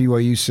guys at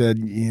BYU said,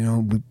 you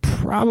know,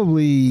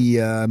 probably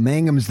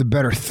Mangum's the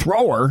better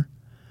thrower,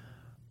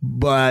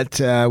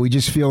 But we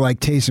just feel like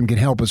Taysom can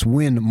help us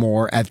win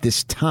more at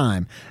this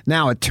time.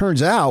 Now, it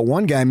turns out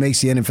one guy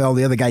makes the NFL,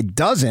 the other guy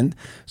doesn't.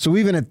 So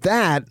even at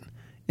that,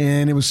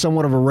 and it was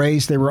somewhat of a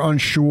race, they were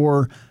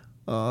unsure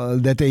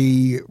that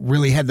they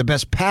really had the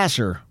best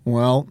passer.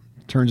 Well,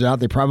 turns out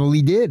they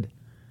probably did.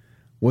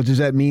 What does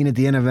that mean at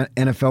the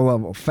NFL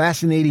level?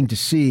 Fascinating to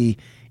see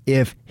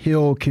if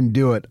Hill can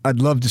do it. I'd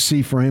love to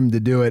see for him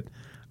to do it,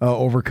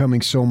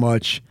 overcoming so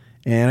much.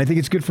 And I think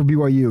it's good for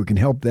BYU. It can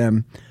help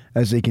them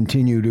as they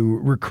continue to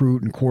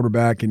recruit and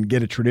quarterback and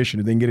get a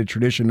tradition. If they can get a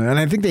tradition. And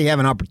I think they have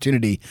an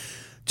opportunity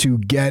to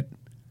get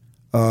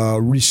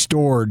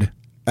restored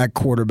at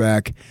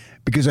quarterback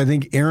because I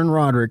think Aaron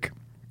Roderick,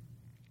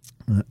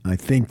 I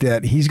think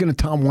that he's going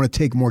to want to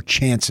take more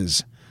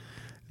chances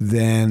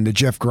than the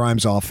Jeff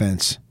Grimes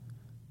offense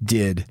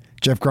did.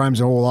 Jeff Grimes,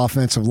 a whole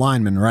offensive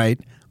lineman, right?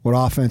 What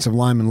offensive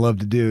linemen love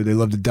to do, they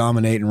love to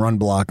dominate and run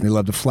block, and they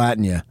love to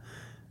flatten you.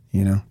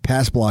 You know,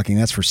 pass blocking,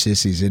 that's for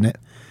sissies, isn't it?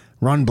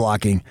 Run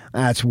blocking,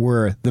 that's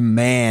where the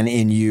man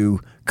in you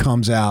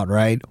comes out,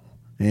 right?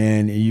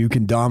 And you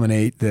can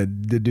dominate the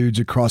dudes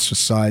across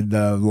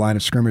the line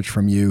of scrimmage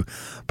from you.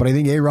 But I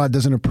think A-Rod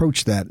doesn't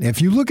approach that.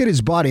 If you look at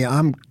his body,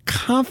 I'm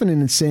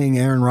confident in saying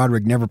Aaron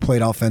Roderick never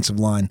played offensive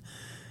line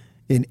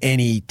in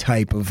any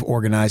type of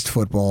organized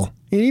football,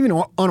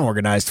 even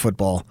unorganized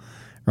football,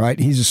 right?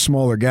 He's a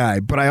smaller guy.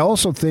 But I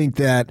also think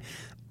that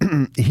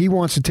he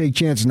wants to take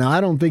chances. Now, I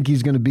don't think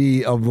he's going to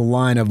be of the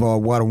line of a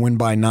win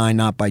by 9,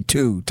 not by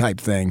 2 type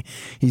thing.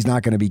 He's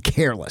not going to be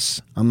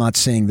careless. I'm not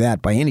saying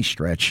that by any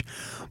stretch.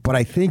 But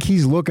I think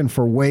he's looking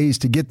for ways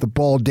to get the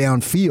ball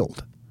downfield.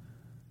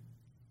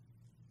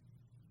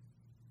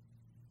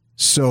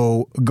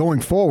 So going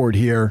forward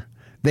here,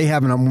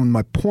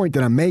 my point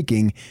that I'm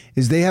making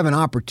is they have an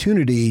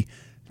opportunity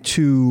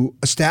to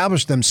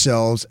establish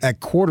themselves at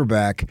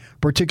quarterback,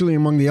 particularly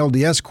among the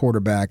LDS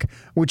quarterback,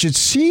 which it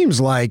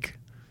seems like,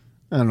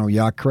 I don't know,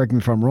 Yak, correct me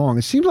if I'm wrong,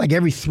 it seems like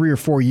every 3 or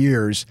 4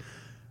 years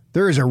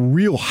there is a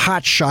real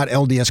hotshot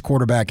LDS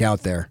quarterback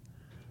out there.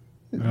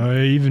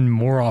 Even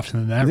more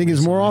often than that. I think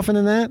it's more often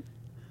than that?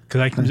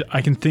 Because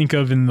I can think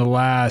of in the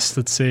last,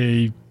 let's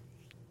say,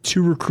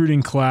 2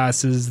 recruiting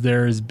classes,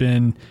 there has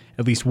been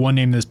at least one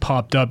name that's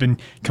popped up.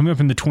 And coming up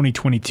in the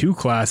 2022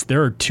 class,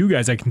 there are 2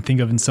 guys I can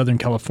think of in Southern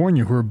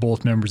California who are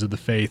both members of the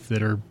faith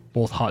that are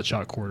both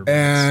hotshot quarterbacks.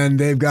 And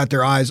they've got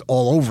their eyes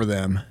all over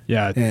them.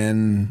 Yeah.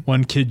 And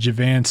one kid,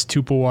 Javance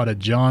Tupawata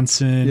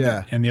Johnson.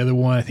 Yeah. And the other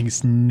one, I think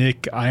it's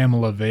Nick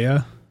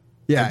Iamaleava.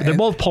 Yeah. They're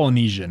both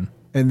Polynesian.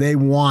 And they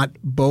want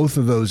both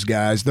of those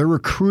guys. They're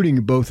recruiting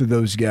both of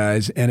those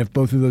guys. And if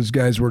both of those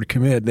guys were to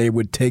commit, they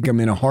would take them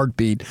in a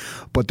heartbeat.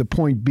 But the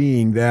point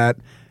being that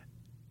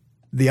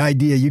the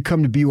idea, you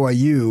come to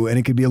BYU, and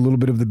it could be a little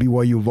bit of the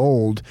BYU of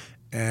old,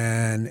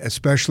 and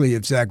especially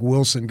if Zach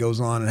Wilson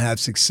goes on and have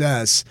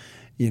success,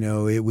 you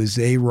know, it was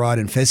A-Rod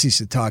and Fesi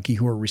Sitake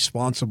who are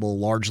responsible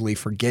largely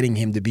for getting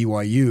him to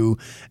BYU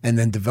and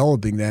then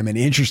developing them. And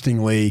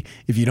interestingly,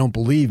 if you don't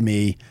believe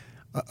me,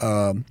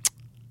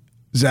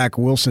 Zach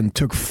Wilson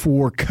took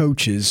 4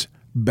 coaches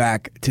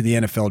back to the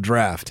NFL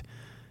draft.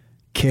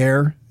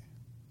 Kerr,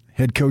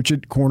 head coach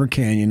at Corner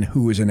Canyon,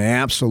 who is an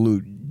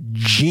absolute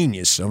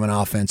genius of an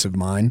offensive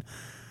mind.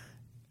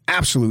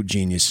 Absolute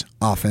genius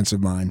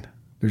offensive mind.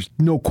 There's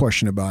no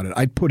question about it.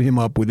 I'd put him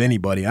up with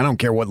anybody. I don't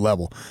care what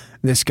level.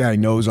 This guy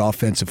knows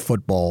offensive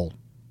football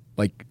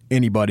like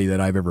anybody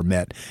that I've ever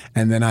met.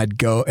 And then I'd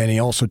go, and he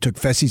also took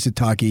Fesi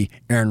Sitake,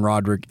 Aaron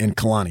Roderick, and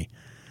Kalani.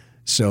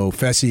 So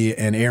Fesi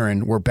and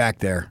Aaron were back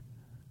there.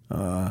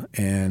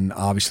 And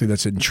obviously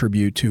that's in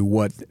tribute to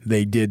what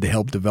they did to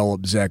help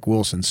develop Zach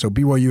Wilson. So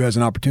BYU has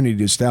an opportunity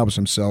to establish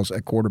themselves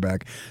at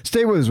quarterback.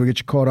 Stay with us. We'll get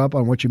you caught up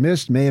on what you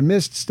may have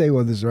missed. Stay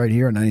with us right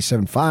here at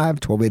 97.5,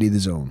 1280 The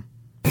Zone.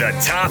 The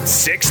Top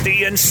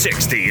 60 and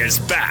 60 is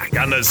back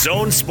on the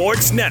Zone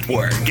Sports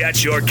Network.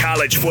 Get your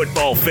college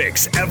football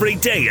fix every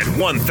day at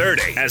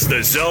 1:30 as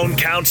the Zone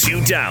counts you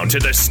down to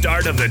the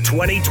start of the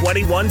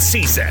 2021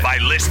 season by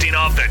listing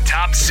off the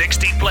top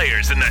 60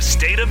 players in the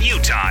state of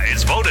Utah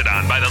as voted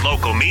on by the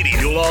local media.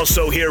 You'll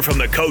also hear from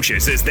the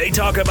coaches as they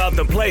talk about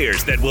the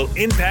players that will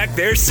impact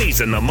their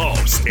season the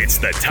most. It's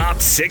the Top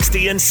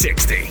 60 and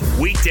 60.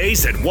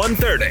 Weekdays at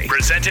 1:30.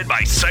 Presented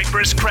by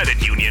Cypress Credit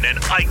Union and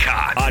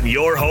Icon on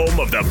your home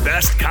of the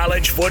best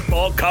college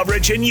football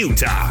coverage in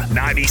Utah.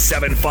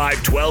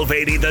 97.5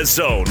 1280 The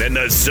Zone and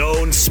the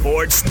Zone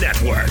Sports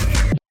Network.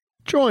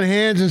 Join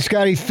Hans and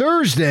Scotty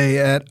Thursday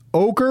at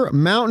Oker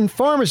Mountain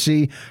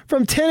Pharmacy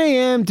from 10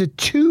 a.m. to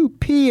 2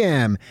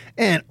 p.m.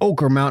 And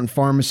Oker Mountain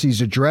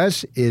Pharmacy's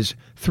address is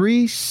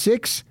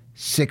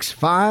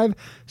 3665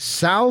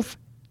 South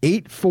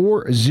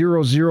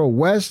 8400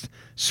 West,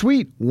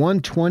 Suite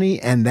 120,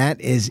 and that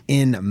is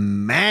in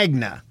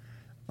Magna.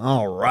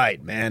 All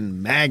right,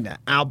 man. Magna,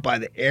 out by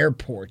the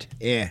airport.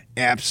 Yeah,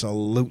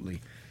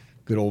 absolutely.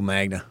 Good old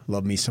Magna.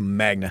 Love me some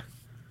Magna.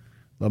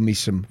 Love me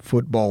some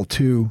football,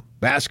 too.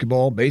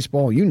 Basketball,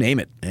 baseball, you name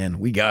it, and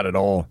we got it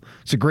all.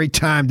 It's a great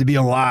time to be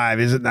alive,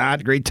 is it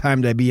not? Great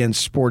time to be in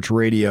sports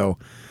radio.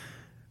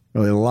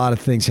 Really, a lot of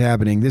things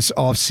happening. This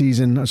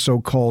offseason, a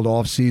so-called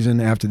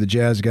offseason after the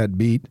Jazz got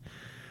beat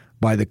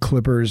by the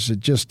Clippers, it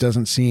just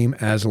doesn't seem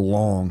as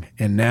long.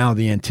 And now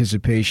the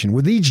anticipation,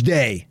 with each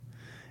day,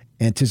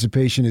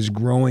 anticipation is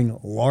growing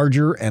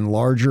larger and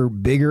larger,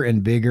 bigger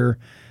and bigger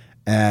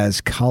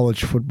as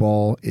college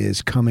football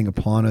is coming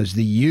upon us.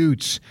 The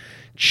Utes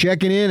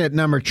checking in at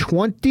number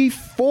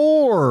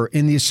 24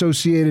 in the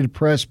Associated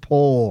Press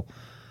poll.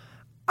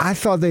 I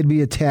thought they'd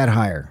be a tad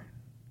higher.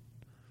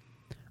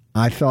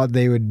 I thought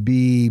they would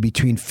be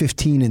between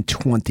 15 and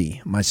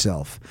 20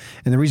 myself.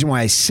 And the reason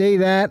why I say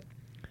that,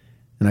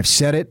 and I've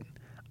said it,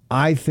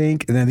 I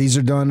think, and then these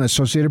are done,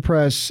 Associated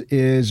Press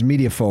is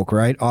media folk,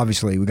 right?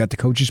 Obviously, we got the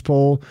coaches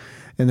poll,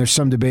 and there's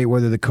some debate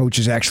whether the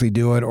coaches actually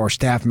do it or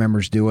staff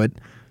members do it.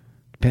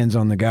 Depends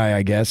on the guy,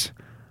 I guess.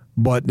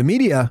 But the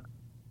media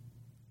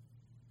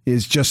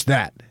is just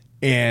that.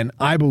 And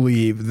I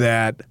believe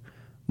that,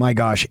 my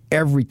gosh,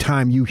 every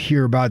time you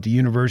hear about the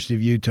University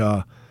of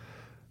Utah,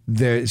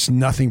 there's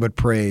nothing but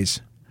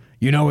praise.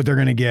 You know what they're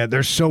going to get.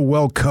 They're so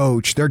well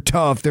coached. They're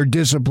tough. They're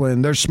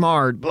disciplined. They're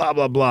smart. Blah,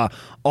 blah, blah.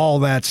 All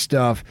that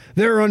stuff.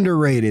 They're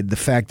underrated. The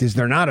fact is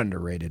they're not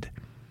underrated.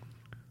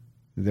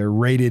 They're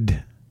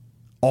rated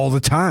all the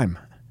time.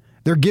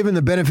 They're given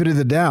the benefit of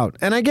the doubt.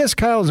 And I guess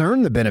Kyle's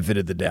earned the benefit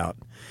of the doubt.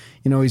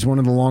 You know, he's one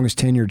of the longest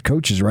tenured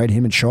coaches, right?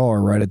 Him and Shaw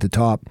are right at the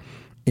top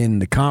in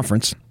the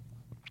conference.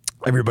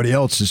 Everybody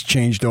else has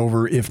changed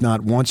over, if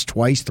not once,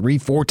 twice, 3,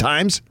 4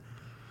 times.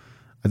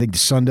 I think the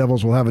Sun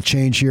Devils will have a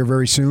change here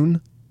very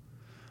soon.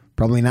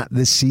 Probably not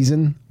this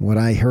season. What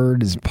I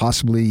heard is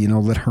possibly,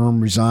 let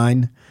Herm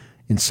resign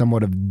in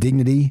somewhat of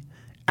dignity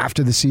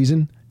after the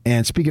season.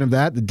 And speaking of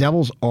that, the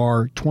Devils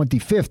are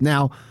 25th.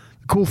 Now,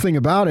 the cool thing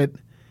about it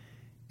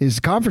is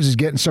the conference is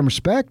getting some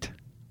respect,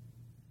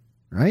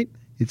 right?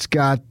 It's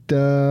got,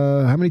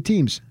 how many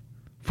teams?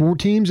 4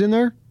 teams in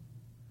there?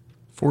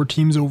 4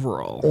 teams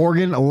overall.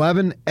 Oregon,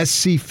 11.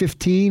 SC,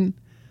 15.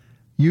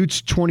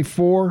 Utes,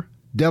 24.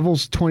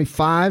 Devils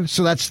 25,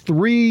 so that's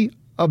 3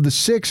 of the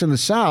 6 in the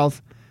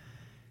South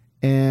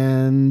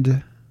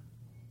and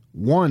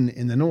 1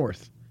 in the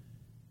North.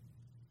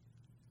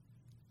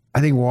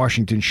 I think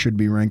Washington should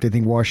be ranked. I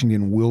think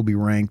Washington will be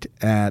ranked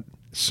at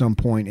some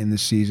point in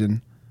this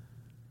season.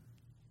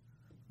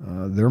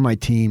 They're my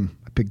team.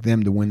 I picked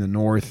them to win the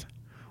North.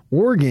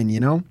 Oregon,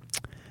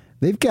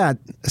 they've got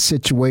a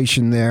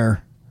situation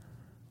there.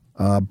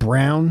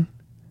 Brown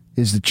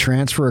is the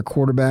transfer at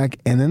quarterback,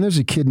 and then there's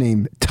a kid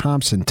named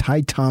Thompson,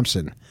 Ty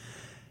Thompson,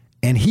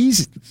 and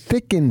he's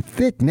thick,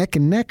 neck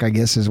and neck, I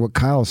guess is what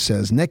Kyle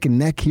says, neck and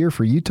neck here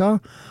for Utah.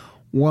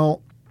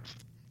 Well,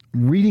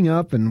 reading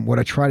up, and what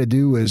I try to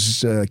do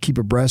is keep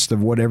abreast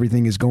of what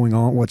everything is going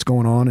on, what's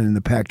going on in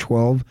the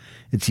Pac-12.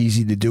 It's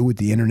easy to do with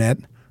the internet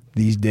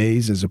these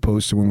days, as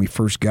opposed to when we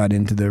first got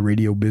into the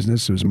radio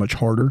business. It was much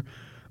harder.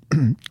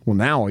 Well,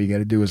 now all you got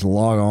to do is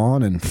log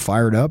on and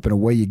fire it up, and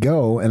away you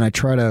go. And I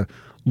try to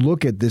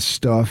look at this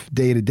stuff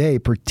day to day,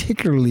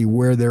 particularly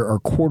where there are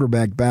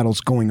quarterback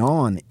battles going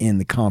on in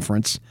the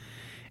conference.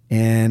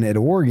 And at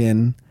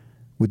Oregon,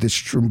 with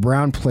this,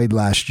 Brown played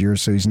last year,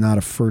 so he's not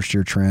a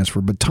first-year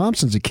transfer. But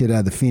Thompson's a kid out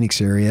of the Phoenix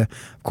area.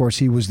 Of course,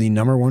 he was the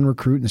number 1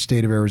 recruit in the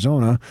state of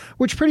Arizona,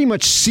 which pretty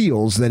much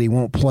seals that he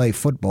won't play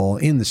football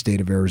in the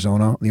state of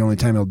Arizona. The only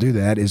time he'll do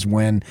that is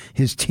when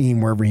his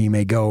team, wherever he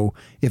may go,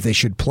 if they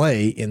should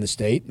play in the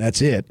state, that's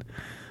it.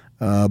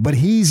 But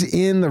he's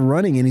in the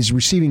running, and he's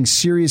receiving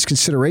serious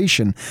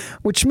consideration,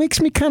 which makes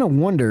me kind of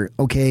wonder,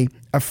 okay,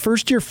 a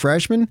first-year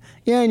freshman,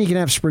 yeah, and you can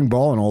have spring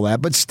ball and all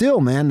that, but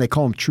still, man, they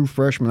call him true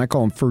freshman. I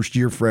call him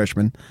first-year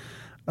freshman.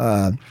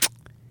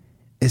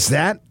 Is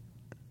that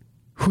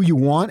who you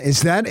want?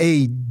 Is that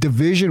a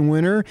division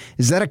winner?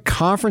 Is that a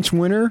conference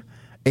winner?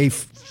 A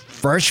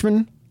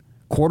freshman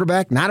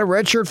quarterback, not a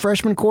redshirt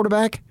freshman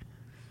quarterback?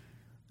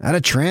 Not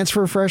a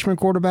transfer freshman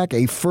quarterback?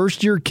 A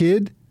first-year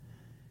kid?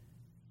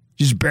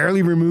 Just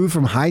barely removed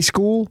from high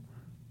school?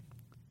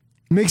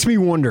 Makes me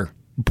wonder.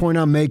 The point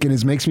I'm making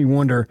is makes me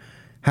wonder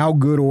how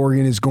good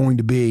Oregon is going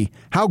to be.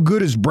 How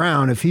good is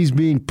Brown if he's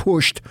being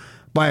pushed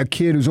by a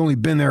kid who's only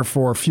been there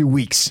for a few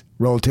weeks,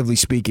 relatively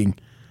speaking,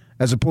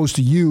 as opposed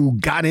to you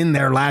got in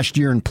there last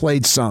year and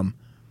played some.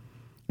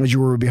 As you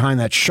were behind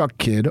that Shuck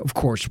kid, of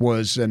course,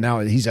 now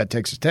he's at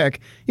Texas Tech.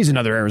 He's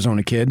another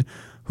Arizona kid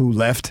who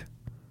left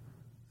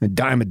a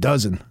dime a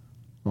dozen.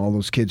 All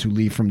those kids who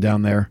leave from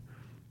down there.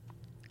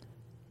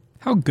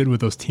 How good would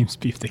those teams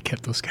be if they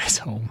kept those guys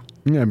home?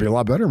 Yeah, it'd be a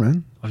lot better,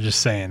 man. I'm just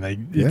saying,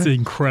 it's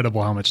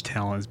incredible how much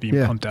talent is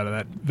being pumped out of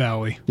that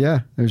valley. Yeah,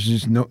 there's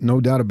just no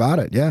doubt about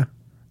it. Yeah,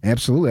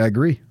 absolutely, I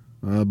agree.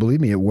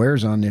 Believe me, it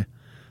wears on you.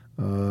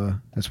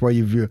 That's why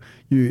if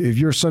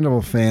you're a Sun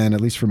Devil fan, at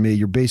least for me,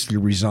 you're basically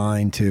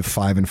resigned to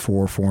 5-4,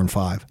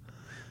 4-5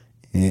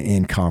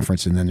 in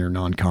conference, and then their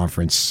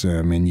non-conference.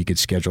 And you could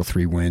schedule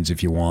 3 wins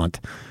if you want.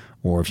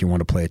 Or if you want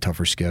to play a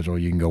tougher schedule,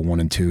 you can go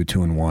 1-2,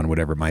 2-1,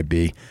 whatever it might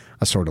be.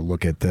 I sort of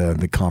look at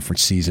the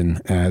conference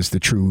season as the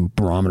true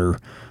barometer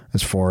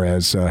as far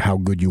as how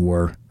good you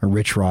were.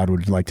 Rich Rod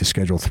would like to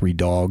schedule 3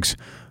 dogs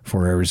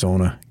for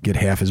Arizona, get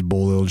half his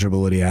bowl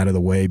eligibility out of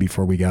the way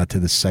before we got to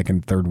the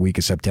second, third week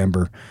of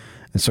September.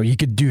 And so you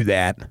could do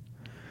that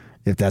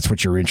if that's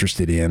what you're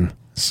interested in.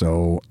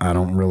 So I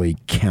don't really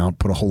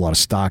put a whole lot of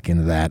stock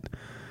into that,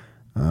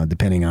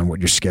 depending on what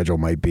your schedule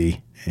might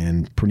be.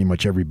 And pretty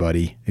much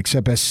everybody,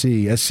 except SC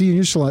and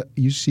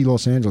UC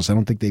Los Angeles, I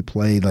don't think they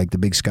play like the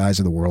big skies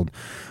of the world.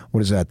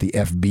 What is that, the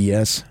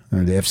FBS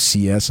or the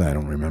FCS? I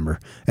don't remember.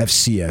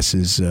 FCS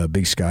is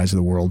Big Skies of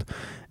the World,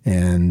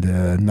 and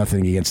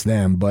nothing against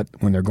them, but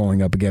when they're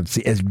going up against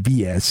the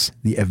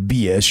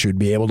FBS should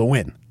be able to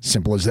win.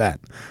 Simple as that.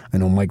 I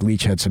know Mike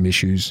Leach had some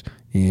issues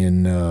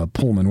in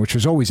Pullman, which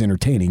was always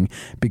entertaining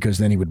because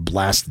then he would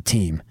blast the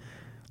team.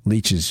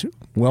 Leach is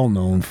well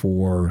known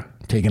for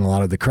taking a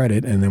lot of the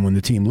credit, and then when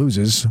the team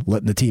loses,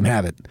 letting the team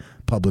have it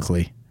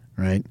publicly,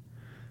 right?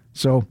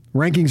 So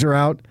rankings are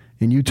out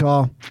in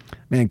Utah.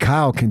 Man,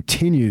 Kyle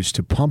continues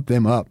to pump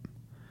them up.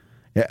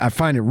 I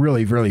find it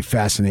really, really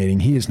fascinating.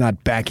 He is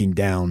not backing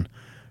down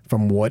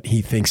from what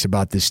he thinks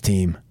about this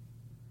team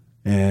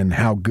and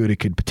how good it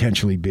could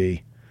potentially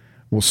be.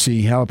 We'll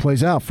see how it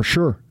plays out for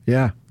sure.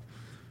 Yeah.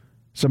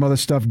 Some other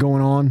stuff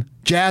going on.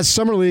 Jazz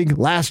Summer League,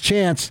 last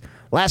chance.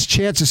 Last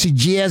chance to see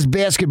Jazz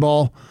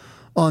basketball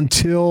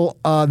until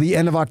the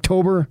end of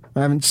October.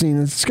 I haven't seen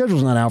it. The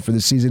schedule's not out for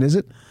this season, is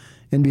it?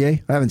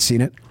 NBA? I haven't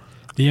seen it.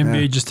 The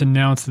NBA just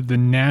announced that the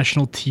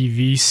national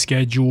TV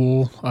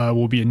schedule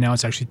will be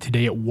announced actually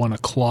today at 1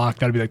 o'clock.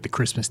 That'll be like the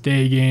Christmas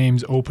Day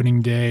games,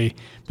 opening day,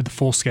 but the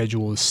full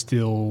schedule is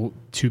still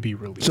to be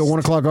released. So 1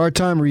 o'clock our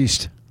time or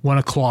East? 1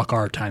 o'clock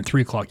our time,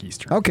 3 o'clock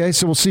Eastern. Okay,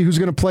 so we'll see who's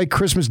going to play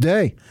Christmas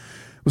Day.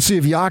 We'll see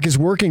if Yak is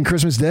working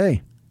Christmas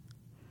Day.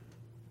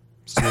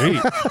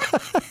 Sweet.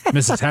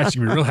 Mrs. Hatch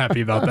can be real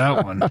happy about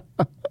that one.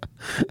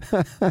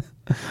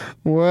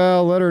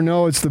 Well, let her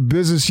know it's the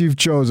business you've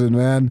chosen,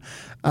 man.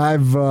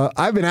 I've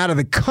been out of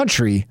the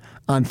country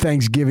on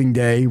Thanksgiving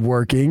Day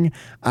working.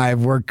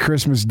 I've worked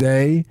Christmas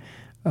Day.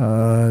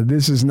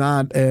 This is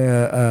not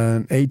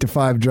an 8 to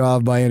 5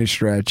 job by any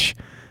stretch.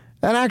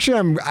 And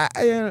actually,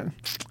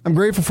 I'm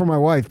grateful for my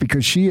wife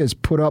because she has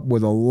put up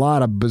with a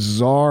lot of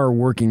bizarre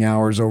working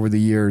hours over the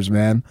years,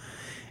 man.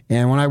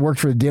 And when I worked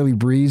for the Daily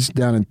Breeze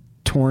down in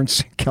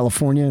Torrance,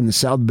 California, in the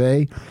South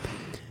Bay,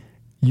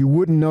 you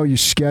wouldn't know your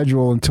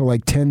schedule until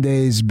like 10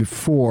 days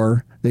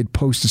before they'd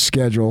post a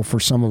schedule for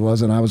some of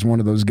us, and I was one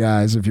of those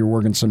guys, if you're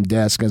working some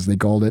desk, as they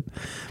called it,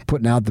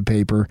 putting out the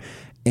paper.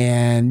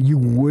 And you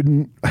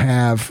wouldn't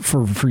have,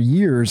 for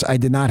years, I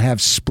did not have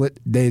split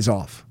days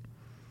off.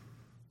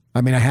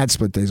 I mean, I had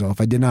split days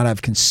off. I did not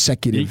have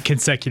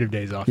consecutive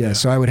days off. Yeah,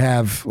 so I would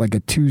have like a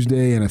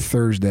Tuesday and a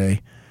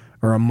Thursday,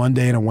 or a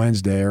Monday and a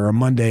Wednesday, or a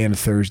Monday and a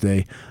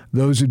Thursday.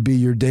 Those would be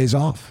your days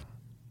off.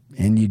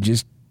 And you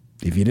just,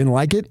 if you didn't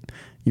like it,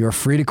 you're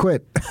free to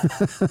quit.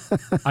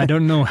 I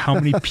don't know how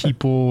many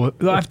people,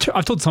 I've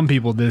told some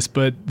people this,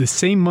 but the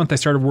same month I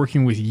started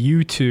working with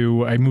you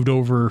two, I moved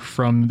over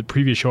from the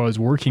previous show I was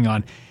working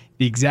on.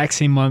 The exact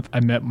same month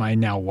I met my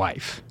now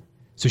wife.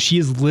 So she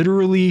is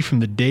literally, from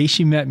the day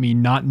she met me,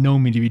 not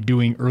known me to be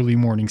doing early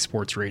morning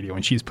sports radio.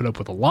 And she's put up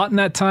with a lot in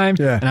that time.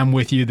 Yeah. And I'm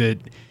with you that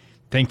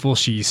thankful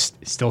she's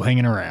still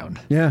hanging around.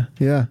 Yeah.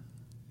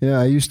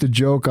 I used to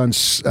joke on,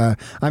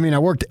 I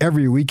worked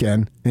every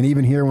weekend, and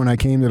even here when I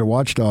came to the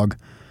Watchdog,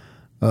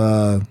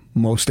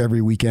 most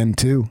every weekend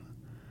too.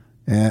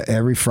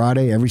 Every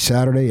Friday, every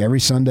Saturday,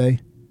 every Sunday.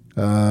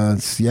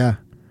 The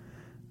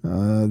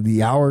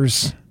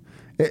hours,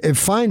 it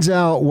finds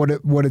out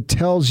what it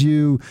tells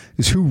you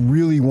is who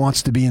really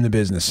wants to be in the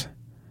business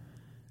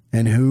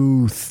and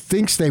who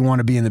thinks they want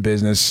to be in the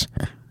business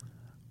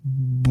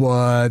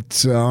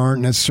but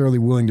aren't necessarily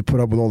willing to put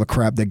up with all the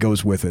crap that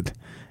goes with it.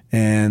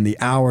 And the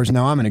hours,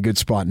 now I'm in a good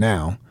spot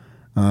now.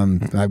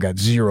 I've got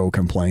zero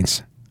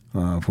complaints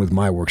with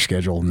my work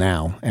schedule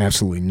now.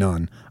 Absolutely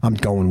none. I'm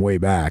going way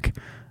back.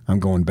 I'm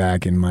going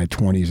back in my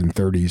 20s and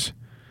 30s,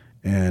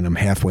 and I'm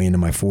halfway into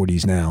my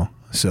 40s now.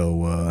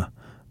 So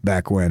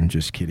back when,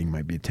 just kidding,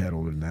 might be a tad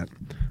older than that.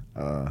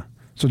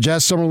 So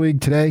Jazz Summer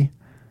League today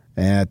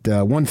at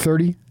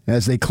 1:30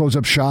 as they close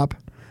up shop.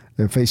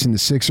 They're facing the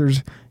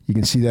Sixers. You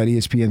can see that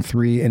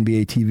ESPN3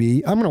 NBA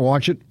TV. I'm going to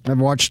watch it. I've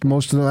watched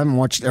most of them. I haven't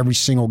watched every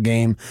single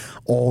game,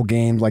 all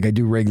games like I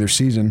do regular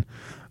season.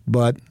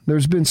 But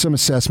there's been some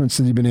assessments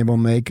that he's been able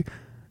to make.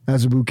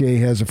 Azubuike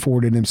has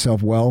afforded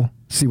himself well.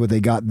 See what they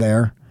got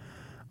there.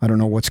 I don't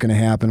know what's going to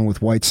happen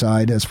with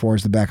Whiteside as far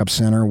as the backup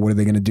center. What are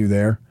they going to do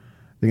there?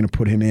 They're going to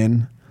put him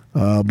in.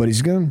 But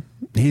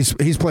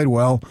he's played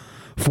well.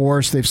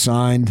 Forrest, they've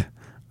signed.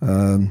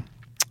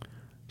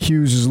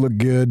 Hughes has looked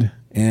good.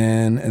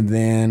 And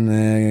then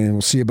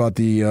we'll see about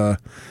the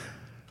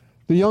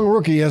young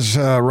rookie, as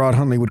Rod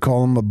Hundley would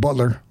call him, a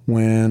Butler,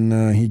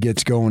 when he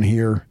gets going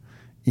here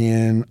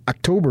in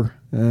October.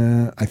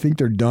 I think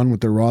they're done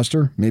with their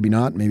roster. Maybe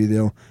not. Maybe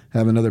they'll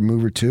have another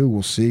move or two.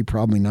 We'll see.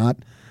 Probably not.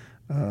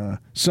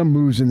 Some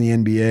moves in the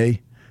NBA.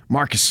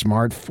 Marcus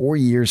Smart, 4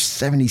 years,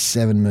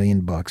 $77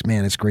 million.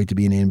 Man, it's great to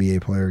be an NBA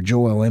player.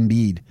 Joel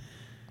Embiid,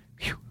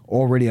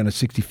 already on a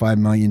 $65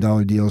 million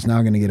deal, is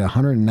now going to get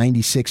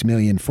 $196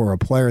 million for a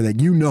player that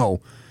you know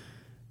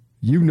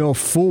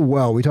full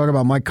well. We talk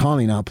about Mike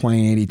Conley not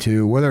playing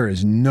 82. Well, there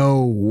is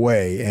no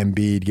way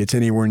Embiid gets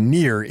anywhere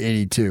near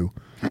 82.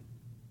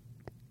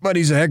 But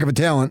he's a heck of a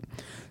talent,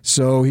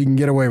 so he can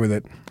get away with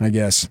it, I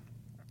guess.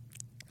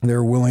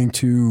 They're willing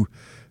to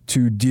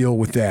deal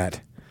with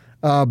that.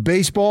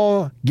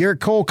 Baseball,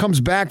 Garrett Cole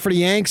comes back for the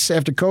Yanks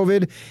after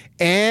COVID,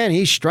 and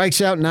he strikes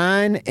out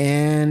 9,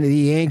 and the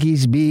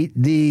Yankees beat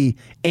the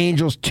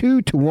Angels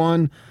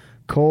 2-1.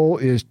 Cole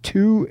is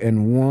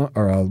 2-1,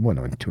 or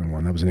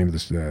 2-1. That was the name of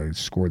the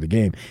score of the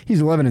game.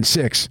 He's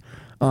 11-6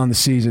 on the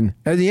season.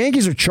 And the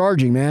Yankees are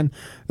charging, man.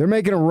 They're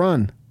making a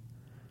run.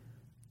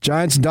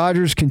 Giants and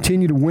Dodgers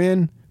continue to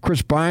win.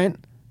 Chris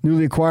Bryant,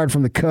 newly acquired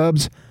from the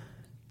Cubs,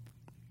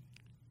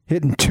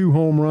 hitting 2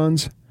 home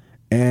runs,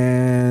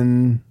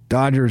 and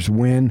Dodgers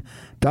win.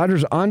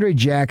 Dodgers' Andre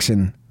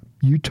Jackson,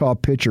 Utah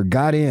pitcher,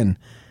 got in,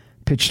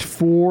 pitched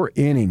 4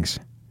 innings.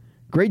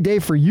 Great day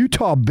for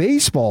Utah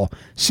baseball.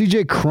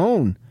 C.J.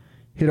 Cron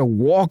hit a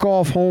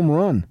walk-off home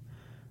run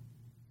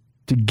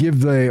to give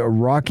the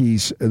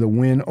Rockies the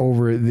win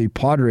over the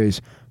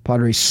Padres.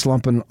 Padres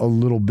slumping a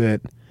little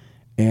bit.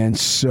 And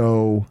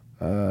so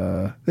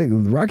I think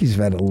the Rockies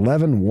have had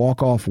 11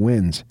 walk-off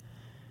wins.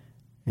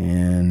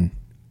 And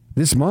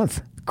this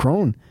month,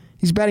 Cron,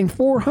 he's batting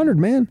 .400,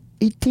 man.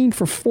 18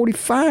 for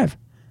 45.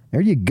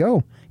 There you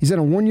go. He's on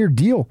a 1-year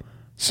deal.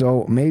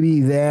 So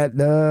maybe that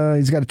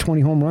he's got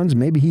 20 home runs.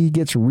 Maybe he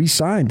gets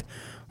re-signed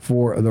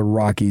for the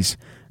Rockies.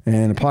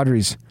 And the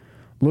Padres,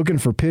 looking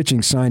for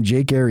pitching, signed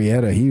Jake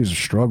Arrieta. He was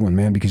struggling,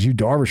 man, because Yu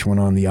Darvish went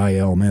on the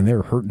IL. Man, they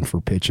were hurting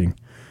for pitching.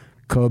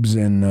 Cubs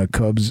and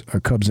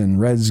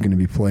Reds going to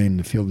be playing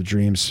the Field of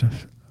Dreams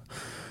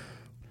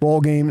ball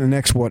game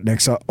next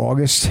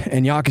August.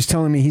 And Yak is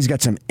telling me he's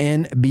got some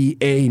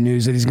NBA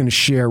news that he's going to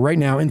share right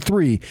now in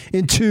 3,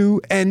 in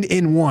 2, and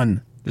in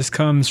 1. This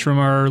comes from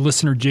our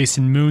listener,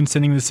 Jason Moon,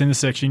 sending this in the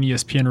section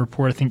ESPN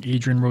report. I think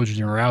Adrian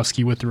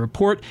Wojnarowski with the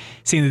report,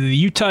 saying that the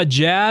Utah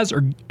Jazz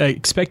are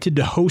expected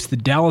to host the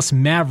Dallas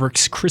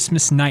Mavericks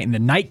Christmas night in the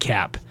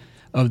nightcap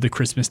of the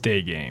Christmas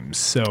Day games.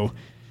 So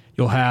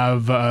you'll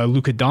have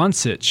Luka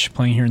Doncic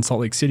playing here in Salt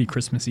Lake City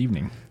Christmas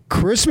evening.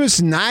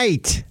 Christmas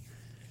night.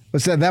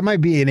 What's that? That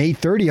might be an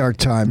 8:30 our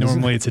time.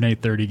 Normally it's an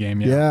 8:30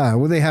 game. Yeah.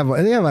 Well, they have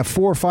like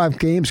 4 or 5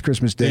 games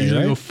Christmas Day. They usually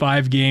right? go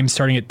 5 games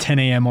starting at 10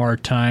 a.m. our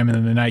time, and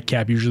then the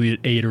nightcap usually at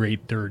 8 or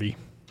 8:30.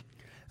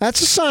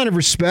 That's a sign of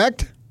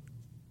respect.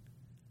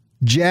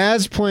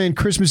 Jazz playing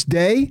Christmas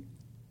Day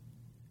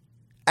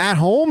at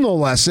home, no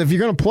less. If you're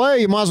going to play,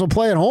 you might as well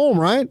play at home,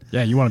 right?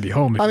 Yeah, you want to be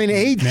home. I mean,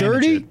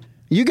 8:30.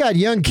 You got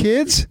young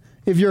kids.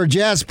 If you're a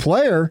Jazz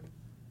player,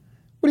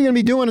 what are you going to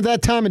be doing at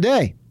that time of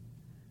day?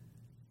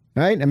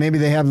 Right? And maybe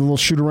they have a little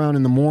shoot around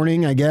in the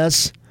morning, I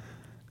guess.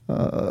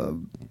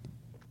 And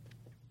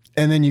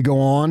then you go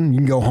on. You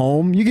can go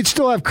home. You could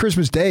still have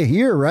Christmas Day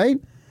here, right?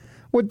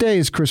 What day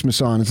is Christmas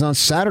on? It's on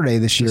Saturday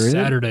this year, isn't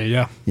it? Saturday,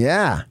 yeah.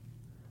 Yeah.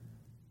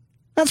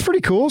 That's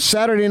pretty cool.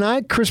 Saturday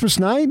night, Christmas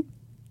night.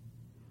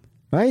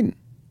 Right?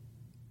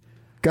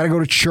 Got to go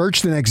to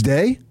church the next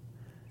day.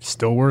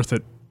 Still worth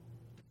it.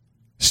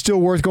 Still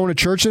worth going to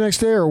church the next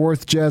day, or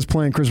worth Jazz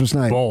playing Christmas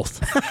night?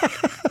 Both.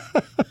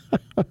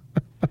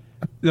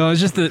 No,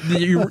 it's just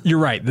you're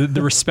right. The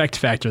respect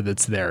factor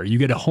that's there. You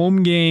get a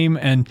home game,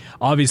 and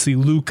obviously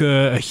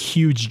Luka, a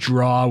huge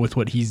draw with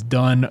what he's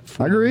done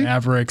for the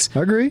Mavericks. I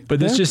agree. But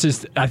this just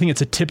is, I think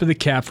it's a tip of the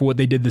cap for what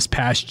they did this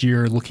past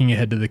year, looking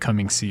ahead to the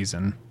coming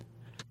season.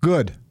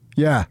 Good.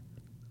 Yeah.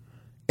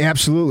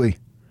 Absolutely.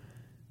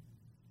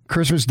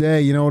 Christmas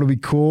Day, you know what'll be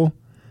cool?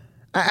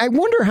 I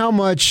wonder how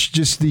much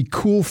just the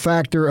cool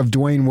factor of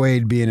Dwayne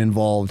Wade being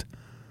involved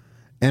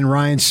and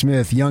Ryan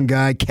Smith, young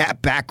guy,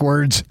 cap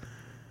backwards.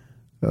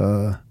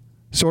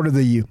 Sort of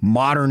the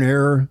modern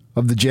era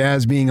of the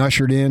Jazz being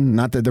ushered in.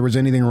 Not that there was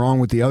anything wrong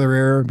with the other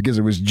era, because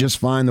it was just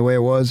fine the way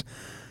it was.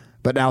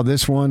 But now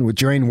this one with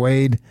Dwayne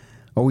Wade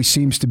always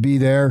seems to be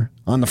there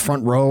on the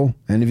front row.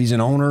 And if he's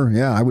an owner,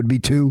 yeah, I would be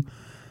too.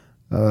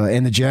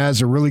 And the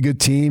Jazz are a really good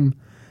team.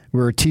 We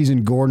were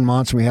teasing Gordon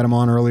Monson, we had him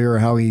on earlier,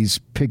 how he's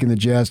picking the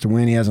Jazz to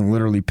win. He hasn't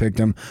literally picked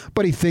them,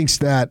 but he thinks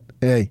that,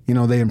 hey, you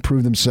know, they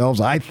improved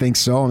themselves. I think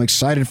so. I'm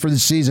excited for the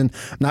season.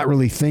 Not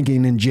really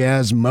thinking in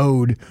Jazz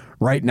mode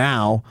right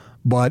now,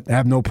 but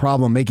have no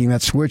problem making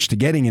that switch to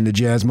getting into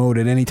Jazz mode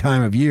at any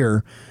time of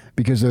year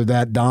because they're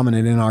that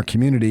dominant in our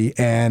community,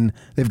 and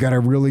they've got a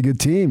really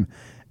good team,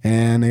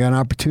 and they got an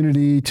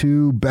opportunity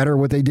to better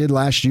what they did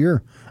last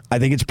year. I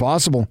think it's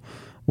possible.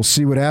 We'll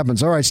see what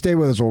happens. All right, stay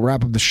with us. We'll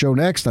wrap up the show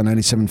next on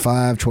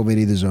 97.5,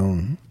 1280 The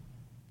Zone.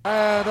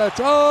 And it's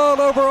all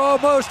over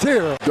almost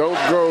here. Don't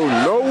go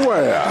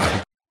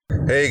nowhere.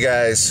 Hey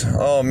guys.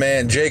 Oh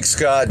man, Jake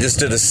Scott just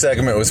did a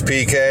segment with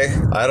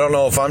PK. I don't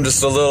know if I'm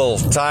just a little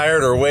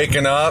tired or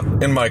waking up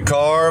in my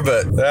car,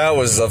 but that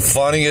was the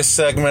funniest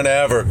segment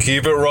ever.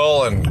 Keep it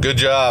rolling. Good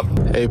job.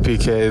 Hey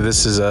PK,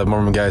 this is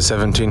Mormon Guy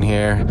 17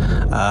 here.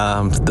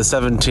 The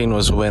 17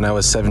 was when I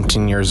was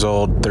 17 years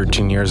old,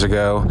 13 years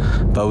ago,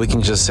 but we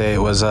can just say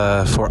it was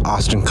for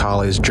Austin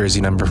Colley's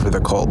jersey number for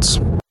the Colts.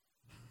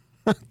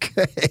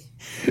 Okay.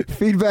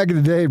 Feedback of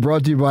the day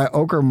brought to you by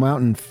Oker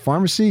Mountain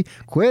Pharmacy.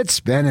 Quit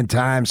spending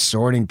time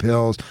sorting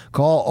pills.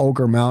 Call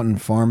Oker Mountain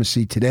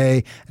Pharmacy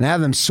today and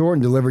have them sort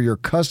and deliver your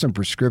custom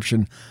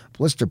prescription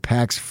blister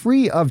packs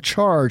free of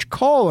charge.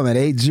 Call them at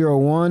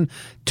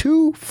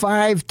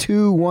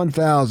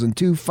 801-252-1000.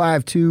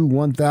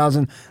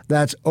 252-1000.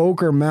 That's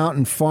Oker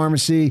Mountain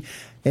Pharmacy.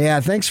 Yeah,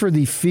 thanks for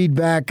the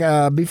feedback.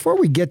 Before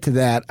we get to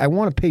that, I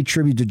want to pay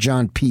tribute to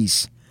John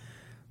Peace,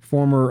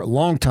 former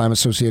longtime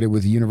associated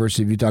with the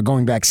University of Utah,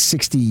 going back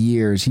 60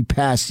 years. He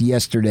passed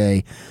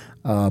yesterday,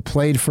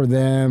 played for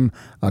them,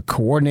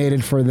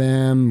 coordinated for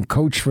them,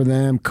 coached in the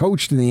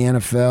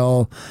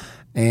NFL.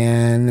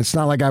 And it's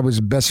not like I was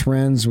best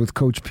friends with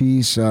Coach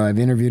Peace. I've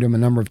interviewed him a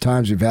number of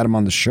times. We've had him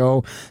on the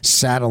show,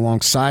 sat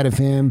alongside of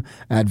him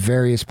at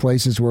various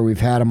places where we've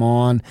had him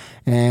on.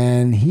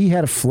 And he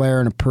had a flair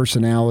and a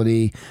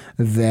personality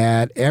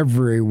that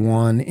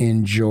everyone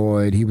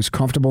enjoyed. He was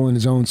comfortable in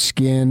his own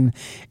skin,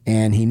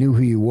 and he knew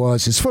who he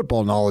was. His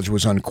football knowledge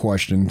was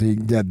unquestioned.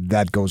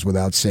 That goes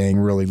without saying,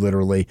 really,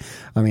 literally.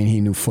 I mean,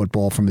 he knew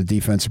football from the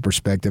defensive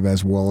perspective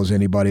as well as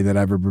anybody that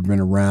I've ever been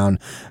around.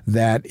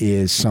 That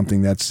is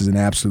something that's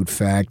an absolute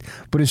fact.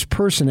 But his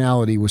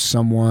personality was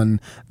someone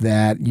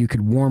that you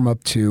could warm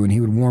up to, and he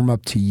would warm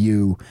up to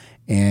you.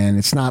 And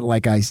it's not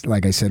like I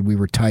said, we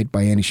were tight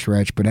by any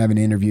stretch, but having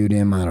interviewed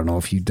him, I don't know,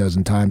 a few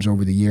dozen times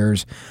over the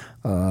years,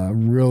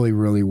 really,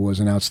 really was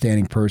an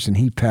outstanding person.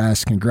 He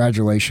passed.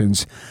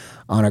 Congratulations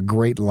on a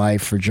great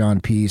life for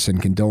John Peace,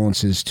 and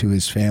condolences to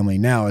his family.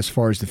 Now, as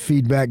far as the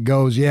feedback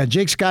goes, yeah,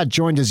 Jake Scott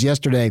joined us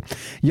yesterday.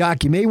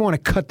 Yak, you may want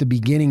to cut the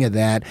beginning of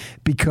that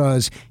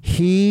because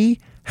he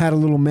had a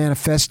little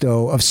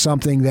manifesto of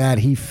something that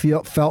he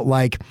felt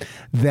like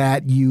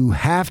that you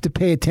have to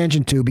pay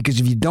attention to, because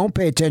if you don't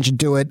pay attention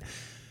to it,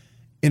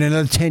 in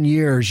another 10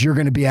 years, you're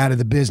going to be out of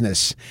the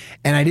business.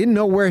 And I didn't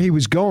know where he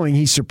was going.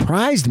 He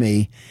surprised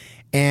me.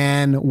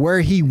 And where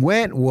he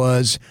went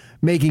was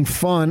making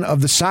fun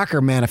of the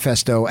soccer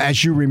manifesto,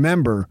 as you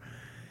remember.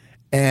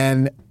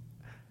 And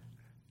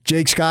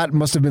Jake Scott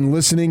must have been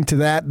listening to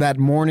that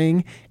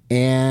morning,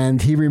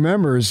 and he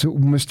remembers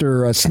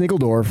Mr.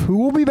 Snigeldorf, who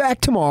will be back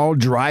tomorrow,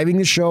 driving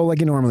the show like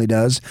he normally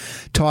does,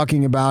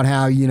 talking about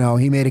how,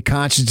 he made a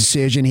conscious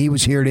decision. He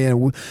was here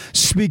to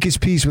speak his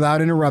piece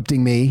without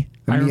interrupting me.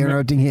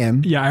 Interrupting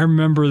him. Yeah, I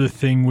remember the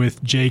thing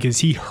with Jake is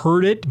he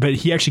heard it, but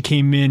he actually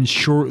came in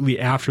shortly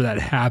after that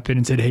happened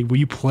and said, "Hey, will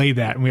you play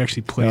that?" And we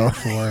actually played it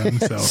for him.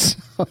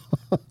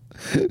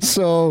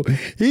 So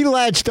he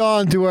latched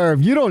on to where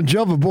if you don't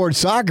jump aboard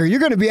soccer, you're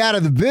going to be out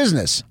of the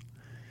business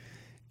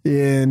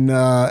in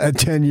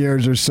 10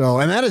 years or so.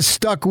 And that has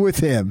stuck with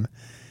him.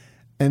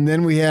 And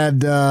then we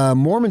had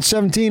Mormon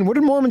 17. What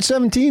did Mormon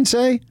 17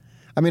 say?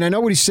 I mean, I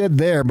know what he said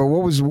there, but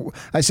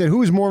I said,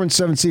 who is Mormon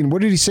 17?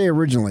 What did he say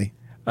originally?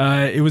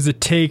 It was a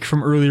take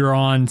from earlier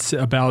on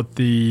about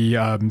the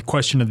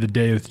question of the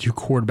day with the two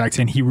quarterbacks,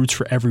 and he roots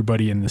for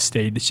everybody in the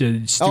state.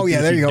 Oh, yeah,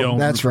 there you go.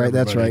 That's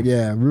right.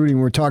 Yeah, rooting.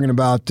 We're talking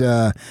about,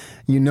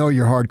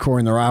 you're hardcore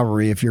in the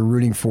rivalry if you're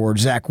rooting for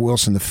Zach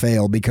Wilson to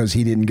fail because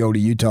he didn't go to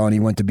Utah and he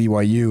went to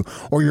BYU,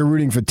 or you're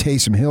rooting for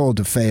Taysom Hill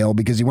to fail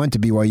because he went to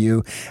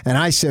BYU. And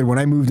I said when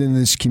I moved into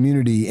this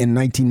community in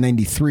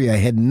 1993, I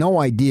had no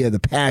idea the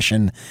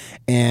passion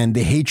and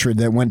the hatred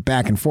that went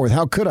back and forth.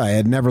 How could I? I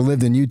had never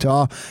lived in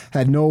Utah,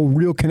 had no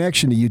real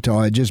connection to Utah.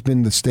 I had just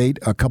been to the state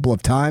a couple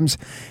of times.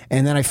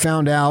 And then I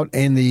found out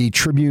in the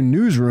Tribune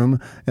newsroom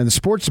and the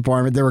sports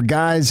department, there were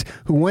guys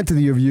who went to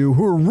the U of U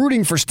who were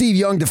rooting for Steve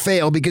Young to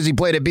fail because he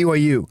played at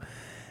BYU.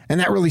 And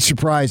that really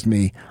surprised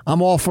me.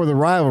 I'm all for the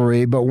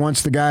rivalry, but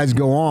once the guys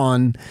go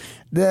on,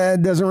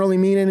 that doesn't really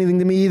mean anything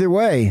to me either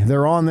way.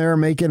 They're on there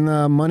making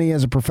money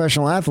as a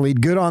professional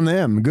athlete. Good on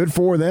them. Good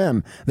for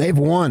them. They've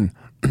won.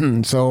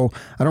 So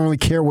I don't really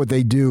care what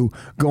they do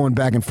going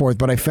back and forth.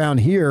 But I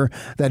found here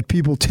that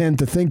people tend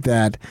to think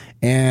that.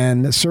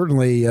 And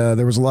certainly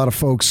there was a lot of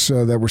folks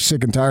that were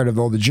sick and tired of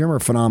all the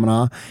Jimmer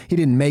phenomena. He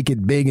didn't make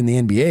it big in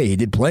the NBA. He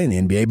did play in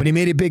the NBA, but he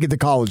made it big at the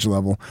college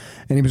level.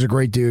 And he was a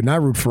great dude. And I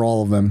root for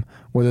all of them.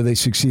 Whether they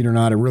succeed or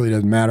not, it really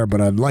doesn't matter,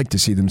 but I'd like to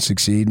see them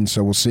succeed, and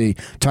so we'll see.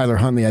 Tyler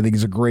Huntley, I think,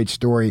 is a great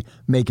story,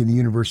 making the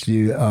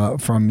University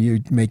of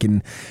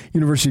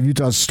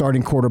Utah's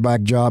starting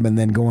quarterback job, and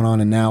then going on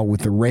and now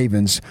with the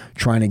Ravens,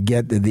 trying to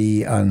get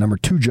the number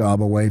 2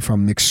 job away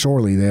from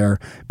McSorley there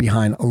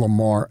behind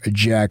Lamar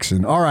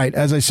Jackson. All right,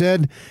 as I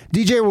said,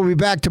 DJ will be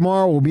back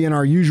tomorrow. We'll be in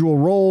our usual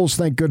roles.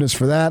 Thank goodness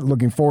for that.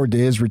 Looking forward to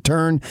his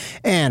return.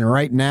 And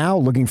right now,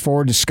 looking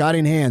forward to Scotty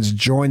and Hans.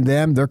 Join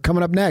them. They're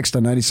coming up next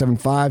on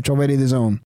 97.5, 1280 The Zone.